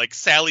like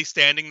Sally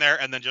standing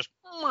there, and then just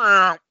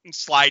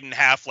slide in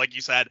half, like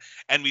you said,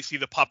 and we see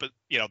the puppet,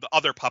 you know, the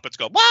other puppets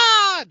go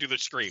wah, do the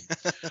scream.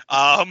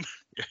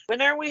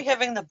 When are we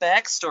having the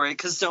backstory?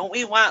 Because don't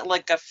we want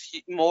like a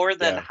few more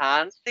than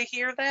Hans to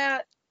hear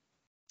that?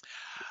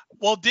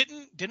 Well,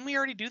 didn't we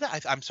already do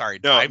that? I'm sorry.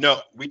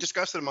 No, we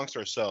discussed it amongst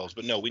ourselves,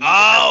 but no, we need to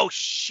have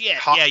shit.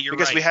 Yeah, you're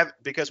because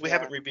right. we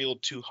haven't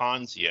revealed to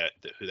Hans yet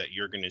that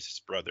Jurgen is his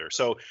brother.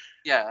 So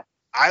yeah,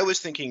 I was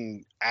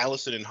thinking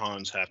Allison and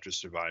Hans have to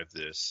survive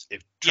this.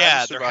 If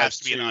Travis there has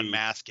to be an too,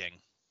 unmasking.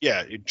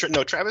 Yeah,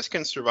 no, Travis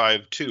can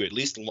survive too, at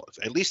least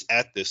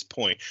at this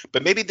point.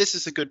 But maybe this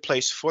is a good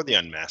place for the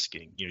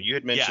unmasking. You know, you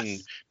had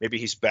mentioned maybe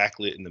he's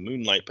backlit in the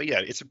moonlight, but yeah,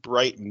 it's a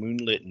bright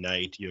moonlit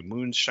night. You know,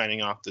 moon's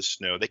shining off the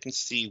snow. They can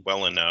see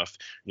well enough.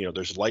 You know,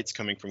 there's lights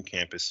coming from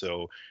campus.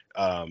 So,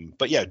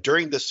 but yeah,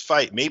 during this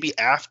fight, maybe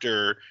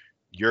after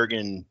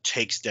Jurgen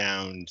takes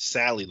down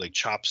Sally, like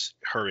chops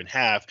her in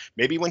half.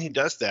 Maybe when he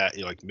does that,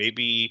 you know, like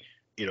maybe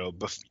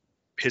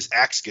his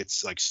axe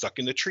gets like stuck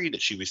in the tree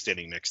that she was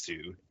standing next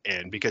to,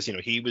 and because you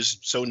know he was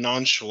so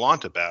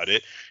nonchalant about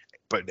it,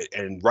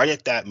 and right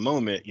at that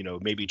moment, you know,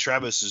 maybe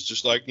Travis is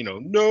just like, you know,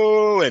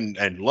 no,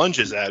 and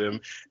lunges at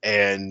him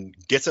and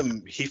gets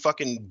him. He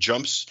fucking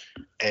jumps,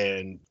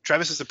 and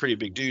Travis is a pretty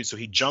big dude, so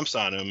he jumps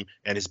on him,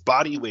 and his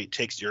body weight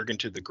takes Jurgen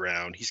to the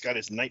ground. He's got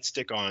his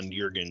nightstick on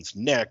Jurgen's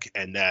neck,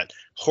 and that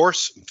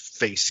horse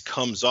face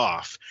comes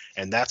off,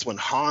 and that's when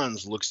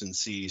Hans looks and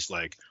sees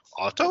like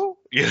Otto,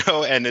 you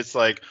know, and it's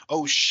like,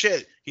 oh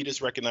shit, he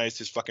just recognized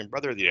his fucking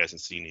brother that he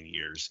hasn't seen in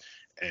years,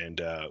 and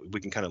we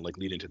can kind of like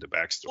lead into the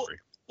backstory.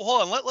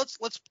 Well, hold on.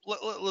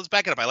 Let's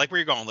back it up. I like where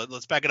you're going.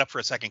 Let's back it up for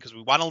a second because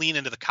we want to lean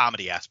into the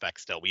comedy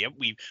aspect still.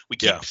 We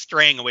keep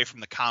straying away from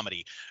the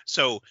comedy.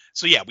 So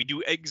yeah, we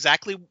do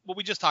exactly what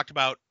we just talked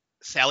about.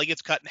 Sally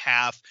gets cut in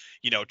half.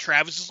 You know,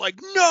 Travis is like,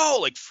 no,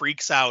 like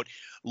freaks out,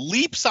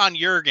 leaps on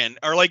Jurgen,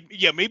 or like,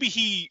 yeah,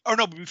 maybe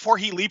before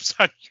he leaps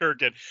on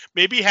Jurgen,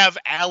 maybe have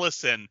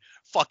Allison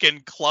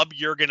fucking club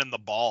Jurgen in the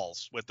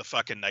balls with the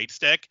fucking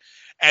nightstick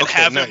and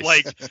have him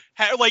like,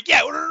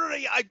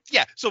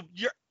 yeah. So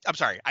I'm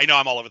sorry, I know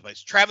I'm all over the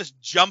place. Travis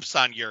jumps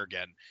on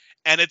Jurgen.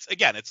 And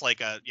it's like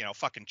a, you know,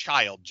 fucking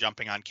child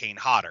jumping on Kane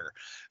Hodder.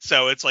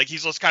 So it's like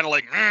he's just kind of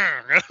like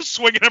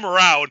swinging him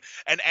around,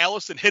 and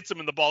Allison hits him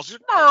in the balls.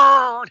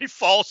 And he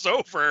falls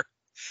over.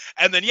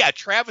 And then, yeah,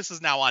 Travis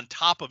is now on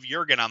top of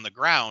Jurgen on the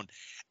ground,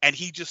 and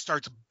he just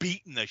starts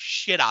beating the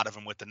shit out of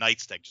him with the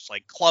nightstick, just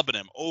like clubbing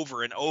him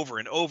over and over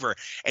and over.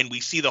 And we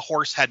see the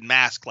horse head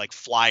mask like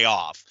fly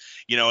off,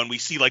 you know, and we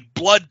see like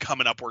blood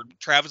coming up where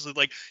Travis is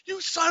like,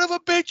 you son of a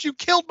bitch, you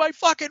killed my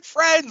fucking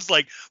friends.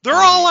 Like, they're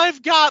all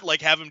I've got.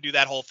 Like, have him do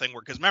that whole thing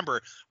where, because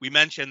remember, we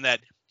mentioned that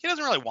he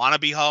doesn't really want to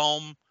be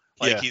home.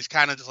 Like, he's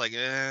kind of just like,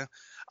 eh.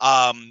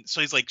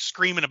 So he's like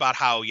screaming about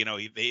how, you know,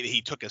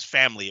 he took his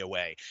family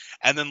away.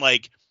 And then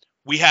like,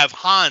 we have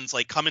Hans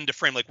like come into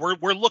frame, like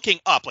we're looking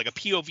up, like a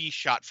POV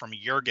shot from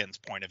Jurgen's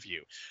point of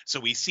view.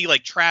 So we see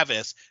like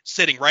Travis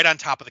sitting right on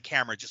top of the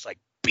camera, just like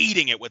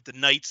beating it with the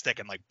nightstick,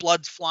 and like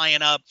blood's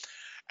flying up.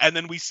 And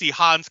then we see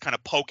Hans kind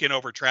of poking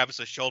over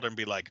Travis's shoulder and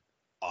be like,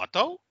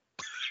 Otto?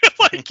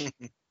 Like,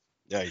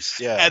 nice,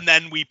 yeah. And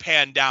then we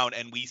pan down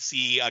and we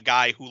see a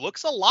guy who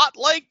looks a lot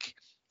like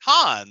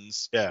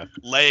Hans,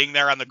 laying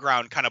there on the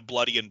ground, kind of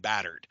bloody and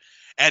battered.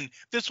 And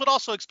this would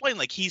also explain,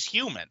 like, he's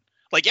human.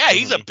 Like, yeah,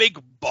 he's a big,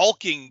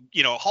 bulking,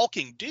 you know,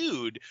 hulking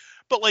dude,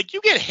 but, like,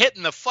 you get hit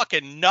in the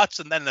fucking nuts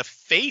and then the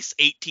face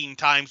 18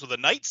 times with a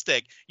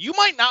nightstick, you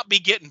might not be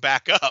getting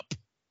back up.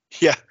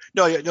 Yeah,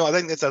 no, I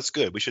think that's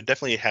good. We should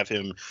definitely have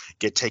him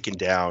get taken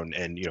down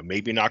and, you know,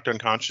 maybe knocked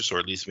unconscious, or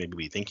at least maybe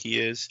we think he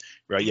is,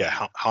 right?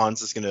 Yeah,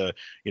 Hans is gonna,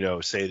 you know,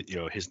 say, you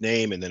know, his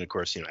name, and then of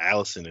course, you know,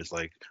 Allison is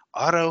like,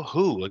 Otto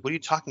who? Like, what are you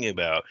talking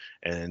about?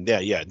 And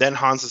then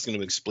Hans is going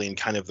to explain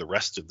kind of the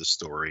rest of the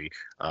story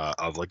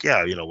of like,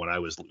 yeah, you know, when I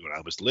was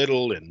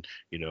little, and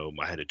you know,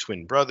 I had a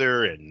twin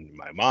brother, and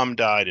my mom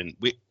died, and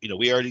we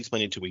already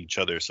explained it to each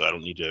other, so I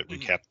don't need to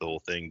recap the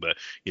whole thing. But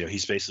you know,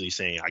 he's basically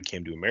saying, I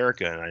came to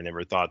America and I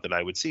never thought that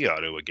I would see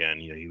Otto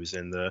again. You know, he was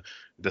in the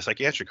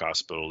psychiatric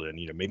hospital, and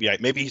you know,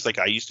 maybe he's like,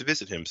 I used to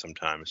visit him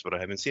sometimes, but I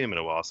haven't seen him in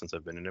a while since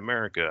I've been in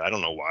America. I don't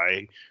know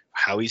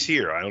how he's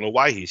here. I don't know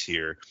why he's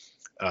here.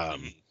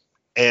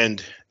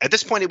 And at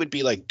this point, it would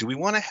be like, do we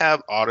want to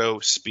have Otto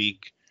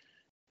speak?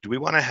 Do we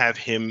want to have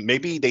him?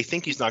 Maybe they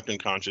think he's knocked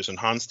unconscious, and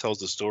Hans tells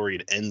the story.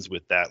 It ends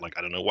with that, like,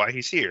 I don't know why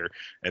he's here.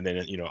 And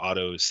then,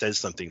 Otto says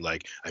something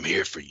like, I'm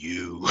here for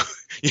you.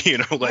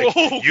 Like,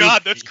 oh,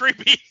 God, that's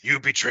creepy. You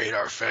betrayed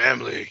our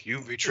family.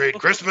 You betrayed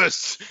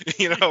Christmas.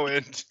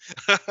 And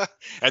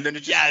and then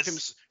it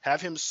just have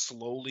him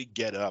slowly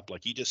get up.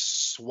 Like, he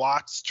just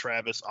swats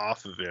Travis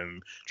off of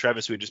him.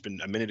 Travis, who had just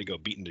been a minute ago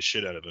beating the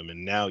shit out of him.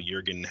 And now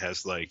Jurgen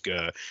has, like,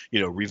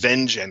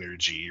 revenge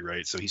energy,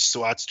 right? So he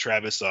swats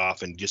Travis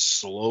off and just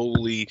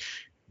slowly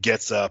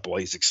gets up while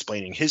he's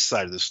explaining his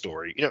side of the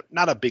story.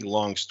 Not a big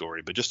long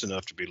story, but just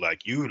enough to be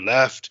like, you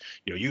left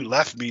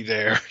me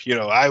there.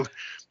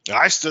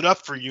 I stood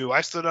up for you.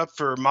 I stood up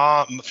for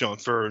mom,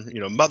 for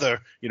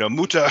mother,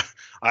 Mutter.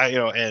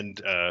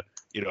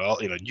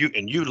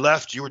 You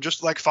left. You were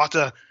just like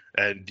Fata,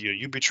 and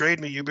you betrayed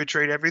me. You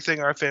betrayed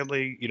everything our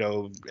family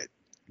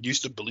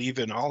used to believe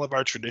in, all of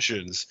our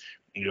traditions.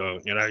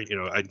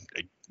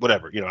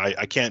 Whatever.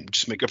 I can't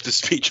just make up the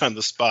speech on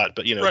the spot,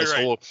 but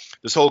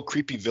this whole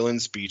creepy villain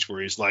speech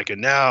where he's like,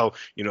 and now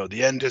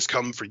the end has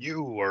come for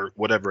you, or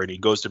whatever, and he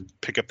goes to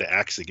pick up the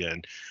axe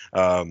again.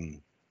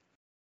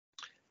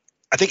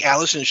 I think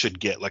Allison should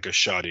get like a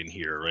shot in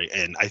here, right?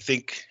 And I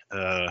think,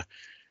 what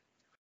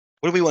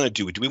do we want to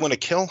do? Do we want to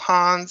kill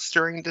Hans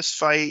during this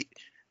fight?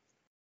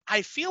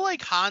 I feel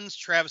like Hans,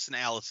 Travis, and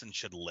Allison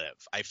should live.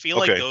 I feel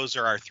like those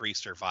are our 3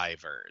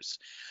 survivors.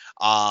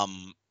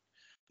 I'm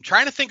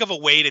trying to think of a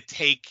way to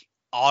take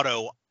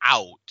Otto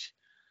out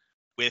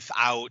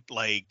without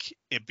like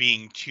it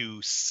being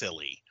too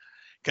silly.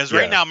 Because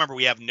right now, remember,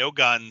 we have no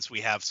guns. We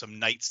have some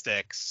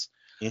nightsticks.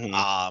 Mm-hmm.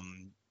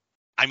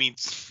 I mean,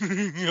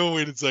 oh,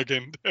 wait a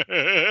second.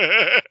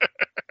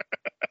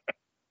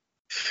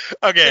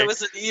 Okay. It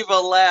was an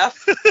evil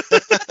laugh.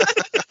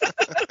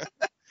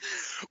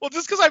 Well,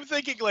 just because I'm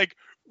thinking, like,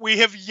 we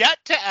have yet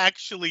to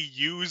actually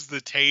use the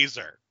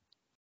taser.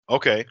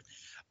 Okay.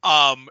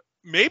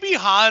 Maybe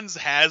Hans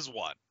has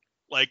one.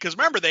 Like, because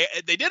remember, they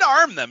did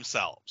arm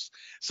themselves.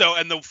 So,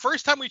 and the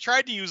first time we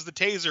tried to use the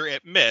taser,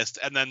 it missed.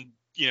 And then,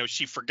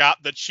 she forgot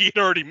that she had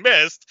already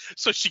missed,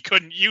 so she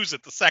couldn't use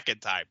it the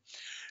second time.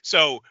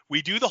 So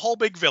we do the whole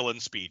big villain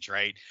speech,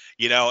 right?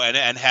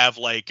 And have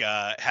like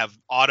have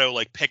Otto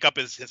like pick up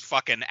his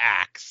fucking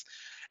axe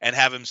and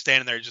have him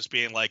standing there just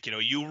being like,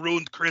 you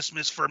ruined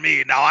Christmas for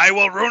me, now I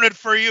will ruin it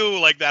for you,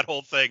 like that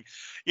whole thing,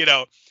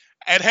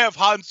 and have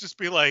Hans just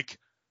be like,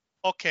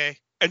 okay,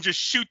 and just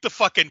shoot the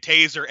fucking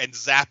taser and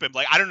zap him.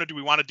 Like, I don't know, do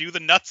we want to do the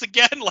nuts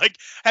again? Like,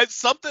 have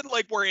something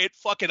like where it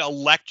fucking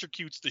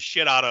electrocutes the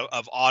shit out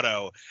of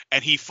Otto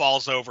and he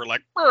falls over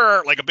like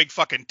a big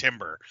fucking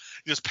timber,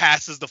 just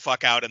passes the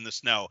fuck out in the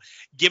snow,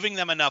 giving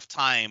them enough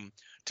time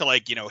to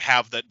like,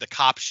 have the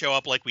cops show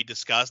up like we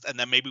discussed, and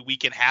then maybe we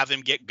can have him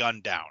get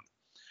gunned down.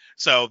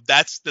 So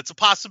that's a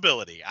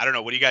possibility. I don't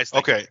know. What do you guys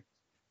think? Okay.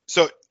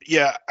 So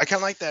yeah, I kind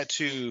of like that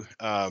too.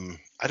 I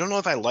don't know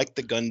if I like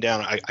the gun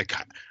down. I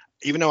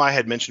even though I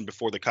had mentioned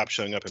before the cop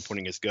showing up and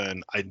pointing his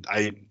gun,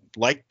 I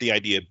like the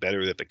idea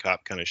better that the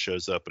cop kind of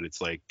shows up, but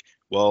it's like,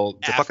 well,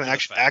 the After fucking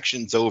the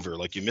action's over.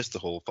 Like, you missed the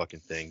whole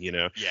fucking thing,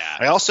 Yeah.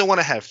 I also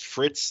want to have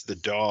Fritz the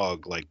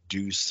dog like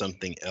do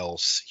something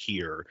else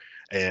here,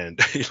 and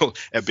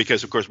and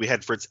because of course we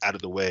had Fritz out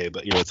of the way,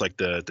 but it's like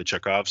the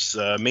Chekhov's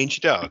mangy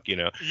dog,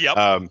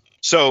 Yep.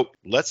 So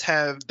let's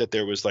have that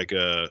there was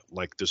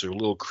there's a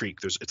little creek.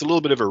 It's a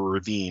little bit of a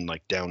ravine,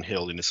 like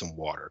downhill into some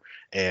water,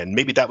 and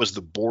maybe that was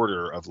the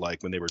border of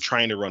like when they were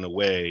trying to run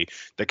away.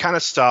 They kind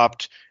of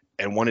stopped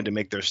and wanted to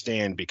make their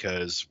stand,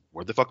 because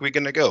where the fuck are we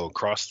gonna go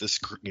across this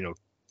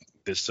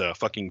this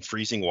fucking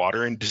freezing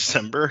water in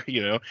December,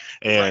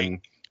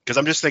 and because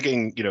I'm just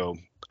thinking,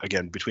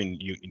 again,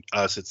 between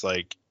us, it's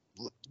like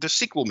the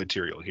sequel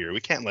material here.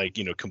 We can't like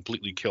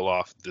completely kill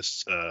off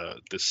this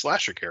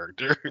slasher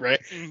character,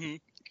 right? Mm-hmm.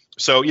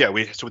 So yeah,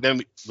 we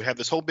have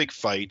this whole big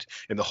fight,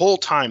 and the whole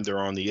time they're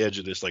on the edge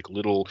of this like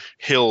little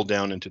hill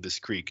down into this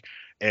creek,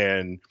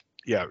 and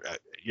yeah,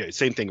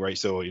 same thing, right?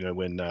 So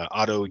when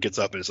Otto gets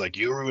up and it's like,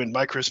 you ruined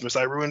my Christmas,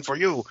 I ruined for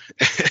you,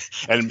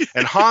 and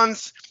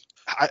Hans.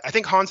 I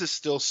think Hans is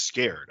still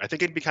scared. I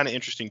think it'd be kind of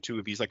interesting too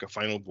if he's like a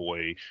final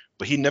boy,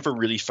 but he never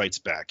really fights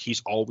back.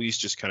 He's always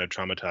just kind of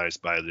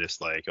traumatized by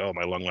this, like, oh,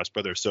 my long lost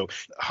brother. So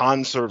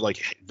Hans sort of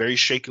like very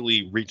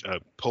shakily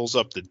pulls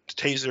up the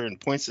taser and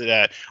points it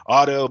at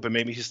Otto, but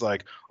maybe he's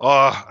like,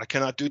 oh, I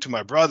cannot do to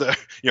my brother,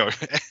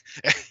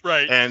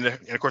 Right. And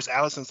of course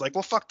Allison's like,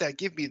 well, fuck that,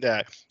 give me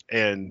that,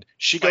 and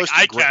she goes,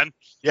 like,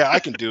 yeah, I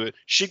can do it.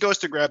 She goes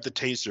to grab the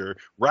taser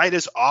right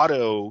as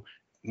Otto.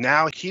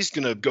 Now he's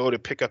going to go to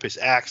pick up his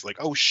axe, like,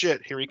 oh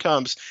shit, here he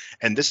comes.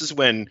 And this is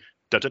when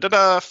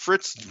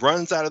Fritz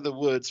runs out of the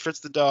woods. Fritz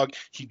the dog,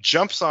 he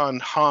jumps on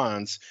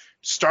Hans,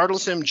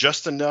 startles him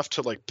just enough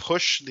to like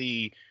push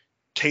the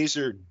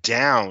taser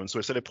down. So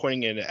instead of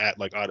pointing it at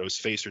like Otto's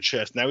face or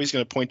chest, now he's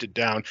going to point it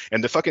down,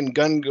 and the fucking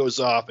gun goes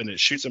off and it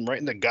shoots him right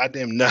in the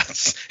goddamn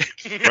nuts.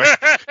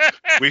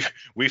 Right?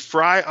 we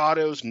fry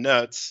Otto's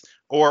nuts.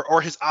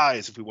 or his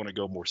eyes if we want to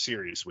go more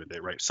serious with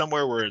it, right?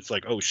 Somewhere where it's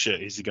like, oh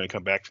shit, is he going to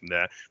come back from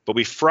that? But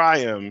we fry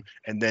him,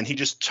 and then he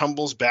just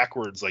tumbles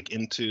backwards like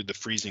into the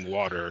freezing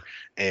water,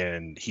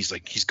 and he's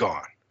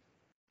gone.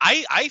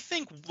 I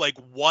think like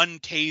one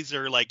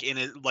taser like in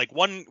it, like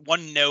one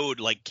node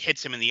like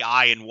hits him in the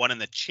eye and one in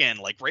the chin,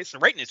 like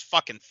right in his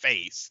fucking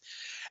face,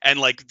 and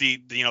like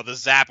the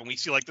zap, and we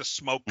see like the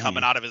smoke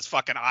coming out of his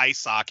fucking eye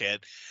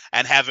socket,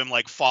 and have him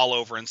like fall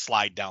over and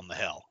slide down the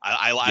hill.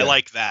 I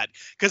like that,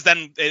 because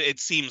then it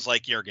seems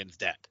like Jurgen's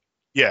dead.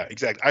 Yeah,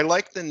 exactly. I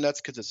like the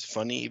nuts because it's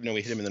funny, even though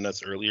we hit him in the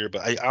nuts earlier.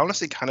 But I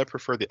honestly kind of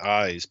prefer the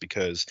eyes,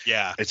 because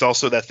it's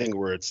also that thing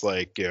where it's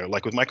like,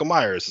 like with Michael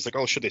Myers, it's like,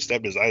 oh shit, they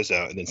stabbed his eyes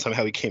out, and then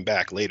somehow he came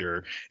back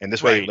later. And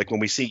this way, like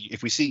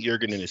if we see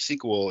Jurgen in a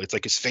sequel, it's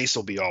like his face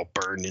will be all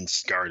burned and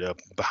scarred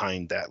up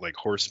behind that like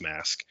horse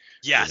mask.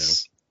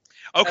 Yes.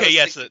 Okay.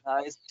 Yes.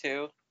 Eyes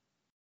too.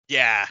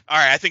 Yeah. All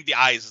right. I think the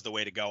eyes is the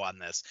way to go on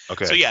this.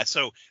 Okay. So yeah.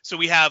 So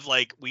we have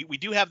like we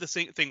do have this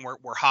thing where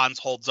Hans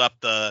holds up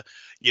the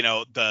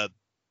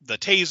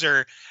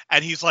taser,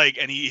 and he's like,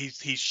 and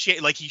he's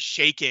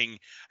shaking, and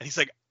he's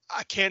like,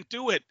 I can't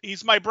do it.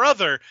 He's my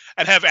brother.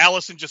 And have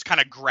Allison just kind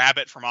of grab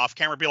it from off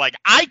camera, be like,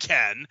 I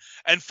can,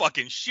 and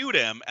fucking shoot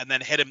him, and then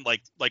hit him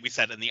like we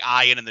said in the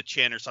eye and in the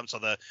chin or something, so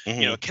the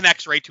it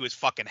connects right to his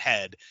fucking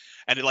head.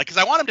 And it, like,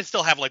 because I want him to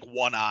still have like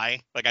one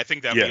eye. Like I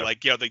think that would be like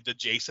the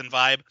Jason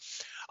vibe.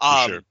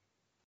 Sure.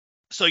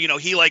 So,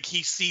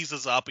 he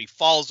seizes up, he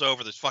falls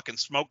over, there's fucking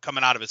smoke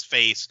coming out of his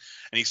face,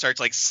 and he starts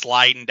like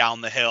sliding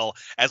down the hill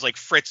as like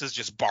Fritz is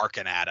just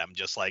barking at him,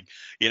 just like,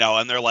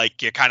 and they're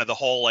like kind of the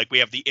whole, like, we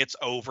have the it's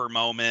over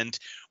moment.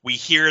 We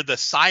hear the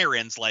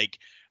sirens like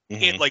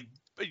it like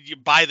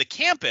by the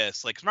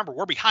campus, like, remember,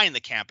 we're behind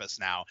the campus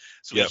now.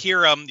 So we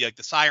hear them, like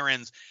the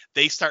sirens,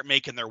 they start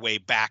making their way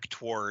back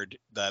toward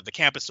the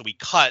campus. So we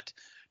cut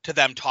to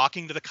them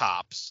talking to the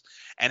cops,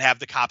 and have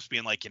the cops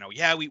being like,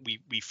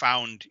 we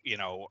found,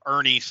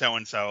 Ernie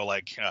so-and-so,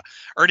 like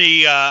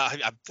Ernie,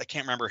 I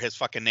can't remember his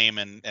fucking name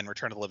in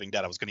Return of the Living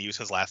Dead. I was going to use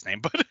his last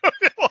name, but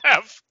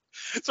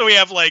we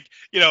have like,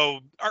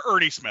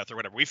 Ernie Smith or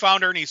whatever. We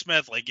found Ernie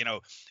Smith, like,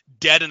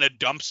 dead in a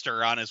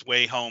dumpster on his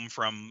way home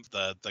from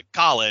the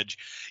college,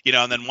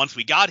 and then once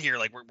we got here,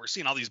 like, we're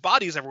seeing all these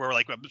bodies everywhere. We're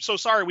like, I'm so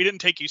sorry, we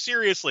didn't take you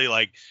seriously.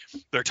 Like,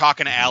 they're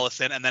talking to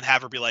Allison, and then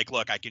have her be like,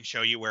 look, I can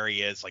show you where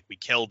he is. Like, we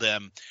killed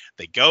him.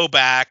 They go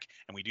back,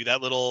 and we do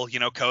that little,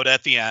 coda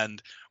at the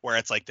end where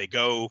it's like they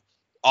go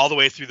all the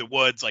way through the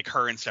woods, like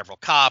her and several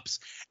cops,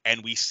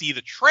 and we see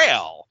the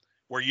trail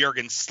where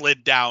Jurgen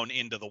slid down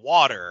into the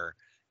water,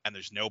 and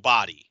there's no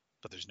body,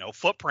 but there's no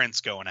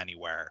footprints going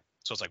anywhere.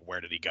 So it's like,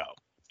 where did he go?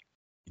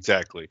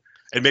 Exactly.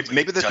 And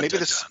maybe this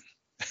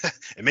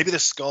and maybe the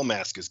skull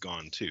mask is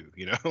gone too,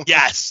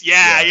 Yes.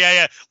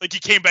 Yeah. Like, he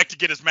came back to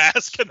get his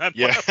mask, and then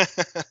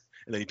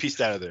and then he pieced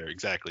out of there.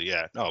 Exactly.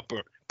 Yeah. No,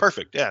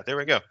 perfect. Yeah, there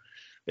we go.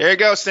 There you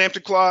go, Santa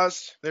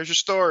Claus. There's your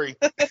story.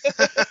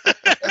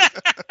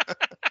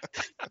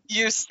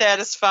 You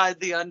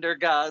satisfied the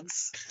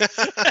undergods.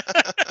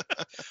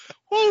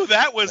 Whoa,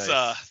 that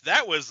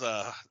was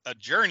a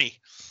journey.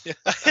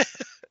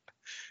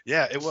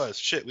 Yeah, it was.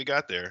 Shit, we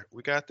got there.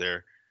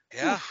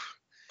 Yeah.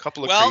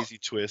 Couple of crazy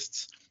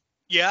twists.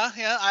 Yeah.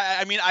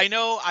 I mean,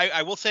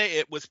 I will say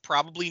it was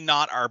probably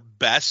not our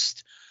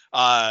best,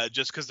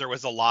 just because there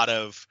was a lot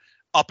of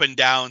up and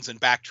downs and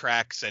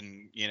backtracks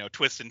and,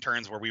 twists and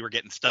turns where we were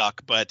getting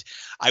stuck. But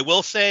I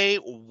will say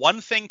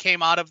one thing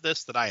came out of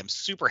this that I am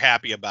super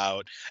happy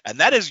about, and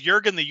that is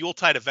Jurgen the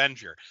Yuletide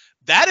Avenger.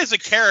 That is a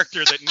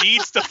character that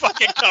needs to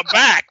fucking come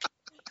back.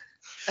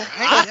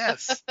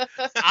 Yes.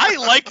 I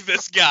like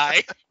this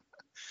guy.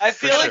 I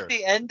feel like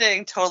the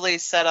ending totally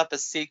set up a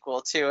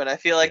sequel too, and I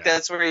feel like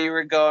that's where you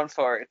were going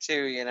for it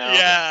too,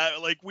 Yeah,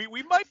 like we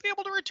might be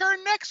able to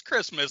return next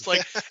Christmas,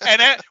 like,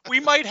 and we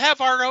might have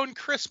our own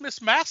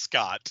Christmas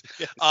mascot.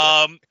 Yes.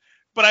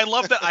 But I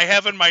love that I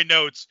have in my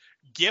notes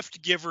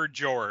gift giver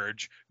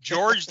George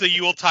the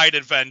Yuletide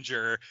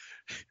Avenger,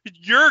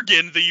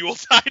 Jurgen the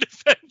Yuletide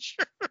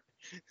Avenger.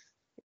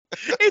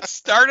 It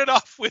started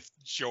off with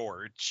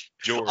George.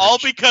 All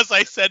because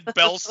I said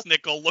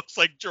Belsnickel looks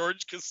like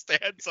George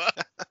Costanza.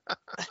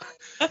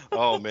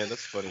 Oh man,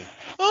 that's funny.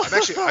 I'm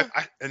actually,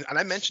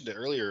 I mentioned it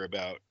earlier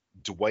about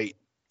Dwight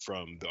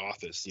from The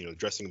Office,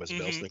 dressing him as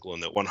Belsnickel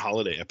in that one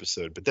holiday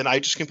episode. But then I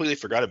just completely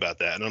forgot about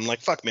that, and I'm like,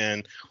 fuck,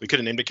 man, we could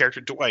have named a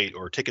character Dwight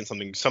or taken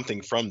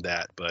something from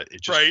that, but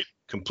it just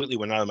completely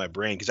went out of my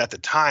brain, because at the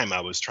time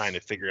I was trying to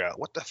figure out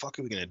what the fuck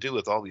are we gonna do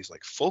with all these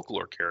like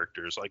folklore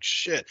characters. Like,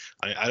 shit,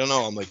 I don't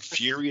know. I'm like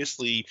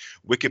furiously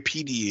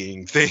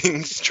Wikipediaing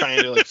things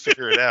trying to like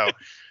figure it out.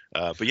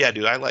 But yeah,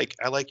 dude, I like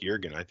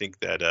Jurgen. I think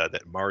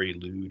that Mari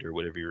Lud,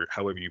 or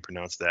however you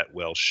pronounce that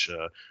Welsh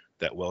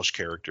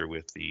character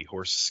with the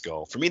horse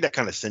skull, for me, that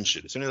kind of cinched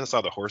it. As soon as I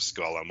saw the horse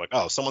skull, I'm like,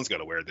 oh, someone's got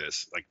to wear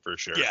this, like, for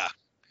sure. Yeah,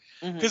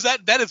 because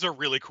that is a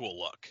really cool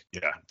look.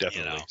 Yeah,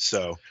 definitely.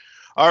 So,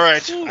 All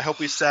right. Whew. I hope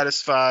we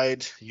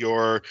satisfied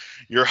your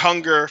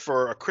hunger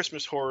for a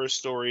Christmas horror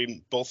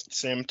story, both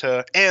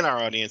Samta and our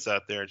audience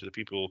out there, to the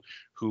people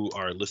who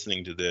are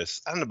listening to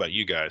this. I don't know about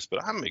you guys,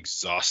 but I'm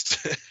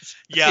exhausted.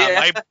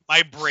 Yeah, Yeah.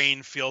 my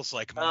brain feels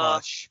like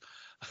mush.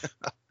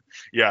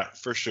 Yeah,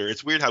 for sure.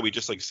 It's weird how we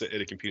just like sit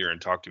at a computer and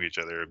talk to each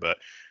other, but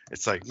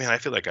it's like, man, I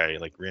feel like I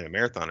like ran a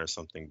marathon or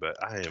something, but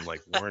I am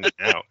like worn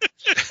out.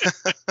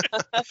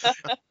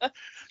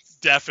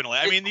 Definitely.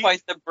 I mean,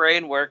 quite the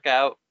brain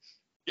workout.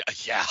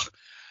 yeah.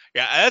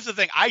 That's the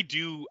thing. I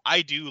do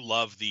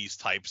love these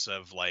types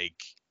of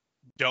like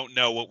don't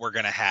know what we're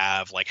gonna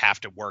have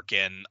to work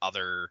in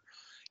other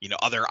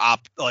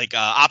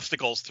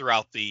obstacles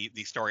throughout the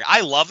story.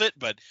 I love it,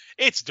 but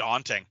it's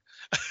daunting.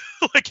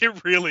 Like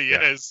it really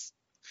is.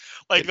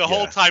 Like the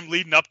whole time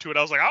leading up to it,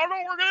 I was like, I don't know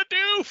what we're gonna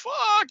do.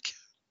 Fuck.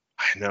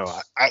 I know.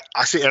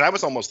 I see, and I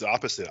was almost the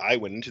opposite. I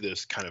went into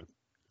this kind of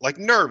like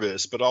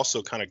nervous, but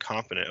also kind of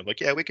confident. I'm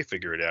like, yeah, we can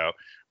figure it out.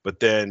 But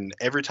then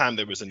every time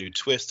there was a new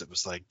twist, it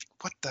was like,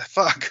 what the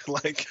fuck?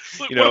 Like,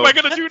 what am I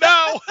gonna do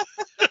now?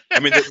 I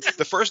mean,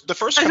 the first I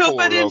couple hope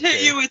I were didn't okay.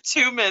 hit you with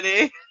too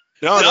many.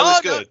 No, it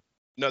was No. good.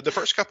 No, the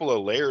first couple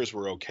of layers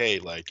were okay,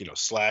 like,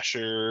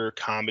 slasher,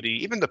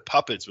 comedy, even the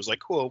puppets was like,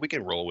 cool, we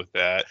can roll with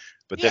that.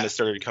 But then Yeah. it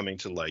started coming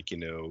to like,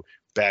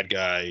 bad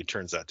guy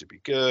turns out to be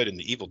good, and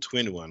the evil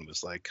twin one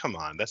was like, come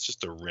on, that's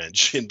just a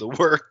wrench in the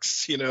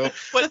works,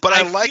 But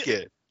I like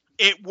it.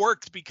 It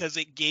worked because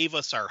it gave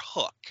us our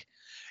hook.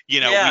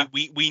 Yeah.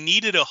 We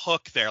needed a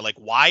hook there. Like,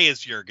 why is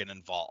Jurgen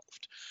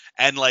involved?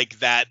 And like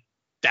that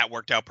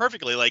worked out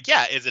perfectly. Like,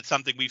 yeah, is it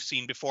something we've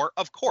seen before?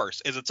 Of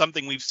course. Is it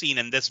something we've seen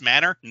in this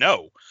manner?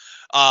 No.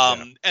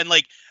 And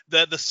like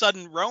the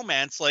sudden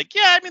romance, like,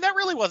 yeah, I mean, that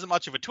really wasn't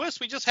much of a twist.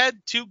 We just had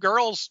two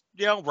girls,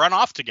 run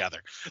off together.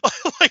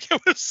 Like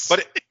it was.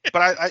 But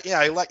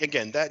I like,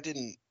 again, that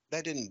didn't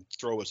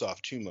throw us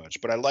off too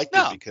much, but I liked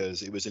it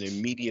because it was an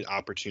immediate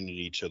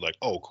opportunity to like,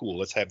 oh, cool,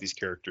 let's have these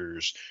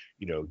characters,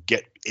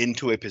 get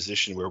into a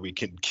position where we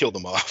can kill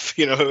them off.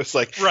 It's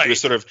like, right. It was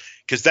sort of,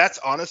 because that's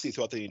honestly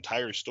throughout the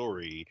entire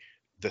story,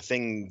 the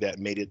thing that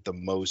made it the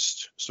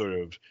most sort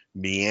of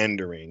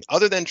meandering,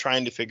 other than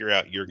trying to figure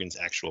out Jurgen's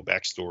actual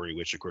backstory,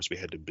 which of course we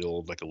had to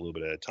build like a little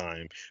bit at a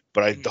time.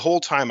 But the whole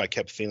time I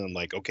kept feeling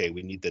like, okay,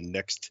 we need the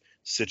next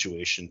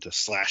situation to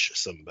slash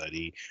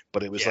somebody.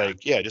 But it was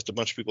like, yeah, just a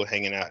bunch of people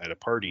hanging out at a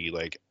party.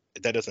 Like,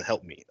 that doesn't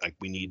help me. Like,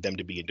 we need them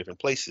to be in different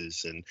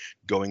places and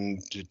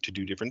going to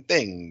do different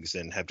things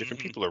and have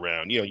different people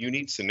around. You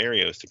need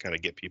scenarios to kind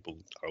of get people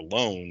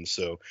alone.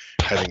 So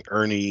having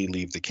Ernie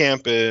leave the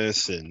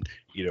campus and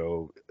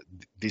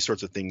these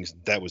sorts of things,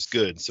 that was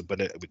good. So,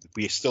 but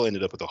we still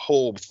ended up with a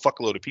whole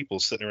fuckload of people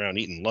sitting around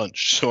eating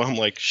lunch. So I'm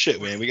like,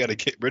 shit, man, we got to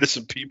get rid of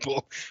some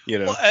people.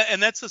 Well,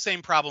 and that's the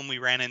same problem we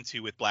ran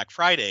into with Black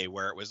Friday,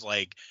 where it was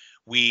like,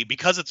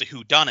 because it's a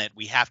whodunit,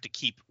 we have to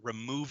keep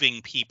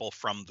removing people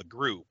from the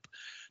group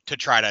to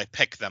try to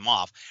pick them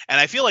off. And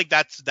I feel like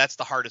that's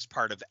the hardest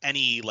part of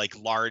any like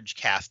large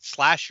cast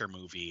slasher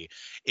movie,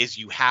 is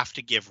you have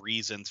to give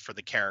reasons for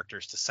the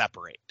characters to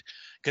separate,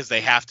 because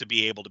they have to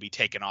be able to be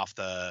taken off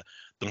the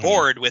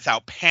board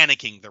without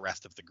panicking the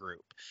rest of the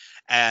group.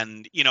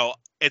 And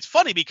it's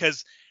funny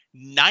because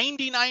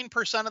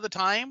 99% of the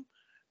time,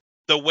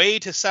 the way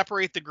to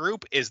separate the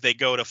group is they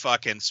go to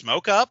fucking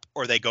smoke up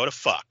or they go to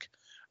fuck.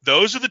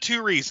 Those are the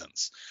two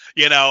reasons,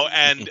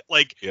 and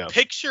like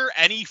picture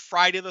any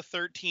Friday the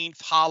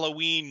 13th,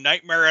 Halloween,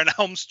 Nightmare on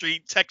Elm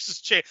Street, Texas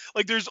Chain.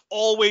 Like there's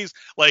always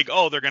like,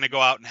 oh, they're going to go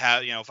out and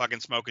have, fucking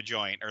smoke a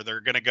joint, or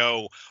they're going to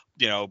go,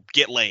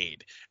 get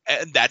laid.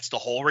 And that's the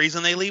whole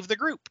reason they leave the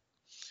group.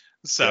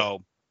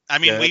 So, I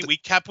mean, we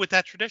kept with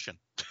that tradition.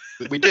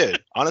 We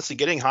did. Honestly,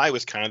 getting high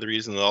was kind of the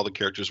reason that all the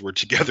characters were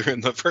together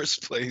in the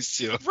first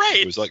place. Right.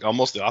 It was like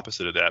almost the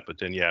opposite of that. But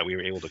then, we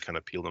were able to kind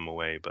of peel them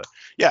away. But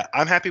yeah,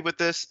 I'm happy with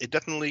this. It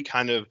definitely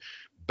kind of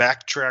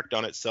backtracked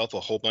on itself a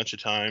whole bunch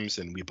of times,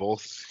 and we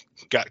both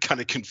got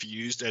kind of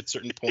confused at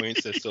certain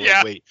points as to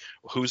like, wait,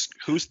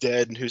 who's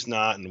dead and who's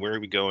not, and where are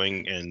we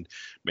going? And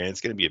man,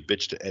 it's going to be a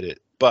bitch to edit,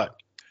 but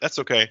that's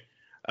okay.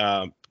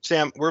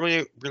 Sam, we're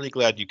really, really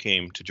glad you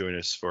came to join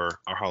us for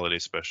our holiday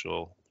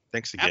special.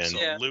 Thanks again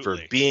for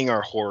being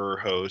our horror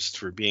host,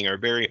 for being our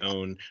very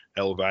own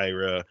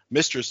Elvira,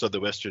 mistress of the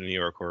Western New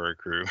York horror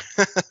crew.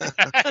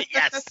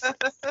 Yes.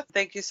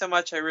 Thank you so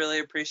much. I really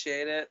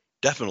appreciate it.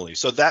 Definitely.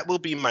 So that will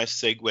be my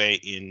segue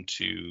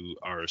into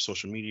our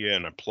social media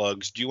and our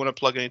plugs. Do you want to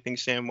plug anything,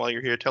 Sam, while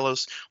you're here? Tell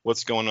us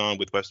what's going on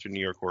with Western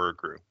New York horror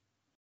crew.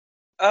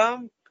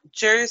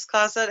 Jerry's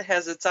Closet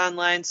has its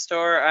online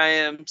store. I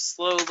am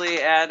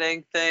slowly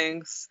adding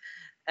things,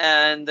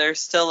 and there's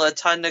still a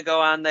ton to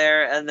go on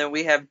there. And then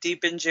we have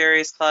Deep in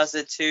Jerry's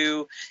Closet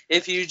too.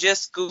 If you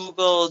just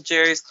Google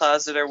Jerry's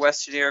Closet or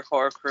Western New York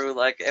Horror Crew,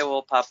 like, it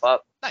will pop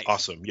up. Nice.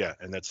 Awesome. Yeah,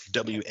 and that's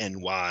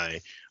WNY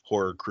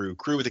Horror Crew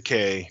with a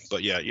K.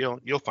 But yeah,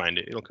 you'll find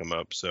it. It'll come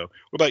up. So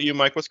what about you,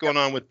 Mike? What's going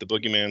on with the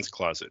Boogeyman's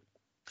Closet?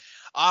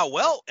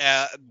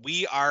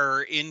 We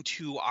are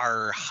into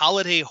our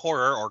holiday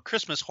horror or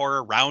Christmas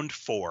horror round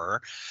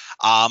 4.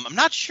 I'm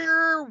not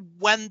sure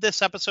when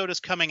this episode is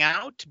coming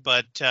out,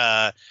 but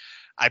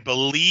I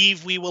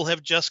believe we will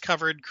have just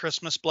covered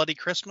Christmas Bloody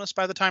Christmas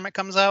by the time it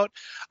comes out.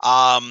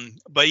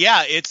 But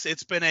yeah,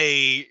 it's been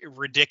a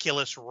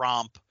ridiculous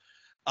romp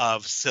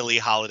of silly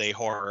holiday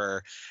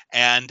horror,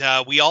 and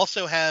we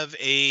also have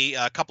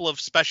a couple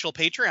of special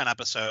Patreon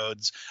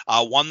episodes,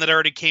 one that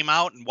already came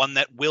out and one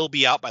that will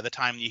be out by the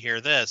time you hear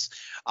this,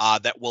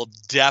 that will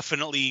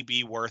definitely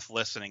be worth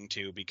listening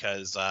to,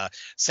 because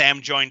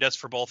Sam joined us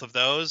for both of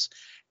those,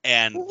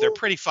 and they're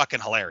pretty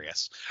fucking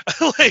hilarious.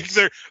 Like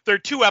they're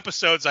 2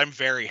 episodes I'm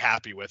very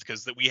happy with,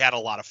 because we had a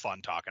lot of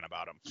fun talking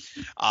about them.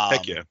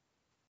 Heck yeah.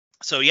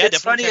 So yeah, it's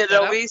funny. It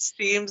always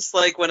seems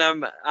like when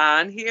I'm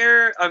on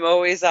here, I'm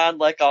always on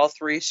like all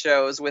 3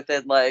 shows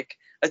within like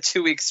a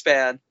 2-week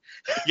span.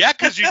 Yeah,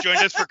 because you joined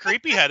us for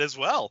Creepyhead as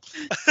well.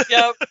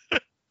 Yep.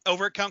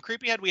 Over at Count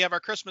Creepyhead, we have our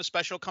Christmas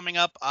special coming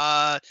up.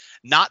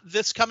 Not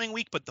this coming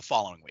week, but the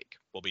following week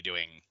we'll be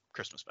doing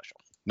Christmas special.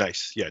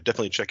 Nice. Yeah,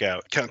 definitely check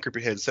out Count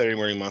Creepyhead, Saturday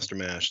Morning Monster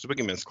Mash, The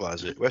Boogeyman's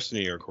Closet, Western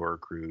New York Horror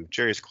Crew,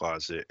 Jerry's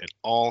Closet, and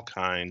all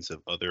kinds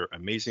of other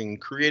amazing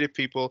creative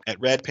people at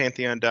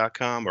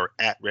radpantheon.com or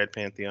at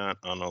radpantheon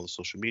on all the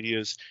social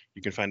medias.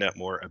 You can find out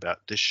more about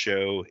this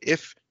show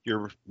if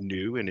you're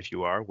new, and if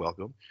you are,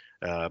 welcome.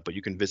 But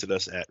you can visit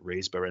us at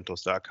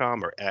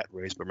raisedbyrentals.com or at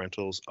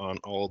raisedbyrentals on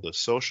all the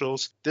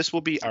socials. This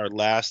will be our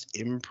last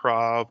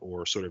improv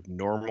or sort of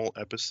normal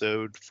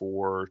episode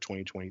for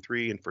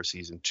 2023 and for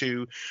season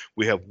 2.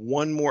 We have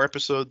one more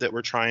episode that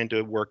we're trying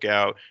to work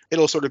out.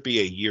 It'll sort of be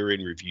a year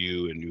in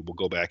review, and we'll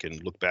go back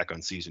and look back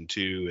on season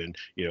 2, and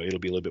it'll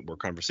be a little bit more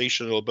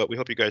conversational, but we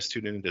hope you guys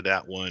tune into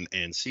that one.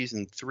 And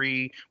season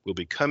 3 will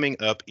be coming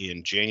up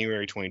in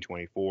January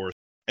 2024.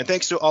 And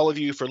thanks to all of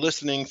you for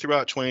listening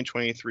throughout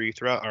 2023,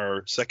 throughout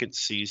our second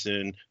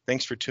season.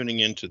 Thanks for tuning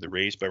in to the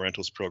Raised by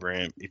Rentals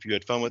program. If you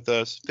had fun with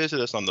us, visit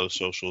us on those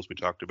socials we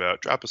talked about.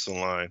 Drop us a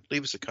line,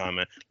 leave us a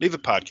comment, leave a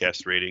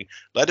podcast rating.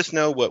 Let us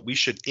know what we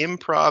should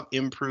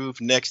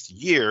improve next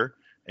year.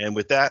 And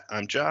with that,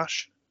 I'm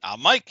Josh.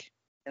 I'm Mike.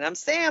 And I'm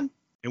Sam.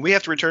 And we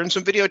have to return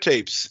some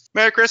videotapes.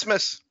 Merry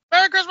Christmas.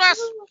 Merry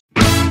Christmas.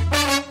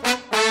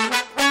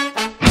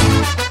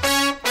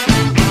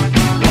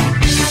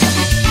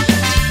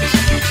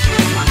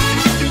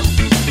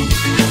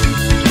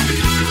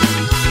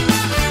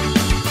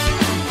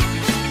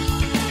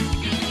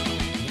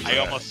 I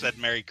almost said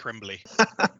Merry Crimbly.